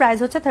 38, price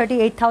হচ্ছে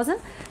 38,000,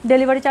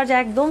 ডেলিভারি চার্জ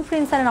একদম free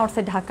inside and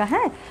outside Dhaka.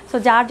 হ্যাঁ, সো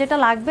যার যেটা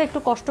লাগবে একটু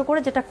কষ্ট করে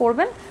যেটা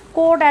করবেন,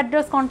 কোড,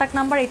 অ্যাড্রেস, কন্ট্যাক্ট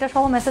নাম্বার এটা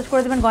সহ মেসেজ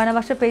করে দেবেন গয়না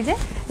বাক্সের পেজে।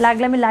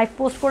 লাগলে আমি লাইভ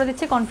পোস্ট করে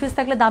দিচ্ছি, কনফিউজ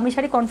থাকলে দামি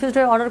শাড়ি কনফিউজ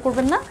হয়ে অর্ডার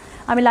করবেন না,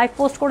 আমি লাইভ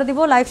পোস্ট করে দিব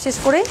লাইভ শেষ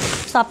করেই।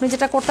 সো আপনি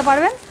যেটা করতে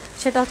পারবেন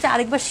সেটা হচ্ছে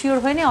আরেকবার শিওর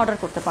হয়ে নিয়ে অর্ডার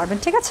করতে পারবেন,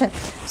 ঠিক আছে।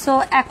 সো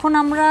এখন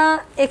আমরা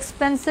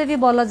এক্সপেন্সিভই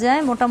বলা যায়,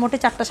 মোটামুটি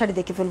 4টা শাড়ি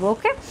দেখে ফেলবো।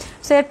 ওকে,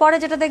 সো এরপরে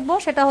যেটা দেখবো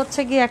সেটা হচ্ছে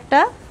গিয়ে একটা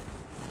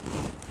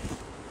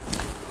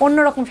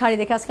অন্যরকম শাড়ি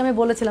দেখে। আজকে আমি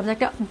বলেছিলাম যে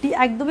একটা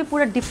একদমই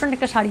পুরো ডিফারেন্ট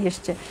একটা শাড়ি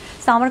এসছে।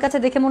 সো আমার কাছে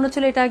দেখে মনে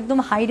হচ্ছিলো এটা একদম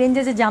হাই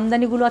রেঞ্জে যে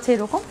জামদানিগুলো আছে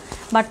এরকম,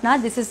 বাট না,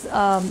 this is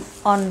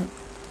on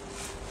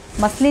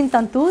muslin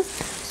তান্তুজ।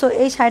 So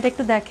এই শাড়িটা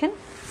একটু দেখেন,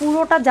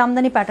 পুরোটা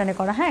জামদানি প্যাটার্নে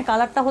করা। হ্যাঁ,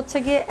 কালারটা হচ্ছে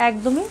গিয়ে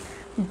একদমই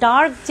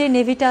ডার্ক যে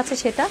নেভিটা আছে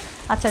সেটা।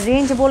 আচ্ছা,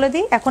 রেঞ্জ বলে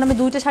দিই, এখন আমি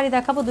দুইটা শাড়ি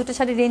দেখাবো, দুইটা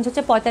শাড়ির রেঞ্জ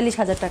হচ্ছে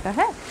 45,000 টাকা।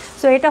 হ্যাঁ,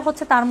 সো এটা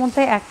হচ্ছে তার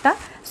মধ্যে একটা।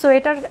 সো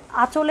এটার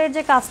আঁচলের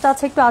যে কাজটা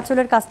আছে, একটু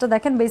আঁচলের কাজটা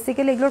দেখেন।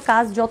 বেসিক্যালি এগুলোর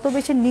কাজ যত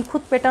বেশি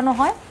নিখুঁত পেটানো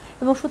হয়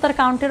এবং সুতার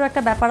কাউন্টেরও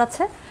একটা ব্যাপার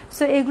আছে।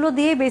 সো এগুলো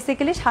দিয়ে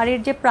বেসিক্যালি শাড়ির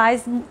যে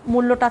প্রাইস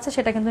মূল্যটা আছে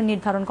সেটা কিন্তু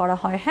নির্ধারণ করা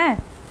হয়। হ্যাঁ,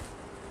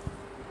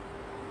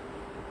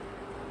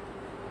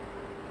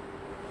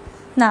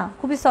 না,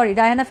 খুবই সরি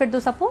রায়হানা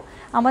ফেরদৌস আপু,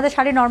 আমাদের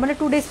শাড়ি নর্মালি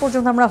 2 ডেজ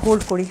পর্যন্ত আমরা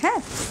হোল্ড করি। হ্যাঁ,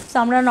 সো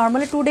আমরা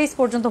নর্মালি 2 ডেজ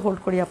পর্যন্ত হোল্ড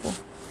করি আপু,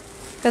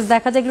 বিকজ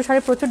দেখা যায় এগুলো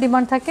শাড়ির প্রচুর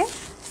ডিমান্ড থাকে।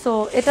 সো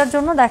এটার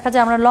জন্য দেখা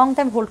যায় আমরা লং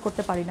টাইম হোল্ড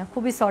করতে পারি না,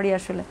 খুবই সরি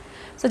আসলে।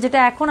 সো যেটা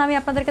এখন আমি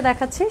আপনাদেরকে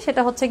দেখাচ্ছি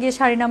সেটা হচ্ছে গিয়ে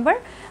শাড়ি নাম্বার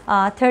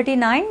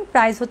 39,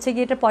 প্রাইস হচ্ছে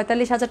গিয়ে এটা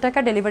 45,000 টাকা,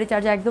 ডেলিভারি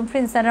চার্জ একদম free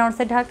inside and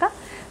outside Dhaka.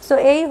 So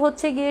এই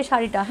হচ্ছে গিয়ে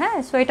শাড়িটা। হ্যাঁ,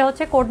 সো এটা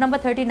হচ্ছে কোড নাম্বার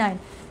 39।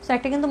 সো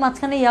একটা কিন্তু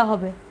মাঝখানে ইয়া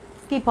হবে,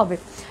 স্কিপ হবে।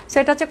 সো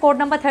এটা হচ্ছে কোড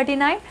নাম্বার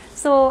 39।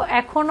 সো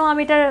এখনও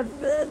আমি এটার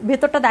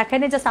ভেতরটা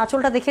দেখাইনি, জাস্ট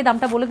আঁচলটা দেখে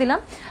দামটা বলে দিলাম।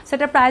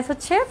 সেটার প্রাইস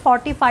হচ্ছে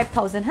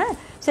 45,000। হ্যাঁ,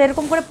 সো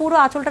এরকম করে পুরো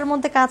আঁচলটার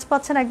মধ্যে কাজ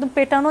পাচ্ছেন, একদম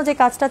পেটানো যে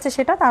কাজটা আছে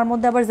সেটা, তার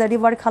মধ্যে আবার জারি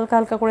ওয়ার্ক হালকা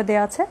হালকা করে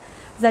দেওয়া আছে,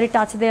 জারি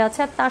টাচ দেওয়া আছে।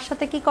 আর তার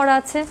সাথে কি করা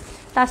আছে?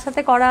 তার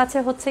সাথে করা আছে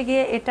হচ্ছে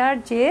গিয়ে এটার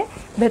যে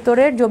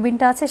ভেতরের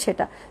জমিনটা আছে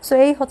সেটা। সো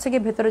এই হচ্ছে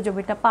গিয়ে ভেতরের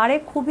জমিনটা, পাড়ে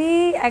খুবই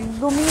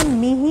একদমই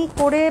মিহি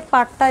করে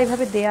পাড়টা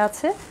এভাবে দেওয়া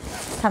আছে।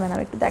 থামেন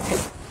আমি একটু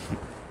দেখাই।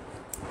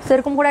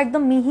 সেরকম করে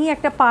একদম মিহি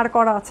একটা পার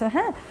করা আছে।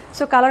 হ্যাঁ,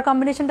 সো কালার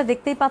কম্বিনেশনটা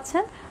দেখতেই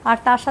পাচ্ছেন। আর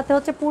তার সাথে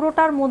হচ্ছে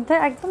পুরোটার মধ্যে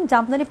একদম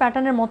জামদানি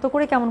প্যাটার্নের মতো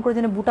করে কেমন করে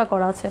যেন বুটা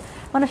করা আছে,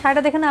 মানে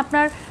শাড়িটা দেখেন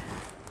আপনার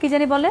কি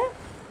জানি বলে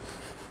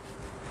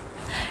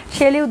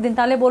শেলিউদ্দিন,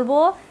 তাহলে বলবো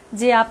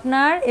যে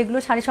আপনার এগুলো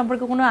শাড়ি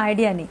সম্পর্কে কোনো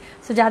আইডিয়া নেই।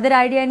 সো যাদের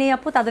আইডিয়া নেই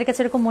আপু তাদের কাছে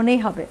এরকম মনেই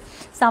হবে।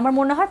 সো আমার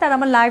মনে হয় তারা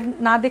আমার লাইভ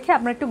না দেখে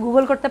আপনারা একটু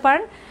গুগল করতে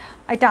পারেন,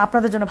 এটা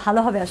আপনাদের জন্য ভালো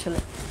হবে। আসলে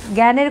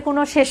জ্ঞানের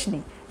কোনো শেষ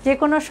নেই, যে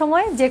কোনো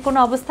সময় যে কোনো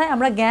অবস্থায়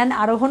আমরা জ্ঞান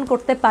আরোহণ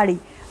করতে পারি।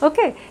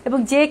 ওকে, এবং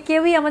যে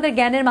কেউই আমাদের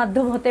জ্ঞানের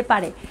মাধ্যম হতে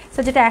পারে। সো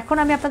যেটা এখন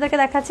আমি আপনাদেরকে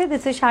দেখাচ্ছি,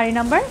 this is sari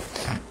number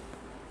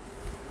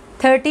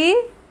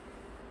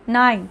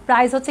 39,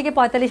 price হচ্ছে কি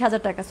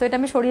 45,000 টাকা। সো এটা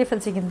আমি সরিয়ে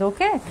ফেলছি কিন্তু।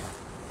 ওকে,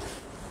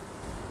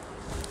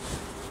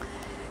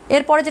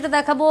 এরপরে যেটা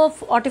দেখাবো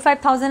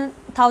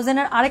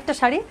 45,000-এর আরেকটা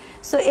শাড়ি।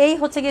 সো এই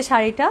হচ্ছে গিয়ে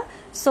শাড়িটা।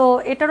 সো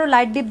এটারও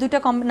লাইট ডিপ দুইটা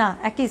না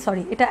একই,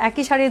 সরি, এটা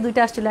একই শাড়ি দুইটা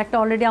আসছিল, একটা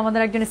অলরেডি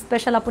আমাদের একজন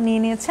স্পেশাল আপু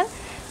নিয়ে নিয়েছেন।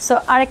 সো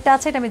আরেকটা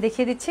আছে, এটা আমি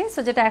দেখিয়ে দিচ্ছি। সো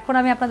যেটা এখন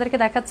আমি আপনাদেরকে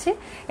দেখাচ্ছি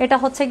এটা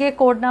হচ্ছে গিয়ে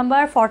কোড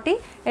নাম্বার 40,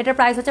 এটার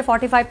প্রাইস হচ্ছে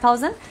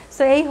 45,000।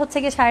 সো এই হচ্ছে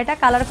গিয়ে শাড়িটা,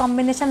 কালার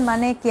কম্বিনেশন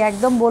মানে কি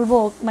একদম বলবো,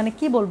 মানে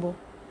কি বলবো।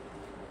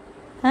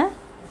 হ্যাঁ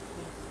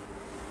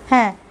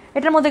হ্যাঁ,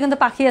 এটার মধ্যে কিন্তু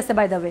পাখি আছে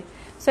বাই দ্য ওয়ে।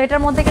 সো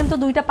এটার মধ্যে কিন্তু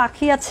দুইটা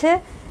পাখি আছে,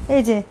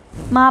 এই যে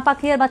মা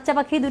পাখি আর বাচ্চা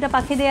পাখি, দুইটা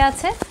পাখি দেওয়া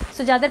আছে।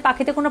 সো যাদের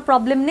পাখিতে কোনো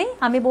প্রবলেম নেই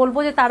আমি বলবো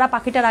যে তারা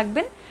পাখিটা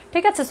রাখবেন,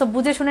 ঠিক আছে। সো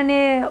বুঝে শুনে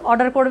নিয়ে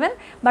অর্ডার করবেন,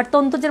 বাট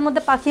তন্তুজের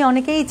মধ্যে পাখি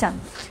অনেকেই চান।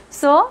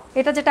 সো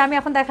এটা যেটা আমি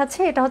এখন দেখাচ্ছি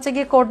এটা হচ্ছে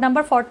গিয়ে code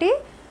number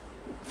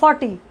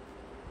 40।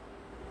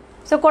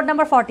 So code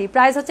number 40,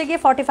 price হচ্ছে গিয়ে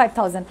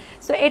 45,000।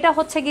 সো এটা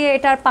হচ্ছে গিয়ে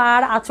এটার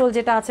পাড় আঁচল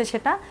যেটা আছে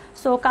সেটা।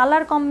 সো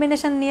কালার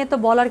কম্বিনেশন নিয়ে তো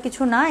বলার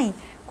কিছু নাই,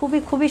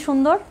 খুবই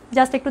সুন্দর,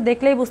 জাস্ট একটু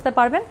দেখলেই বুঝতে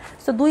পারবেন।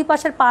 সো দুই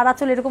পাশের পাড়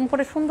আঁচল এরকম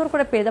করে সুন্দর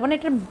করে পেয়ে যাবেন।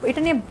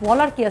 এটা নিয়ে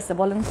বলার কি আছে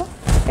বলেন তো,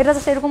 এটা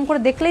জাস্ট এরকম করে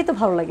দেখলেই তো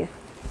ভালো লাগে,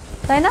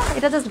 তাই না?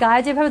 এটা জাস্ট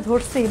গায়ে যেভাবে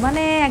ধরছি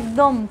মানে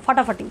একদম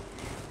ফাটাফাটি,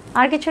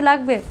 আর কিছু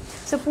লাগবে?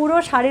 সো পুরো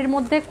শাড়ির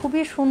মধ্যে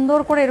খুবই সুন্দর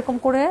করে এরকম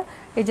করে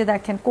এই যে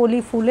দেখেন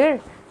কলি ফুলের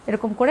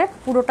এরকম করে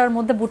পুরোটার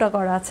মধ্যে বুটা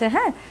করা আছে।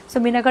 হ্যাঁ, সো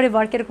মিনাকারি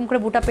ওয়ার্ক এরকম করে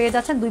বুটা পেয়ে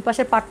যাচ্ছেন। দুই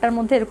পাশের পাটটার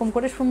মধ্যে এরকম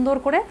করে সুন্দর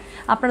করে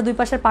আপনারা দুই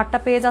পাশের পাটটা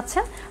পেয়ে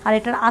যাচ্ছেন। আর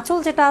এটার আঁচল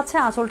যেটা আছে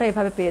আঁচলটা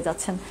এভাবে পেয়ে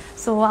যাচ্ছেন।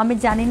 সো আমি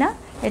জানি না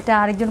এটা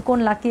আরেকজন কোন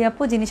লাকি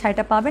আপু যিনি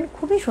শাড়িটা পাবেন,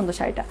 খুবই সুন্দর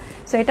শাড়িটা।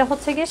 সো এটা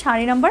হচ্ছে গিয়ে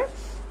শাড়ি নাম্বার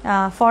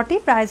 40,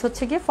 প্রাইস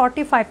হচ্ছে গিয়ে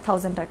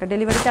 45,000 টাকা,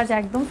 ডেলিভারি চার্জ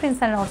একদম free in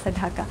outside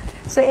Dhaka.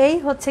 So এই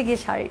হচ্ছে গিয়ে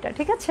শাড়িটা,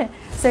 ঠিক আছে।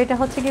 সো এটা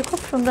হচ্ছে গিয়ে খুব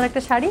সুন্দর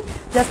একটা শাড়ি,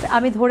 জাস্ট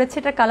আমি ধরেছি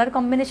এটা colour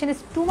combination is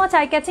too much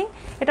eye catching,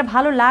 এটা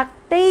ভালো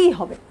লাগতেই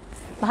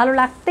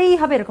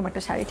হবে এরকম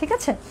একটা শাড়ি, ঠিক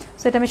আছে।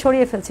 সো এটা আমি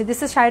সরিয়ে ফেলছি, this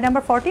is sari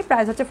number 40,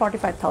 price হচ্ছে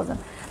 45,000।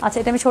 আচ্ছা,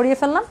 এটা আমি সরিয়ে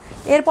ফেললাম।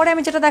 এরপরে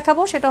আমি যেটা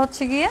দেখাবো সেটা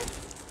হচ্ছে গিয়ে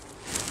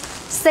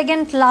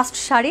সেকেন্ড লাস্ট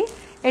শাড়ি।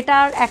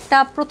 এটার একটা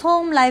প্রথম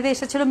লাইভে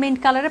এসেছিল মিন্ট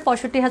কালারে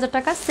 65,000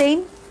 টাকা, সেম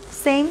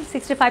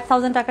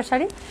 65,000 টাকার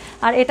শাড়ি।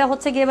 আর এটা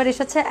হচ্ছে গিয়ে এবার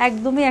এসেছে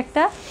একদমই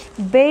একটা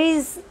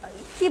বেজ,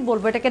 কি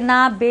বলবো এটাকে, না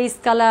বেজ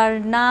কালার,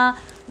 না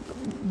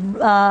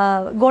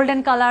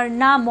গোল্ডেন কালার,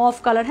 না মভ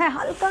কালার, হ্যাঁ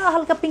হালকা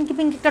হালকা পিঙ্কি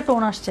একটা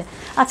টোন আসছে।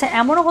 আচ্ছা,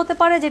 এমনও হতে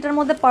পারে যেটার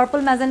মধ্যে পার্পল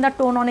ম্যাজেন্ডার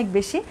টোন অনেক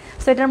বেশি,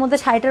 সো এটার মধ্যে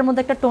শাড়িটার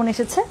মধ্যে একটা টোন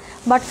এসেছে,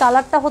 বাট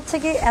কালারটা হচ্ছে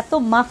কি এত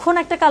মাখন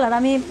একটা কালার,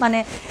 আমি মানে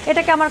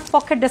এটাকে আমার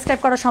পক্ষে ডেসক্রাইব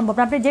করা সম্ভব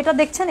না। আপনি যেটা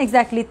দেখছেন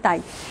এক্স্যাক্টলি তাই,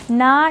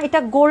 না এটা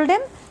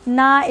গোল্ডেন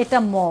না এটা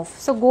মভ।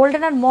 সো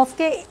গোল্ডেন আর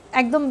মভকে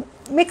একদম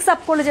মিক্স আপ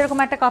করলে যেরকম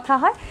একটা কথা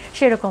হয়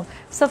সেরকম।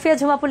 সোফিয়া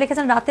ঝুমাপু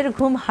লিখেছেন রাতের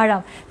ঘুম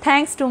হারাম,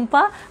 থ্যাঙ্কস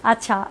টুম্পা।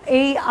 আচ্ছা,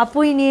 এই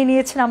আপুই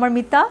নিয়েছেন আমার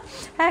মিতা।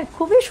 হ্যাঁ,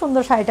 খুবই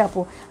সুন্দর শাড়িটা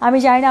আপু, আমি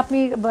জানি না আপনি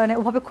মানে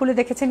ওভাবে খুলে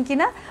দেখেছেন কি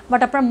না,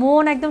 বাট আপনার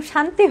মন একদম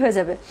শান্তি হয়ে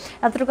যাবে,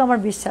 এতটুকু আমার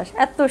বিশ্বাস,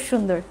 এত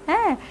সুন্দর।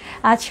 হ্যাঁ,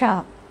 আচ্ছা,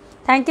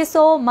 thank you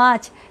so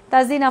much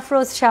Tajin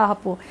Afroz Shah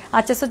আপু।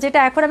 আচ্ছা, সো যেটা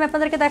এখন আমি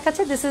আপনাদেরকে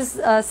দেখাচ্ছি দিস ইজ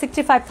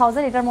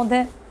 65,000। এটার মধ্যে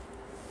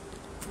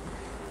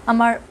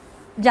আমার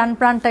জান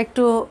প্রাণটা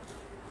একটু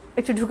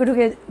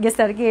ঢুকে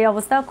গেছে আর কি, এই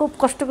অবস্থা, খুব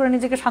কষ্ট করে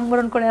নিজেকে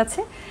সংবরণ করে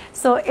আছে।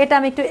 সো এটা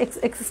আমি একটু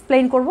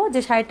এক্সপ্লেইন করবো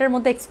যে শাড়িটার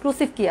মধ্যে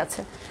এক্সক্লুসিভ কী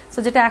আছে। সো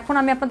যেটা এখন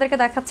আমি আপনাদেরকে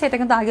দেখাচ্ছি এটা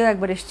কিন্তু আগেও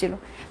একবার এসেছিল।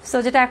 সো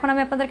যেটা এখন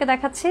আমি আপনাদেরকে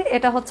দেখাচ্ছি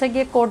এটা হচ্ছে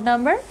গিয়ে কোড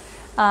নাম্বার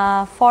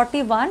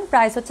 41,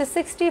 প্রাইস হচ্ছে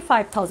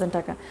 65,000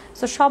 টাকা।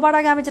 সো সবার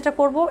আগে আমি যেটা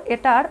করব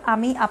এটার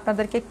আমি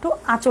আপনাদেরকে একটু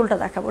আঁচলটা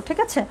দেখাবো, ঠিক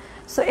আছে।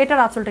 সো এটার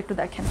আঁচলটা একটু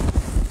দেখেন।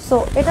 সো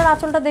এটার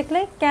আঁচলটা দেখলে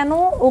কেন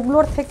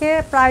ওগুলোর থেকে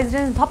প্রাইস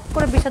রেঞ্জ ধপ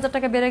করে 20,000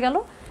 টাকা বেড়ে গেল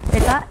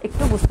এটা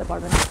একটু বুঝতে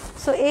পারবেন।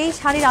 সো এই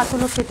শাড়ির আঁচল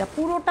হচ্ছে এটা,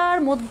 পুরোটার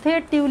মধ্যে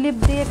টিউলিপ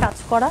দিয়ে কাজ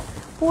করা,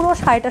 পুরো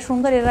শাড়িটা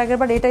সুন্দর। এর আগের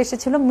বার এটা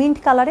এসেছিল মিন্ট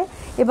কালারে,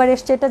 এবার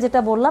এসছে এটা যেটা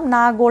বললাম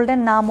না গোল্ডেন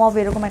না মভ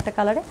এরকম একটা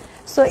কালারে।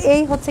 সো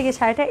এই হচ্ছে গিয়ে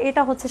শাড়িটা,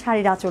 এটা হচ্ছে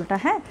শাড়ির আঁচলটা।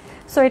 হ্যাঁ,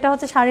 সো এটা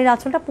হচ্ছে শাড়ির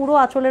আঁচলটা, পুরো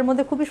আঁচলের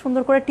মধ্যে খুবই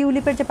সুন্দর করে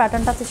টিউলিপের যে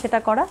প্যাটার্নটা আছে সেটা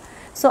করা।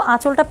 সো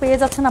আঁচলটা পেয়ে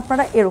যাচ্ছেন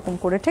আপনারা এরকম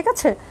করে, ঠিক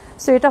আছে।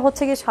 সো এটা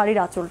হচ্ছে গিয়ে শাড়ির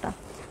আঁচলটা।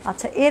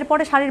 আচ্ছা,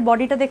 এরপরে শাড়ির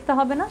বডিটা দেখতে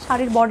হবে না,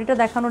 শাড়ির বডিটা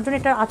দেখানোর জন্য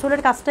এটার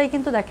আঁচলের কাজটাই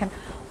কিন্তু দেখেন,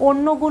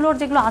 অন্যগুলোর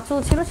যেগুলো আঁচল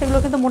ছিল সেগুলো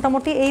কিন্তু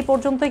মোটামুটি এই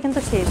পর্যন্তই কিন্তু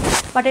শেষ,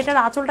 বাট এটার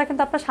আঁচলটা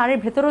কিন্তু আপনার শাড়ির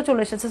ভেতরেও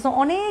চলে এসেছে। সো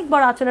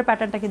অনেকবার আঁচলের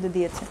প্যাটার্নটা কিন্তু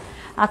দিয়েছে।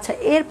 আচ্ছা,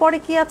 এরপরে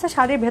কি আছে,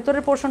 শাড়ির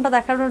ভেতরের পোর্শনটা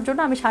দেখানোর জন্য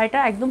আমি শাড়িটা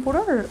একদম পুরো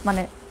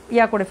মানে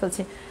করে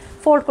ফেলছি,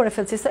 ফোল্ড করে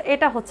ফেলছি। সো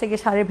এটা হচ্ছে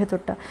গিয়ে শাড়ির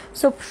ভেতরটা।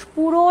 সো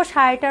পুরো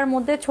শাড়িটার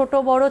মধ্যে ছোট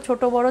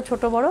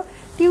বড়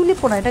টিউলিপ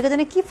না, এটাকে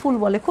জানি কি ফুল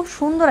বলে, খুব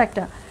সুন্দর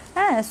একটা,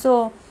 হ্যাঁ। সো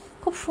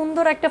খুব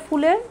সুন্দর একটা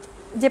ফুলের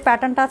যে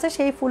প্যাটার্নটা আছে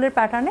সেই ফুলের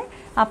প্যাটার্নে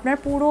আপনার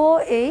পুরো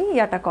এই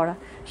করা,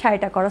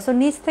 শাড়িটা করা। সো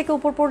নিচ থেকে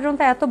উপর পর্যন্ত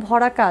এত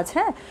ভরা কাজ,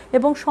 হ্যাঁ,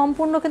 এবং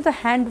সম্পূর্ণ কিন্তু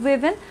হ্যান্ড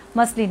ওয়েভেন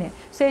মাসলিনে।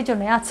 সো এই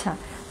জন্যে। আচ্ছা,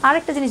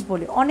 আরেকটা জিনিস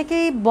বলি,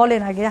 অনেকেই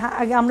বলেন আগে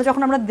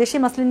আমরা দেশি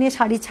মাসলিন নিয়ে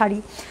শাড়ি ছাড়ি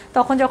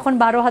তখন যখন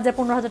 12,000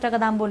 15,000 টাকা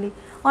দাম বলি,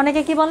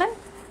 অনেকে কি বলেন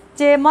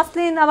যে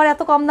মাসলিন আবার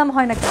এত কম দাম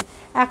হয় নাকি।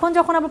 এখন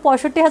যখন আমরা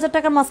 65,000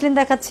 টাকার মাসলিন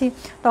দেখাচ্ছি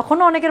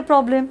তখনও অনেকের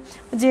প্রবলেম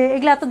যে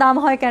এগুলো এত দাম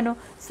হয় কেন।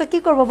 সো কী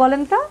করবো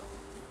বলেন তো।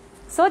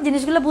 সো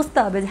জিনিসগুলো বুঝতে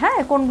হবে, হ্যাঁ,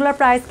 কোনগুলোর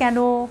প্রাইস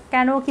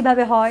কেন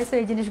কিভাবে হয়, সো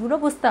এই জিনিসগুলো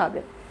বুঝতে হবে।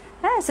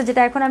 হ্যাঁ, সো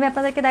যেটা এখন আমি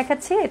আপনাদেরকে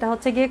দেখাচ্ছি এটা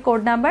হচ্ছে গিয়ে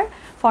কোড নাম্বার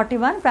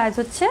 41, প্রাইস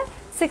হচ্ছে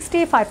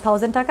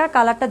 65,000 টাকা।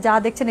 কালারটা যা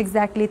দেখছেন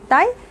এক্স্যাক্টলি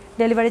তাই,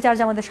 ডেলিভারি চার্জ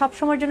আমাদের সব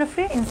সময়ের জন্য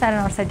free inside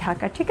and outside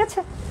Dhaka, ঠিক আছে।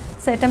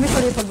 সো এটা আমি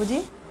সরিয়ে ফেলবো জি।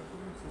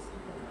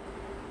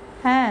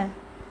 হ্যাঁ,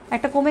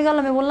 একটা কমে গেল,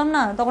 আমি বললাম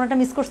না তখন একটা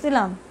মিস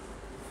করছিলাম।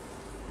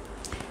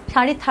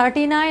 শাড়ি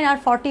 39 আর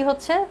 40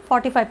 হচ্ছে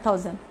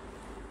 45,000,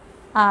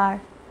 আর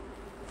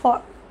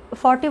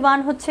 41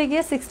 হচ্ছে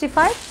গিয়ে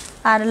 65,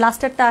 আর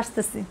লাস্টেরটা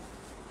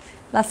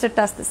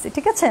আসতেছি,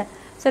 ঠিক আছে।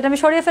 সেটা আমি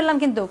সরিয়ে ফেললাম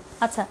কিন্তু।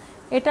 আচ্ছা,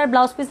 এটার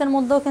ব্লাউজ পিসের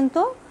মধ্যেও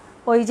কিন্তু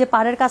ওই যে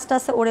পাড়ের কাজটা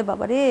আছে, ওরে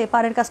বাবা রে,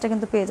 পাড়ের কাজটা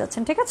কিন্তু পেয়ে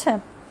যাচ্ছেন, ঠিক আছে।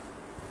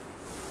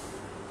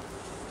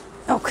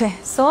 ওকে,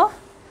 সো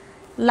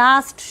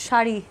লাস্ট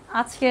শাড়ি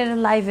আজকের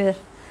লাইভের,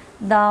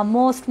 the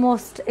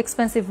most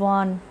expensive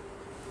one.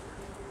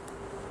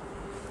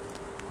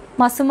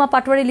 Masuma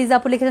Patwari Liza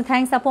আপু লিখেছেন,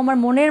 থ্যাংকস আপু আমার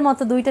মনের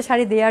মতো 2টা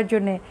শাড়ি দেওয়ার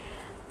জন্যে,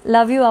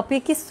 লাভ ইউ আপু,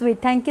 কি sweet,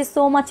 thank you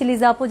so much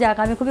Liza আপু। যাক,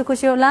 আমি খুবই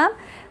খুশি হলাম।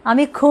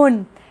 আমি খুন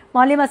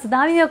মলি মাসুদ,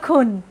 আমিও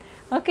খুন।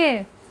 ওকে,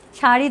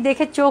 শাড়ি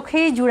দেখে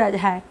চোখেই জুড়া,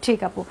 হ্যাঁ ঠিক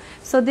আপু।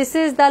 So this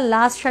is the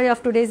last sari of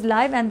today's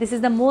live and this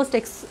is the most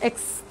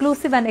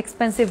exclusive and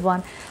expensive one.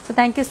 So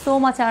thank you so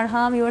much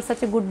Arham, you are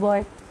such a good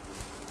boy.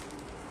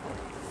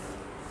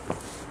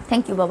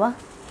 Thank you বাবা,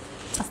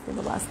 আস্তে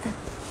বাবা আস্তে।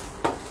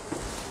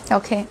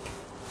 ওকে,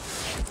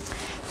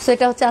 so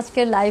এটা হচ্ছে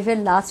আজকের লাইভের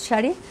last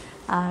sari,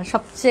 আর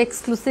সবচেয়ে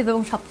exclusive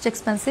এবং সবচেয়ে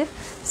এক্সপেন্সিভ।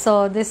 সো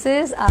দিস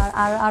ইজ,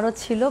 আর আরও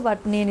ছিল বাট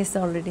নিয়ে নিচ্ছে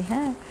অলরেডি,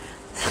 হ্যাঁ।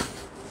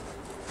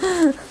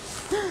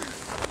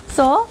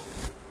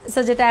 সো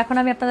যেটা এখন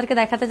আমি আপনাদেরকে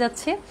দেখাতে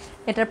যাচ্ছি,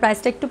 এটার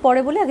প্রাইসটা একটু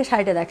পরে বলি, আগে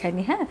শাড়িটা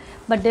দেখাইনি, হ্যাঁ,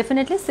 বাট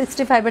ডেফিনেটলি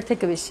 65-এর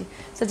থেকে বেশি।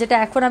 সো যেটা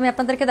এখন আমি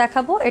আপনাদেরকে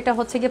দেখাবো, এটা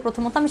হচ্ছে গিয়ে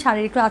প্রথমত আমি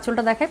শাড়ির একটু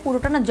আঁচলটা দেখাই।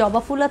 পুরোটা না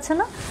জবা ফুল আছে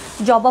না,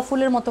 জবা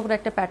ফুলের মতো করে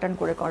একটা প্যাটার্ন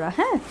করে করা,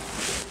 হ্যাঁ।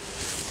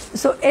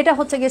 সো এটা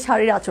হচ্ছে গিয়ে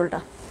শাড়ির আঁচলটা।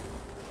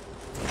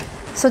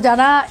 সো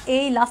যারা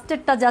এই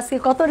লাস্টেরটা আজকে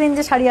কত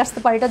রেঞ্জে শাড়ি আসতে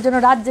পারে এটার জন্য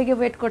রাত জেগে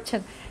ওয়েট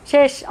করছেন,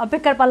 শেষ,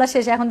 অপেক্ষার পালা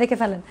শেষ, এখন দেখে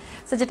ফেলেন।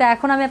 সো যেটা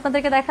এখন আমি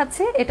আপনাদেরকে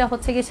দেখাচ্ছি, এটা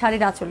হচ্ছে গিয়ে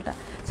শাড়ির আঁচলটা।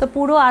 সো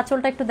পুরো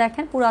আঁচলটা একটু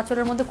দেখেন, পুরো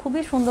আঁচলের মধ্যে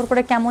খুবই সুন্দর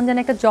করে কেমন যেন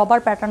একটা জবার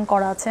প্যাটার্ন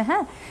করা আছে,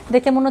 হ্যাঁ।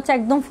 দেখে মনে হচ্ছে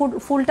একদম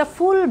ফুলটা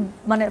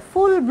মানে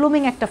ফুল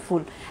ব্লুমিং একটা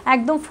ফুল,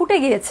 একদম ফুটে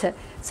গিয়েছে।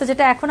 সো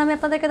যেটা এখন আমি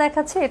আপনাদেরকে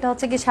দেখাচ্ছি, এটা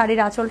হচ্ছে গিয়ে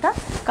শাড়ির আঁচলটা।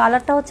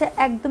 কালারটা হচ্ছে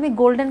একদমই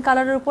গোল্ডেন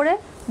কালারের উপরে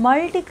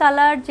মাল্টি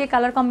কালার যে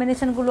কালার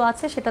কম্বিনেশনগুলো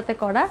আছে সেটাতে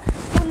করা,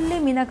 ফুললি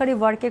মিনাকারি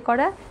ওয়ার্কে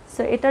করা।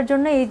 সো এটার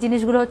জন্য এই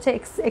জিনিসগুলো হচ্ছে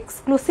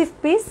এক্সক্লুসিভ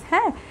পিস,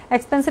 হ্যাঁ।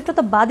 এক্সপেন্সিভটা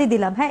তো বাদই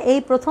দিলাম, হ্যাঁ। এই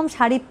প্রথম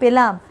শাড়ি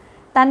পেলাম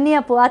তান্নি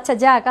আপু, আচ্ছা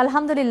যাক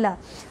আলহামদুলিল্লাহ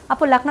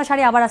আপু। লাখনো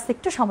শাড়ি আবার আসতে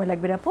একটু সময়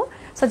লাগবে আপু।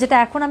 সো যেটা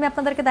এখন আমি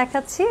আপনাদেরকে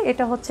দেখাচ্ছি,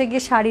 এটা হচ্ছে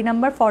গিয়ে sari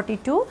number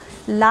 42,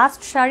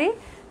 last sari,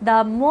 the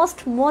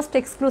most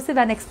exclusive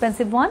and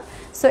expensive one.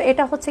 So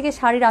এটা হচ্ছে গিয়ে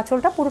শাড়ির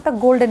আঁচলটা পুরোটা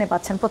গোল্ডেনে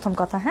পাচ্ছেন, প্রথম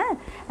কথা, হ্যাঁ।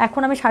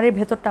 এখন আমি শাড়ির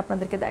ভেতরটা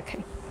আপনাদেরকে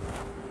দেখাই।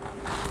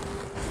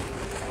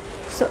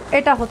 সো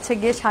এটা হচ্ছে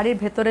গিয়ে শাড়ির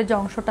ভেতরের যে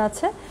অংশটা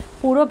আছে,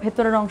 পুরো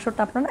ভেতরের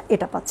অংশটা আপনারা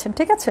এটা পাচ্ছেন,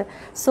 ঠিক আছে।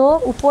 সো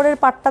উপরের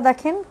পাটটা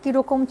দেখেন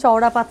কীরকম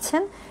চওড়া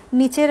পাচ্ছেন,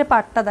 নিচের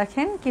পাটটা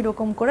দেখেন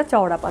কীরকম করে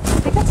চওড়া পাচ্ছেন,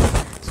 ঠিক আছে।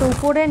 সো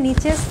উপরে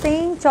নিচে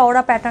সেম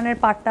চওড়া প্যাটার্নের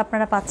পাটটা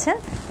আপনারা পাচ্ছেন,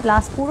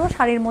 প্লাস পুরো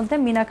শাড়ির মধ্যে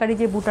মিনাকারি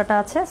যে বুটাটা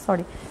আছে,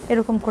 সরি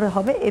এরকম করে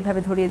হবে,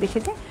 এইভাবে ধরিয়ে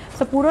দেখিয়ে দিই।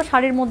 সো পুরো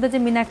শাড়ির মধ্যে যে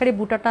মিনাকারি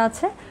বুটাটা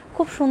আছে,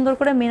 খুব সুন্দর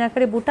করে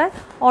মিনাকারি বুটায়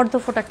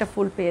অর্ধফোঁটা একটা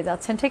ফুল পেয়ে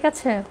যাচ্ছেন, ঠিক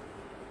আছে।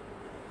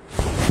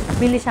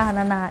 বিলি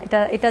সাহানা না,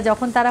 এটা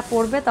যখন তারা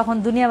পড়বে তখন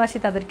দুনিয়াবাসী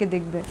তাদেরকে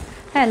দেখবে,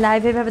 হ্যাঁ।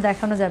 লাইভ এভাবে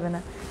দেখানো যাবে না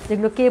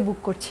যেগুলো কে বুক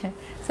করছে।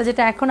 সো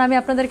যেটা এখন আমি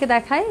আপনাদেরকে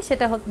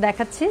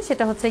দেখাচ্ছি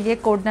সেটা হচ্ছে গিয়ে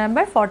code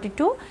number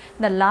 42,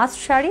 the last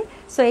sari.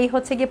 So এই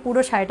হচ্ছে গিয়ে পুরো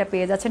শাড়িটা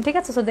পেয়ে যাচ্ছেন, ঠিক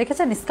আছে। সো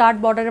দেখেছেন স্কার্ট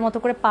বর্ডারের মতো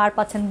করে পার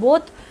পাচ্ছেন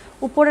বোথ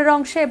উপরের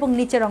অংশে এবং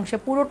নিচের অংশে,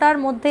 পুরোটার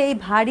মধ্যে এই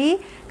ভারী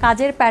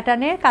কাজের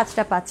প্যাটার্নের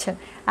কাজটা পাচ্ছেন।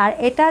 আর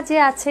এটা যে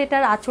আছে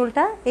এটার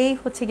আঁচলটা, এই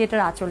হচ্ছে গিয়ে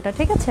এটার আঁচলটা,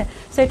 ঠিক আছে।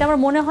 সো এটা আমার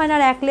মনে হয় না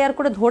আর এক লেয়ার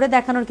করে ধরে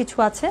দেখানোর কিছু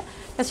আছে,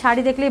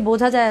 শাড়ি দেখলেই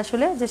বোঝা যায়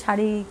আসলে যে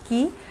শাড়ি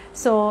কি।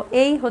 সো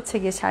এই হচ্ছে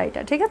গিয়ে শাড়িটা,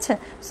 ঠিক আছে।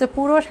 সো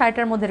পুরো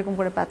শাড়িটার মধ্যে এরকম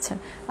করে পাচ্ছেন।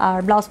 আর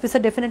ব্লাউজ পিসে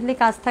ডেফিনেটলি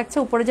কাজ থাকছে,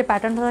 উপরে যে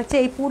প্যাটার্নটা থাকছে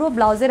এই পুরো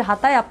ব্লাউজের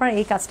হাতায় আপনার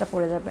এই কাজটা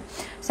পড়ে যাবে।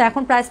 সো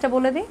এখন প্রাইসটা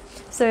বলে দিই।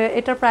 সো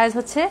এটার প্রাইস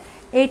হচ্ছে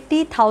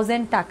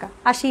 80,000 টাকা,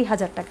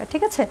 80,000 টাকা,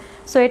 ঠিক আছে।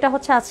 সো এটা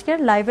হচ্ছে আজকের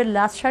লাইভের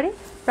লাস্ট শাড়ি,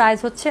 প্রাইস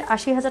হচ্ছে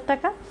 80,000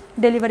 টাকা।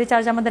 ডেলিভারি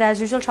চার্জ আমাদের অ্যাজ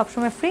ইউজুয়াল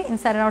সবসময় free,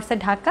 inside and outside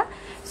Dhaka.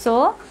 So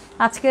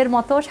আজকের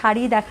মতো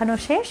শাড়ি দেখানো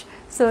শেষ।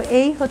 সো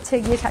এই হচ্ছে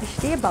গিয়ে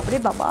শাড়িটি, বাবরে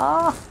বাবা,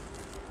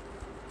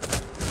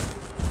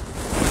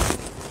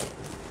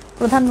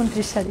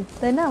 প্রধানমন্ত্রীর শাড়ি,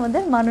 তাই না,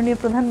 আমাদের মাননীয়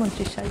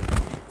প্রধানমন্ত্রীর শাড়ি।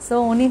 সো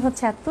উনি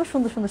হচ্ছে এত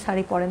সুন্দর সুন্দর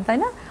শাড়ি পরেন, তাই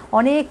না।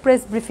 অনেক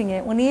প্রেস ব্রিফিংয়ে,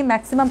 উনি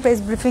ম্যাক্সিমাম প্রেস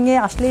ব্রিফিংয়ে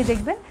আসলেই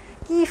দেখবেন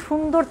কি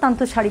সুন্দর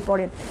তান্তু শাড়ি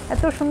পরেন,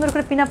 এত সুন্দর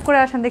করে পিন আপ করে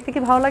আসেন, দেখতে কি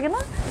ভালো লাগে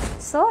না।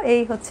 সো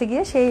এই হচ্ছে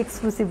গিয়ে সেই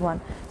এক্সক্লুসিভ ওয়ান।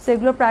 সো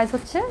এগুলোর প্রাইস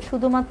হচ্ছে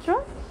শুধুমাত্র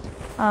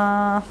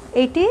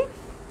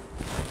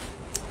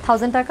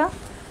 80,000 টাকা,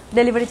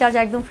 ডেলিভারি চার্জ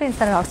একদম ফ্রি,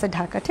 ইনসাইড আউটসাইড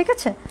ঢাকা, ঠিক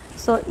আছে।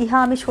 সো ইহা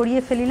আমি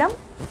সরিয়ে ফেলিলাম।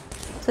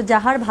 সো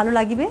যাহার ভালো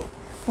লাগিবে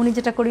উনি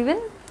যেটা করিবেন,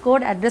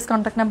 কোড অ্যাড্রেস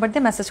কন্ট্যাক্ট নাম্বার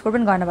দিয়ে মেসেজ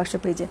করবেন গয়না বাক্স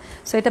পেজে।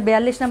 সো এটা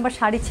 42 নাম্বার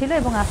শাড়ি ছিল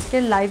এবং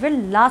আজকের লাইভের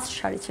লাস্ট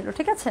শাড়ি ছিল,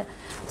 ঠিক আছে।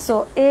 সো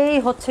এই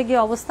হচ্ছে গিয়ে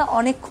অবস্থা,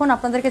 অনেকক্ষণ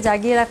আপনাদেরকে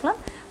জাগিয়ে রাখলাম,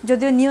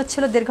 যদিও নিয়ত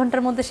ছিল 1.5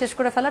 ঘন্টার মধ্যে শেষ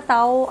করে ফেলা,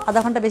 তাও আধা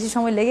ঘন্টা বেশি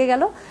সময় লেগে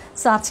গেল।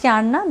 সো আজকে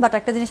আর না, বাট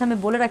একটা জিনিস আমি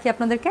বলে রাখি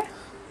আপনাদেরকে,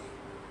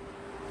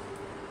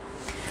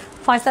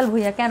 ফয়সাল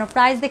ভুইয়া কেন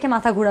প্রাইস দেখে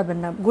মাথা ঘুরাবেন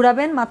না,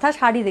 ঘুরাবেন মাথা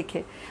শাড়ি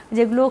দেখে,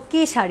 যেগুলো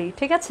কি শাড়ি,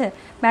 ঠিক আছে,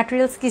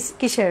 ম্যাটেরিয়ালস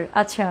কিসের।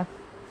 আচ্ছা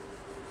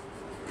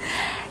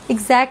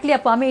এক্স্যাক্টলি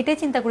আপু, আমি এটাই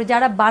চিন্তা করি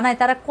যারা বানায়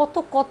তারা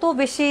কত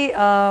বেশি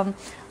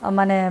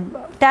মানে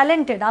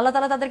ট্যালেন্টেড, আল্লাহ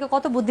তাআলা তাদেরকে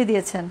কত বুদ্ধি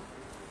দিয়েছেন।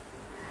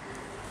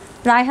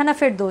 রায়হানা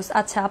ফেরদৌস,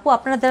 আচ্ছা আপু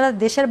আপনারা যারা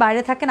দেশের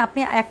বাইরে থাকেন, আপনি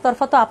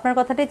একতরফা তো আপনার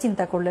কথাটাই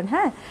চিন্তা করলেন,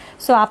 হ্যাঁ।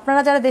 সো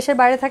আপনারা যারা দেশের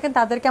বাইরে থাকেন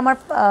তাদেরকে আমার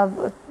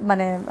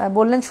মানে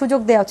বললেন সুযোগ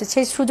দেওয়া উচিত,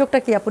 সেই সুযোগটা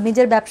কি আপু?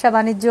 নিজের ব্যবসা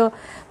বাণিজ্য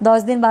 10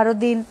 দিন 12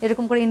 দিন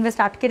এরকম করে ইনভেস্ট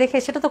আটকে রেখে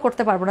সেটা তো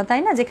করতে পারবো না,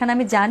 তাই না? যেখানে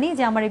আমি জানি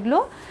যে আমার এগুলো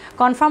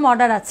কনফার্ম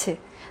অর্ডার আছে,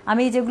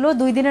 আমি যেগুলো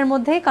 2 দিনের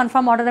মধ্যেই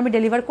কনফার্ম অর্ডার আমি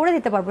ডেলিভার করে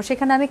দিতে পারবো,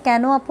 সেখানে আমি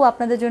কেন আপু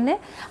আপনাদের জন্য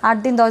 8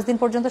 দিন 10 দিন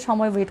পর্যন্ত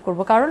সময় ওয়েট করব?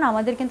 কারণ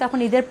আমাদের কিন্তু এখন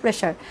ঈদের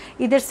প্রেশার,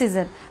 ঈদের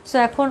সিজন। সো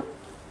এখন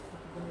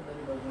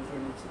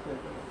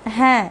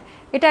হ্যাঁ,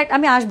 এটা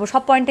আমি আসবো,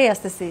 সব পয়েন্টেই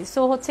আসতেছি।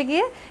 সো হচ্ছে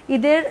গিয়ে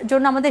ঈদের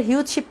জন্য আমাদের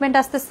হিউজ শিপমেন্ট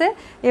আসতেছে,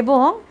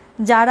 এবং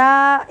যারা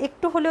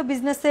একটু হলেও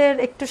বিজনেসের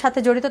একটু সাথে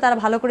জড়িত তারা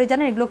ভালো করে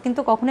জানেন এগুলো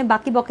কিন্তু কখনোই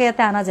বাকি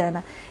বকেয়াতে আনা যায়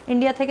না।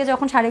 ইন্ডিয়া থেকে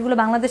যখন শাড়িগুলো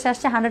বাংলাদেশে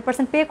আসছে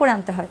 100% পে করে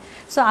আনতে হয়।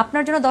 সো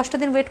আপনার জন্য 10টা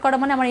দিন ওয়েট করা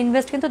মানে আমার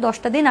ইনভেস্ট কিন্তু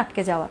 10টা দিন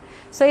আটকে যাওয়া।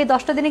 সো এই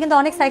 10টা দিনে কিন্তু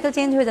অনেক সাইকেল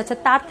চেঞ্জ হয়ে যাচ্ছে।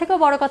 তার থেকেও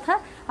বড় কথা,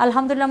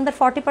 আলহামদুলিল্লাহ আমাদের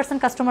 40%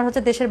 কাস্টমার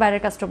হচ্ছে দেশের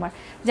বাইরের কাস্টমার,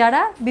 যারা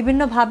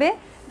বিভিন্নভাবে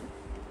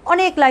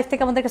অনেক লাইফ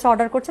থেকে আমাদের কাছে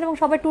অর্ডার করছেন এবং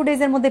সবাই 2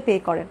 ডেজের মধ্যে পে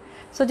করেন।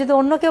 সো যদি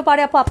অন্য কেউ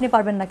পারে আপু, আপনি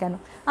পারবেন না কেন?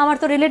 আমার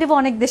তো রিলেটিভও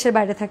অনেক দেশের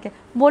বাইরে থাকে,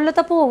 বললো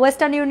তো আপু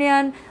ওয়েস্টার্ন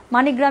ইউনিয়ন,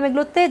 মানিগ্রাম,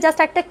 এগুলোতে জাস্ট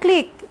একটা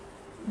ক্লিক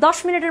 10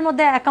 মিনিটের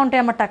মধ্যে অ্যাকাউন্টে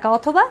আমার টাকা,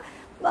 অথবা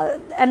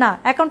না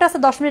অ্যাকাউন্টে আসতে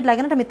 10 মিনিট লাগে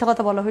না, এটা মিথ্যা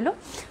কথা বলা হলো।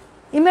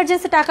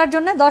 ইমার্জেন্সি টাকার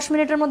জন্য 10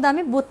 মিনিটের মধ্যে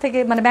আমি বুথ থেকে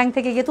মানে ব্যাংক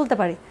থেকে গিয়ে তুলতে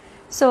পারি।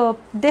 সো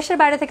দেশের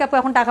বাইরে থেকে আপু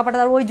এখন টাকা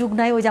পাঠাতে ওই যুগ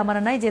নাই, ওই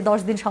জামানা নাই যে 10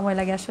 দিন সময়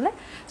লাগে আসলে।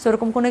 সো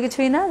ওরকম কোনো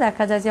কিছুই না,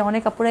 দেখা যায় যে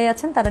অনেক আপুরাই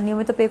আছেন তারা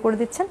নিয়মিত পে করে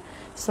দিচ্ছেন।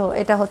 সো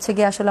এটা হচ্ছে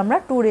গিয়ে আসলে আমরা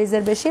 2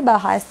 ডেজের বেশি বা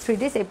হায়েস্ট 3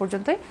 ডেজ এই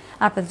পর্যন্তই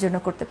আপনাদের জন্য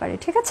করতে পারি,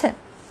 ঠিক আছে?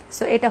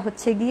 সো এটা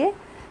হচ্ছে গিয়ে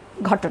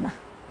ঘটনা।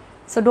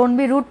 So don't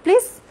be rude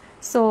please.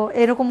 So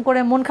এরকম করে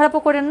মন খারাপও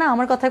করেন না,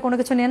 আমার কথায় কোনো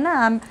কিছু নেন না।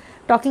 I am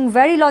talking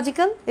very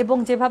logical, এবং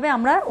যেভাবে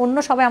আমরা অন্য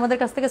সবাই আমাদের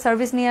কাছ থেকে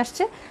সার্ভিস নিয়ে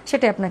আসছে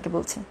সেটাই আপনাকে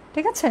বলছি,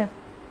 ঠিক আছে?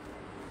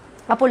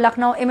 আপু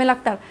লখনৌ এম এ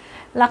আক্তার,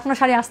 লখনৌ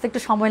শাড়ি আসতে একটু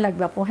সময়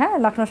লাগবে আপু, হ্যাঁ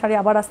লখনৌ শাড়ি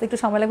আবার আসতে একটু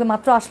সময় লাগবে,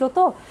 মাত্র আসলো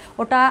তো,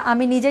 ওটা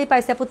আমি নিজেই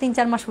পাইছি আপু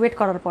 3-4 মাস ওয়েট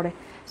করার পরে।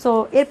 সো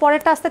এর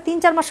পরেরটা আসতে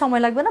 3-4 মাস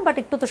সময় লাগবে না, বাট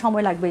একটু তো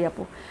সময় লাগবেই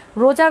আপু।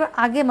 রোজার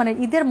আগে মানে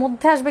ঈদের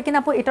মধ্যে আসবে কিনা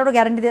আপু এটারও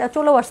গ্যারান্টি দেওয়া,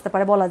 চলেও আসতে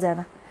পারে, বলা যায়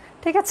না,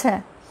 ঠিক আছে?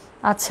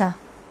 আচ্ছা,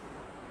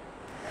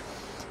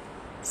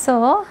 সো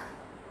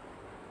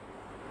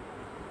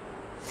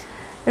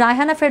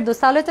রায়হানা ফেরদৌস,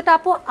 তাহলে তো এটা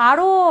আপু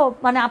আরও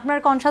মানে আপনার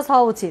কনসাস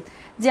হওয়া উচিত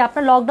যে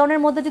আপনার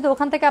লকডাউনের মধ্যে যদি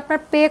ওখান থেকে আপনার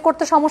পে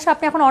করতে সমস্যা,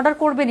 আপনি এখন অর্ডার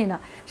করবেনই না।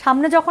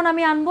 সামনে যখন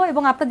আমি আনবো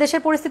এবং আপনার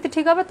দেশের পরিস্থিতি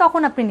ঠিক হবে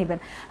তখন আপনি নেবেন।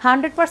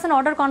 100%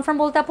 অর্ডার কনফার্ম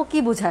বলতে আপু কী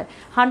বোঝায়?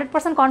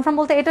 100% কনফার্ম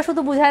বলতে এটা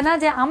শুধু বোঝায় না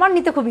যে আমার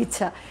নিতে খুব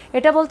ইচ্ছা,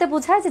 এটা বলতে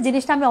বোঝায় যে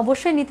জিনিসটা আমি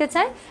অবশ্যই নিতে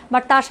চাই,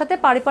 বাট তার সাথে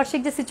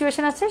পারিপার্শ্বিক যে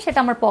সিচুয়েশন আছে সেটা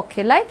আমার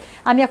পক্ষে, লাইক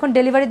আমি এখন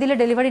ডেলিভারি দিলে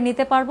ডেলিভারি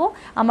নিতে পারবো,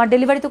 আমার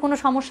ডেলিভারিতে কোনো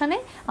সমস্যা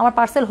নেই, আমার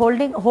পার্সেল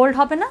হোল্ড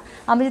হবে না,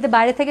 আমি যদি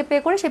বাইরে থেকে পে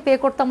করি সে পে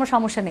করতে আমার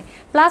সমস্যা নেই,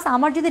 প্লাস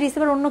আমার যদি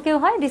রিসিভার অন্য কেউ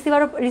হয়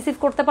রিসিভারও রিসিভ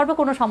করতে পারবে,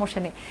 কোনো সমস্যা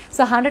নেই।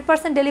 সো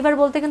 100% ডেলিভার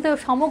বলতে কিন্তু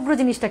সমগ্র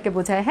জিনিসটাকে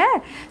বোঝায়, হ্যাঁ।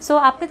 সো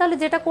আপনি তাহলে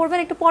যেটা করবেন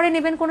একটু পরে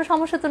নেবেন, কোনো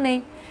সমস্যা তো নেই,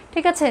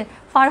 ঠিক আছে?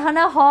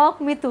 ফারহানা হক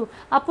মিতু,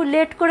 আপু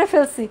লেট করে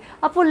ফেলছি।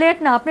 আপু লেট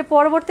না, আপনি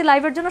পরবর্তী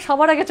লাইভের জন্য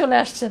সবার আগে চলে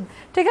আসছেন,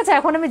 ঠিক আছে?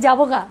 এখন আমি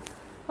যাবো গা,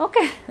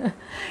 ওকে?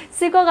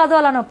 সিকো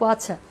গাদোয়াল আপু,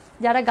 আচ্ছা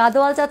যারা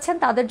গাদোয়াল চাচ্ছেন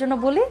তাদের জন্য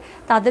বলি,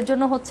 তাদের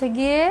জন্য হচ্ছে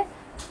গিয়ে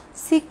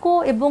সিকো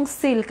এবং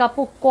সিল্ক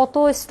আপু কত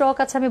স্টক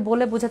আছে আমি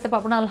বলে বোঝাতে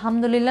পারবো না।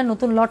 আলহামদুলিল্লাহ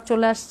নতুন লট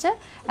চলে আসছে,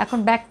 এখন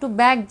back to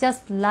back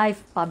just live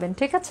পাবেন,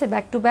 ঠিক আছে?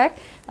 ব্যাক টু ব্যাক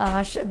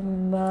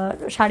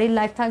শাড়ির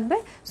লাইভ থাকবে।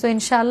 সো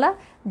ইনশাল্লাহ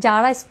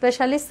যারা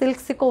স্পেশালি সিল্ক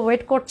সিকো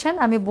ওয়েট করছেন,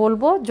 আমি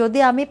বলবো যদি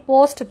আমি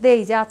পোস্ট দেই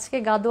যে আজকে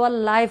গাদোয়াল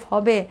লাইভ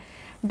হবে,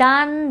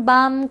 ডান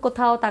বাম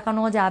কোথাও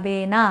তাকানো যাবে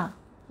না,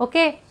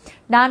 ওকে?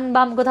 ডান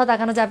বাম কোথাও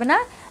তাকানো যাবে না,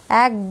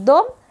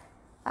 একদম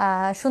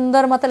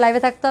সুন্দর মতো লাইভে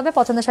থাকতে হবে,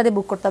 পছন্দের শাড়ি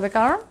বুক করতে হবে।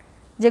 কারণ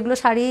যেগুলো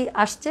শাড়ি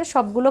আসছে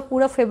সবগুলো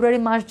পুরো ফেব্রুয়ারি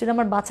মাস জুড়ে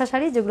আমার বাছা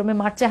শাড়ি, যেগুলো আমি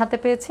মার্চে হাতে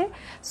পেয়েছি।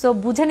 সো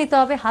বুঝে নিতে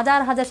হবে হাজার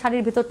হাজার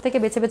শাড়ির ভিতর থেকে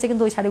বেছে বেছে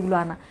কিন্তু ওই শাড়িগুলো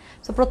আনা।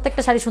 সো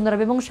প্রত্যেকটা শাড়ি সুন্দর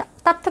হবে, এবং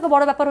তার থেকে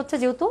বড় ব্যাপার হচ্ছে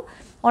যেহেতু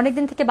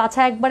অনেকদিন থেকে বাছা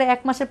একবারে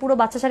 1 মাসের পুরো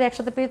বাচ্চা শাড়ি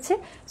একসাথে পেয়েছি,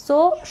 সো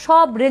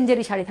সব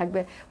রেঞ্জেরই শাড়ি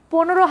থাকবে।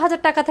 15,000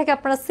 টাকা থেকে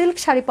আপনারা সিল্ক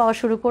শাড়ি পাওয়া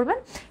শুরু করবেন,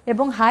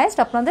 এবং হায়েস্ট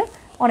আপনাদের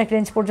অনেক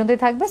রেঞ্জ পর্যন্তই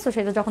থাকবে। সো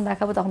সেটা যখন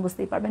দেখাবো তখন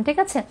বুঝতেই পারবেন, ঠিক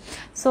আছে?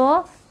 সো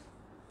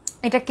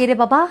এটা কে রে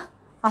বাবা?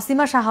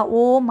 আসিমা সাহা,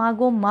 ও মা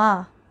গো মা,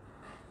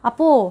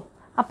 আপু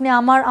আপনি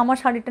আমার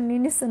শাড়িটা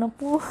নিয়ে নিচ্ছেন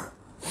আপু,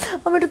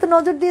 আমি এটা তো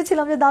নজর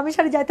দিয়েছিলাম যে দামি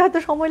শাড়ি যাইতে হয়তো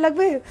সময়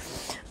লাগবে।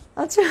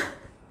 আচ্ছা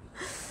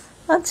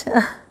আচ্ছা,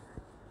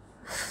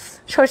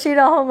 শশী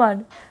রহমান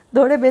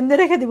ধরে বেঁধে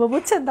রেখে দিব,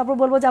 বুঝছেন? তারপর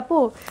বলবো যে আপু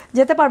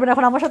যেতে পারবেন,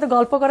 এখন আমার সাথে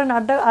গল্প করেন,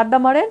 আড্ডা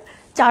মারেন,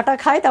 চাটা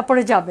খাই,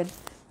 তারপরে যাবেন।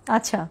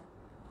 আচ্ছা,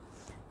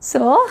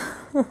 সো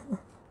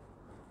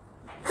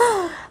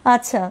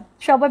আচ্ছা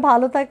সবাই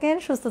ভালো থাকেন,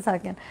 সুস্থ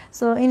থাকেন।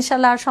 সো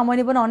ইনশাল্লাহ আর সময়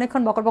নিব না,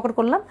 অনেকক্ষণ বকর বকর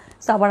করলাম,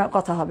 সো আবার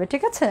কথা হবে,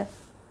 ঠিক আছে?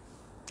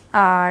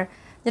 আর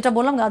যেটা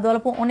বললাম গাদোয়াল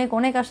আপু অনেক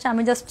অনেক আসছে,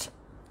 আমি জাস্ট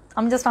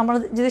আমরা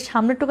যদি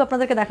সামনেরটুকু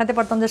আপনাদেরকে দেখাতে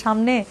পারতাম যে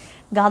সামনে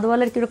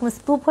গাদোয়ালের কীরকম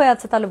স্তূপ হয়ে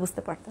আছে তাহলে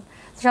বুঝতে পারতেন।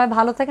 সবাই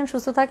ভালো থাকেন,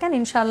 সুস্থ থাকেন।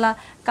 ইনশাল্লাহ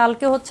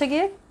কালকে হচ্ছে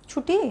গিয়ে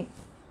ছুটি,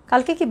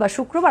 কালকে কি বা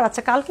শুক্রবার,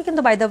 আচ্ছা কালকে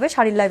কিন্তু বাই দ্য ওয়ে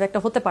শাড়ির লাইভ একটা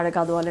হতে পারে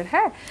গাদোয়ালের,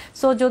 হ্যাঁ।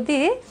 সো যদি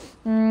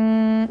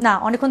না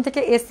অনেকক্ষণ থেকে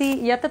এসি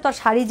ইয়াতে তো আর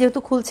শাড়ি যেহেতু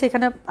খুলছে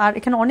এখানে, আর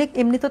এখানে অনেক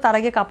এমনি তো তার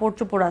আগে কাপড়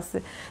চোপড় আছে,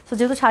 সো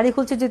যেহেতু শাড়ি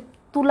খুলছে যে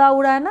তুলা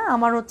উড়ায় না,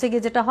 আমার হচ্ছে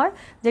গিয়ে যেটা হয়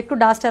যে একটু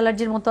ডাস্ট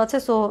অ্যালার্জির মতো আছে,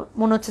 সো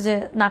মনে হচ্ছে যে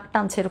নাক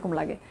টানছে এরকম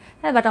লাগে,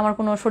 হ্যাঁ। বাট আমার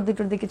কোনো সর্দি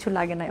টর্দি কিছু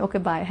লাগে নাই। ওকে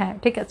বাই, হ্যাঁ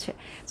ঠিক আছে।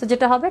 সো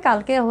যেটা হবে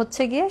কালকে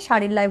হচ্ছে গিয়ে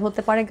শাড়ির লাইভ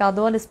হতে পারে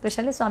গাদোয়াল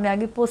স্পেশালি, সো আমি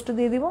আগে পোস্ট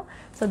দিয়ে দিব,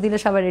 সো দিলে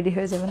সবাই রেডি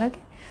হয়ে যাবেন।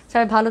 ওকে,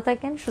 সবাই ভালো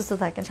থাকেন, সুস্থ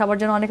থাকেন, সবার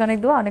জন্য অনেক অনেক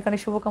দোয়া, অনেক অনেক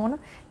শুভকামনা।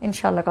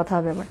 ইনশাআল্লাহ কথা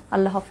হবে আবার।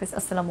 আল্লাহ হাফিজ,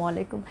 আসসালামু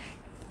আলাইকুম,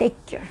 টেক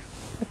কেয়ার।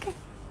 ওকে।